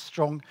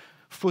strong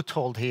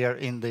foothold here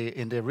in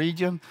the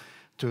region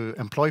to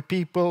employ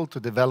people, to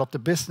develop the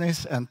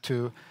business, and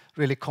to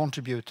really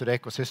contribute to the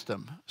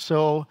ecosystem.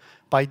 So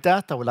by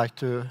that, I would like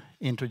to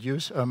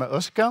introduce Ömer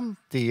Özkan,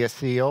 the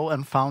CEO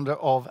and founder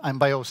of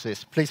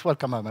Enbiosis. Please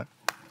welcome Ömer.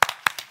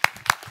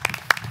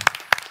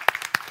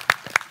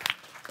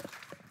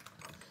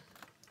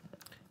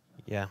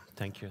 Yeah,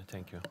 thank you.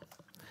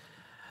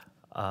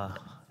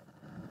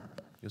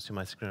 You see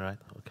my screen, right?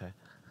 Okay.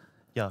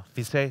 Yeah,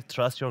 we say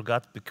trust your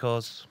gut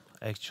because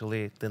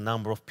actually the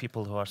number of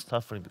people who are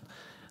suffering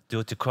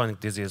due to chronic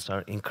disease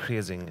are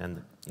increasing,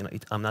 and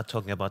I'm not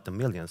talking about the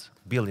millions,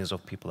 billions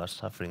of people are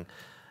suffering,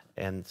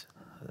 and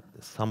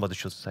somebody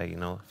should say,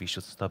 we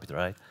should stop it,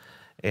 right?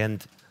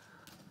 And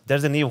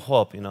there's a new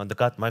hope, the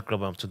gut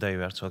microbiome today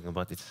we are talking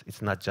about.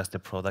 It's not just a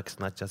product, it's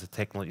not just a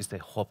technology, it's a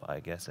hope,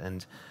 I guess.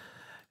 And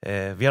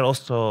we are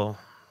also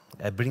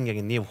bringing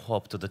a new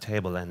hope to the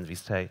table, and we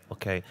say,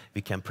 okay,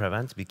 we can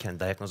prevent, we can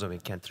diagnose, we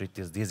can treat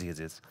these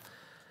diseases.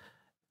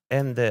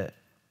 And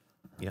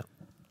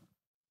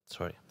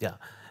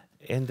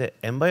And the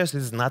Enbiosis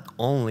is not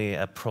only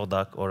a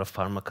product or a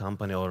pharma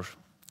company or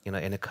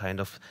any kind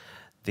of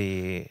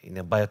the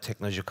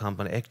biotechnology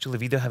company. Actually,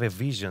 we do have a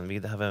vision. We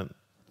have a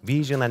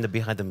vision, and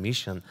behind the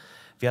mission,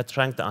 we are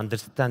trying to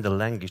understand the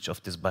language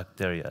of these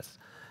bacteria.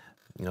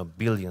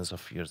 Billions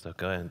of years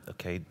ago, and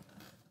okay,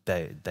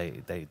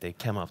 they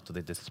came up to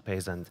this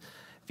space, and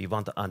we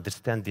want to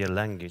understand their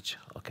language.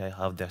 Okay,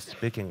 how they're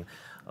speaking.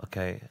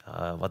 Okay,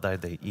 what are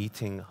they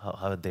eating?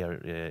 How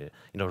their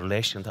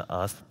relation to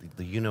us,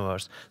 the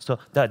universe. So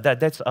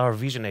that's our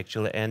vision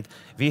actually, and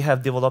we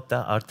have developed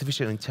an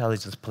artificial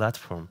intelligence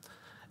platform.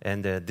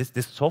 And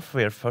this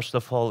software, first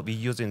of all, we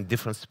use in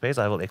different space.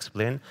 I will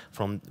explain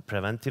from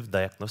preventive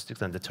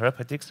diagnostics and the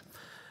therapeutics.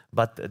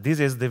 But this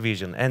is the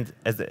vision, and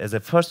as a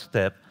first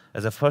step,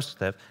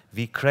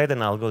 we create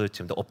an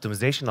algorithm, the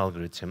optimization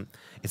algorithm.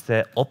 It's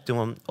the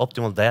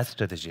optimal diet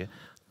strategy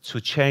to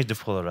change the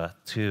flora,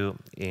 to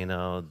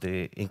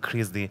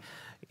increase the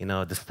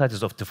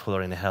status of the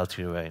flora in a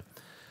healthier way.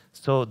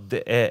 So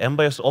the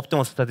Enbiosis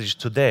optimal strategy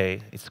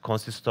today, it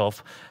consists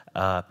of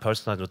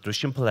personalized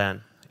nutrition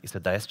plan, it's a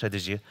diet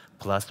strategy,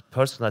 plus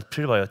personalized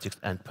prebiotics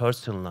and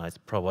personalized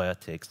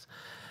probiotics.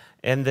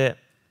 And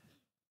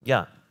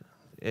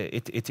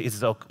it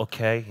is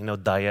okay,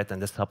 diet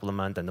and the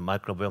supplement and the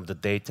microbiome, the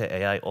data,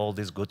 AI, all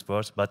these good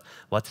words. But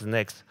what's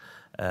next?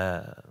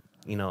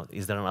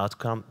 Is there an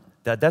outcome?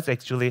 That's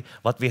actually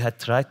what we had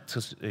tried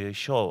to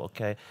show,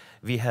 okay?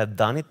 We have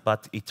done it,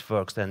 but it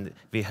works, and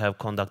we have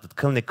conducted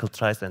clinical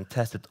trials and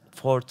tested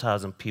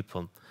 4,000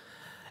 people.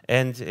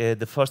 And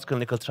the first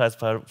clinical trials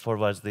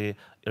was the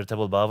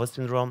irritable bowel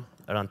syndrome,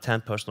 around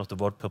 10% of the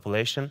world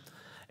population.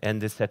 And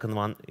the second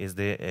one is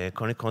the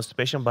chronic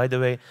constipation. By the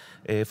way,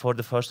 for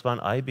the first one,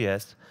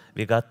 IBS,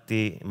 we got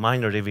the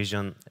minor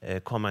revision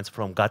comments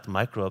from gut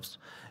microbes.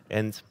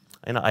 And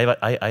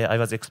I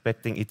was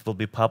expecting it will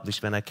be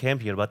published when I came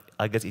here, but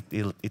I guess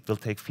it will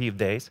take 5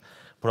 days.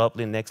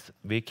 Probably next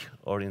week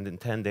or in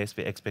 10 days,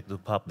 we expect to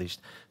publish.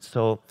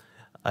 So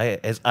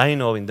as I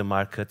know in the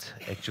market,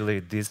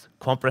 actually, this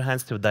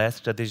comprehensive diet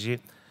strategy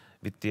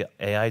with the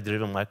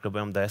AI-driven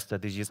microbiome diet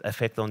strategies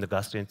effect on the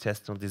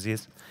gastrointestinal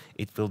disease,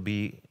 it will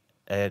be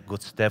a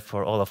good step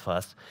for all of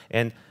us.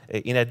 And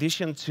in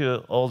addition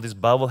to all these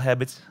bowel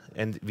habits,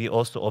 and we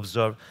also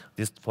observe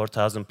these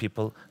 4,000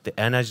 people, the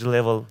energy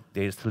level,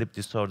 their sleep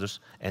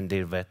disorders, and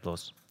their weight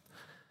loss.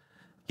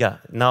 Yeah,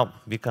 now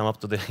we come up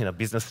to the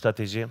business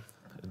strategy.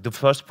 The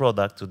first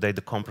product today,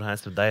 the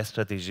comprehensive diet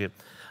strategy.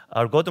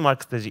 Our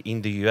go-to-market strategy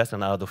in the US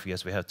and out of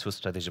US, we have two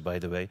strategies, by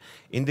the way.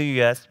 In the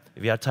US,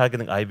 we are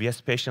targeting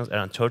IBS patients,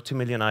 around 30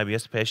 million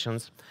IBS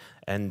patients,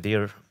 and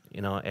their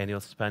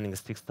annual spending is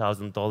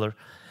 $6,000.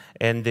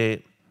 And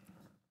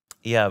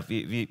yeah,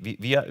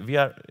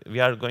 we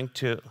are going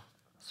to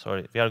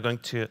we are going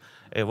to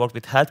work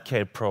with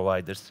healthcare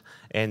providers,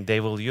 and they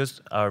will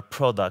use our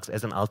products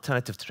as an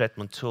alternative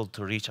treatment tool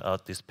to reach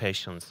out these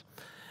patients.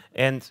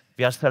 And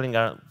we are selling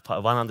our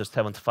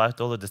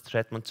 $175 this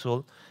treatment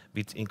tool,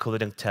 with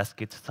including test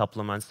kits,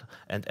 supplements,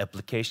 and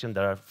application.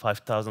 There are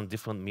 5,000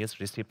 different meals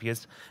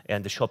recipes,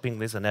 and the shopping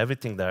list and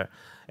everything there.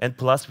 And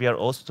plus, we are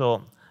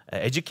also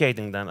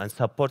educating them and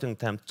supporting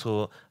them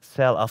to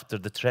sell after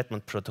the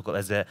treatment protocol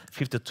as a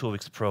 52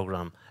 weeks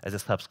program, as a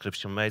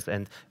subscription base,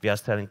 and we are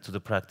selling to the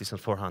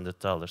practitioners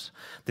 $400.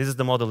 This is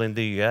the model in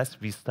the US.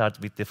 We start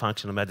with the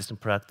functional medicine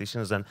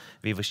practitioners, and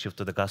we will shift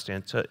to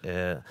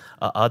the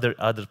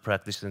other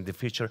practitioners in the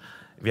future.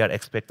 We are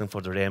expecting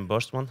for the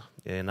reimbursement.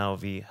 Now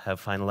we have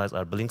finalized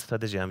our billing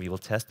strategy, and we will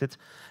test it.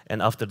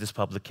 And after this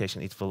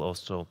publication, it will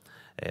also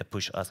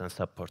push us and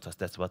support us.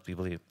 That's what we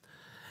believe.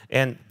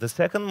 And the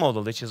second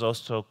model, which is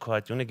also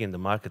quite unique in the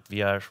market,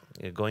 we are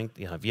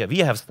we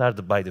have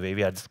started, by the way,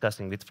 we are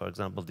discussing with, for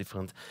example,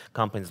 different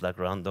companies like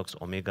Randox,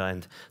 Omega,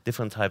 and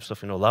different types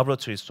of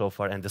laboratories so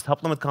far, and the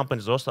supplement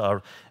companies also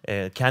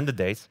are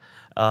candidates.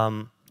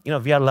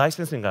 We are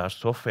licensing our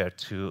software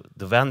to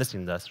the wellness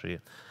industry.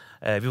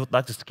 We would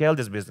like to scale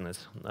this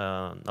business,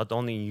 not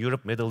only in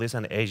Europe, Middle East,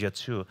 and Asia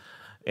too.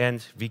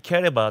 And we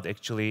care about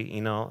actually,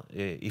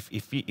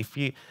 if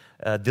we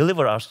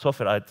deliver our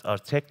software, our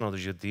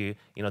technology, the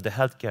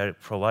healthcare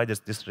providers,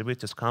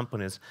 distributors,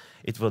 companies,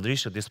 it will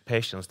reach these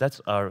patients.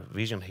 That's our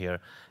vision here,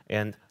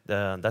 and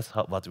that's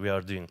what we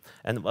are doing.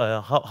 And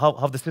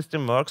how the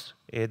system works,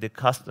 the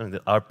customer,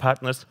 our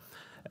partners,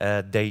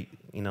 they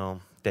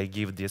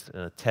give these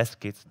test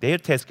kits. Their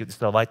test kit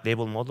is a white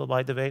label model,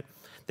 by the way.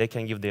 They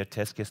can give their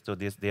test kits to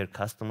their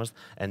customers,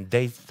 and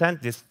they send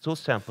these 2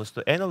 samples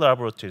to any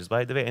laboratories.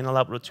 By the way, any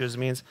laboratories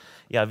means,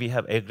 we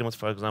have agreements,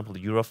 for example,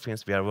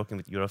 Eurofins. We are working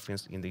with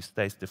Eurofins in the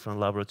States, different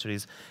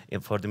laboratories,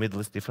 and for the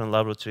Middle East, different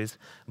laboratories.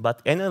 But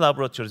any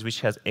laboratories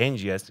which has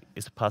NGS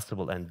is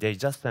possible, and they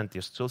just send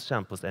these 2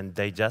 samples, and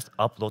they just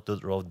upload the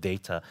raw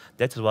data.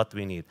 That is what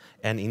we need.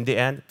 And in the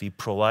end, we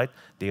provide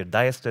their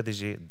diet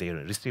strategy, their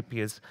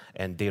recipes,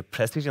 and their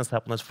precision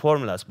supplements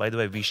formulas. By the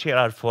way, we share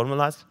our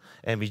formulas,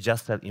 and we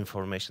just sell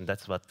information.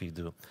 That's what we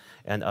do.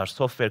 And our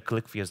software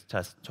click fee is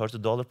just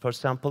 $30 per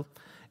sample,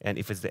 and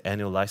if it's the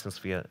annual license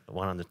fee,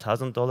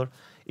 $100,000.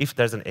 If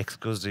there's an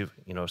exclusive,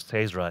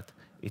 sales right,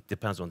 it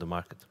depends on the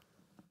market.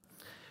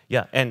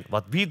 And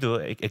what we do,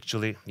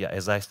 actually,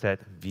 as I said,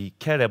 we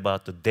care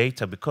about the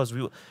data because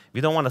we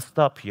don't want to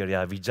stop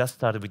here. We just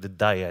started with the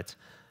diet,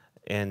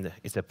 and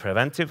it's a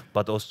preventive,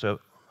 but also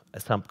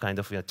some kind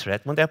of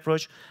treatment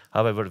approach.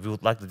 However, we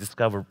would like to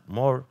discover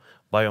more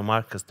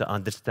biomarkers to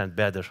understand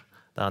better,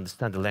 to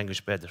understand the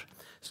language better.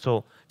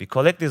 So we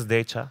collect this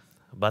data,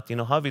 but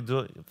how we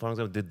do, for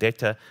example, the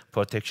data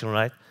protection,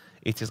 right?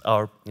 It is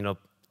our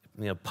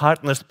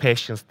partners'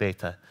 patients'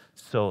 data.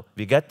 So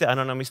we get the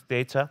anonymous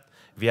data.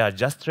 We are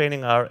just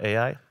training our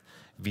AI.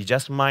 We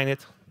just mine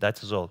it.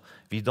 That is all.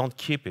 We don't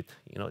keep it.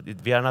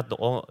 We are not the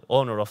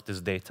owner of this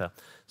data.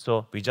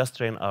 So we just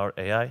train our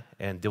AI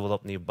and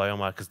develop new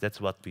biomarkers. That's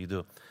what we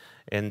do.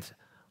 And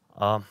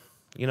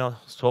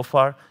so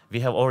far we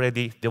have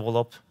already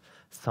developed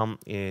some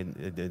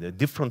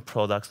different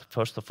products.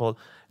 First of all,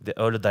 the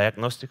early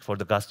diagnostic for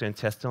the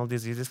gastrointestinal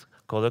diseases,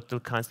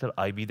 colorectal cancer,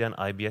 IBD, and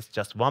IBS.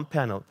 Just one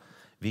panel,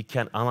 we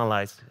can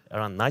analyze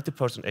around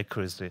 90%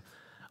 accuracy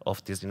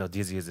of these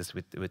diseases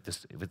with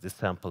this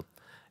sample.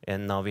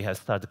 And now we have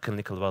started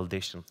clinical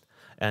validation.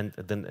 And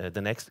then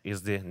the next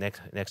is the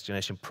next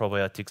generation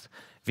probiotics.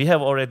 We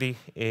have already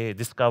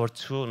discovered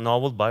 2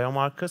 novel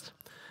biomarkers.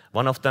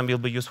 One of them will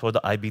be used for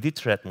the IBD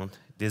treatment.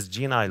 This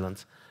gene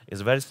island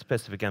is very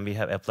specific, and we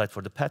have applied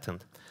for the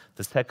patent.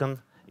 The second,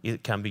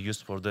 it can be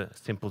used for the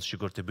simple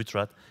sugar to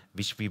butyrate,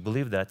 which we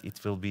believe that it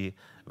will be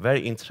very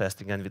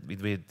interesting and it will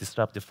be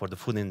disruptive for the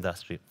food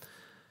industry.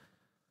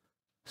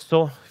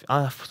 So,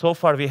 so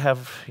far we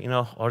have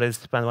already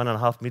spent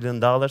 $1.5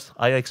 million.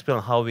 I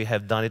explain how we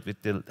have done it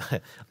with the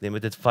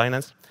limited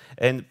finance,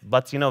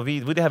 but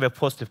we really have a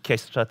positive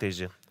cash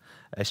strategy.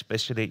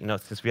 Especially,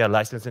 since we are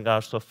licensing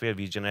our software,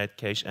 we generate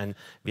cash, and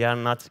we are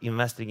not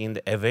investing in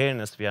the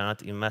awareness, we are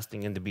not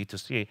investing in the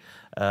B2C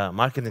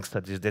marketing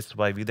strategy. That's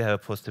why we do have a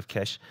positive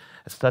cash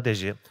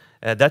strategy.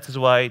 That is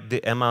why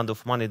the amount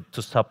of money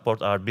to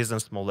support our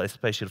business model,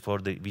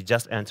 especially we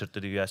just entered to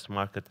the US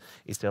market,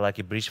 is like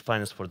a bridge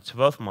finance for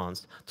 12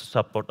 months to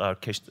support our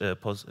cash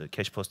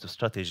positive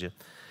strategy.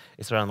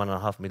 It's around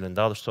 $1.5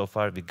 million so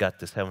far. We got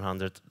the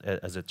 700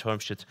 as a term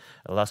sheet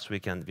last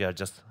week, and we are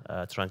just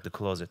trying to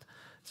close it.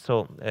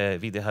 So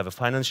we have a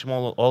financial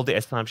model, all the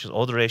assumptions,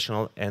 all the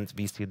rational, and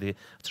we see the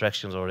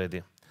tractions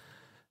already.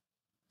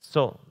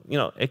 So,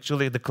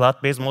 actually the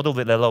cloud-based model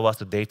will allow us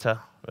the data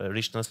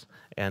richness,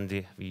 and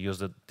we use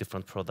the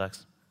different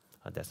products.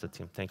 That's the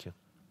team. Thank you.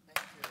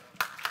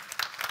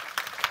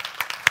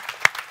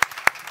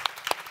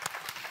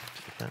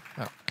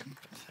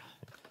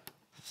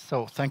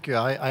 So thank you.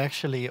 I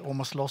actually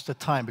almost lost the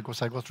time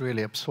because I got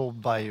really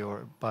absorbed by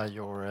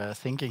your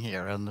thinking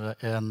here,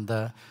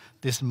 and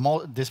this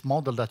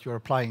model that you're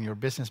applying, your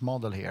business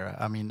model here.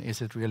 I mean,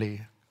 is it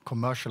really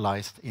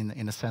commercialized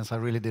in a sense? I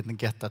really didn't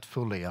get that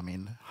fully. I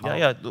mean, how?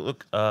 Yeah.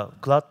 Look,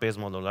 cloud-based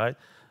model, right?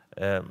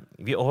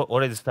 We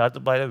already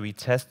started by the way. We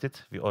tested.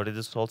 We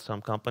already sold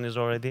some companies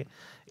already.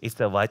 It's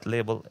a white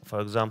label.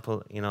 For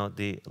example,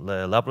 the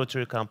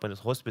laboratory companies,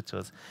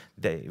 hospitals.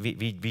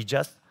 We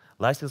just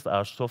license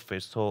our software.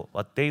 So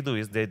what they do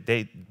is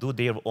they do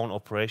their own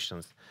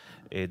operations.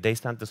 They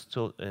send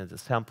the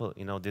sample,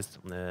 this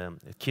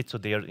kit to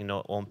their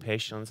own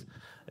patients.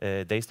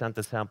 They send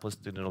the samples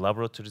to the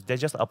laboratories. They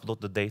just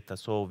upload the data.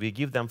 So we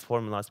give them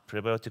formulas,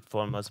 prebiotic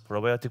formulas,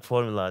 probiotic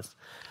formulas,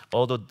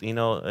 all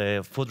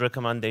the food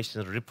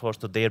recommendations, reports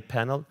to their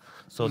panel.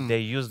 So they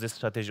use this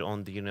strategy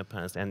on the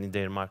panels and in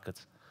their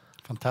markets.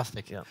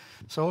 Fantastic. Yeah.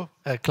 So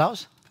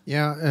Klaus?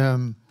 Yeah.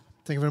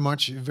 Thank you very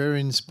much. Very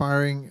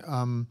inspiring.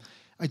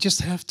 I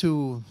just have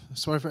to.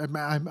 Sorry,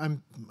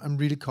 I'm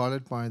really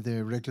colored by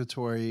the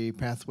regulatory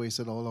pathways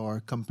that all our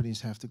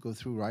companies have to go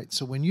through, right?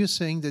 So when you're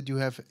saying that you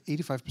have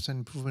 85%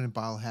 improvement in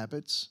bile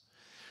habits,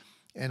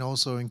 and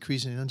also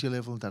increase in energy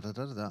level,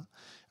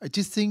 I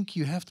just think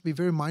you have to be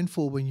very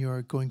mindful when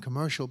you're going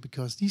commercial,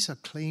 because these are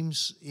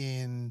claims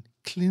in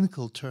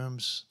clinical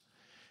terms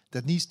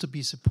that needs to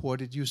be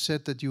supported. You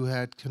said that you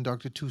had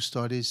conducted 2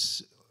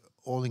 studies,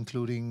 all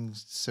including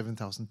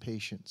 7,000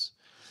 patients.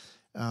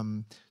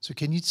 So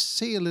can you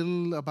say a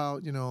little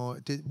about,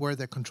 were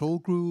there control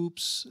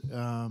groups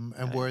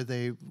and were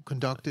they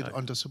conducted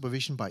under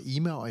supervision by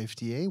EMA or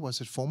FDA? Was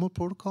it formal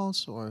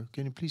protocols, or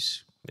can you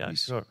please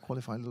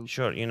qualify a little?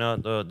 Sure.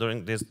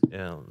 During this,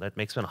 let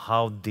me explain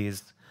how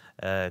these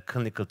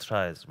clinical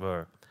trials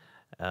were.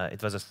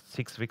 It was a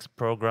 6 weeks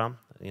program.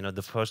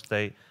 The first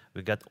day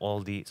we got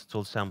all the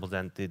stool samples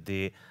and did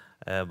the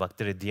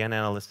bacteria DNA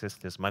analysis,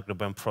 this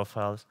microbiome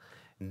profiles.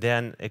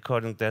 Then,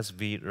 according to this,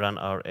 we run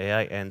our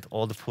AI and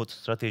all the food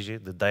strategy,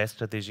 the diet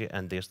strategy,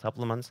 and their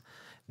supplements.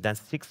 Then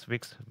 6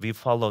 weeks, we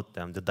followed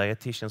them. The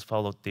dietitians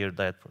followed their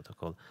diet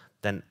protocol.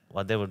 Then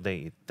whatever they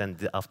eat. Then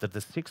after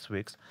the 6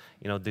 weeks,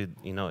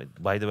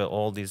 by the way,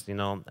 all these,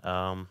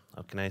 how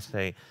can I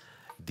say,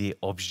 the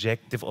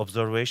objective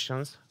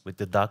observations with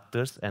the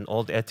doctors and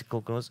all the ethical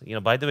goals.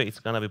 By the way, it's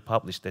going to be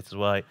published. That's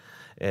why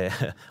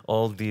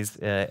all these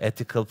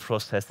ethical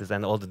processes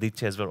and all the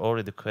details were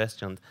already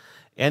questioned.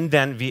 And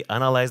then we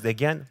analyzed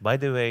again. By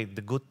the way,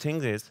 the good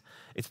thing is,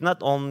 it's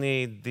not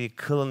only the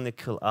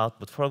clinical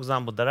output. For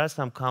example, there are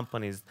some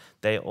companies,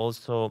 they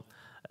also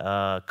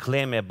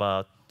claim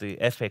about the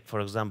effect, for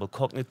example,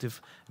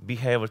 cognitive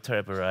behavior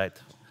therapy, right?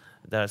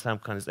 There are some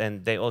companies,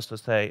 and they also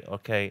say,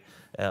 okay,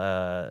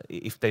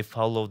 if they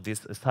follow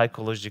this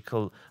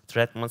psychological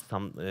treatment,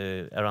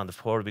 around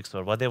 4 weeks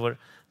or whatever,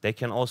 they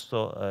can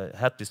also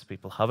help these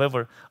people.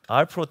 However,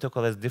 our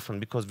protocol is different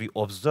because we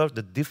observe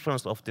the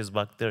difference of these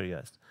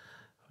bacteria.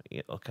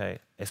 Okay,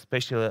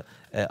 especially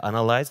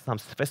analyze some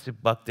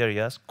specific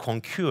bacteria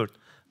conquered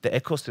the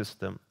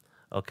ecosystem,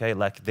 okay,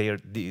 like their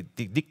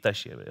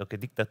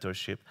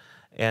dictatorship.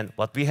 And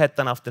what we had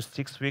done after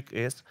 6 weeks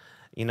is,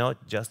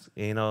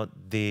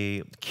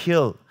 they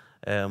kill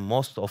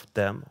most of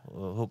them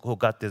who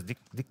got this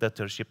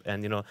dictatorship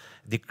and,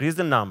 decrease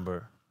the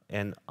number.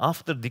 And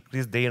after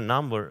decrease their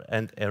number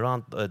and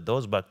around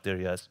those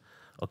bacteria,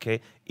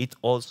 okay, it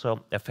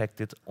also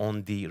affected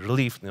on the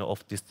relief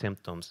of these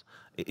symptoms.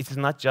 It is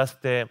not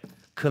just the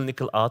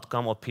clinical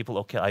outcome of people,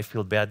 okay, I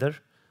feel better.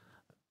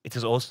 It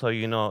is also,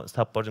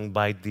 supported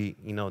by the,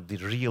 the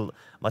real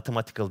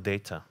mathematical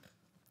data.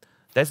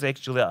 That's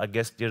actually, I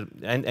guess,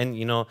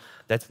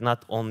 that's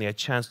not only a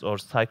chance or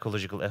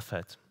psychological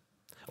effect.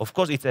 Of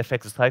course, it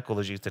affects the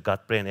psychology, it's a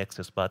gut-brain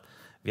axis, but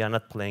we are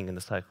not playing in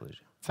the psychology.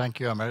 Thank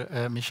you,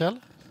 Michel?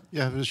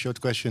 Yeah, I have a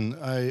short question.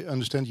 I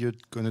understand you're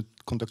going to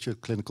conduct your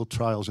clinical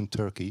trials in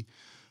Turkey,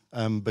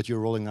 but you're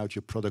rolling out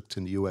your product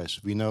in the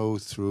US. We know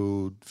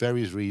through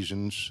various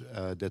reasons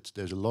that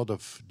there's a lot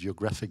of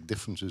geographic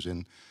differences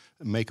in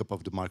makeup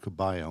of the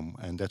microbiome,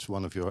 and that's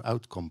one of your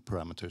outcome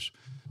parameters.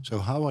 So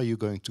how are you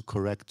going to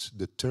correct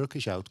the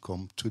Turkish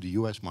outcome to the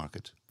US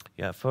market?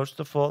 Yeah, first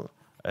of all,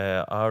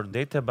 our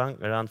data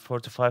bank around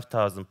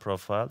 45,000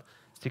 profile,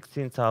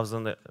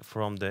 16,000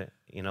 from the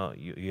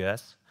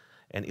US,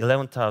 and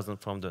 11,000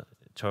 from the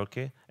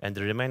Turkey, and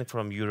the remaining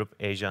from Europe,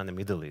 Asia, and the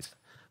Middle East.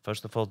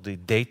 First of all, the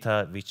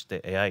data which the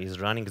AI is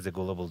running is the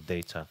global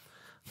data.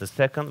 The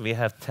second, we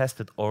have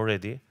tested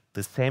already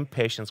the same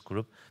patients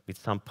group with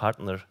some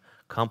partner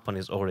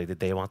companies already.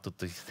 They wanted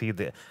to see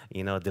the,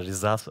 the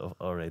results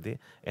already,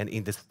 and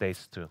in the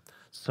States too.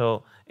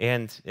 So,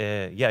 and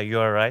yeah, you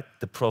are right.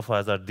 The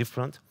profiles are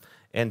different.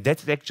 And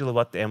that's actually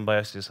what the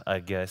Enbiosis, I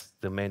guess,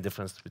 the main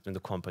difference between the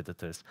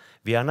competitors.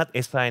 We are not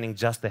assigning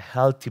just a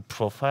healthy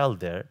profile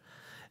there.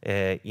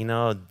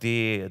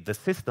 The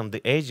system,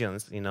 the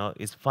agents,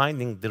 is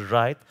finding the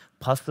right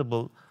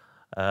possible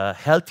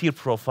healthier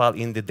profile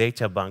in the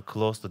data bank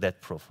close to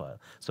that profile.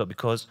 So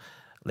because,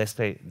 let's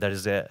say, there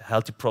is a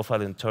healthy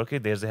profile in Turkey,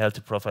 there's a healthy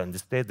profile in the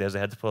States, there's a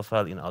healthy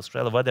profile in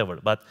Australia, whatever.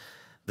 But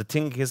the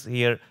thing is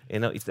here,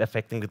 it's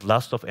affecting the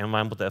loss of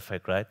environmental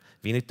effect, right?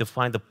 We need to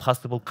find the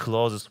possible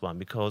closest one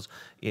because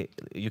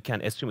you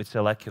can assume it's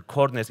like a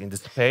coordinates in the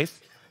space,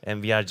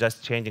 and we are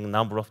just changing a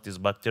number of these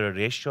bacterial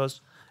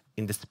ratios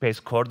in the space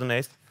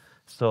coordinates.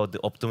 So the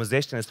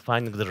optimization is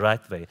finding the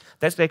right way.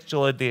 That's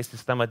actually the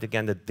systematic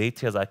and the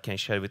details I can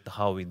share with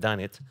how we done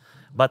it.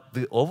 But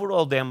the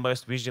overall, the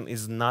Enbiosis vision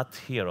is not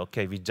here,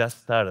 okay? We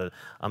just started.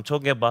 I'm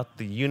talking about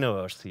the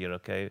universe here,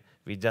 okay?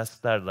 We just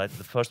started, right?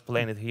 The first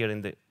planet here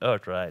in the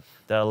Earth, right?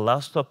 There are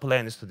lots of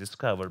planets to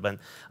discover, but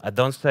I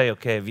don't say,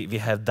 okay, we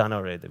have done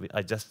already.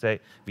 I just say,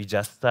 we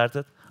just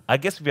started. I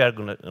guess we are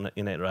going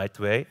in a right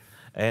way.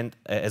 And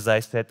as I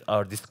said,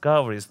 our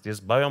discoveries, these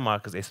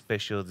biomarkers,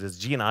 especially these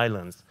gene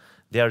islands,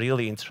 they are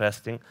really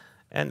interesting.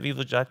 And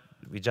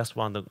we just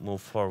want to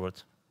move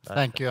forward.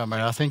 Thank you,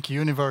 Amir. I think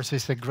universe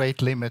is a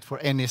great limit for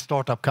any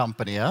startup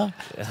company. Huh?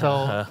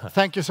 So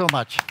thank you so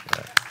much.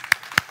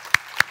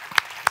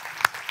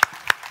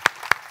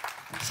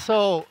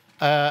 So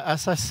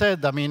as I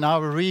said, I mean,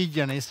 our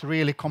region is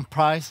really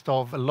comprised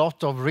of a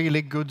lot of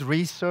really good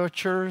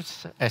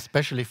researchers,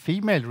 especially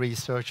female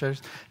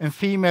researchers and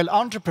female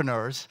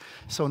entrepreneurs.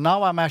 So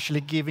now I'm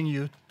actually giving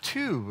you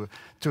two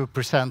to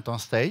present on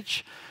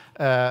stage.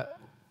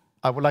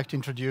 I would like to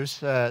introduce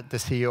the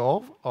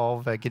CEO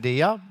of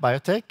Gedea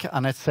Biotech,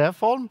 Annette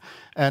Säfholm,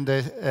 and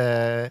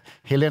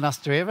Helena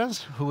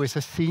Strevens, who is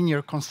a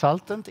senior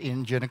consultant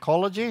in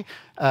gynecology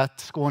at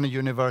Skåne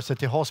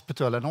University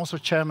Hospital and also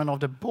chairman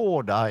of the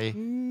board.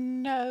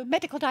 No,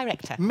 medical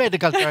director.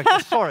 Medical director,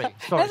 sorry.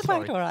 That's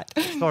quite all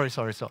right.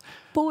 Sorry.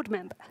 Board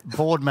member.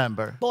 Board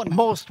member. Board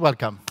member. Most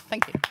welcome.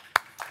 Thank you.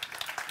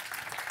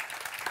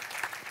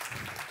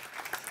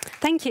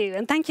 Thank you,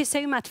 and thank you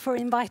so much for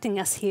inviting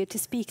us here to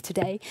speak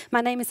today.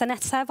 My name is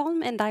Annette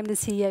Säfholm, and I'm the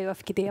CEO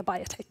of Gedea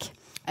Biotech.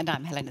 And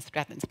I'm Helena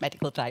Strevens,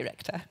 Medical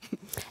Director.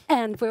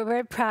 And we're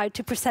very proud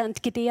to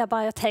present Gedea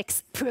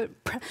Biotech's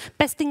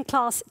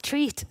best-in-class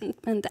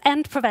treatment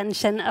and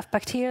prevention of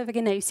bacterial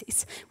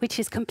vaginosis, which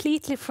is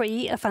completely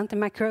free of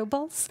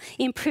antimicrobials,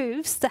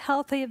 improves the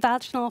healthy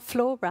vaginal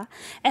flora,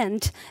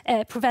 and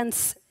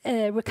prevents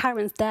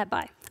recurrence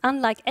thereby,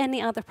 unlike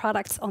any other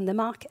products on the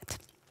market.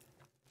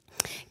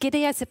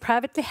 Gedea is a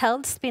privately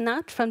held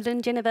spin-out from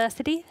Lund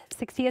University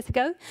 6 years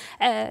ago,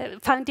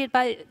 founded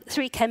by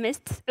 3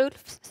 chemists,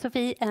 Ulf,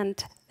 Sophie,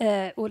 and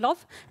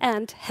Olof,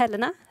 and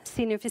Helena,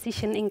 senior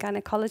physician in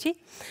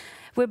gynecology.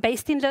 We're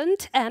based in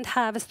Lund and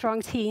have a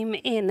strong team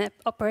in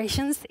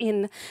operations,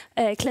 in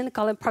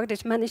clinical and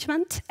project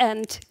management,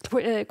 and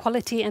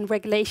quality and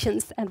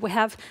regulations. And we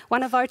have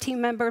one of our team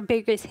members,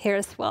 Birgit, here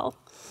as well.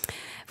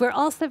 We're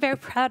also very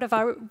proud of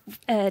our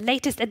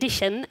latest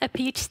addition, a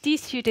PhD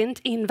student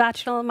in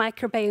vaginal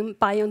microbiome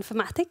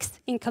bioinformatics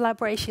in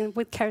collaboration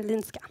with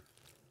Karolinska.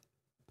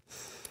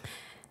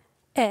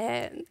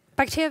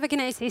 Bacterial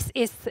vaginosis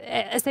is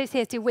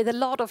associated with a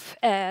lot of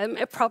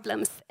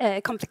problems,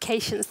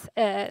 complications.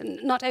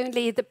 Not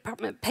only the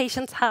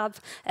patients have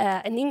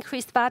an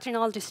increased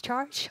vaginal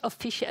discharge of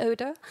fish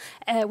odor,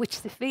 which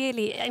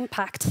severely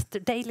impacts the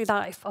daily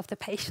life of the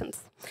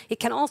patients. It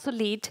can also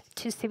lead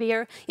to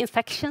severe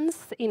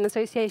infections in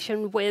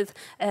association with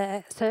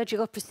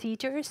surgical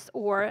procedures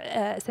or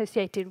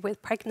associated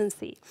with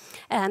pregnancy,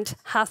 and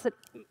has a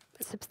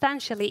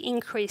substantially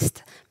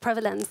increased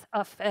prevalence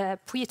of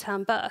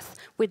preterm birth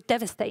with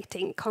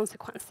devastating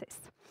consequences.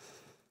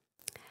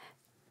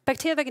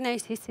 Bacterial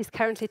vaginosis is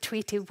currently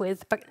treated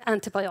with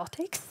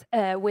antibiotics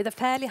with a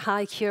fairly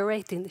high cure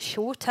rate in the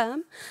short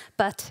term,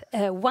 but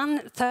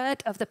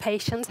 1/3 of the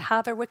patients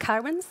have a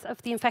recurrence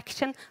of the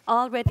infection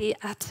already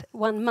at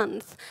 1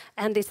 month,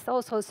 and it's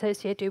also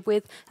associated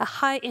with a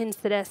high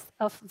incidence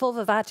of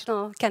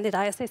vulvovaginal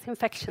candidiasis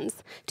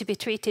infections to be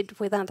treated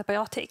with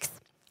antibiotics.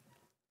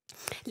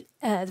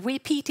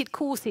 Repeated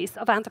courses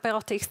of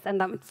antibiotics and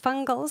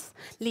fungals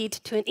lead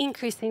to an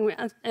increasing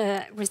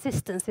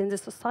resistance in the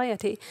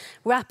society,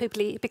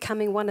 rapidly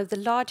becoming one of the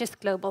largest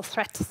global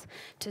threats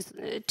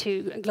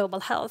to global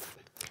health.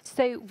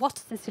 So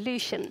what's the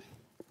solution?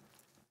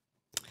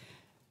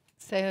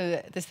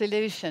 So the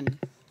solution,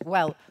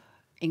 well,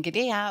 in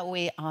Gedea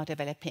we are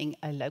developing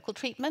a local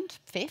treatment,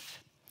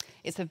 FIF.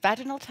 It's a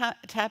vaginal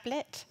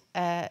tablet,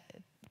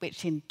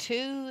 which in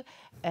 2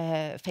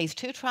 phase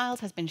 2 trials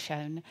has been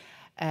shown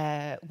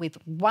with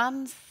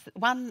one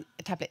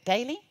tablet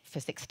daily for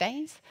 6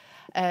 days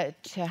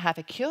to have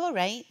a cure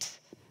rate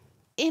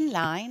in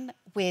line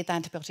with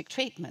antibiotic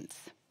treatments.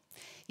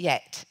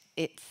 Yet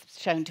it's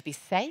shown to be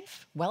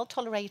safe, well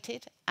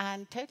tolerated,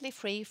 and totally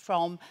free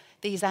from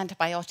these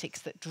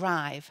antibiotics that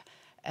drive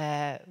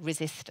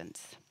resistance.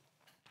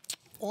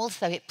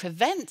 Also, it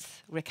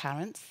prevents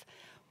recurrence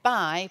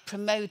by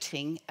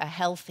promoting a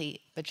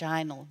healthy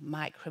vaginal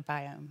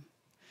microbiome.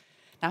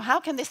 Now, how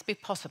can this be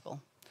possible?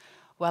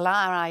 Well,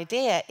 our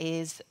idea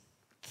is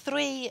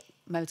 3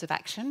 modes of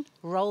action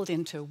rolled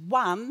into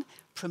 1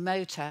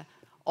 promoter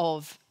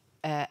of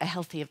a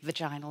healthy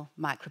vaginal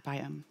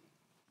microbiome.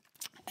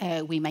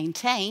 We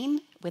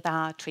maintain, with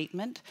our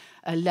treatment,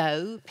 a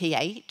low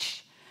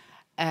pH.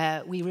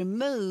 We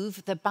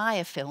remove the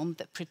biofilm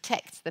that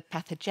protects the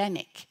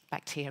pathogenic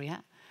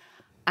bacteria,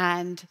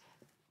 and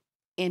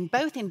in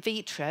both in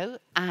vitro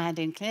and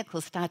in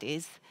clinical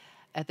studies,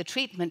 the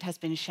treatment has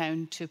been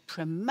shown to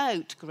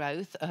promote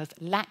growth of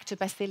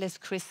Lactobacillus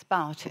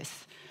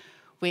crispatus,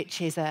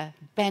 which is a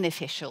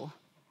beneficial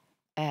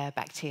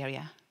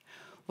bacteria,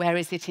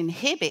 whereas it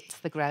inhibits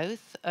the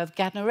growth of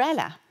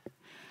Gardnerella,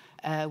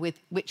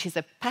 which is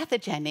a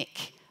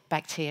pathogenic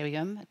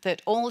bacterium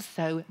that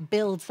also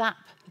builds up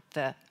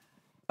the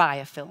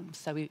biofilm.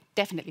 So we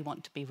definitely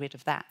want to be rid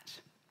of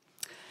that.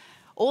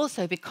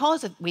 Also,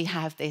 because we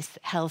have this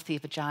healthy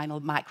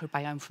vaginal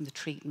microbiome from the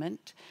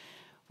treatment,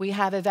 we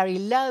have a very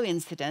low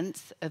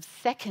incidence of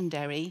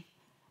secondary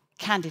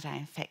Candida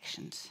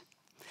infections.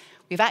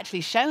 We've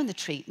actually shown the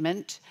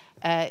treatment,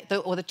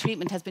 or the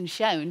treatment has been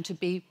shown to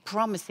be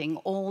promising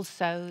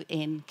also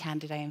in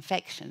Candida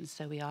infections.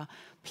 So we are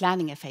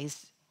planning a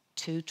phase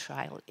 2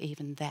 trial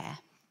even there.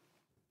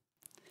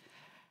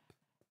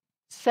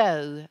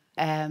 So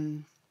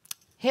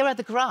here are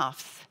the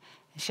graphs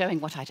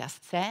showing what I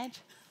just said,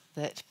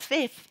 that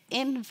PFIF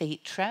in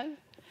vitro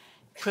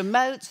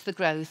promotes the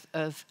growth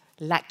of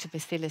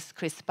Lactobacillus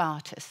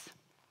crispatus.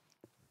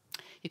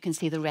 You can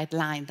see the red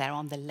line there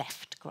on the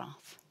left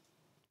graph.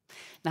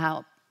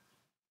 Now,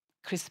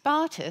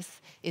 crispatus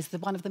is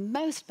one of the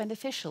most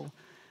beneficial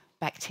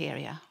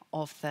bacteria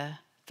of the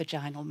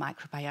vaginal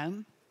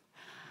microbiome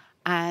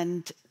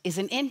and is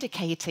an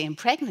indicator in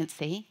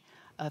pregnancy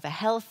of a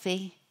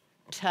healthy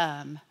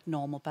term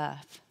normal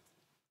birth.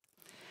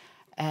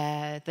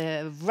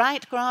 The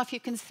right graph, you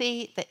can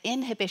see the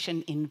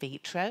inhibition in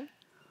vitro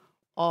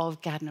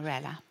of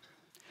Gardnerella,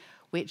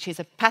 which is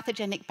a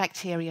pathogenic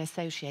bacteria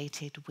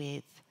associated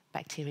with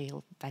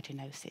bacterial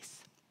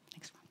vaginosis.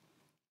 Next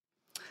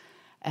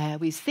one.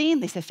 We've seen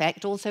this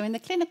effect also in the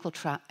clinical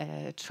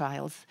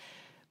trials,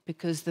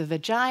 because the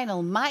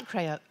vaginal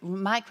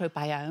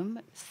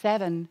microbiome,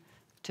 7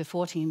 to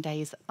 14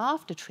 days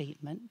after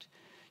treatment,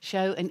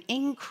 show an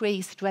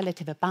increased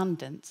relative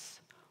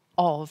abundance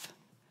of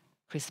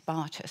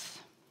crispatus,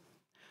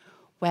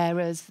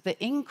 whereas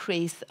the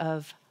increase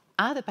of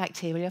other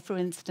bacteria, for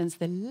instance,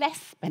 the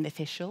less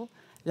beneficial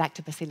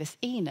Lactobacillus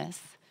enus,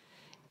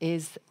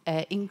 is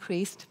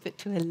increased but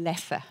to a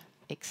lesser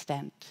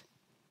extent.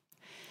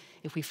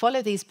 If we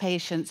follow these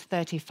patients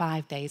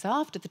 35 days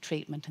after the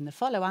treatment and the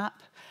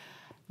follow-up,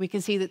 we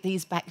can see that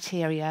these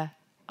bacteria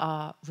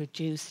are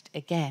reduced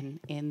again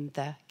in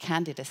the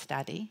Candida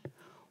study,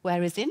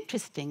 whereas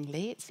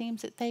interestingly, it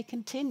seems that they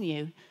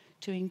continue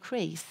to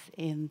increase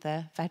in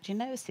the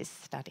vaginosis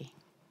study.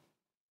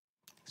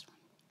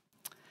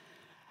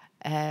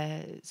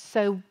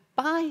 So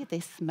by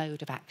this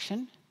mode of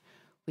action,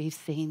 we've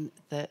seen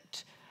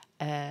that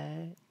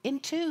in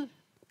 2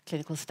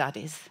 clinical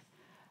studies,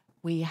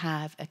 we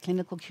have a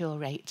clinical cure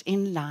rate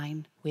in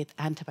line with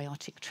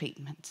antibiotic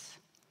treatments.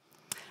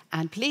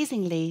 And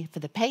pleasingly for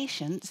the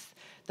patients,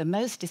 the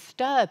most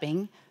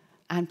disturbing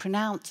and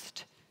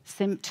pronounced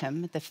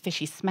symptom, the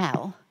fishy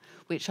smell,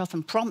 which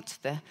often prompts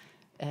the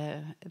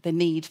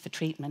need for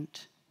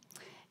treatment,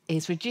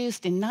 is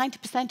reduced in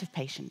 90% of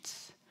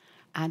patients,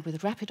 and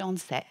with rapid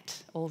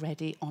onset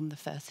already on the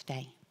first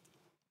day.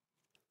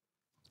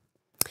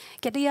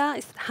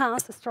 Gedea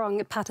has a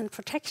strong patent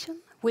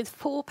protection with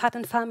 4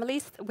 patent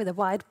families with a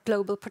wide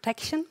global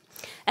protection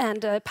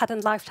and a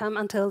patent lifetime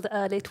until the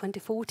early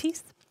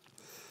 2040s.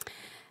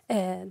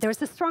 There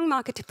is a strong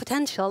market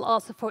potential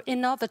also for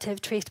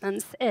innovative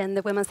treatments in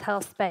the women's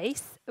health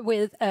space,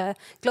 with a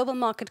global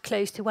market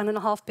close to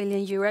 1.5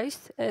 billion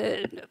euros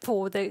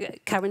for the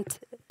current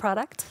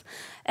products.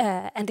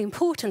 And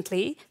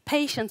importantly,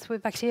 patients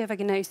with bacterial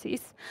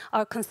vaginosis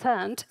are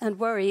concerned and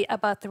worry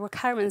about the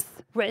recurrence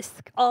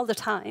risk all the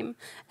time,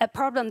 a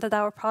problem that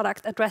our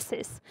product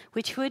addresses,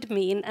 which would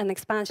mean an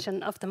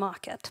expansion of the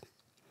market.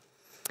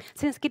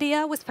 Since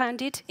Gedea was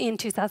founded in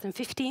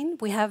 2015,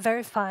 we have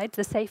verified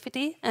the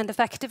safety and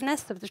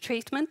effectiveness of the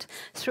treatment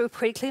through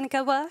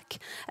preclinical work,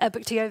 a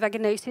bacterial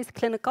vaginosis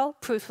clinical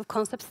proof of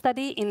concept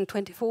study in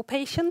 24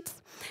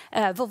 patients,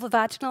 a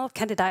vulvovaginal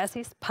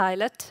candidiasis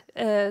pilot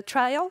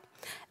trial,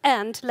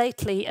 and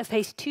lately a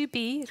phase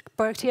 2b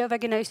bacterial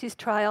vaginosis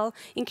trial,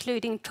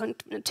 including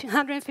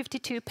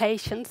 252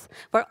 patients,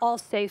 where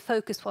also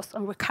focus was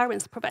on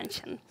recurrence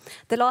prevention.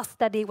 The last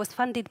study was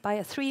funded by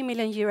a €3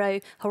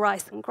 million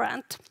Horizon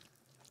grant.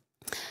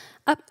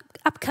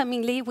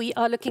 Upcomingly, we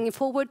are looking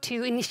forward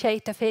to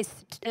initiate a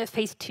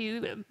phase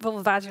 2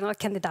 vulvovaginal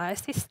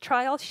candidiasis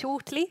trial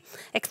shortly,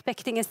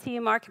 expecting a CE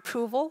mark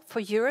approval for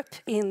Europe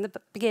in the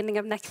beginning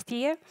of next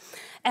year,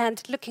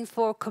 and looking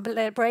for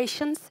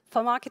collaborations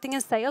for marketing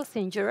and sales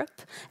in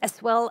Europe,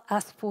 as well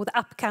as for the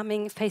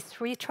upcoming phase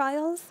 3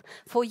 trials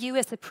for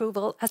US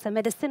approval as a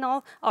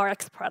medicinal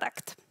RX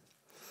product.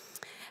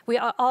 We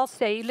are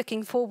also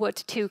looking forward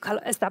to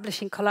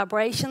establishing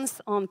collaborations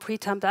on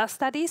preterm birth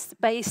studies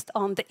based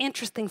on the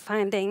interesting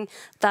finding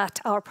that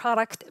our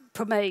product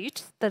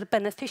promotes the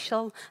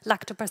beneficial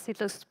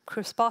Lactobacillus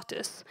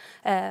crispatus,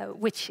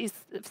 which is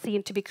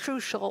seen to be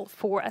crucial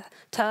for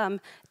term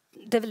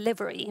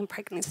delivery in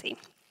pregnancy.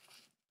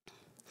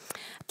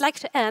 like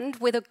to end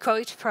with a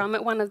quote from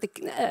one of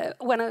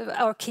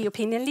our key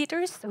opinion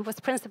leaders, who was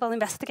principal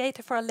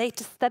investigator for our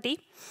latest study,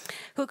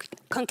 who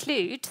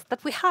concludes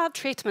that we have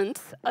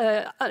treatments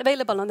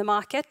available on the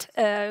market,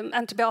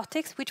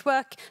 antibiotics, which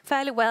work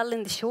fairly well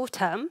in the short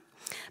term,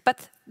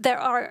 but there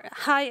are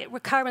high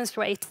recurrence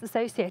rates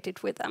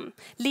associated with them,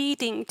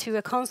 leading to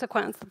a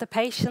consequence that the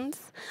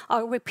patients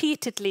are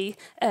repeatedly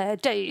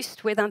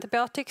dosed with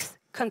antibiotics,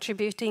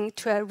 contributing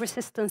to a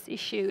resistance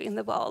issue in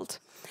the world.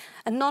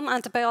 A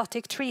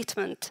non-antibiotic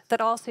treatment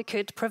that also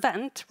could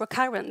prevent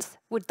recurrence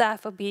would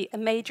therefore be a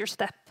major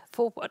step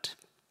forward.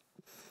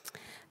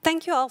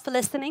 Thank you all for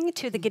listening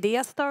to the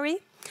Gedea story.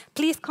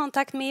 Please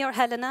contact me or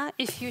Helena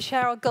if you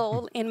share our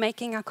goal in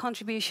making a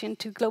contribution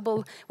to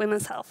global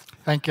women's health.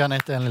 Thank you,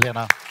 Annette and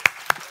Helena.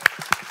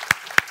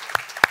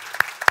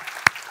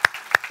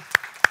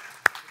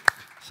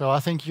 So I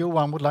think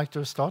Johan would like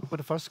to start with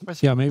the first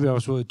question. Yeah, maybe I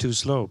was too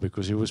slow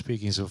because you were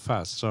speaking so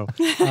fast. So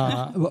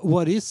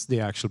what is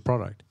the actual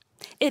product?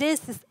 It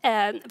is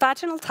a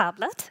vaginal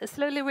tablet,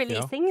 slowly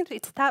releasing. Yeah.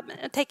 It's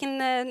taken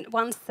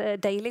once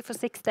daily for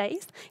 6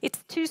 days.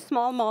 It's 2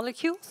 small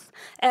molecules,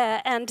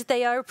 and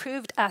they are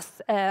approved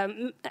as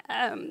food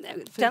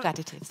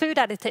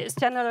additives,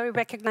 generally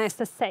recognized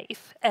as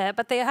safe,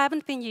 but they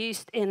haven't been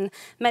used in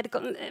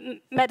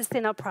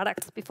medicinal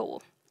products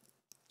before.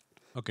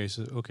 Okay,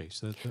 so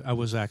I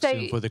was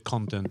asking for the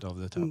content of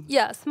the tablet.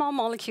 Yeah, small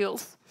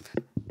molecules.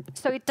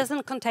 So it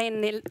doesn't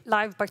contain any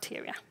live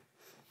bacteria.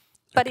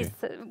 But it's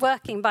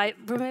working by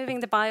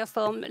removing the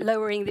biofilm,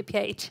 lowering the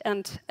pH,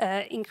 and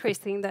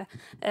increasing the,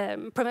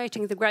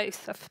 promoting the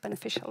growth of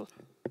beneficial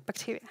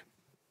bacteria.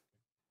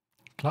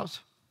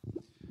 Klaus?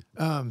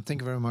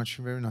 Thank you very much.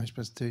 Very nice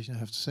presentation, I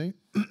have to say.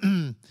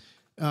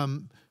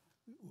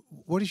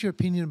 What is your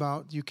opinion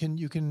about? You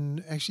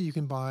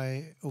can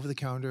buy over the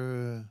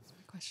counter.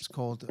 It's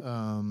called.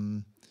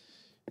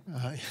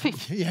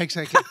 Yeah,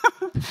 exactly.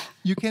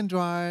 You can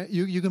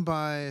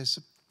buy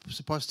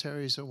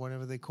suppositories or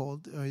whatever they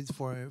called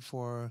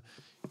for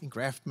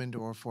engraftment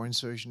or for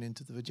insertion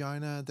into the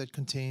vagina that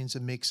contains a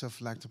mix of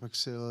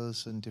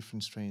lactobacillus and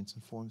different strains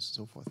and forms and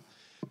so forth.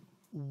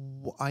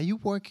 Are you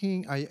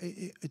working?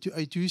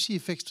 Do you see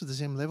effects to the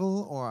same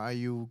level, or are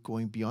you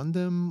going beyond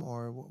them,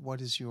 or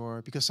what is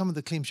your? Because some of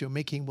the claims you're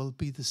making will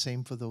be the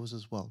same for those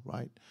as well,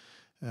 right?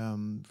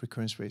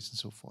 Recurrence rates and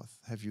so forth.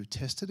 Have you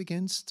tested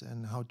against,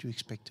 and how do you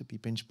expect to be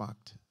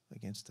benchmarked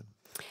against them?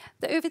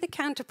 The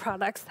over-the-counter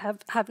products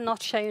have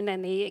not shown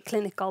any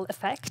clinical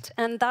effect,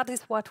 and that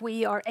is what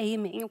we are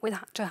aiming with,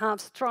 to have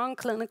strong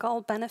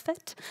clinical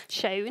benefit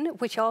shown,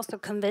 which also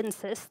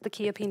convinces the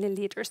key opinion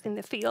leaders in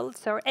the field.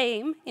 So our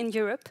aim in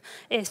Europe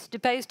is to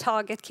both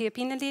target key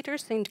opinion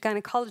leaders and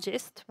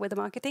gynecologists with the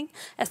marketing,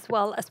 as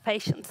well as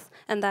patients,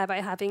 and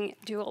thereby having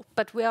dual.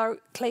 But we are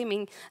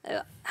claiming,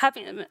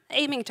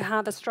 aiming to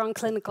have a strong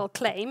clinical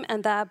claim,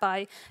 and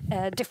thereby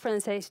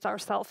differentiate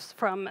ourselves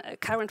from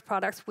current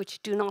products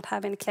which do not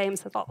have any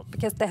claims at all,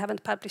 because they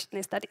haven't published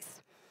any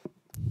studies.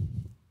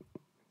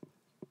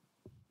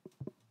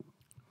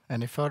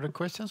 Any further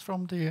questions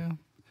from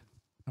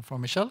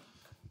Michelle?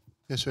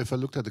 Yeah, so if I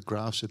looked at the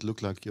graphs, it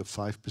looked like your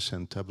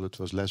 5% tablet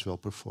was less well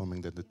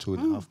performing than the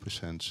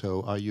 2.5%.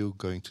 So are you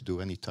going to do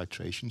any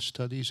titration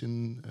studies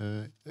in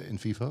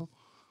vivo?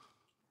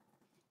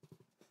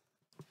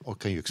 Or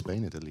can you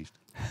explain it at least?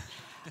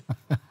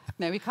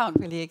 No, we can't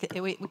really.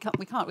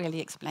 We can't really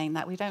explain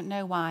that. We don't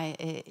know why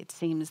it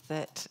seems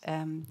that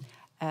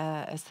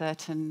a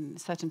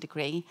certain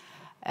degree.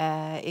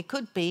 It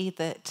could be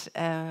that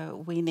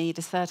we need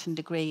a certain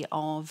degree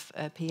of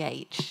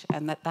pH,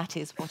 and that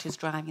is what is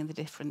driving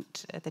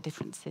the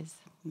differences.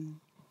 Mm.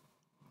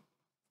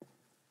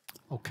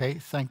 Okay,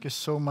 thank you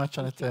so much,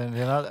 Annette and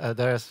Helena.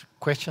 There's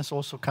questions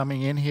also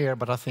coming in here,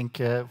 but I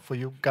think for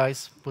you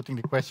guys putting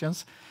the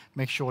questions,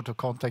 make sure to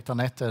contact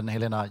Annette and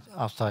Helena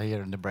after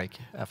here in the break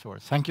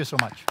afterwards. Thank you so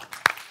much.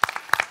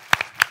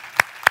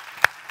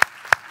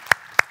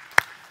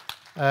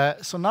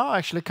 So now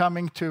actually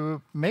coming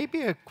to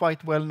maybe a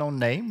quite well-known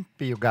name,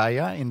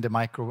 BioGaia in the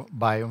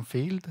microbiome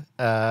field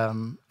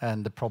and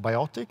the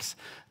probiotics.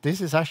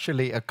 This is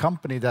actually a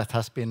company that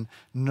has been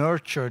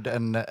nurtured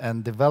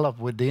and developed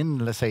within,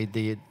 let's say,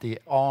 the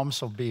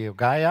arms of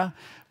BioGaia,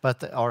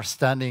 but are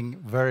standing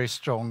very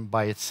strong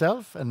by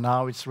itself. And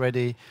now it's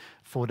ready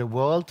for the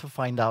world to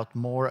find out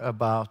more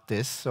about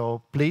this.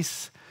 So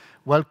please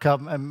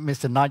welcome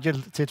Mr. Nigel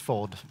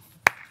Titford.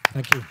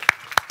 Thank you.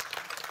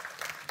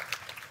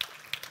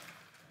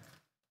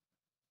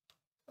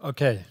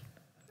 Okay,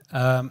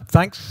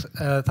 thanks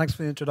for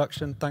the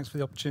introduction. Thanks for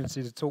the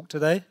opportunity to talk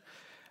today.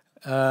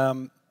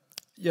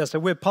 Yeah, so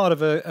we're part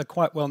of a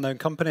quite well-known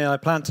company. I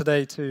plan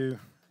today to,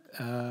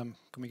 can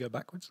we go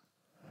backwards?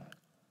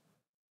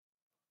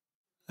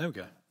 There we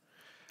go.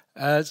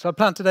 So I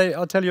plan today,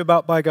 I'll tell you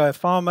about BioGaia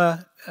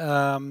Pharma,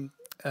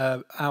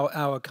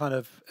 our kind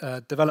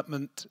of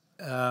development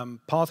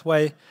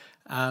pathway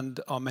and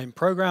our main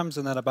programs,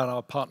 and then about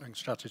our partnering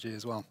strategy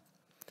as well.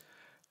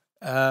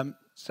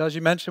 So as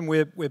you mentioned,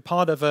 we're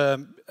part of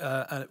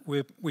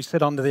we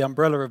sit under the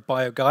umbrella of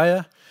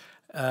BioGaia,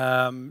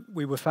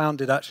 We were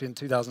founded actually in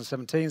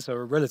 2017, so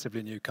we're a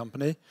relatively new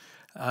company.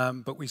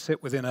 But we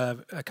sit within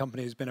a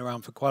company who's been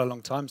around for quite a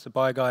long time. So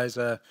BioGaia is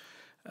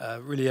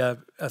really a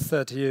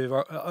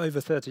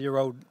over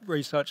 30-year-old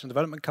research and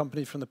development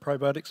company from the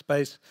probiotic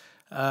space.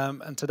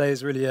 And today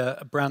is really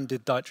a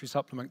branded dietary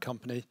supplement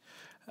company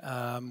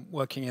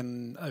working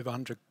in over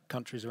 100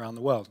 countries around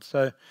the world.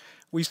 So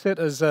we sit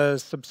as a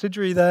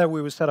subsidiary there.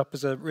 We were set up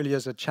as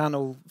a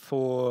channel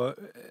for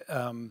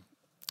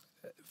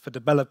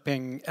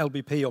developing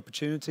LBP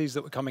opportunities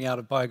that were coming out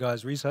of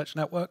BioGaia's research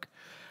network.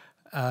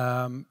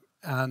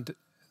 And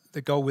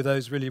the goal with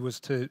those really was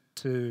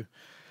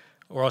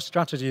or our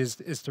strategy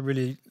is to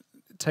really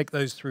take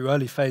those through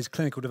early phase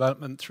clinical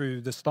development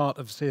through the start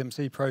of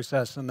CMC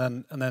process and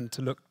then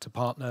to look to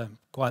partner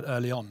quite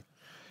early on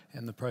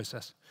in the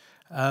process.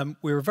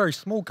 We're a very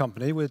small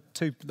company.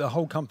 The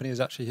whole company is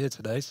actually here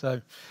today.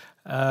 So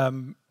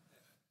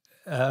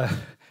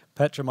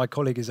Petra, my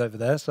colleague, is over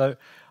there. So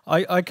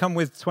I come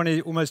with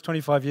almost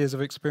 25 years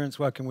of experience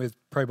working with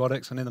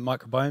probiotics and in the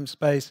microbiome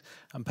space.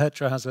 And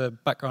Petra has a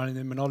background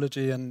in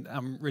immunology and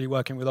really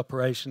working with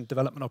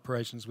development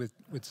operations with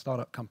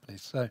startup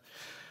companies. So,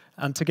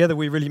 and together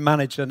we really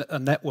manage a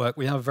network.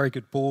 We have a very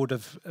good board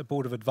of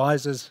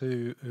advisors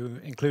who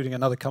including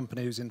another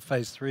company who's in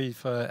phase 3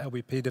 for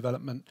LBP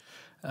development.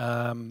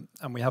 And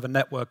we have a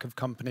network of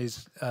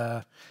companies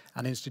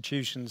and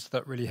institutions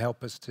that really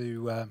help us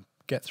to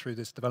get through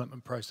this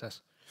development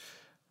process.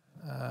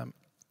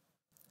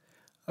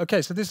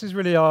 Okay, so this is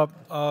really our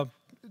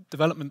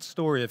development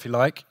story, if you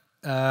like.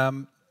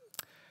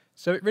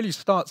 So it really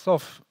starts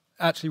off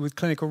actually with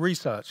clinical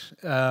research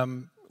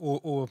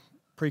or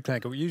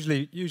preclinical,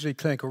 usually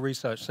clinical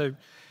research. So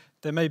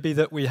there may be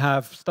that we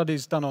have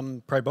studies done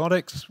on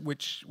probiotics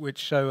which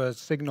show a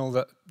signal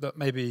that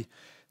maybe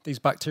these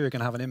bacteria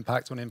can have an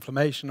impact on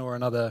inflammation or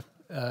another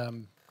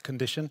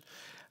condition.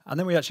 And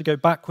then we actually go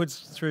backwards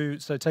through,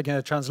 so taking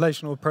a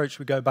translational approach,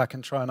 we go back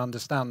and try and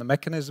understand the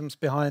mechanisms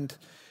behind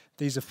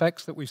these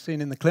effects that we've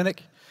seen in the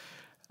clinic.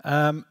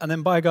 And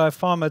then BioGaia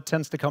Pharma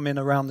tends to come in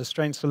around the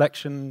strain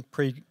selection,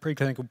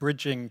 preclinical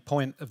bridging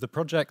point of the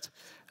project,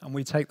 and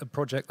we take the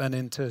project then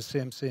into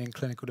CMC and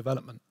clinical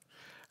development.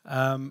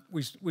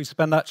 We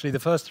spend actually the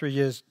first 3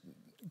 years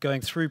going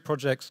through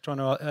projects, trying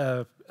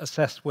to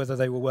assess whether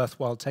they were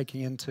worthwhile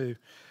taking into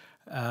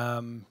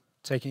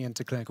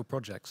clinical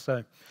projects.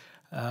 So,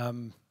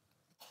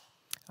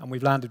 and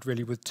we've landed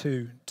really with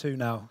two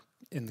now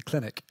in the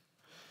clinic.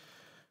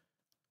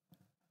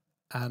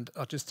 And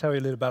I'll just tell you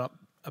a little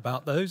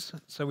about those.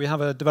 So we have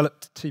a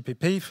developed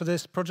TPP for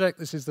this project.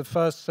 This is the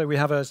first. So we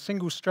have a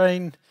single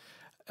strain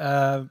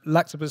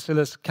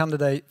lactobacillus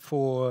candidate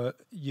for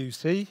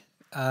UC,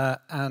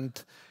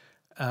 and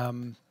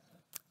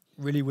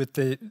really with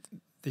the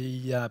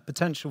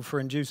potential for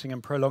inducing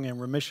and prolonging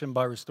remission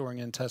by restoring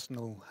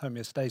intestinal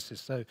homeostasis.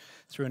 So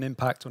through an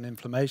impact on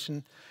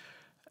inflammation.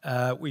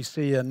 We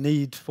see a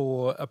need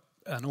for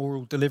an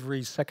oral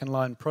delivery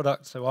second-line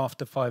product, so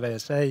after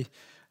 5-ASA,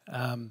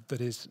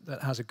 that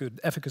has a good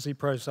efficacy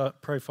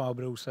profile,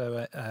 but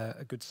also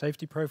a good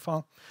safety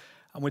profile.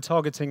 And we're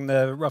targeting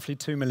the roughly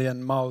 2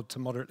 million mild to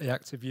moderately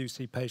active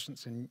UC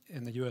patients in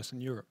the US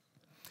and Europe.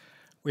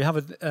 We have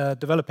a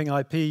developing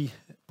IP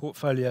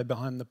portfolio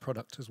behind the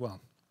product as well.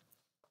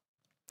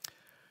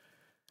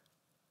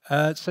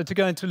 So to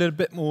go into a little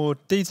bit more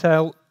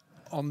detail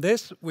on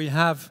this, we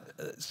have,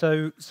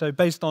 so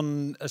based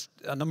on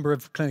a number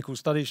of clinical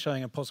studies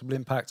showing a possible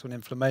impact on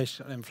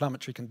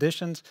inflammatory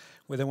conditions,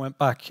 we then went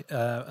back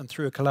and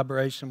through a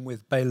collaboration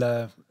with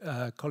Baylor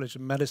College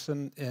of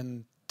Medicine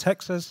in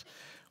Texas,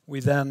 we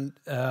then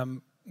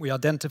we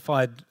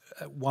identified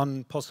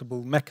one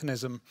possible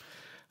mechanism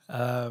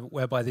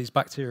whereby these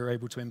bacteria are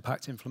able to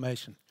impact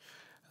inflammation.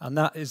 And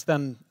that is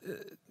then,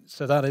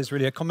 so that is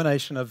really a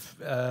combination of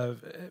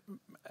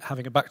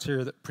having a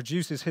bacteria that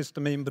produces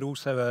histamine, but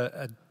also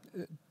a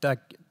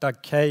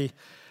DAG-K,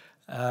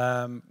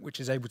 which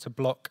is able to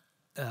block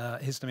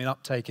histamine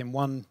uptake in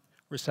one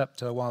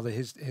receptor while the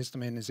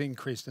histamine is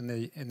increased in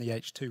the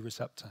H2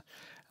 receptor.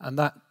 And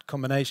that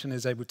combination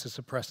is able to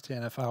suppress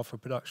TNF-alpha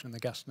production in the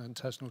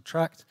gastrointestinal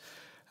tract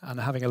and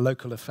having a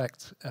local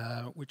effect,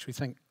 which we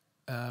think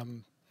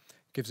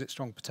gives it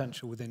strong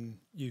potential within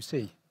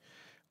UC.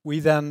 We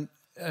then,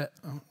 went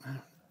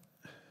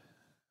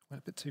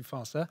a bit too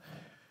fast there.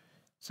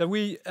 So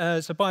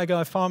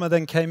BioGaia Pharma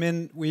then came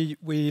in. We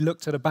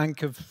looked at a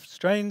bank of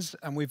strains,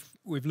 and we've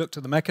looked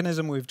at the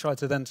mechanism. We've tried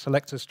to then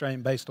select a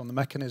strain based on the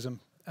mechanism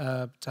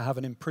to have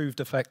an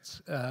improved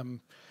effect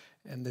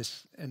in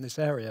this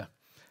area.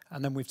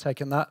 And then we've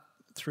taken that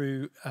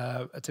through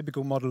a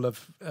typical model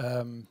of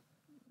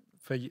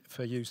for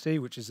UC,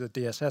 which is a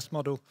DSS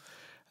model,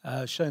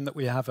 showing that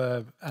we have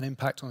an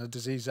impact on the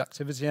disease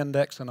activity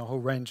index and a whole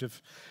range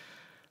of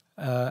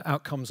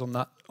outcomes on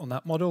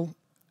that model.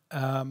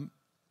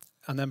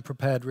 And then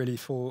prepared really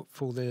for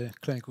the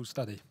clinical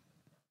study.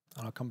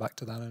 And I'll come back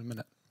to that in a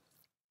minute.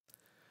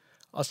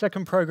 Our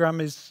second program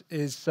is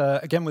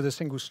again with a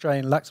single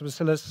strain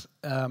lactobacillus,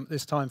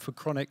 this time for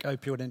chronic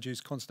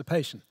opioid-induced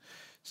constipation.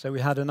 So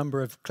we had a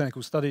number of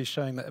clinical studies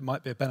showing that it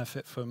might be a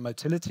benefit for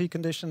motility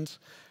conditions.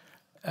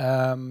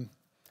 And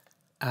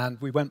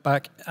we went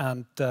back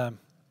and,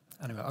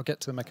 anyway, I'll get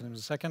to the mechanism in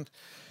a second.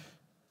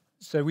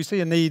 So we see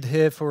a need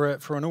here for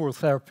an oral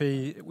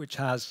therapy which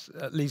has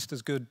at least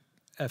as good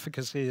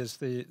efficacy as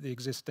the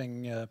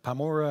existing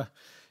Pamora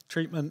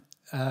treatment,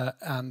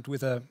 and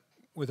with a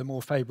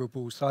more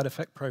favorable side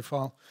effect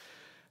profile.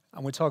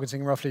 And we're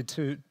targeting roughly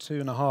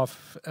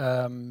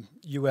 2.5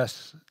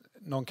 US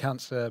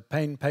non-cancer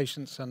pain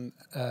patients and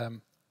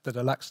that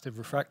are laxative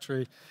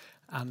refractory,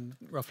 and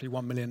roughly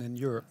 1 million in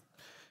Europe.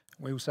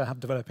 We also have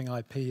developing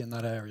IP in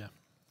that area.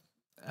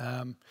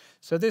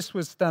 So this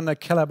was done a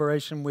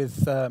collaboration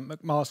with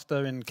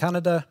McMaster in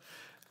Canada,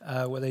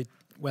 where they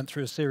went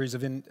through a series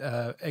of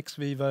ex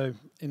vivo,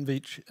 in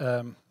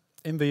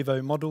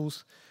vivo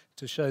models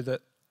to show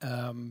that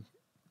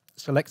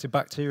selected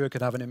bacteria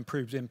could have an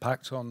improved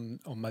impact on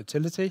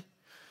motility.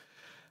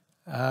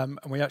 And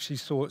we actually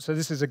saw, so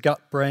this is a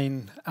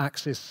gut-brain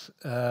axis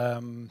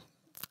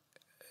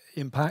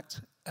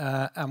impact.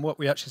 And what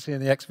we actually see in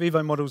the ex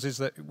vivo models is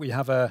that we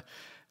have a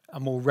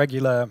more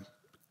regular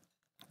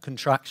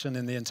contraction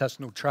in the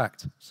intestinal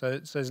tract. So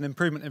there's an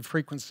improvement in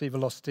frequency,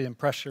 velocity, and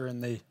pressure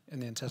in the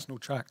intestinal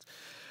tract.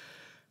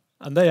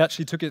 And they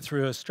actually took it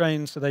through a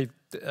strain, so they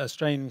a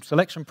strain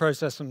selection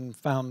process and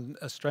found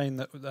a strain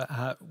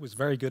that was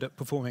very good at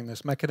performing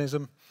this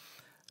mechanism,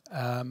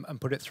 and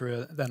put it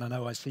through then an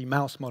OIC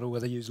mouse model where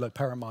they use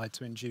loperamide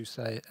to induce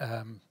a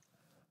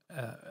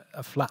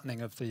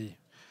flattening of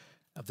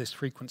this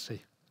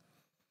frequency.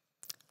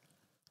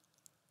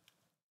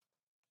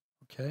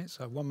 Okay,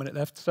 so 1 minute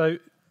left. So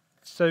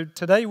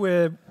today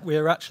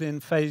we're actually in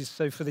phase.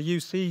 So for the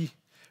UC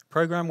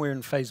program, we're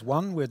in phase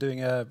 1. We're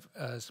doing a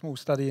small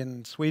study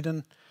in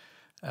Sweden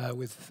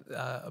with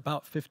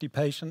about 50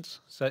 patients.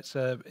 So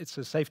it's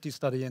a safety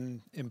study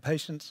in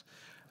patients,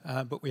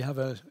 but we have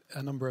a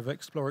number of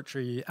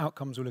exploratory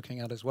outcomes we're looking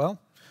at as well.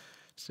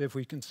 See if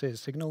we can see a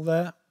signal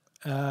there.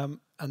 And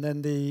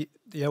then the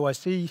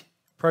OIC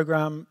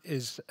program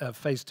is a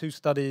phase 2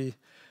 study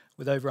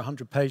with over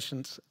 100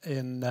 patients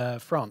in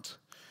France.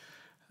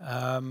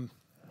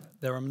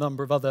 There are a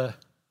number of other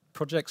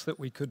projects that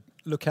we could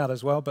look at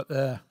as well, but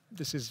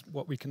this is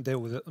what we can deal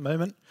with at the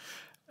moment.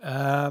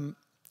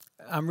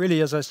 And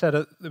really, as I said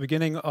at the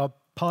beginning, our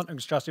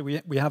partnering strategy,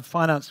 we have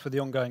finance for the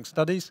ongoing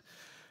studies,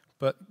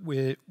 but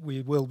we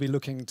will be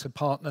looking to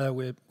partner.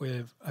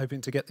 We're hoping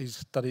to get these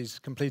studies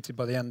completed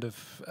by the end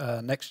of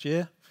next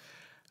year,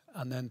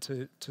 and then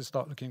to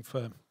start looking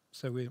for,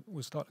 so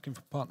we'll start looking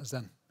for partners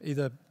then,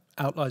 either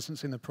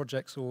out-licensing the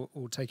projects or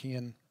taking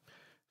in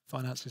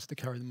finances to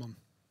carry them on.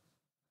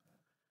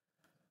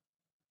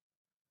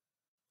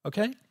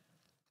 Okay?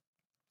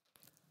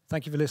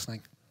 Thank you for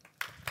listening.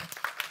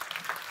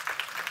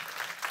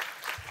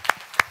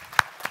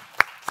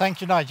 Thank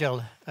you,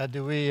 Nigel.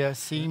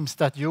 Seems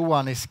that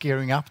Johan is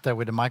gearing up there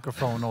with the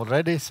microphone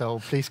already, so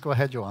please go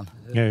ahead, Johan.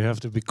 Yeah, you have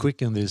to be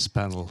quick in this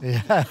panel.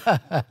 Yeah.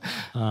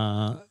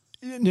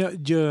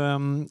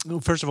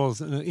 First of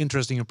all,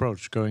 interesting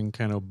approach, going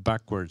kind of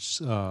backwards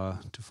to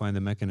find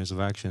the mechanism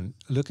of action.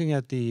 Looking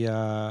at the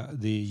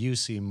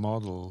UC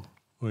model,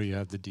 where you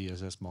have the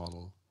DSS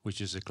model, which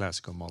is a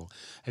classical model,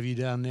 have you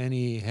done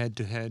any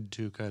head-to-head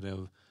to kind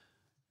of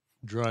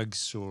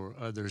drugs or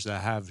others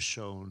that have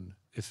shown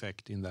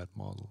effect in that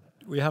model?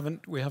 We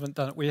haven't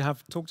done it. We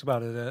have talked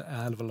about it a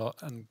hell of a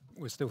lot, and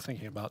we're still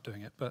thinking about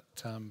doing it, but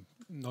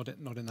not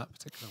in that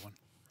particular one.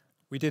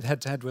 We did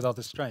head-to-head with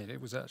other strains. It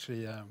was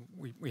actually,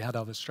 we had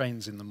other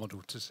strains in the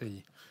model to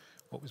see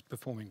what was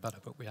performing better,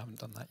 but we haven't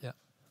done that yet.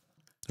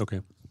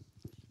 Okay.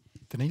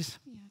 Denise?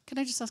 Yeah. Can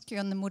I just ask you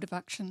on the mode of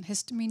action,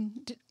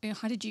 histamine?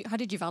 How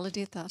did you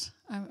validate that?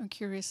 I'm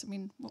curious. I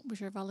mean, what was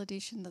your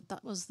validation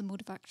that was the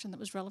mode of action that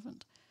was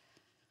relevant?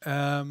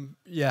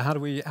 Yeah. How do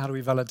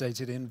we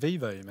validate it in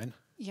vivo? You mean?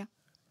 Yeah.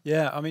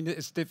 Yeah. I mean,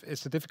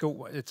 it's a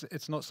difficult.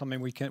 It's not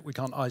something we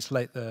can't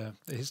isolate the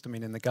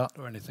histamine in the gut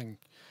or anything.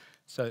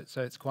 So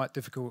it's quite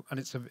difficult, and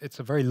it's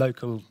a very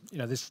local. You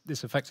know,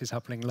 this effect is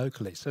happening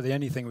locally. So the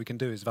only thing we can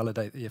do is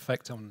validate the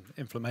effect on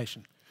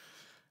inflammation.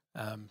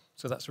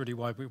 So that's really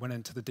why we went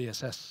into the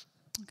DSS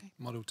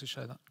model to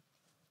show that.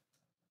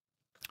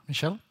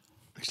 Michelle?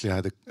 Actually, I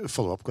had a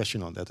follow-up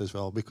question on that as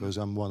well, because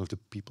I'm one of the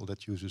people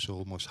that uses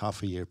almost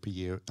half a year per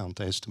year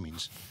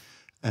antihistamines.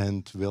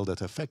 And will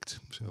that affect?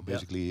 So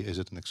basically, is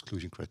it an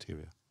exclusion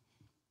criteria?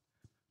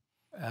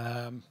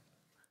 I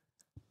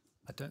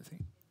don't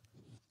think.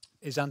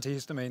 Is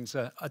antihistamines?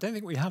 I don't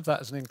think we have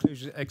that as an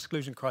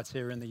exclusion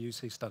criteria in the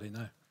UC study.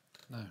 No,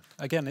 no.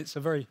 Again, it's a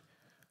very.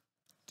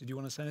 Did you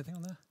want to say anything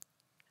on that?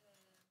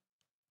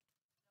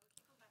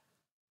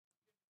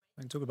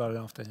 We can talk about it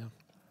after. Yeah.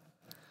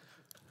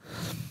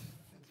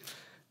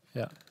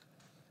 Yeah.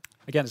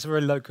 Again, it's a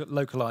very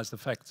localized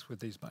effect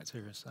with these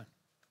bacteria. So.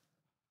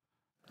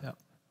 Yeah.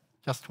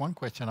 Just one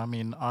question. I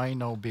mean, I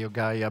know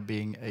BioGaia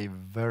being a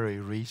very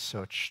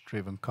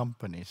research-driven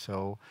company,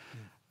 so.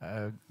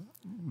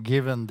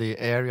 Given the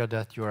area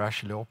that you're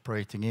actually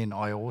operating in,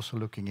 are you also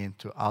looking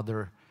into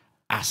other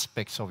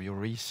aspects of your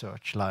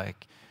research,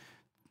 like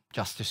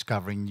just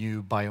discovering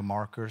new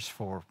biomarkers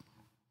for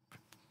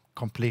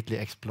completely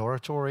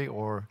exploratory,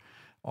 or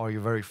are you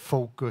very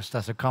focused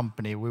as a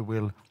company, we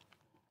will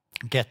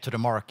get to the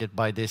market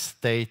by this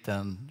date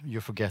and you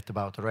forget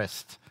about the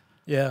rest?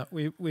 Yeah,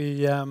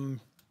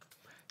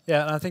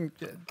 yeah, and I think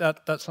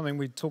that's something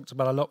we talked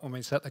about a lot when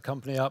we set the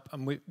company up,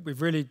 and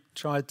we've really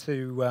tried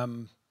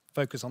to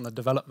focus on the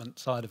development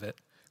side of it,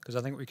 because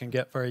I think we can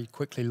get very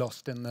quickly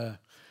lost in the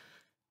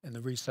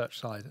research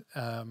side.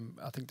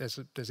 I think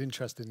there's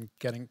interest in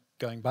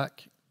going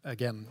back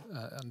again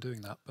and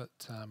doing that,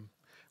 but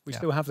we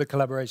still have the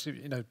collaboration.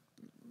 You know,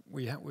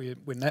 we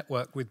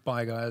network with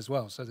BioGaia as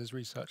well, so there's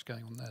research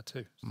going on there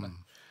too. So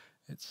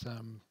it's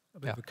a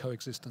bit of a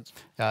coexistence.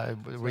 Yeah,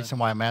 the reason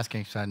why I'm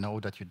asking is I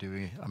know that you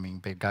do. I mean,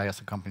 BioGaia as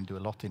a company do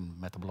a lot in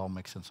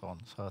metabolomics and so on.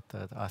 So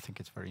I think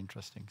it's very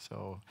interesting.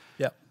 So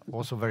yeah,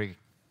 also very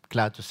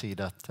glad to see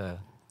that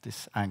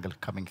this angle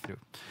coming through.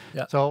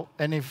 Yeah. So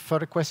any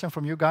further question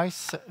from you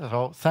guys?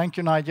 So thank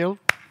you, Nigel.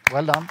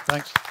 Well done.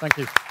 Thanks. Thank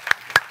you.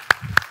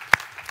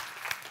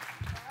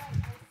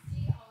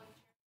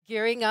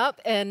 Gearing up,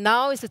 and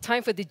now is the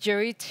time for the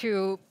jury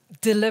to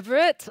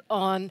deliberate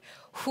on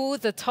who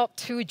the top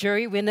 2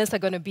 jury winners are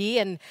going to be,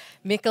 and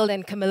Mikkel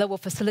and Camilla will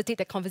facilitate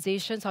that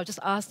conversation. So I'll just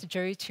ask the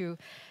jury to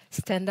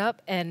stand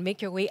up and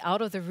make your way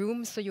out of the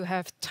room so you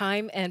have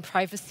time and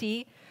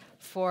privacy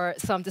for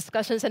some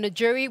discussions. And the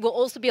jury will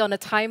also be on a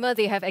timer.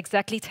 They have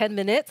exactly 10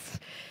 minutes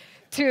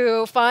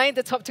to find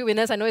the top 2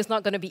 winners. I know it's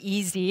not going to be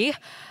easy.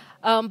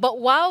 But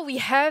while we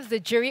have the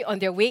jury on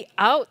their way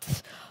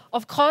out,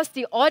 of course,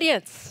 the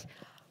audience,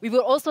 we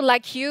would also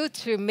like you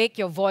to make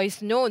your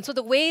voice known. So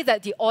the way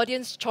that the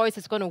audience choice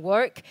is going to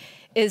work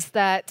is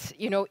that,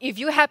 you know, if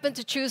you happen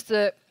to choose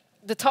the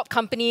top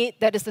company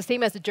that is the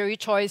same as the jury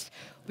choice,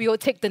 we will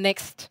take the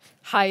next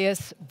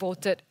highest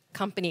voted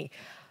company.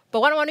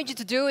 But what I wanted you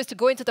to do is to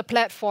go into the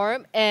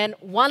platform and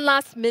 1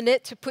 last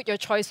minute to put your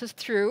choices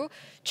through,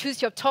 choose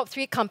your top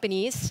 3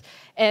 companies,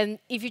 and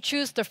if you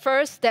choose the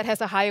first, that has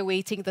a higher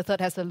weighting, the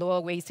third has a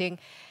lower weighting,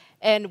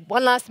 and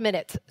 1 last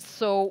minute.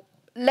 So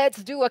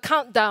let's do a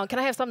countdown. Can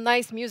I have some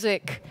nice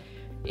music,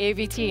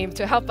 AV team,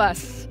 to help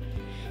us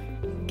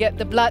get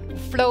the blood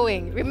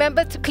flowing?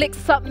 Remember to click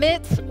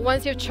submit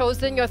once you've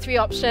chosen your 3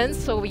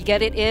 options so we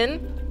get it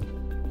in.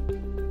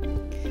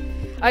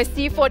 I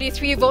see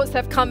 43 votes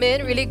have come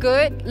in, really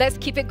good. Let's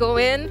keep it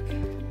going.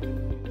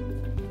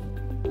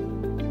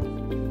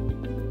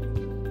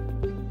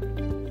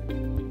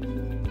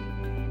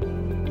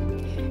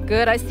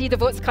 Good, I see the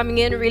votes coming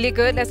in, really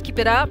good. Let's keep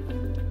it up.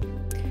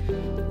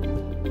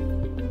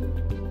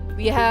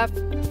 We have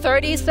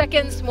 30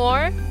 seconds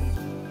more.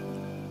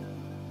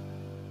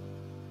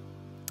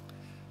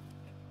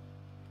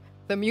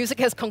 The music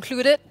has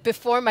concluded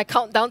before my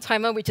countdown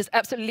timer, which is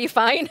absolutely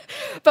fine.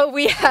 But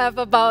we have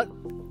about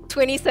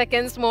 20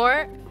 seconds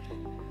more.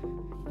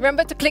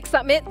 Remember to click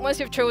submit once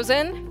you've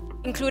chosen,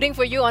 including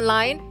for you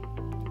online.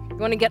 You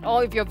want to get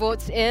all of your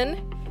votes in.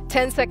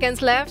 10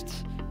 seconds left.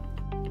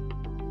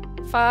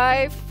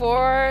 5,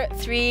 4,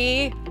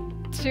 3,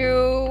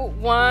 2,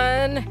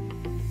 1.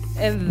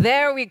 And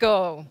there we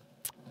go.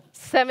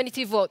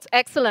 72 votes.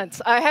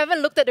 Excellent. I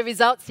haven't looked at the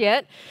results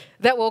yet.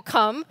 That will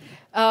come.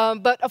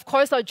 But of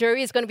course, our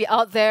jury is going to be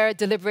out there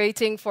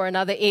deliberating for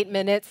another 8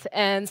 minutes.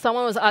 And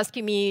someone was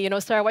asking me, you know,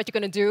 Sarah, what are you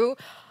going to do?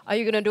 Are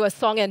you going to do a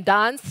song and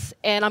dance?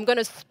 And I'm going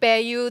to spare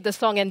you the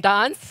song and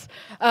dance.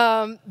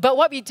 But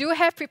what we do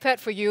have prepared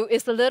for you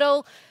is a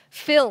little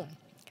film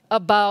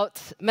about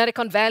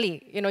Medicon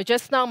Valley. You know,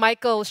 just now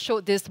Michael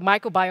showed this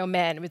microbiome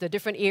man with the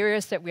different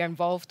areas that we are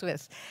involved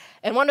with.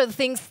 And one of the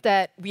things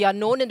that we are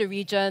known in the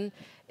region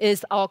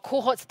is our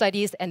cohort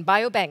studies and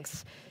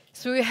biobanks.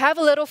 So we have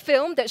a little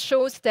film that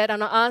shows that,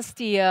 and I'll ask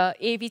the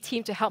AV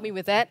team to help me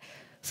with that.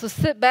 So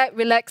sit back,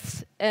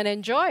 relax, and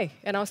enjoy.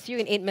 And I'll see you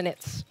in 8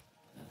 minutes.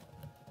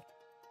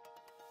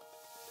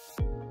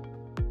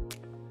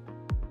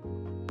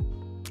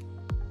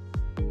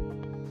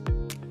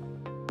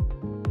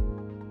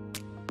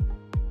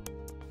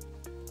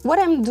 What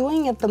I'm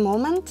doing at the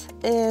moment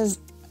is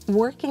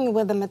working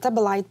with a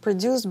metabolite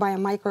produced by a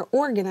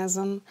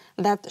microorganism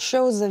that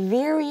shows a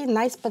very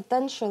nice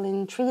potential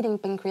in treating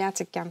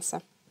pancreatic cancer.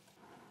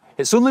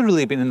 It's only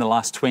really been in the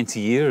last 20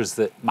 years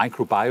that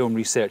microbiome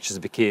research has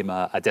become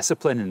a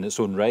discipline in its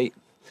own right.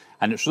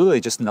 And it's really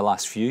just in the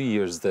last few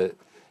years that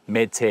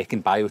medtech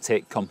and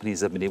biotech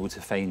companies have been able to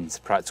find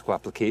practical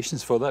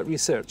applications for that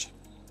research.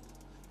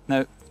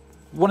 Now,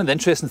 one of the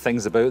interesting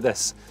things about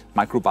this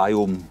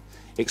microbiome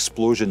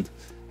explosion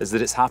is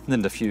that it's happened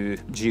in a few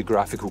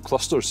geographical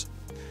clusters.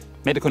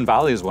 Medicon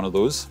Valley is one of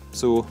those,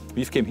 so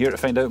we've came here to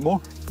find out more.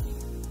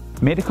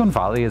 Medicon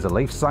Valley is a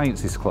life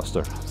sciences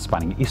cluster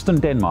spanning eastern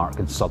Denmark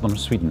and southern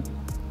Sweden.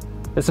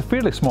 It's a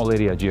fairly small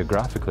area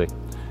geographically,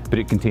 but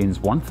it contains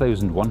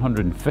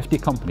 1,150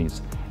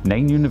 companies,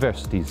 9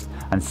 universities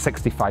and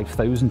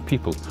 65,000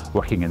 people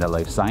working in the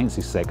life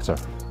sciences sector.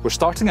 We're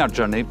starting our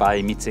journey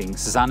by meeting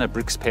Susanne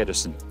Brix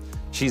Pedersen.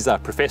 She's a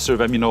professor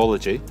of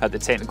immunology at the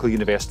Technical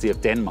University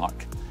of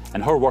Denmark,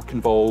 and her work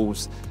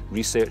involves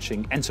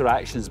researching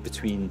interactions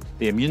between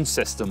the immune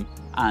system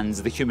and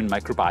the human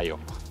microbiome.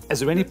 Is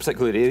there any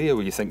particular area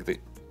where you think that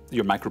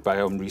your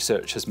microbiome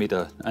research has made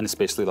an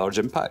especially large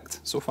impact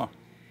so far?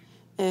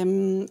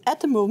 At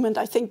the moment,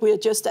 I think we're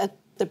just at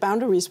the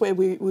boundaries where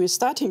we're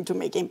starting to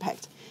make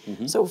impact.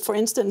 So, for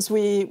instance,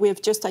 we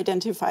have just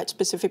identified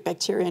specific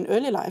bacteria in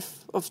early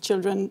life of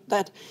children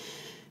that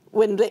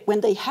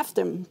when they have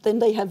them, then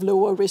they have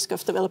lower risk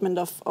of development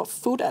of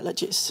food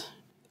allergies.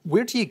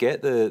 Where do you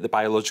get the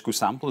biological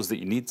samples that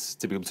you need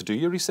to be able to do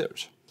your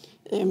research?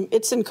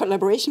 It's in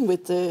collaboration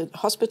with the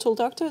hospital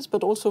doctors,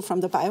 but also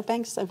from the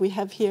biobanks that we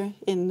have here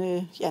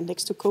in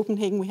next to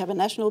Copenhagen. We have a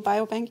national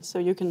biobank, so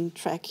you can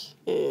track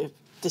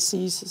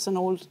diseases and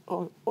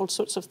all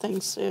sorts of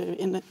things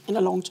in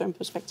a long-term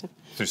perspective.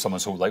 Through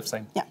someone's whole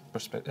lifetime, yeah.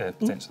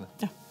 Potentially.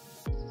 Yeah.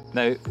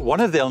 Now,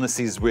 one of the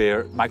illnesses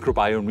where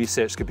microbiome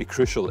research could be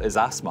crucial is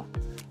asthma.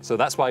 So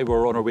that's why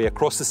we're on our way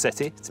across the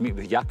city to meet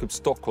with Jakob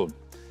Stockholm.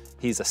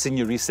 He's a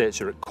senior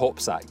researcher at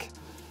COPSAC.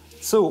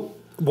 So,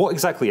 what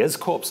exactly is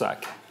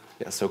COPSAC?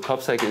 Yeah, so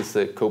COPSAC is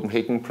the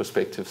Copenhagen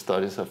Prospective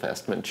Studies of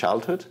Asthma in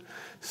Childhood.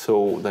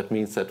 So that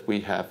means that we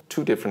have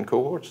 2 different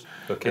cohorts,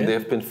 and they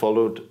have been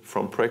followed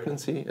from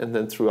pregnancy and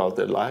then throughout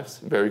their lives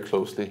very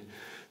closely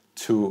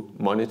to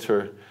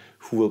monitor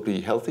who will be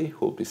healthy,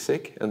 who will be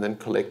sick, and then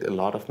collect a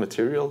lot of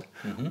material.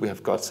 We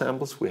have gut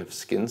samples, we have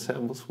skin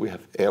samples, we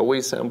have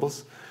airway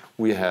samples,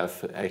 we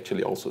have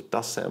actually also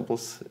dust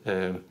samples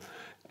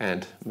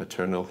and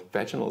maternal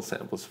vaginal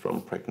samples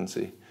from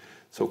pregnancy.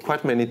 So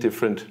quite many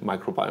different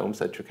microbiomes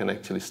that you can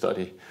actually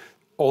study.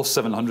 All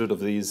 700 of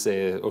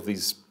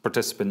these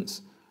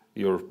participants,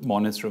 you're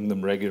monitoring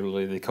them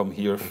regularly. They come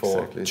here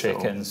for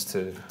check-ins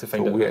to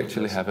find out. We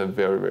actually have a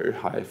very, very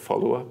high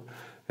follow-up.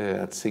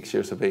 At 6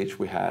 years of age,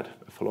 we had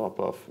a follow-up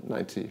of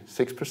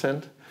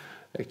 96%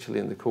 actually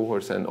in the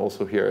cohorts, and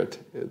also here at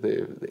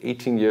the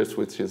 18 years,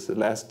 which is the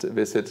last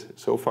visit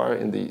so far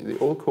in the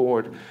old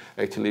cohort,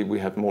 actually we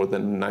have more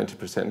than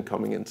 90%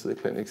 coming into the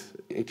clinics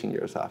 18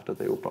 years after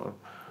they were born.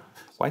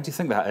 Why do you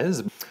think that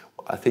is?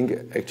 I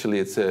think actually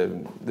it's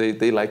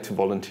they like to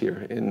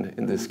volunteer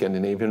in the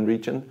Scandinavian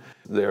region.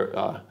 There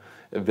are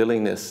a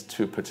willingness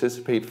to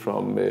participate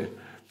from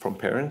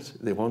parents.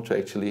 They want to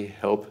actually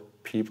help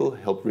people,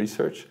 help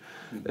research,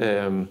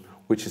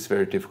 which is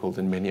very difficult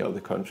in many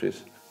other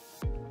countries.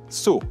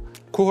 So,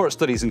 cohort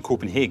studies in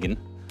Copenhagen,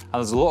 and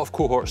there's a lot of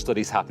cohort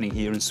studies happening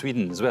here in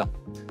Sweden as well.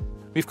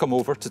 We've come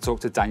over to talk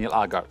to Daniel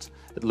Agart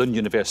at Lund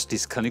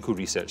University's Clinical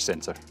Research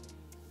Centre.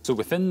 So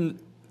within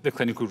the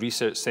Clinical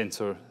Research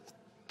Centre,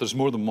 there's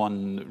more than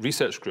one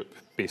research group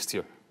based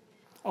here.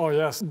 Oh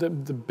yes, the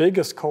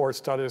biggest cohort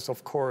study is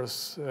of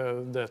course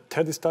the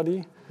TEDI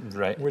study,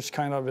 which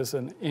kind of is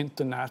an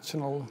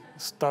international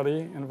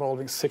study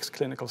involving 6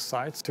 clinical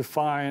sites to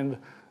find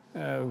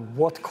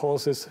what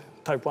causes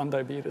type 1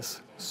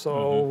 diabetes.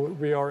 So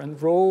we are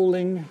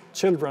enrolling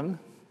children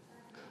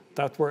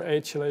that were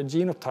HLA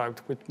genotyped,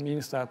 which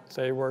means that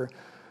they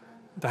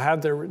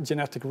had their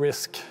genetic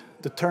risk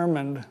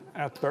determined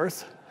at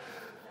birth.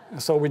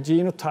 So we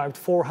genotyped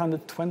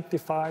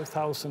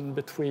 425,000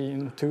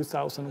 between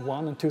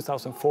 2001 and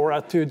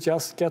 2004 to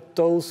just get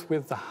those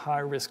with the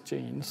high-risk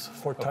genes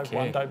for type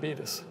 1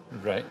 diabetes.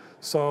 Right.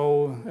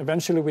 So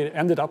eventually we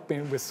ended up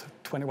with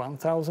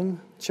 21,000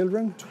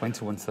 children.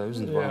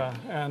 21,000, wow. Yeah,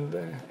 and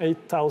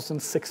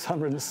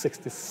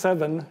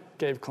 8,667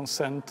 gave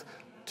consent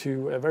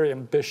to a very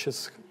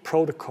ambitious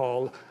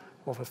protocol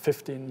of a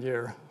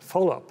 15-year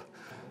follow-up.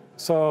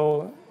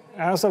 So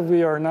as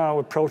we are now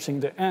approaching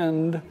the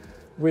end,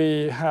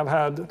 we have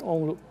had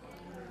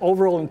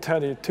overall in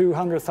TEDI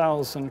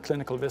 200,000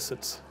 clinical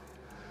visits.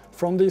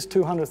 From these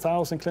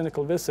 200,000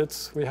 clinical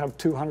visits, we have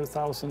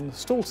 200,000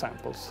 stool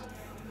samples.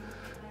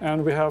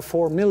 And we have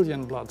 4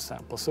 million blood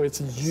samples, so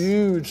it's a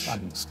huge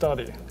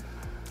study.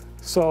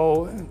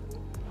 So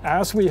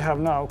as we have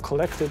now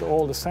collected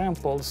all the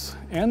samples,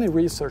 any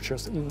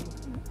researchers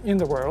in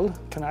the world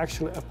can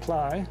actually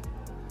apply,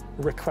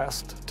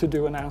 request to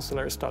do an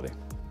ancillary study.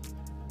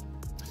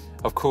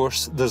 Of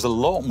course, there's a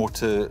lot more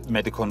to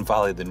Medicon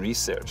Valley than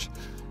research.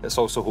 It's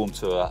also home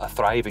to a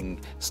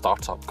thriving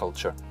startup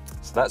culture.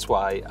 So that's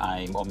why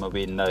I'm on my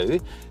way now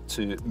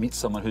to meet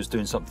someone who's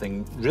doing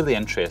something really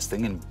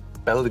interesting and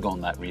building on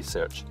that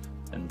research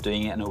and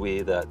doing it in a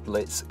way that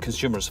lets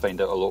consumers find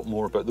out a lot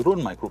more about their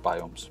own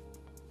microbiomes.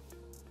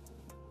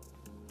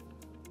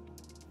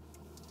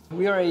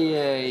 We are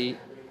a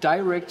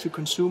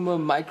direct-to-consumer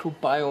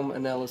microbiome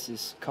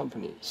analysis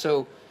company.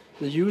 So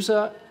the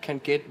user can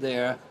get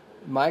their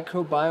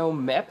microbiome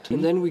mapped,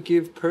 and then we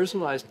give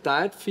personalized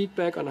diet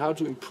feedback on how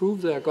to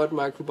improve their gut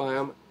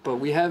microbiome. But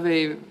we have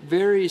a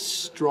very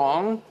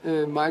strong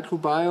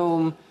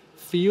microbiome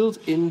field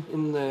in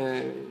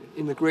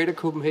the Greater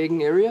Copenhagen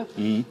area.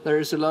 There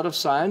is a lot of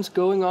science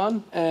going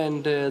on,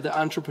 and the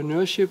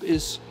entrepreneurship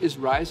is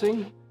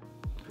rising.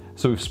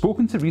 So we've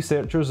spoken to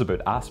researchers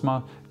about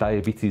asthma,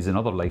 diabetes and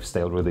other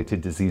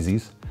lifestyle-related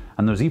diseases,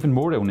 and there's even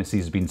more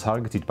illnesses being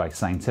targeted by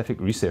scientific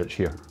research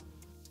here.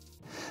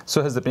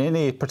 So has there been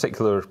any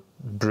particular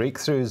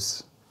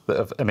breakthroughs that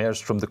have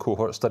emerged from the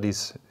cohort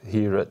studies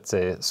here at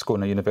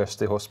Skåne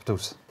University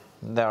hospitals?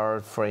 There are,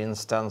 for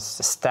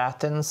instance,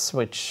 statins,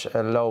 which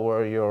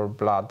lower your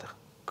blood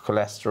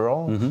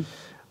cholesterol,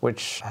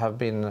 which have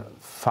been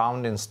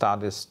found in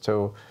studies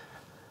to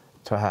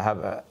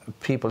have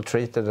people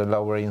treated a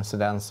lower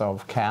incidence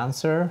of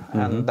cancer,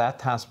 and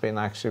that has been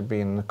actually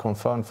been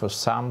confirmed for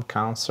some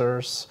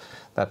cancers,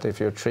 that if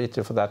you're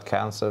treated for that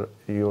cancer,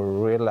 your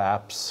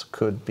relapse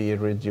could be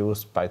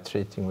reduced by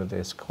treating with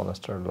these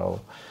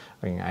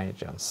cholesterol-lowering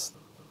agents.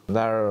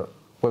 There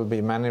will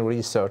be many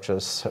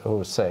researchers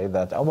who say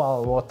that, oh,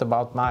 well, what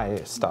about my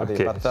study?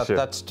 Okay, but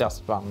that's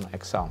just one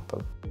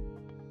example.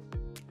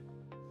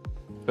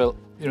 Well,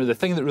 you know, the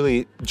thing that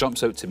really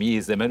jumps out to me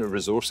is the amount of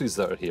resources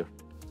that are here.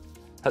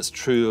 That's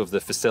true of the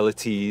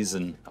facilities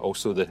and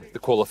also the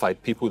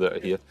qualified people that are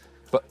here.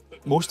 But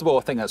most of all,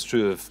 I think that's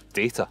true of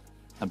data.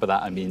 And by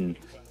that I mean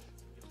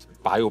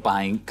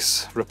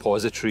biobanks,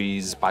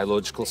 repositories,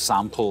 biological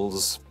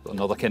samples, and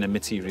other kind of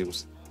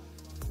materials.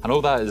 And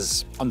all that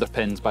is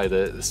underpinned by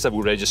the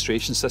civil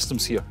registration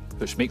systems here,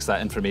 which makes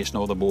that information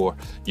all the more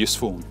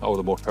useful, all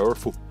the more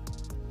powerful.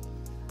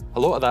 A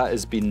lot of that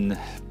has been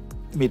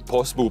made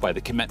possible by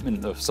the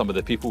commitment of some of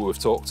the people we've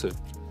talked to.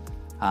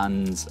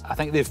 And I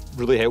think they've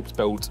really helped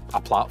build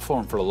a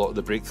platform for a lot of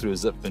the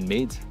breakthroughs that have been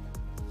made.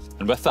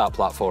 And with that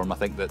platform, I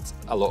think that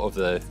a lot of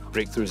the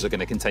breakthroughs are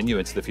going to continue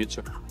into the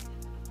future.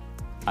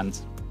 And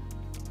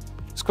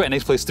it's quite a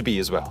nice place to be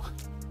as well.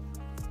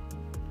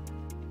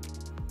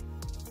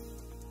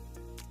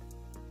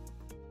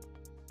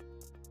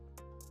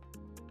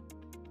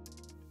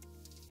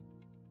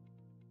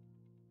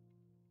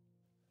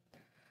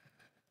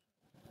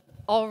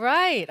 All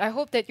right, I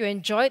hope that you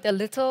enjoyed the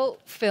little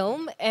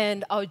film,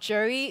 and our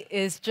jury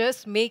is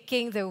just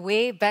making their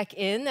way back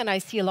in, and I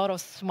see a lot of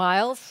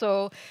smiles,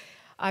 so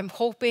I'm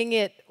hoping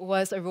it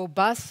was a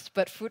robust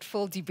but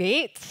fruitful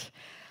debate.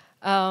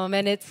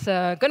 And it's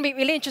going to be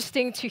really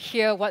interesting to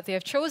hear what they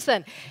have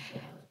chosen.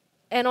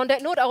 And on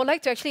that note, I would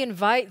like to actually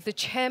invite the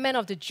chairman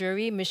of the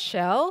jury,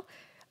 Michelle,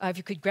 if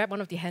you could grab one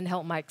of the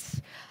handheld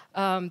mics,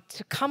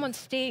 to come on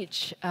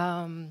stage.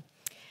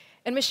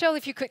 And Michelle,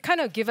 if you could kind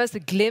of give us a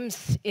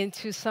glimpse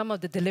into some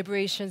of the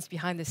deliberations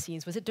behind the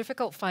scenes. Was it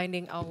difficult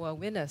finding our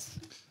winners?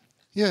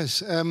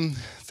 Yes,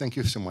 thank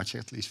you so much,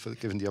 at least, for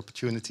giving the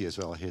opportunity as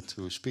well here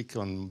to speak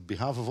on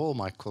behalf of all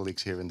my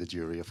colleagues here in the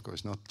jury, of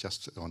course, not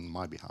just on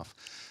my behalf.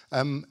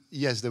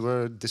 Yes, there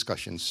were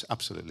discussions,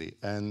 absolutely.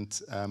 And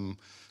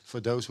for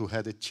those who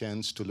had a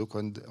chance to look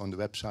on the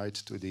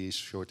website to the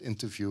short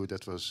interview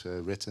that was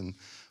written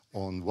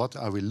on what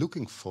are we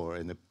looking for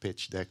in a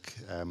pitch deck,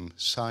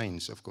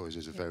 science, of course,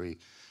 is a very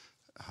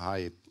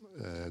high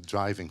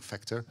driving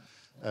factor.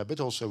 But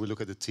also we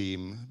look at the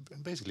team,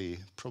 basically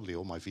probably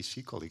all my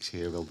VC colleagues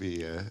here will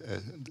be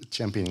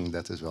championing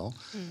that as well.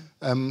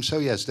 So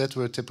yes, that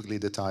were typically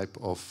the type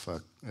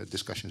of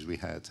discussions we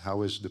had.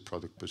 How is the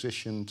product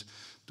positioned?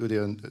 Do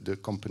the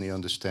company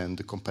understand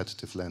the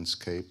competitive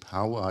landscape?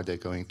 How are they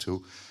going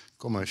to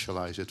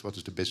commercialize it? What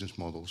is the business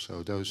model?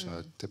 So those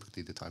are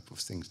typically the type of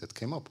things that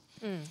came up.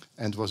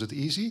 And was it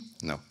easy?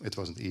 No, it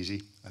wasn't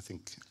easy. I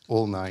think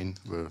all 9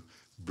 were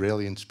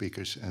brilliant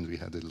speakers, and we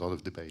had a lot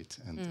of debate,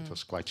 and it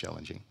was quite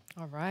challenging.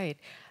 All right.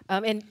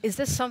 And is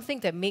this something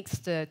that makes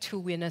the 2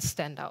 winners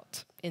stand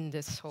out in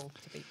this whole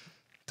debate?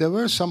 There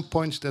were some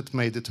points that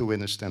made the 2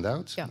 winners stand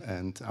out,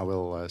 and I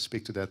will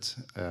speak to that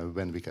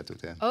when we get to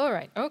them. All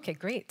right. Okay,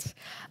 great.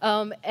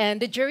 And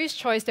the jury's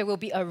choice, there will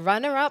be a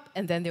runner-up,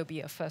 and then there'll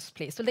be a first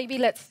place. So maybe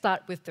let's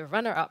start with the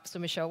runner-up. So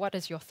Michelle, what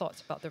is your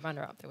thoughts about the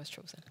runner-up that was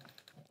chosen?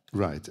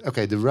 Right.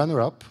 Okay, the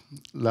runner-up,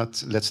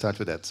 let's start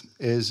with that,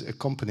 is a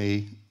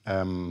company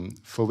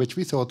for which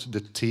we thought the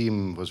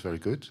team was very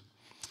good.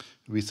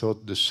 We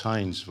thought the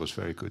science was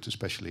very good,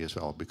 especially as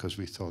well, because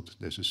we thought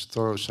this is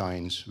thorough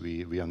science,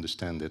 we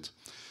understand it.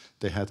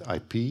 They had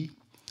IP,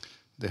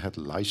 they had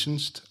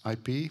licensed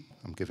IP.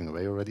 I'm giving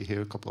away already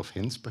here a couple of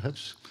hints,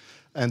 perhaps.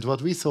 And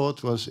what we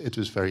thought was it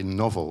was very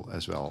novel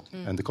as well.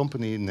 And the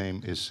company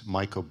name is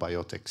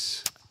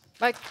MycoBiotix.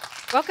 Right.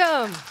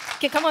 Welcome. You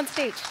can come on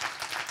stage.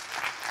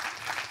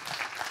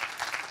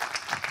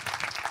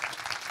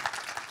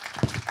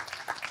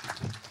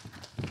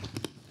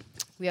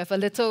 We have a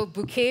little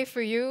bouquet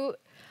for you,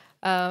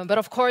 but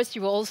of course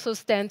you will also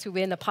stand to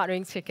win a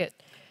partnering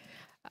ticket.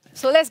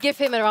 So let's give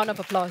him a round of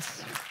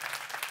applause.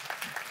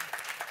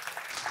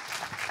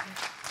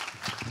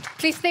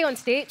 Please stay on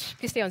stage.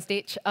 Please stay on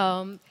stage.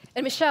 And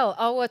Michelle,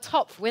 our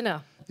top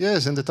winner.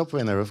 Yes, and the top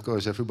winner, of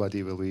course,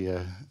 everybody will be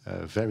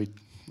very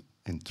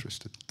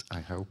interested, I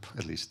hope,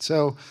 at least.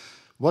 So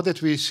what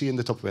did we see in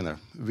the top winner?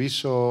 We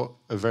saw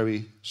a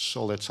very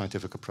solid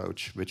scientific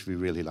approach, which we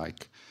really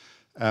like.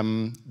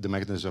 The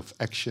mechanism of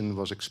action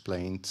was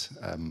explained.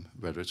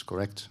 Whether it's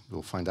correct,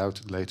 we'll find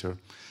out later.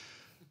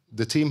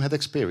 The team had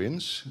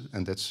experience,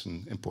 and that's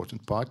an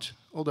important part.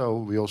 Although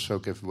we also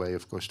give way,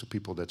 of course, to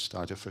people that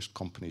start their first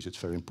companies. It's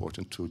very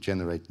important to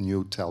generate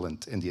new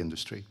talent in the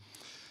industry.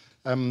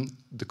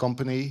 The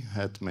company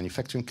had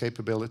manufacturing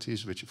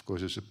capabilities, which of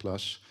course is a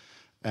plus.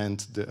 and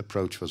the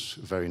approach was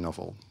very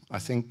novel. I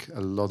think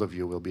a lot of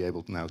you will be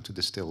able now to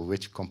distill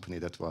which company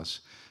that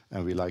was,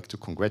 and we like to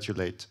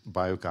congratulate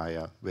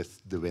BioGaia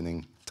with the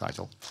winning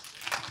title.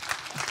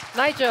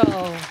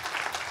 Nigel.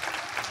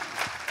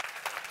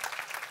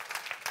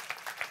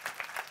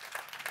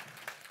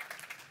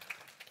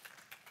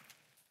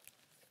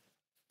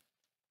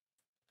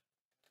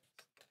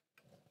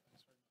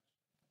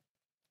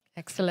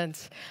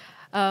 Excellent.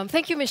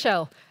 Thank you,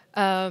 Michelle.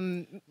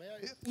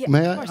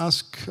 May I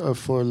ask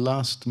for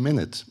last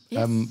minute?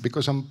 Yes.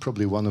 Because I'm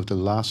probably one of the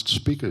last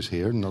speakers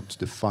here, not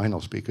the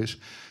final speakers.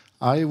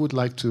 I would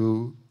like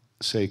to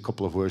say a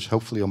couple of words,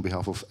 hopefully on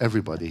behalf of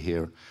everybody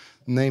here.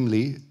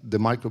 Namely, the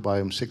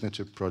Microbiome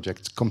Signature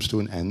Project comes to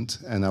an end,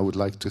 and I would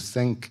like to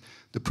thank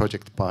the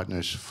project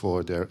partners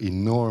for their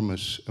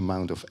enormous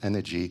amount of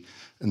energy,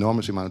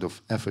 enormous amount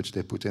of efforts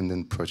they put in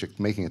the project,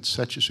 making it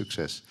such a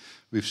success.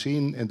 We've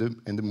seen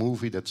in the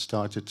movie that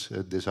started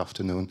this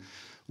afternoon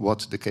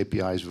what the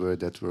KPIs were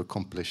that were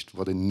accomplished,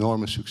 what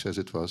enormous success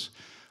it was.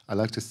 I'd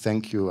like to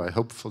thank you,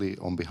 hopefully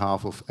on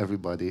behalf of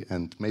everybody,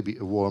 and maybe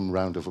a warm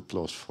round of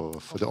applause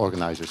for the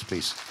organizers,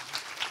 please.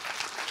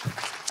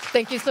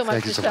 Thank you so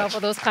much, Michelle,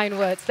 for those kind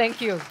words. Thank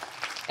you.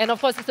 And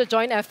of course, it's a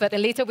joint effort,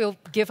 and later we'll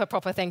give a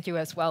proper thank you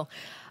as well.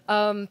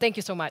 Thank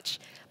you so much.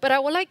 But I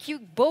would like you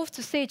both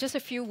to say just a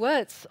few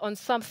words on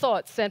some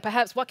thoughts, and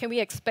perhaps what can we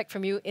expect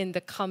from you in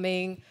the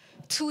coming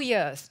 2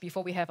 years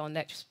before we have our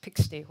next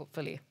Pitch Day,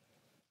 hopefully.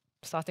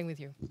 Starting with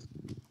you.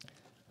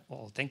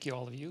 Well, thank you,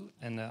 all of you.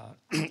 And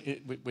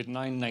with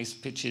 9 nice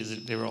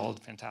pitches, they were all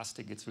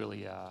fantastic. It's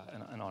really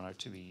an honor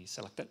to be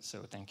selected,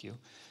 so thank you.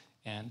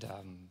 And,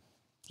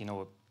 you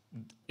know,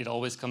 it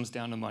always comes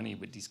down to money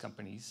with these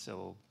companies,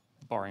 so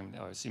barring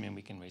or assuming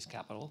we can raise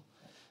capital,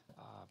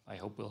 I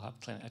hope we'll have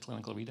a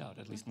clinical readout,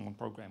 at least in one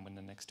program in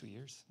the next 2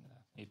 years,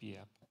 maybe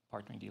a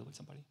partnering deal with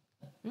somebody.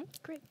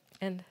 Great.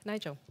 And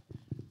Nigel.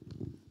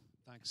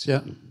 Thanks.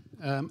 Yeah.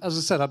 As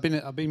I said, I've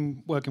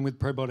been working with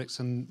probiotics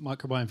and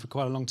microbiome for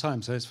quite a long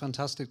time, so it's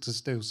fantastic to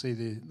still see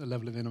the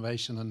level of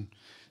innovation and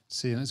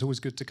see. And it's always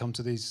good to come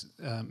to these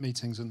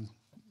meetings and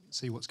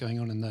see what's going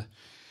on in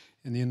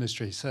the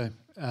industry. So,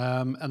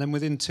 and then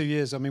within 2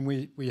 years, I mean,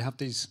 we have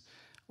these.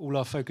 All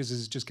our focus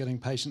is just getting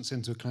patients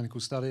into a clinical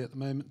study at the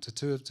moment,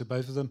 to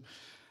both of them.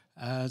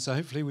 So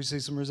hopefully we see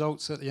some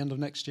results at the end of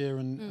next year,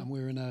 and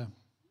we're in a,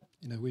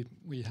 you know,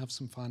 we have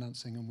some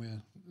financing and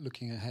we're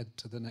looking ahead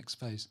to the next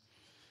phase.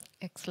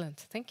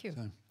 Excellent, thank you.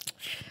 So.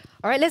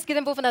 All right, let's give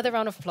them both another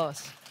round of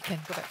applause. Okay,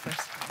 go back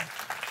first.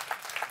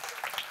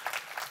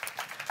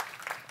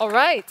 All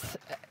right,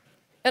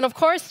 and of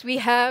course we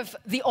have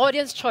the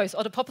audience choice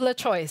or the popular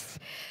choice.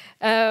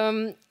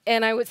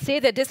 And I would say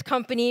that this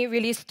company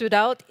really stood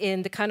out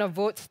in the kind of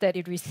votes that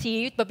it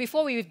received. But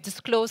before we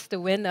disclose the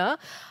winner,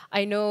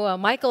 I know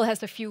Michael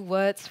has a few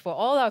words for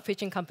all our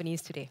pitching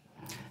companies today.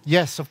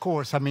 Yes, of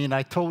course. I mean,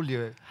 I told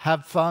you,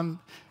 have fun,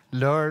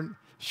 learn,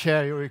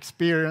 share your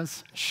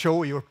experience,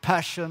 show your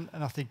passion,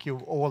 and I think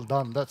you've all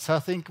done that. So I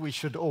think we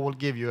should all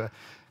give you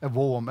a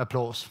warm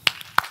applause.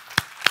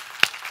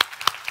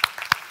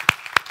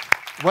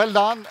 Well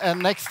done,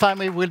 and next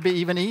time it will be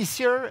even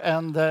easier,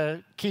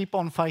 and keep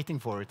on fighting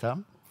for it. Huh?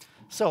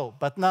 So,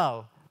 but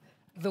now...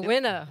 The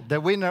winner.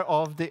 The winner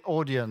of the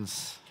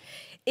audience.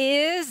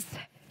 Is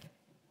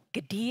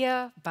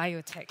Gedea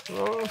Biotech.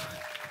 Oh.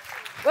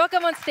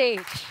 Welcome on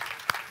stage.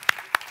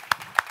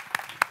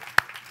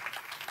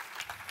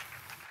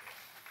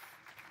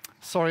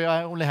 Sorry,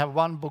 I only have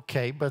one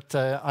bouquet, but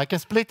I can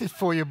split it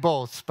for you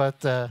both,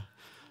 but...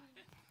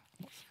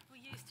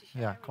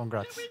 yeah,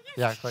 congrats.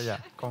 Yeah,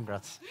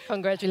 congrats.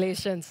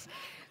 Congratulations.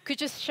 Could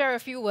you just share a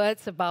few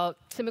words about,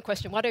 similar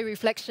question, what are your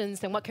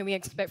reflections and what can we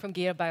expect from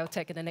Gedea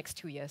Biotech in the next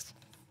 2 years?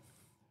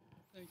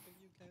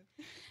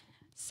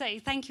 So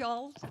thank you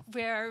all.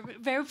 We're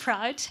very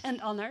proud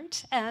and honored,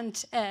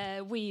 and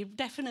we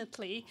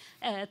definitely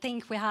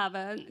think we have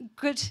a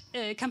good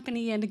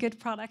company and a good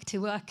product to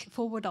work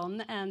forward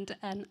on, and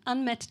an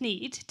unmet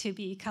need to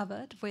be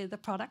covered with the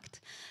product.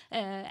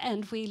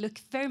 And we look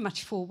very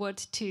much forward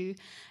to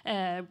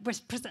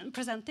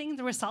presenting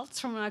the results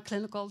from our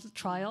clinical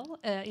trial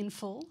in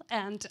full,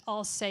 and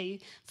also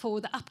for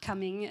the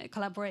upcoming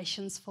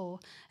collaborations for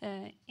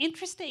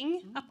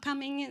interesting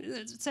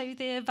upcoming, so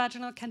the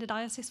vaginal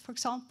candidiasis, for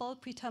example,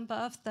 preterm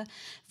birth, the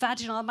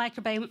vaginal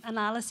microbiome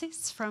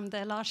analysis from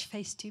the large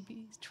phase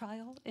 2B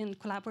trial in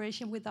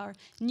collaboration with our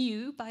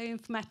new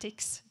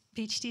bioinformatics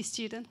PhD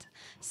student.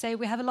 So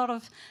we have a lot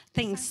of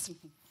things.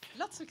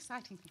 Lots of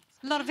exciting things.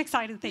 A lot of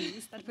exciting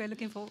things that we're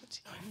looking forward to.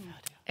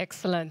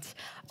 Excellent.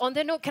 On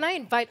that note, can I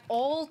invite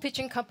all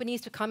pitching companies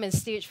to come and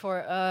stage for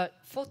a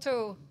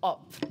photo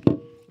op?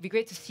 It'd be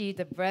great to see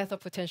the breadth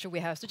of potential we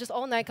have. So just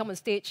all 9 come on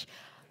stage.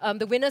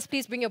 The winners,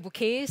 please bring your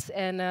bouquets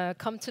and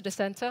come to the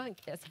center.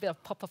 That's a bit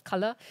of pop of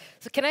color.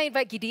 So can I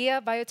invite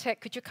Gedea Biotech?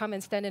 Could you come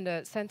and stand in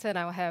the center? And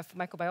I'll have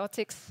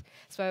MycoBiotix,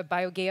 so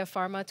BioGaia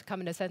Pharma to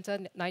come in the center.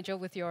 Nigel,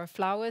 with your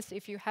flowers,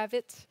 if you have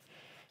it.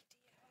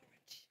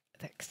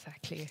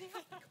 Exactly.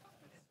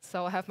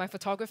 So I'll have my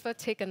photographer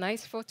take a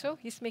nice photo.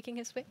 He's making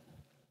his way.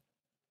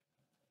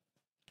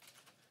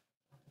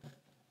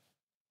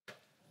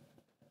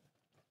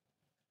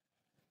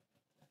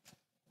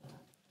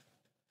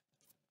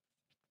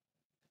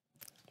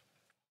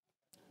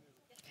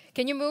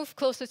 Can you move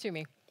closer to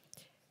me?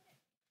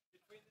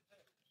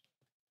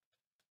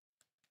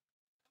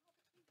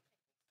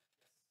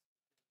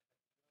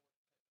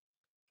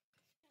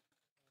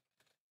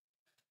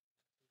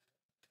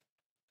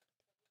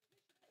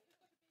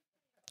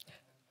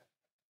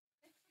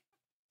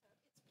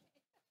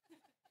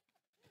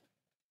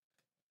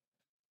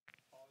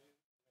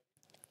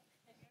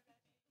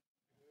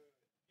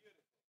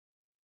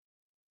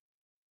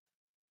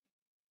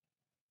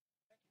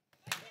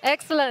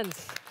 Excellent.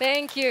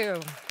 Thank you.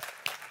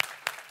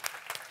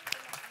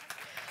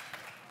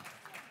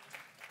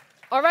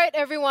 All right,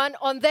 everyone.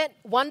 On that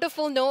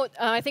wonderful note,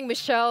 I think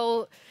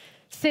Michelle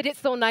said it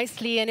so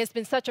nicely, and it's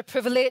been such a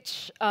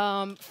privilege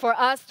for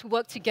us to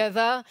work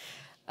together.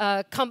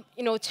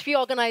 Three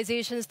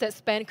organizations that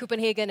span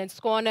Copenhagen and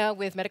Skåne,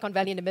 with Medicon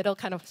Valley in the middle,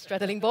 kind of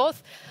straddling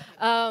both.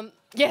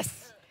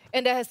 Yes.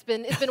 And it's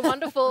been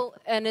wonderful,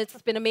 and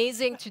it's been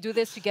amazing to do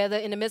this together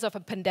in the midst of a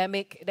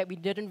pandemic that we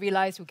didn't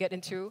realize we'd get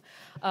into.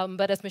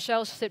 But as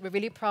Michelle said, we're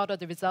really proud of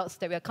the results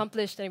that we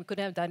accomplished, and we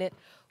couldn't have done it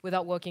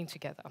without working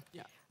together.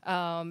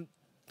 Yeah.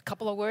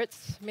 Couple of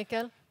words,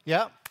 Mikkel?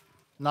 Yeah.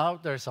 Now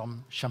there's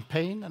some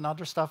champagne and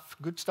other stuff,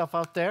 good stuff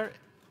out there.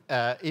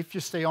 If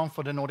you stay on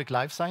for the Nordic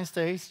Life Science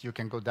Days, you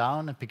can go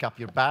down and pick up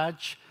your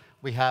badge.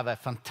 We have a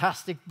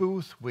fantastic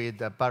booth with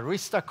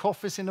barista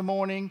coffees in the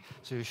morning,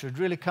 so you should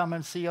really come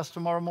and see us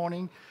tomorrow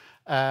morning.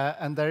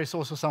 And there is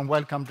also some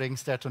welcome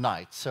drinks there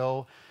tonight.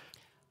 So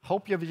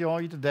hope you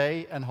enjoyed the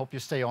day and hope you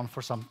stay on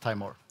for some time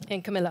more.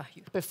 And Camilla.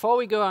 Before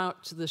we go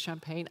out to the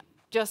champagne,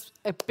 just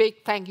a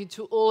big thank you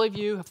to all of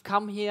you who have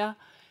come here.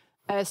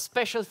 A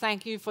special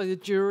thank you for the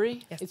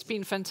jury. Yes. It's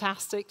been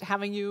fantastic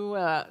having you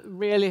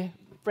really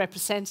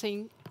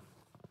representing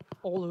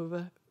all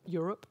over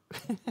Europe.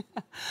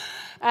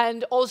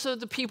 And also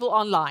the people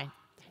online.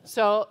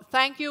 So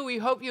thank you. We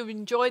hope you've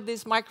enjoyed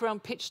this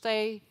Microbiome Pitch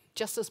Day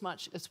just as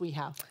much as we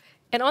have.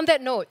 And on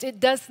that note,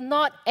 it does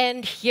not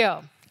end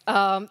here.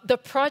 The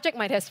project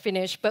might have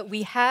finished, but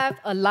we have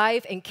a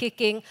live and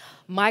kicking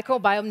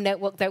microbiome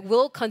network that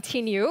will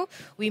continue.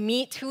 We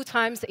meet 2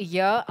 times a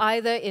year,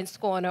 either in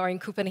Skåne or in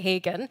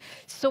Copenhagen.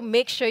 So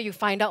make sure you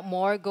find out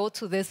more. Go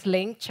to this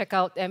link, check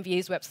out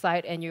MVA's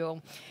website, and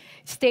you'll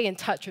stay in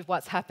touch with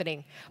what's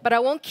happening. But I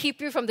won't keep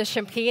you from the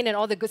champagne and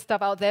all the good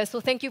stuff out there. So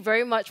thank you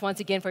very much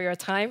once again for your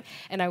time,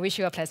 and I wish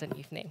you a pleasant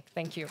evening.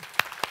 Thank you.